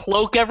tries to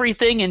cloak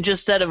everything and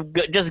instead of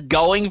just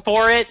going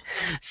for it.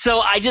 So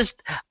I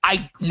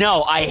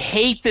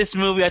hate this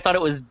movie. I thought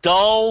it was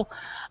dull.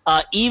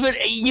 Even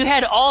you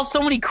had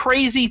so many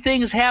crazy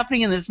things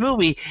happening in this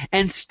movie,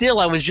 and still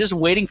I was just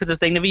waiting for the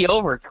thing to be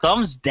over.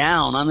 Thumbs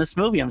down on this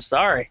movie. I'm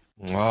sorry.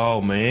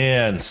 Oh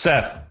man,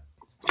 Seth.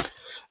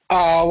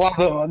 Well,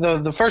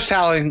 the first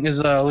Howling is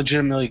a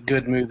legitimately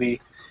good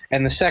movie,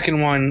 and the second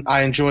one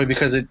I enjoy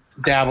because it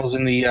dabbles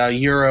in the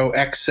Euro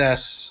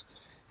excess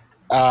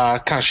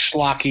kind of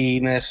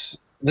schlockiness.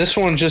 This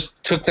one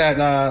just took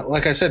that,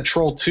 like I said,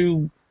 Troll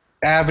 2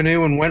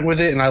 avenue and went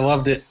with it, and I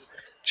loved it.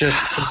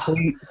 Just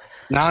complete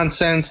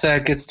nonsense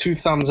that gets 2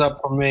 thumbs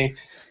up from me.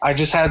 I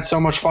just had so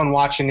much fun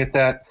watching it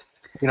that,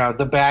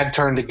 the bad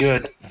turned to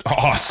good.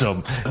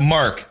 Awesome.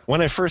 Mark.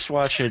 When I first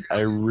watched it,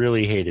 I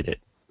really hated it.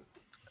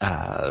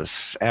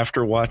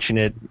 After watching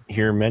it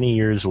here many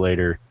years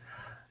later,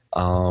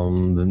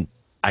 I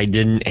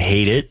didn't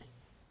hate it.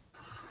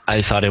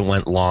 I thought it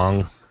went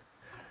long.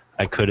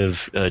 I could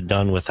have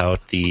done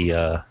without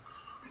the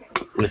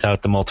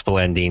multiple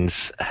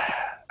endings.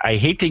 I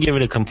hate to give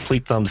it a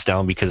complete thumbs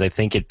down because I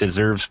think it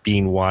deserves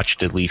being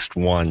watched at least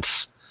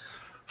once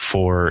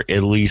for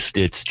at least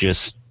its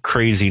just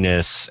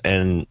craziness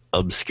and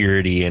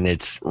obscurity and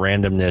its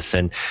randomness.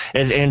 And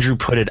as Andrew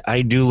put it,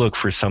 I do look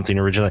for something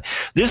original.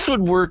 This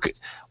would work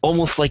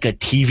almost like a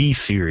TV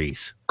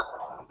series.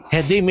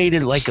 Had they made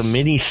it like a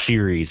mini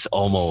series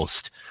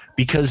almost,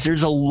 because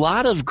there's a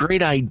lot of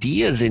great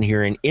ideas in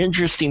here and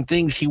interesting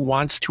things he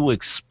wants to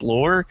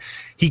explore.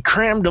 He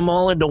crammed them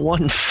all into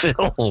one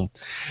film.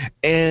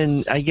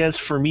 And I guess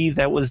for me,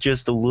 that was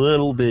just a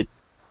little bit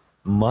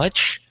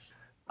much.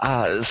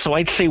 So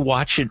I'd say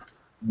watch it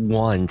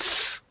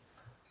once.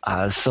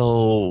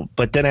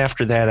 But then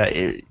after that,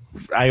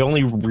 I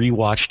only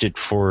rewatched it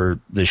for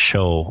the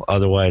show.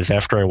 Otherwise,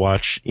 after I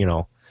watch,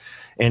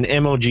 and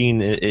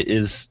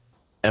Imogen's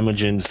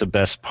the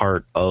best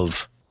part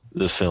of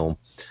the film.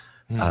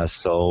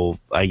 So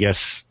I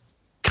guess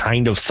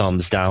kind of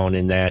thumbs down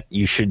in that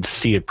you should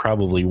see it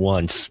probably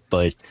once,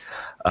 but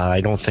I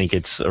don't think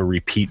it's a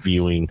repeat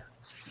viewing,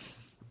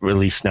 or at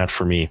least not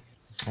for me.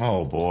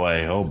 Oh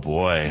boy.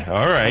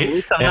 All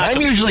right. And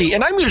I'm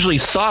usually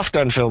soft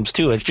on films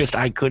too. It's just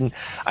I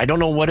don't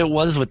know what it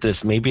was with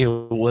this. Maybe it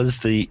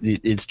was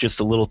it's just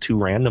a little too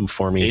random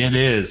for me. It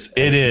is,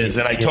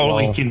 and I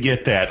totally can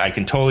get that. I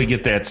can totally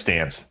get that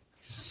stance.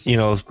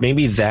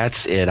 Maybe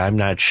that's it. I'm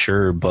not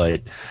sure,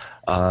 but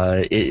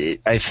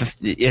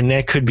and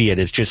that could be it.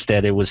 It's just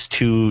that it was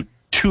too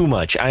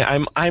much.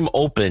 I'm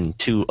open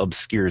to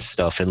obscure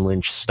stuff and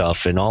Lynch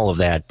stuff and all of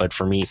that, but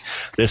for me,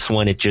 this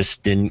one it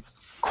just didn't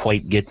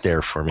quite get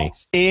there for me.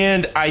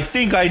 And I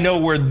think I know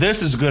where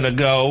this is going to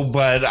go,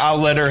 but I'll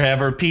let her have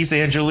her piece.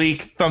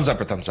 Angelique, thumbs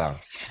up or thumbs down?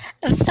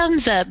 A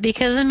thumbs up,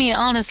 because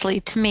honestly,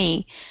 to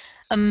me,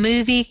 a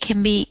movie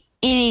can be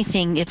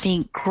anything. It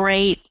being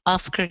great,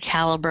 Oscar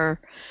caliber,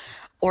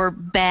 or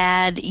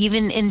bad,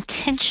 even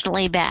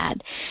intentionally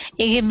bad.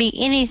 It can be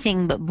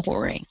anything but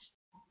boring.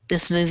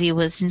 This movie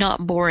was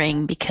not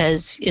boring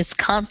because it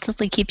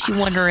constantly keeps you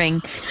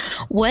wondering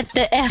what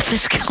the F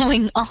is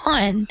going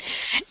on.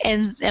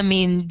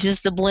 And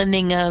just the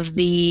blending of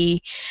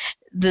the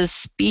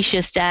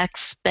specious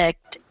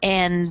aspect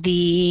and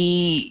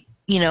the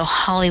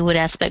Hollywood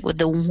aspect with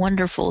the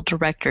wonderful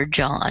director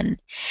John,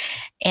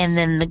 and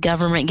then the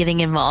government getting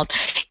involved.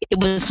 It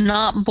was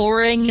not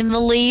boring in the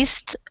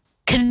least.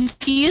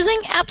 Confusing?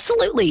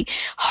 Absolutely.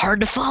 Hard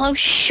to follow?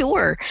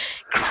 Sure.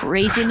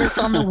 Craziness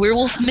on the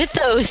werewolf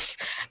mythos.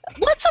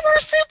 What's a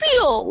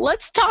marsupial?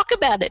 Let's talk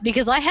about it,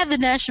 because I had the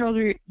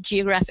National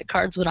Geographic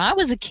cards when I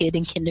was a kid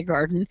in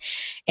kindergarten,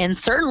 and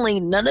certainly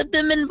none of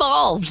them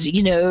involved,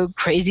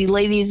 crazy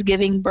ladies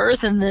giving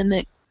birth and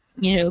then,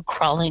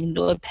 crawling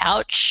into a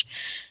pouch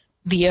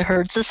via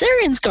her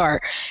cesarean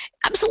scar.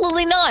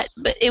 Absolutely not.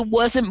 But it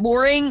wasn't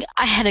boring.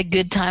 I had a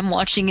good time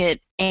watching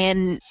it,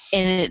 and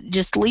it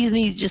just leaves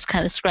me just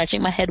kind of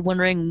scratching my head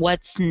wondering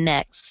what's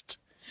next.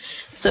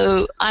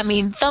 So, I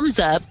mean, thumbs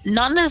up.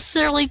 Not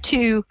necessarily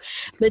 2,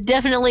 but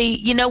definitely,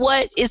 you know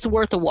what? It's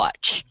worth a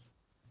watch.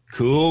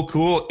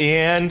 Cool.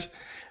 And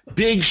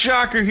big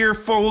shocker here,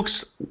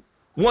 folks.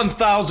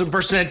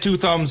 1,000% 2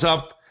 thumbs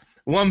up.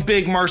 One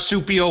big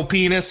marsupial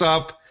penis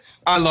up.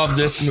 I love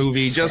this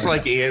movie, just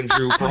like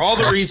Andrew. For all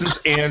the reasons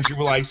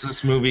Andrew likes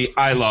this movie,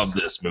 I love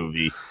this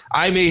movie.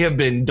 I may have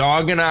been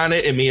dogging on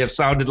it. It may have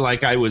sounded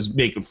like I was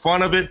making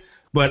fun of it,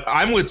 but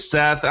I'm with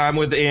Seth. I'm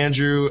with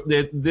Andrew.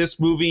 This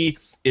movie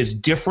is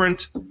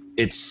different.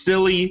 It's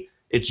silly.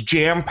 It's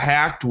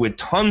jam-packed with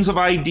tons of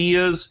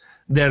ideas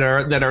that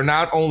are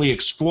not only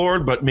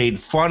explored but made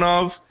fun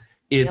of.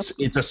 It's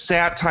a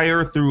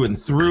satire through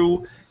and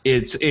through.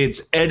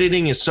 Its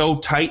editing is so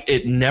tight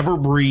it never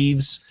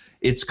breathes.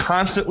 It's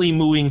constantly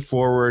moving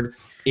forward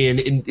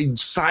in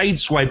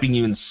sideswiping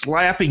you and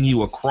slapping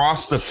you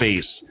across the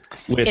face.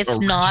 It's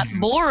not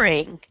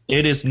boring.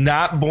 It is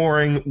not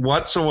boring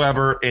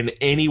whatsoever in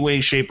any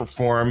way, shape, or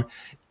form.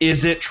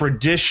 Is it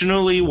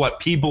traditionally what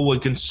people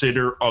would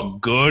consider a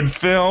good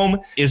film?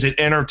 Is it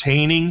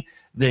entertaining?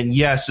 Then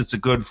yes, it's a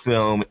good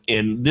film.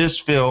 And this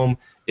film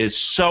is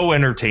so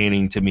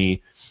entertaining to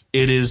me.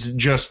 It is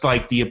just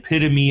like the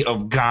epitome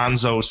of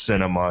gonzo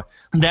cinema.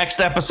 Next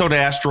episode of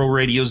Astro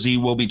Radio Z,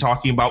 we'll be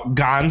talking about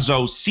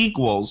gonzo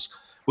sequels,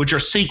 which are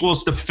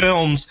sequels to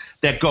films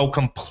that go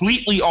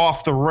completely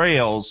off the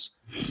rails.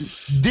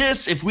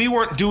 If we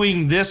weren't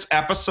doing this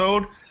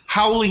episode,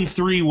 Howling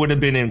 3 would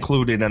have been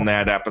included in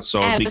that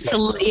episode.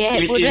 Absolutely,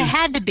 it would have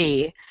had to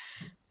be.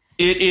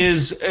 It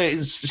is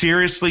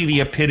seriously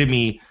the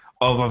epitome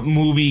of a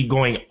movie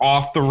going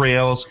off the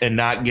rails and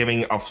not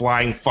giving a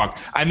flying fuck.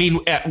 I mean,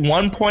 at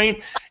one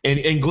point,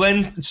 and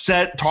Glenn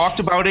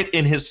talked about it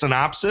in his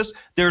synopsis,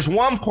 there's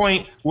one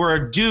point where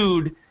a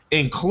dude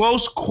in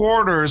close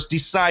quarters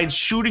decides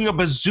shooting a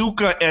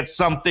bazooka at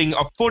something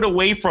a foot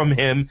away from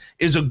him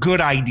is a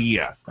good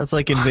idea. That's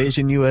like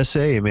Invasion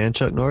USA, man.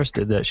 Chuck Norris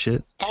did that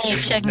shit. Hey,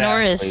 Chuck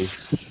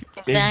Norris.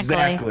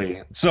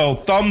 Exactly. So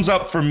thumbs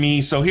up for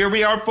me. So here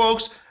we are,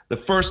 folks. The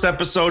first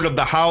episode of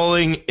The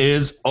Howling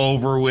is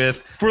over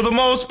with. For the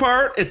most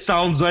part, it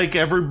sounds like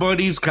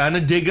everybody's kind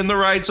of digging the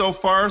ride so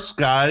far.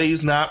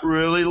 Scotty's not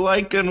really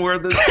liking where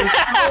this is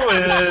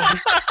going.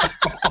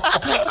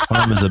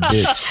 Mom is a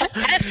bitch.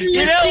 After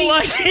You know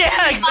what?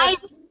 Yeah,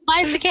 exactly.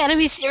 Vice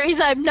Academy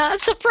series, I'm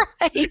not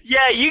surprised.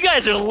 Yeah, you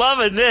guys are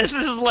loving this.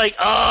 This is like,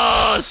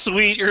 oh,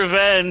 sweet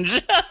revenge.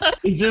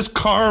 Is this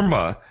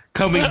karma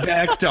coming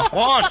back to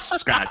haunt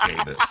Scott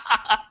Davis?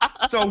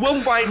 So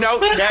we'll find out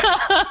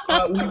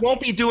that we won't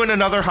be doing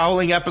another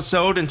Howling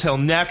episode until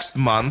next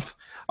month.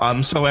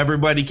 So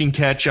everybody can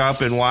catch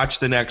up and watch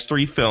the next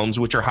 3 films,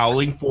 which are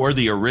Howling 4,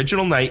 The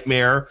Original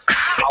Nightmare,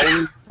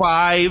 Howling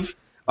 5,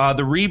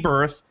 The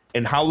Rebirth,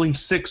 and Howling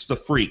 6, The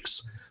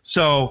Freaks.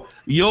 So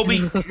you'll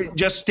be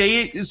just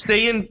stay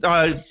in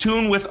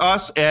tune with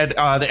us at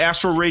the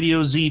Astro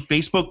Radio Z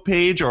Facebook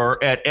page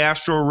or at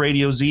Astro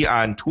Radio Z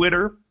on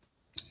Twitter.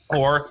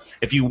 Or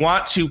if you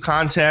want to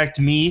contact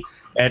me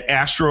at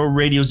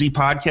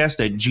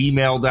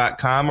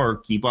astroradiozpodcast@gmail.com or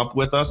keep up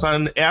with us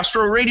on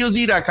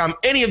astroradios.com,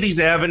 any of these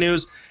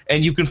avenues,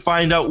 and you can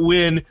find out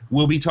when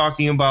we'll be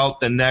talking about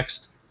the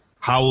next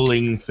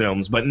Howling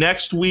films. But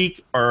next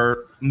week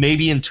or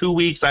maybe in 2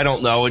 weeks, I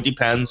don't know, it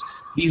depends.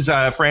 These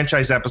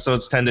franchise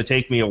episodes tend to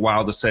take me a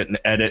while to sit and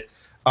edit.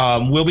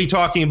 We'll be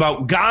talking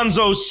about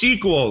gonzo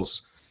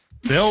sequels,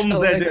 films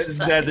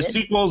that the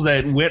sequels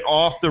that went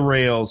off the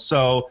rails.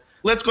 So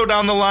let's go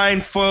down the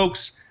line,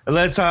 folks.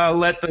 Let's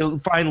let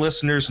the fine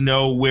listeners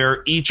know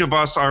where each of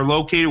us are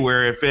located,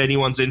 where if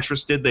anyone's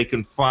interested, they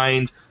can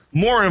find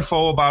more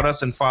info about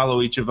us and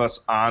follow each of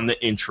us on the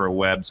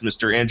intrawebs.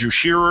 Mr. Andrew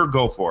Shearer,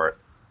 go for it.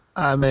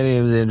 My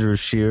name is Andrew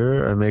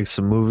Shearer. I make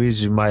some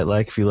movies you might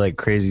like if you like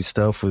crazy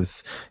stuff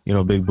with,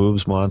 big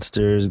boobs,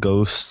 monsters,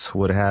 ghosts,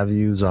 what have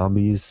you,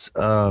 zombies.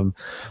 On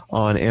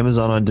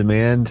Amazon On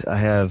Demand, I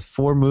have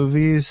 4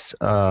 movies,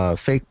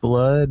 Fake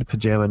Blood,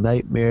 Pajama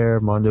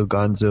Nightmare, Mondo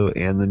Gonzo,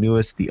 and the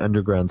newest, The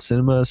Underground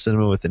Cinema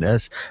with an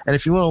S. And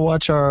if you want to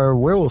watch our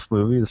werewolf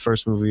movie, the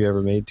first movie we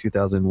ever made,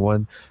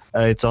 2001,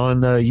 it's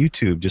on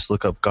YouTube. Just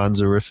look up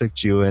Gonzorific,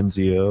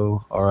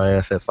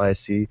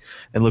 GONZORIFFIC,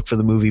 and look for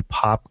the movie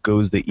Pop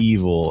Goes the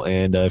Evil.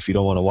 And if you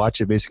don't want to watch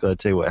it, basically I'll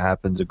tell you what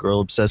happens. A girl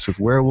obsessed with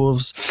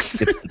werewolves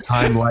gets the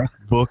Time Life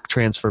book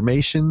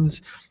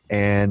transformations,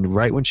 and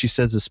right when she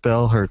says the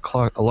spell, her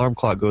alarm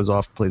clock goes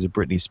off, plays a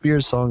Britney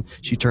Spears song.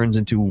 She turns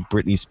into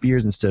Britney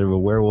Spears instead of a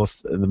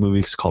werewolf, and the movie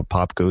is called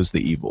Pop Goes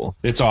the Evil.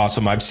 It's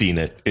awesome. I've seen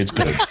it. It's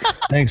good.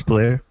 Thanks,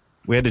 Blair.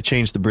 We had to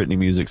change the Britney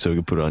music so we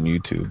could put it on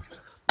YouTube.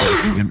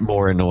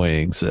 More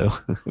annoying, so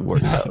it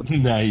worked out.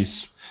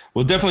 Nice.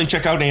 Well, definitely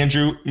check out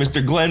Andrew.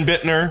 Mr. Glenn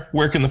Bittner,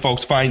 where can the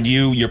folks find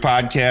you, your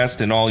podcast,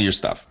 and all your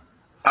stuff?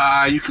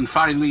 You can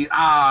find me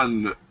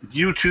on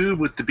YouTube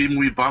with the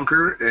B-Movie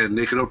Bunker and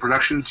Naked O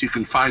Productions. You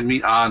can find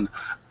me on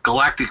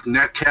Galactic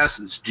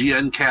Netcast. It's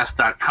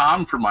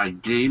gncast.com for my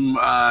game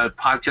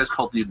podcast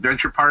called The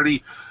Adventure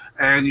Party.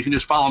 And you can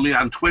just follow me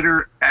on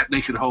Twitter at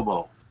Naked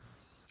Hobo.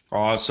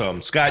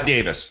 Awesome. Scott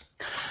Davis.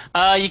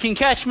 You can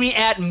catch me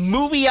at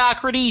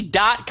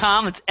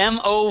movieocrity.com. It's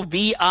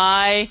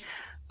MOVIOCRITY.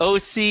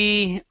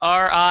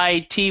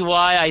 I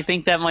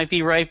think that might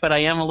be right, but I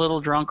am a little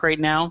drunk right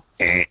now.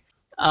 You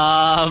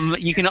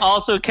can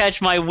also catch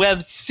my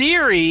web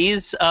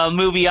series,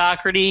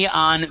 Movieocrity,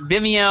 on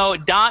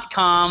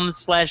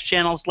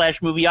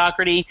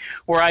vimeo.com/channel/Movieocrity,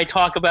 where I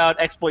talk about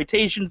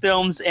exploitation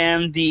films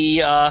and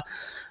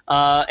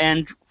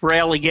and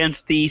rail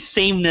against the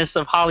sameness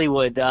of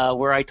Hollywood,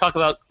 where I talk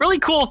about really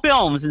cool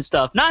films and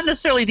stuff. Not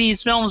necessarily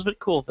these films, but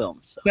cool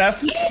films. So.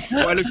 Seth,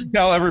 why don't you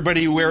tell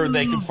everybody where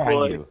they can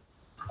find you?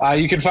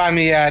 You can find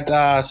me at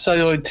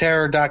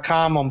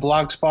celluloidterror.com on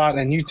Blogspot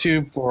and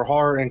YouTube for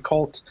horror and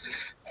cult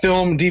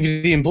film,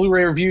 DVD, and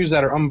Blu-ray reviews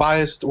that are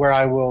unbiased, where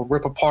I will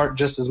rip apart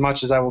just as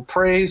much as I will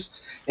praise,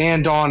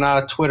 and on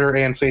Twitter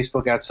and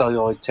Facebook at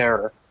Celluloid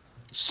Terror.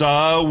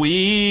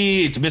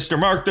 Sweet. Mr.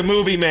 Mark the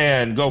Movie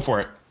Man. Go for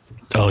it.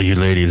 All you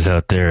ladies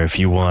out there, if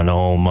you want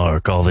all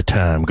Mark all the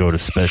time, go to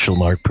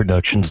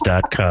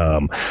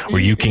specialmarkproductions.com,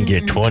 where you can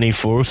get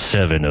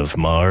 24/7 of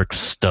Mark's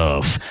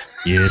stuff.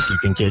 Yes, you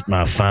can get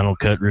my Final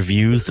Cut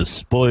reviews, the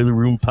Spoiler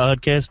Room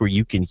podcast, where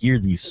you can hear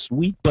these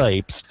sweet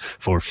pipes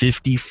for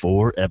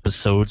 54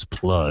 episodes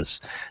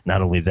plus.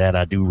 Not only that,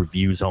 I do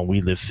reviews on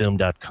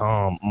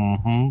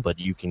WeLiveFilm.com, but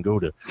you can go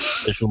to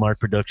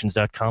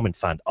specialmarkproductions.com and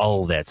find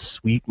all that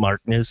sweet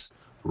Markness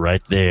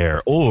right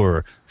there.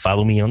 Or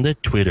follow me on the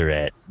Twitter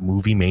at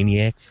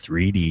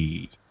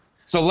MovieManiac3D.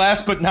 So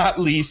last but not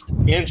least,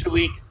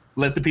 Angelique,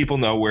 let the people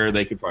know where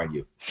they can find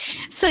you.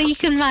 So you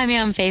can find me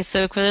on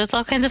Facebook, where there's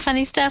all kinds of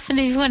funny stuff. And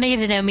if you want to get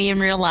to know me in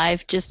real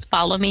life, just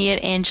follow me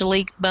at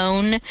Angelique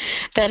Bone.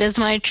 That is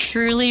my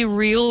truly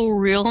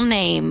real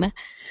name.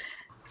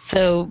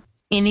 So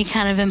any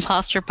kind of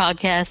imposter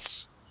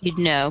podcast, you'd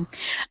know.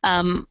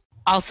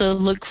 Also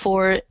look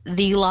for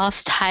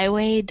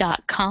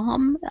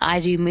thelosthighway.com. I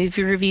do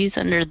movie reviews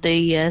under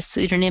the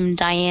pseudonym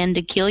Diane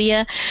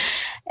DeKilia,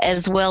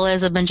 as well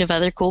as a bunch of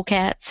other cool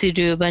cats who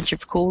do a bunch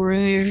of cool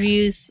movie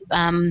reviews.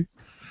 But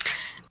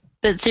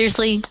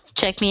seriously,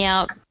 check me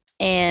out,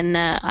 and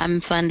I'm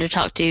fun to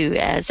talk to,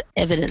 as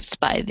evidenced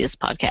by this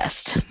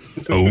podcast.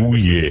 Oh,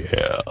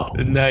 yeah.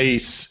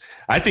 Nice.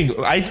 I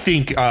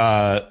think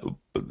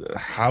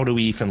how do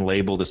we even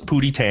label this?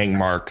 Pootie Tang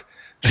Mark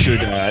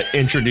should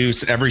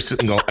introduce every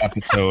single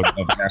episode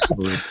of Astro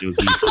Radio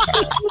Z.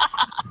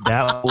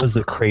 That was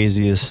the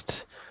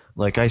craziest.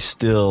 Like, I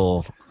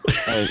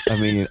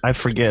mean, I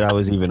forget I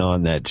was even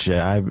on that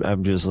shit.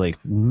 I'm just like,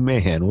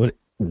 man, what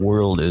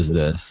world is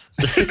this?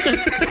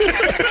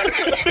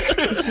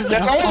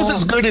 That's almost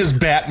as good as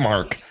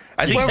Batmark.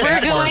 I think where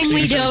we're going,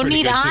 we don't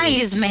need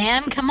eyes, too.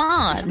 man. Come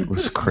on. It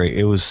was crazy.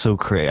 It was so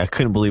crazy. I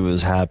couldn't believe it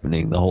was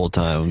happening the whole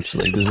time. I'm just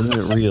like, this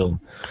isn't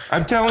real.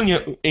 I'm telling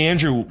you,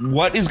 Andrew,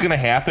 what is going to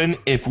happen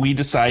if we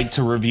decide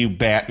to review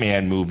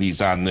Batman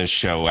movies on this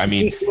show? I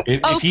mean,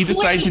 if you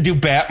decide to do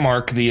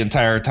Batmark the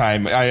entire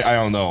time, I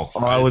don't know.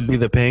 Oh, I would be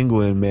the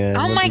Penguin, man.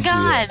 Oh, my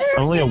God.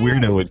 Only a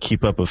weirdo would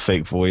keep up a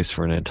fake voice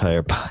for an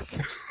entire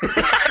podcast.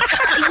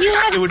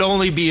 It would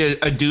only be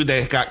a dude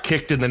that got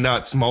kicked in the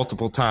nuts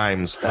multiple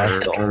times. That's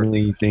the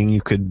only thing you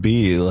could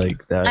be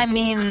like that. I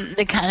mean,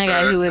 the kind of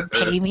guy who would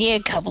pay me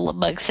a couple of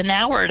bucks an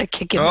hour to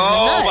kick him in the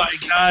nuts. nuts. Oh, my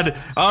God.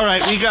 All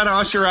right, we got to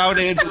usher out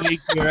Angelique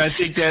here. I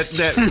think that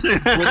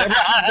whatever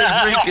she's been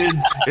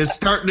drinking is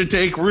starting to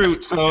take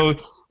root. So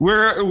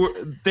we're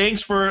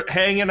thanks for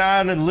hanging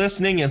on and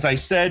listening. As I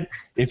said,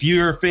 if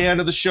you're a fan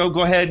of the show,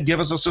 go ahead, give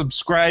us a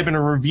subscribe and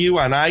a review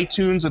on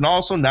iTunes. And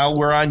also now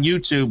we're on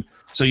YouTube.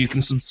 So you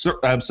can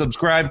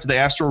subscribe to the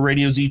Astro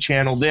Radio Z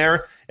channel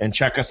there and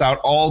check us out.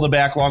 All the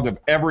backlog of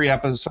every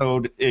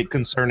episode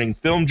concerning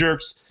Film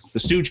Jerks, the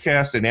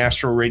Stoogecast, and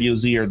Astro Radio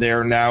Z are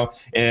there now,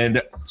 and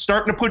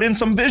starting to put in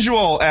some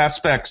visual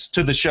aspects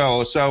to the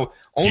show. So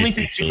only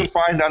things you can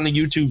find on the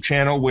YouTube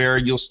channel, where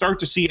you'll start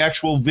to see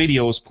actual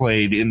videos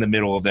played in the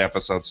middle of the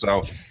episode.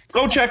 So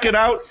go check it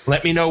out.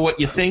 Let me know what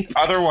you think.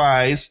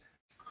 Otherwise,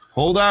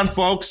 hold on,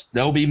 folks.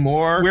 There'll be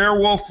more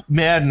werewolf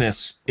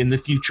madness in the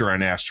future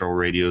on Astro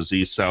Radio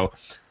Z. So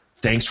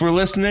thanks for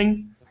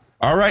listening.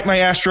 All right, my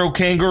Astro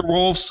Kangaroo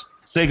Wolves,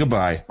 say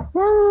goodbye.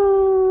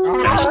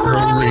 Astro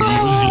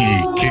Radio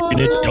Z, kicking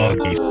it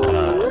doggy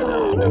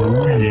style.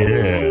 Oh,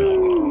 yeah.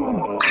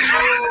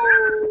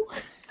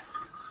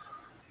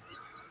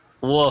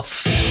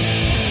 Woof.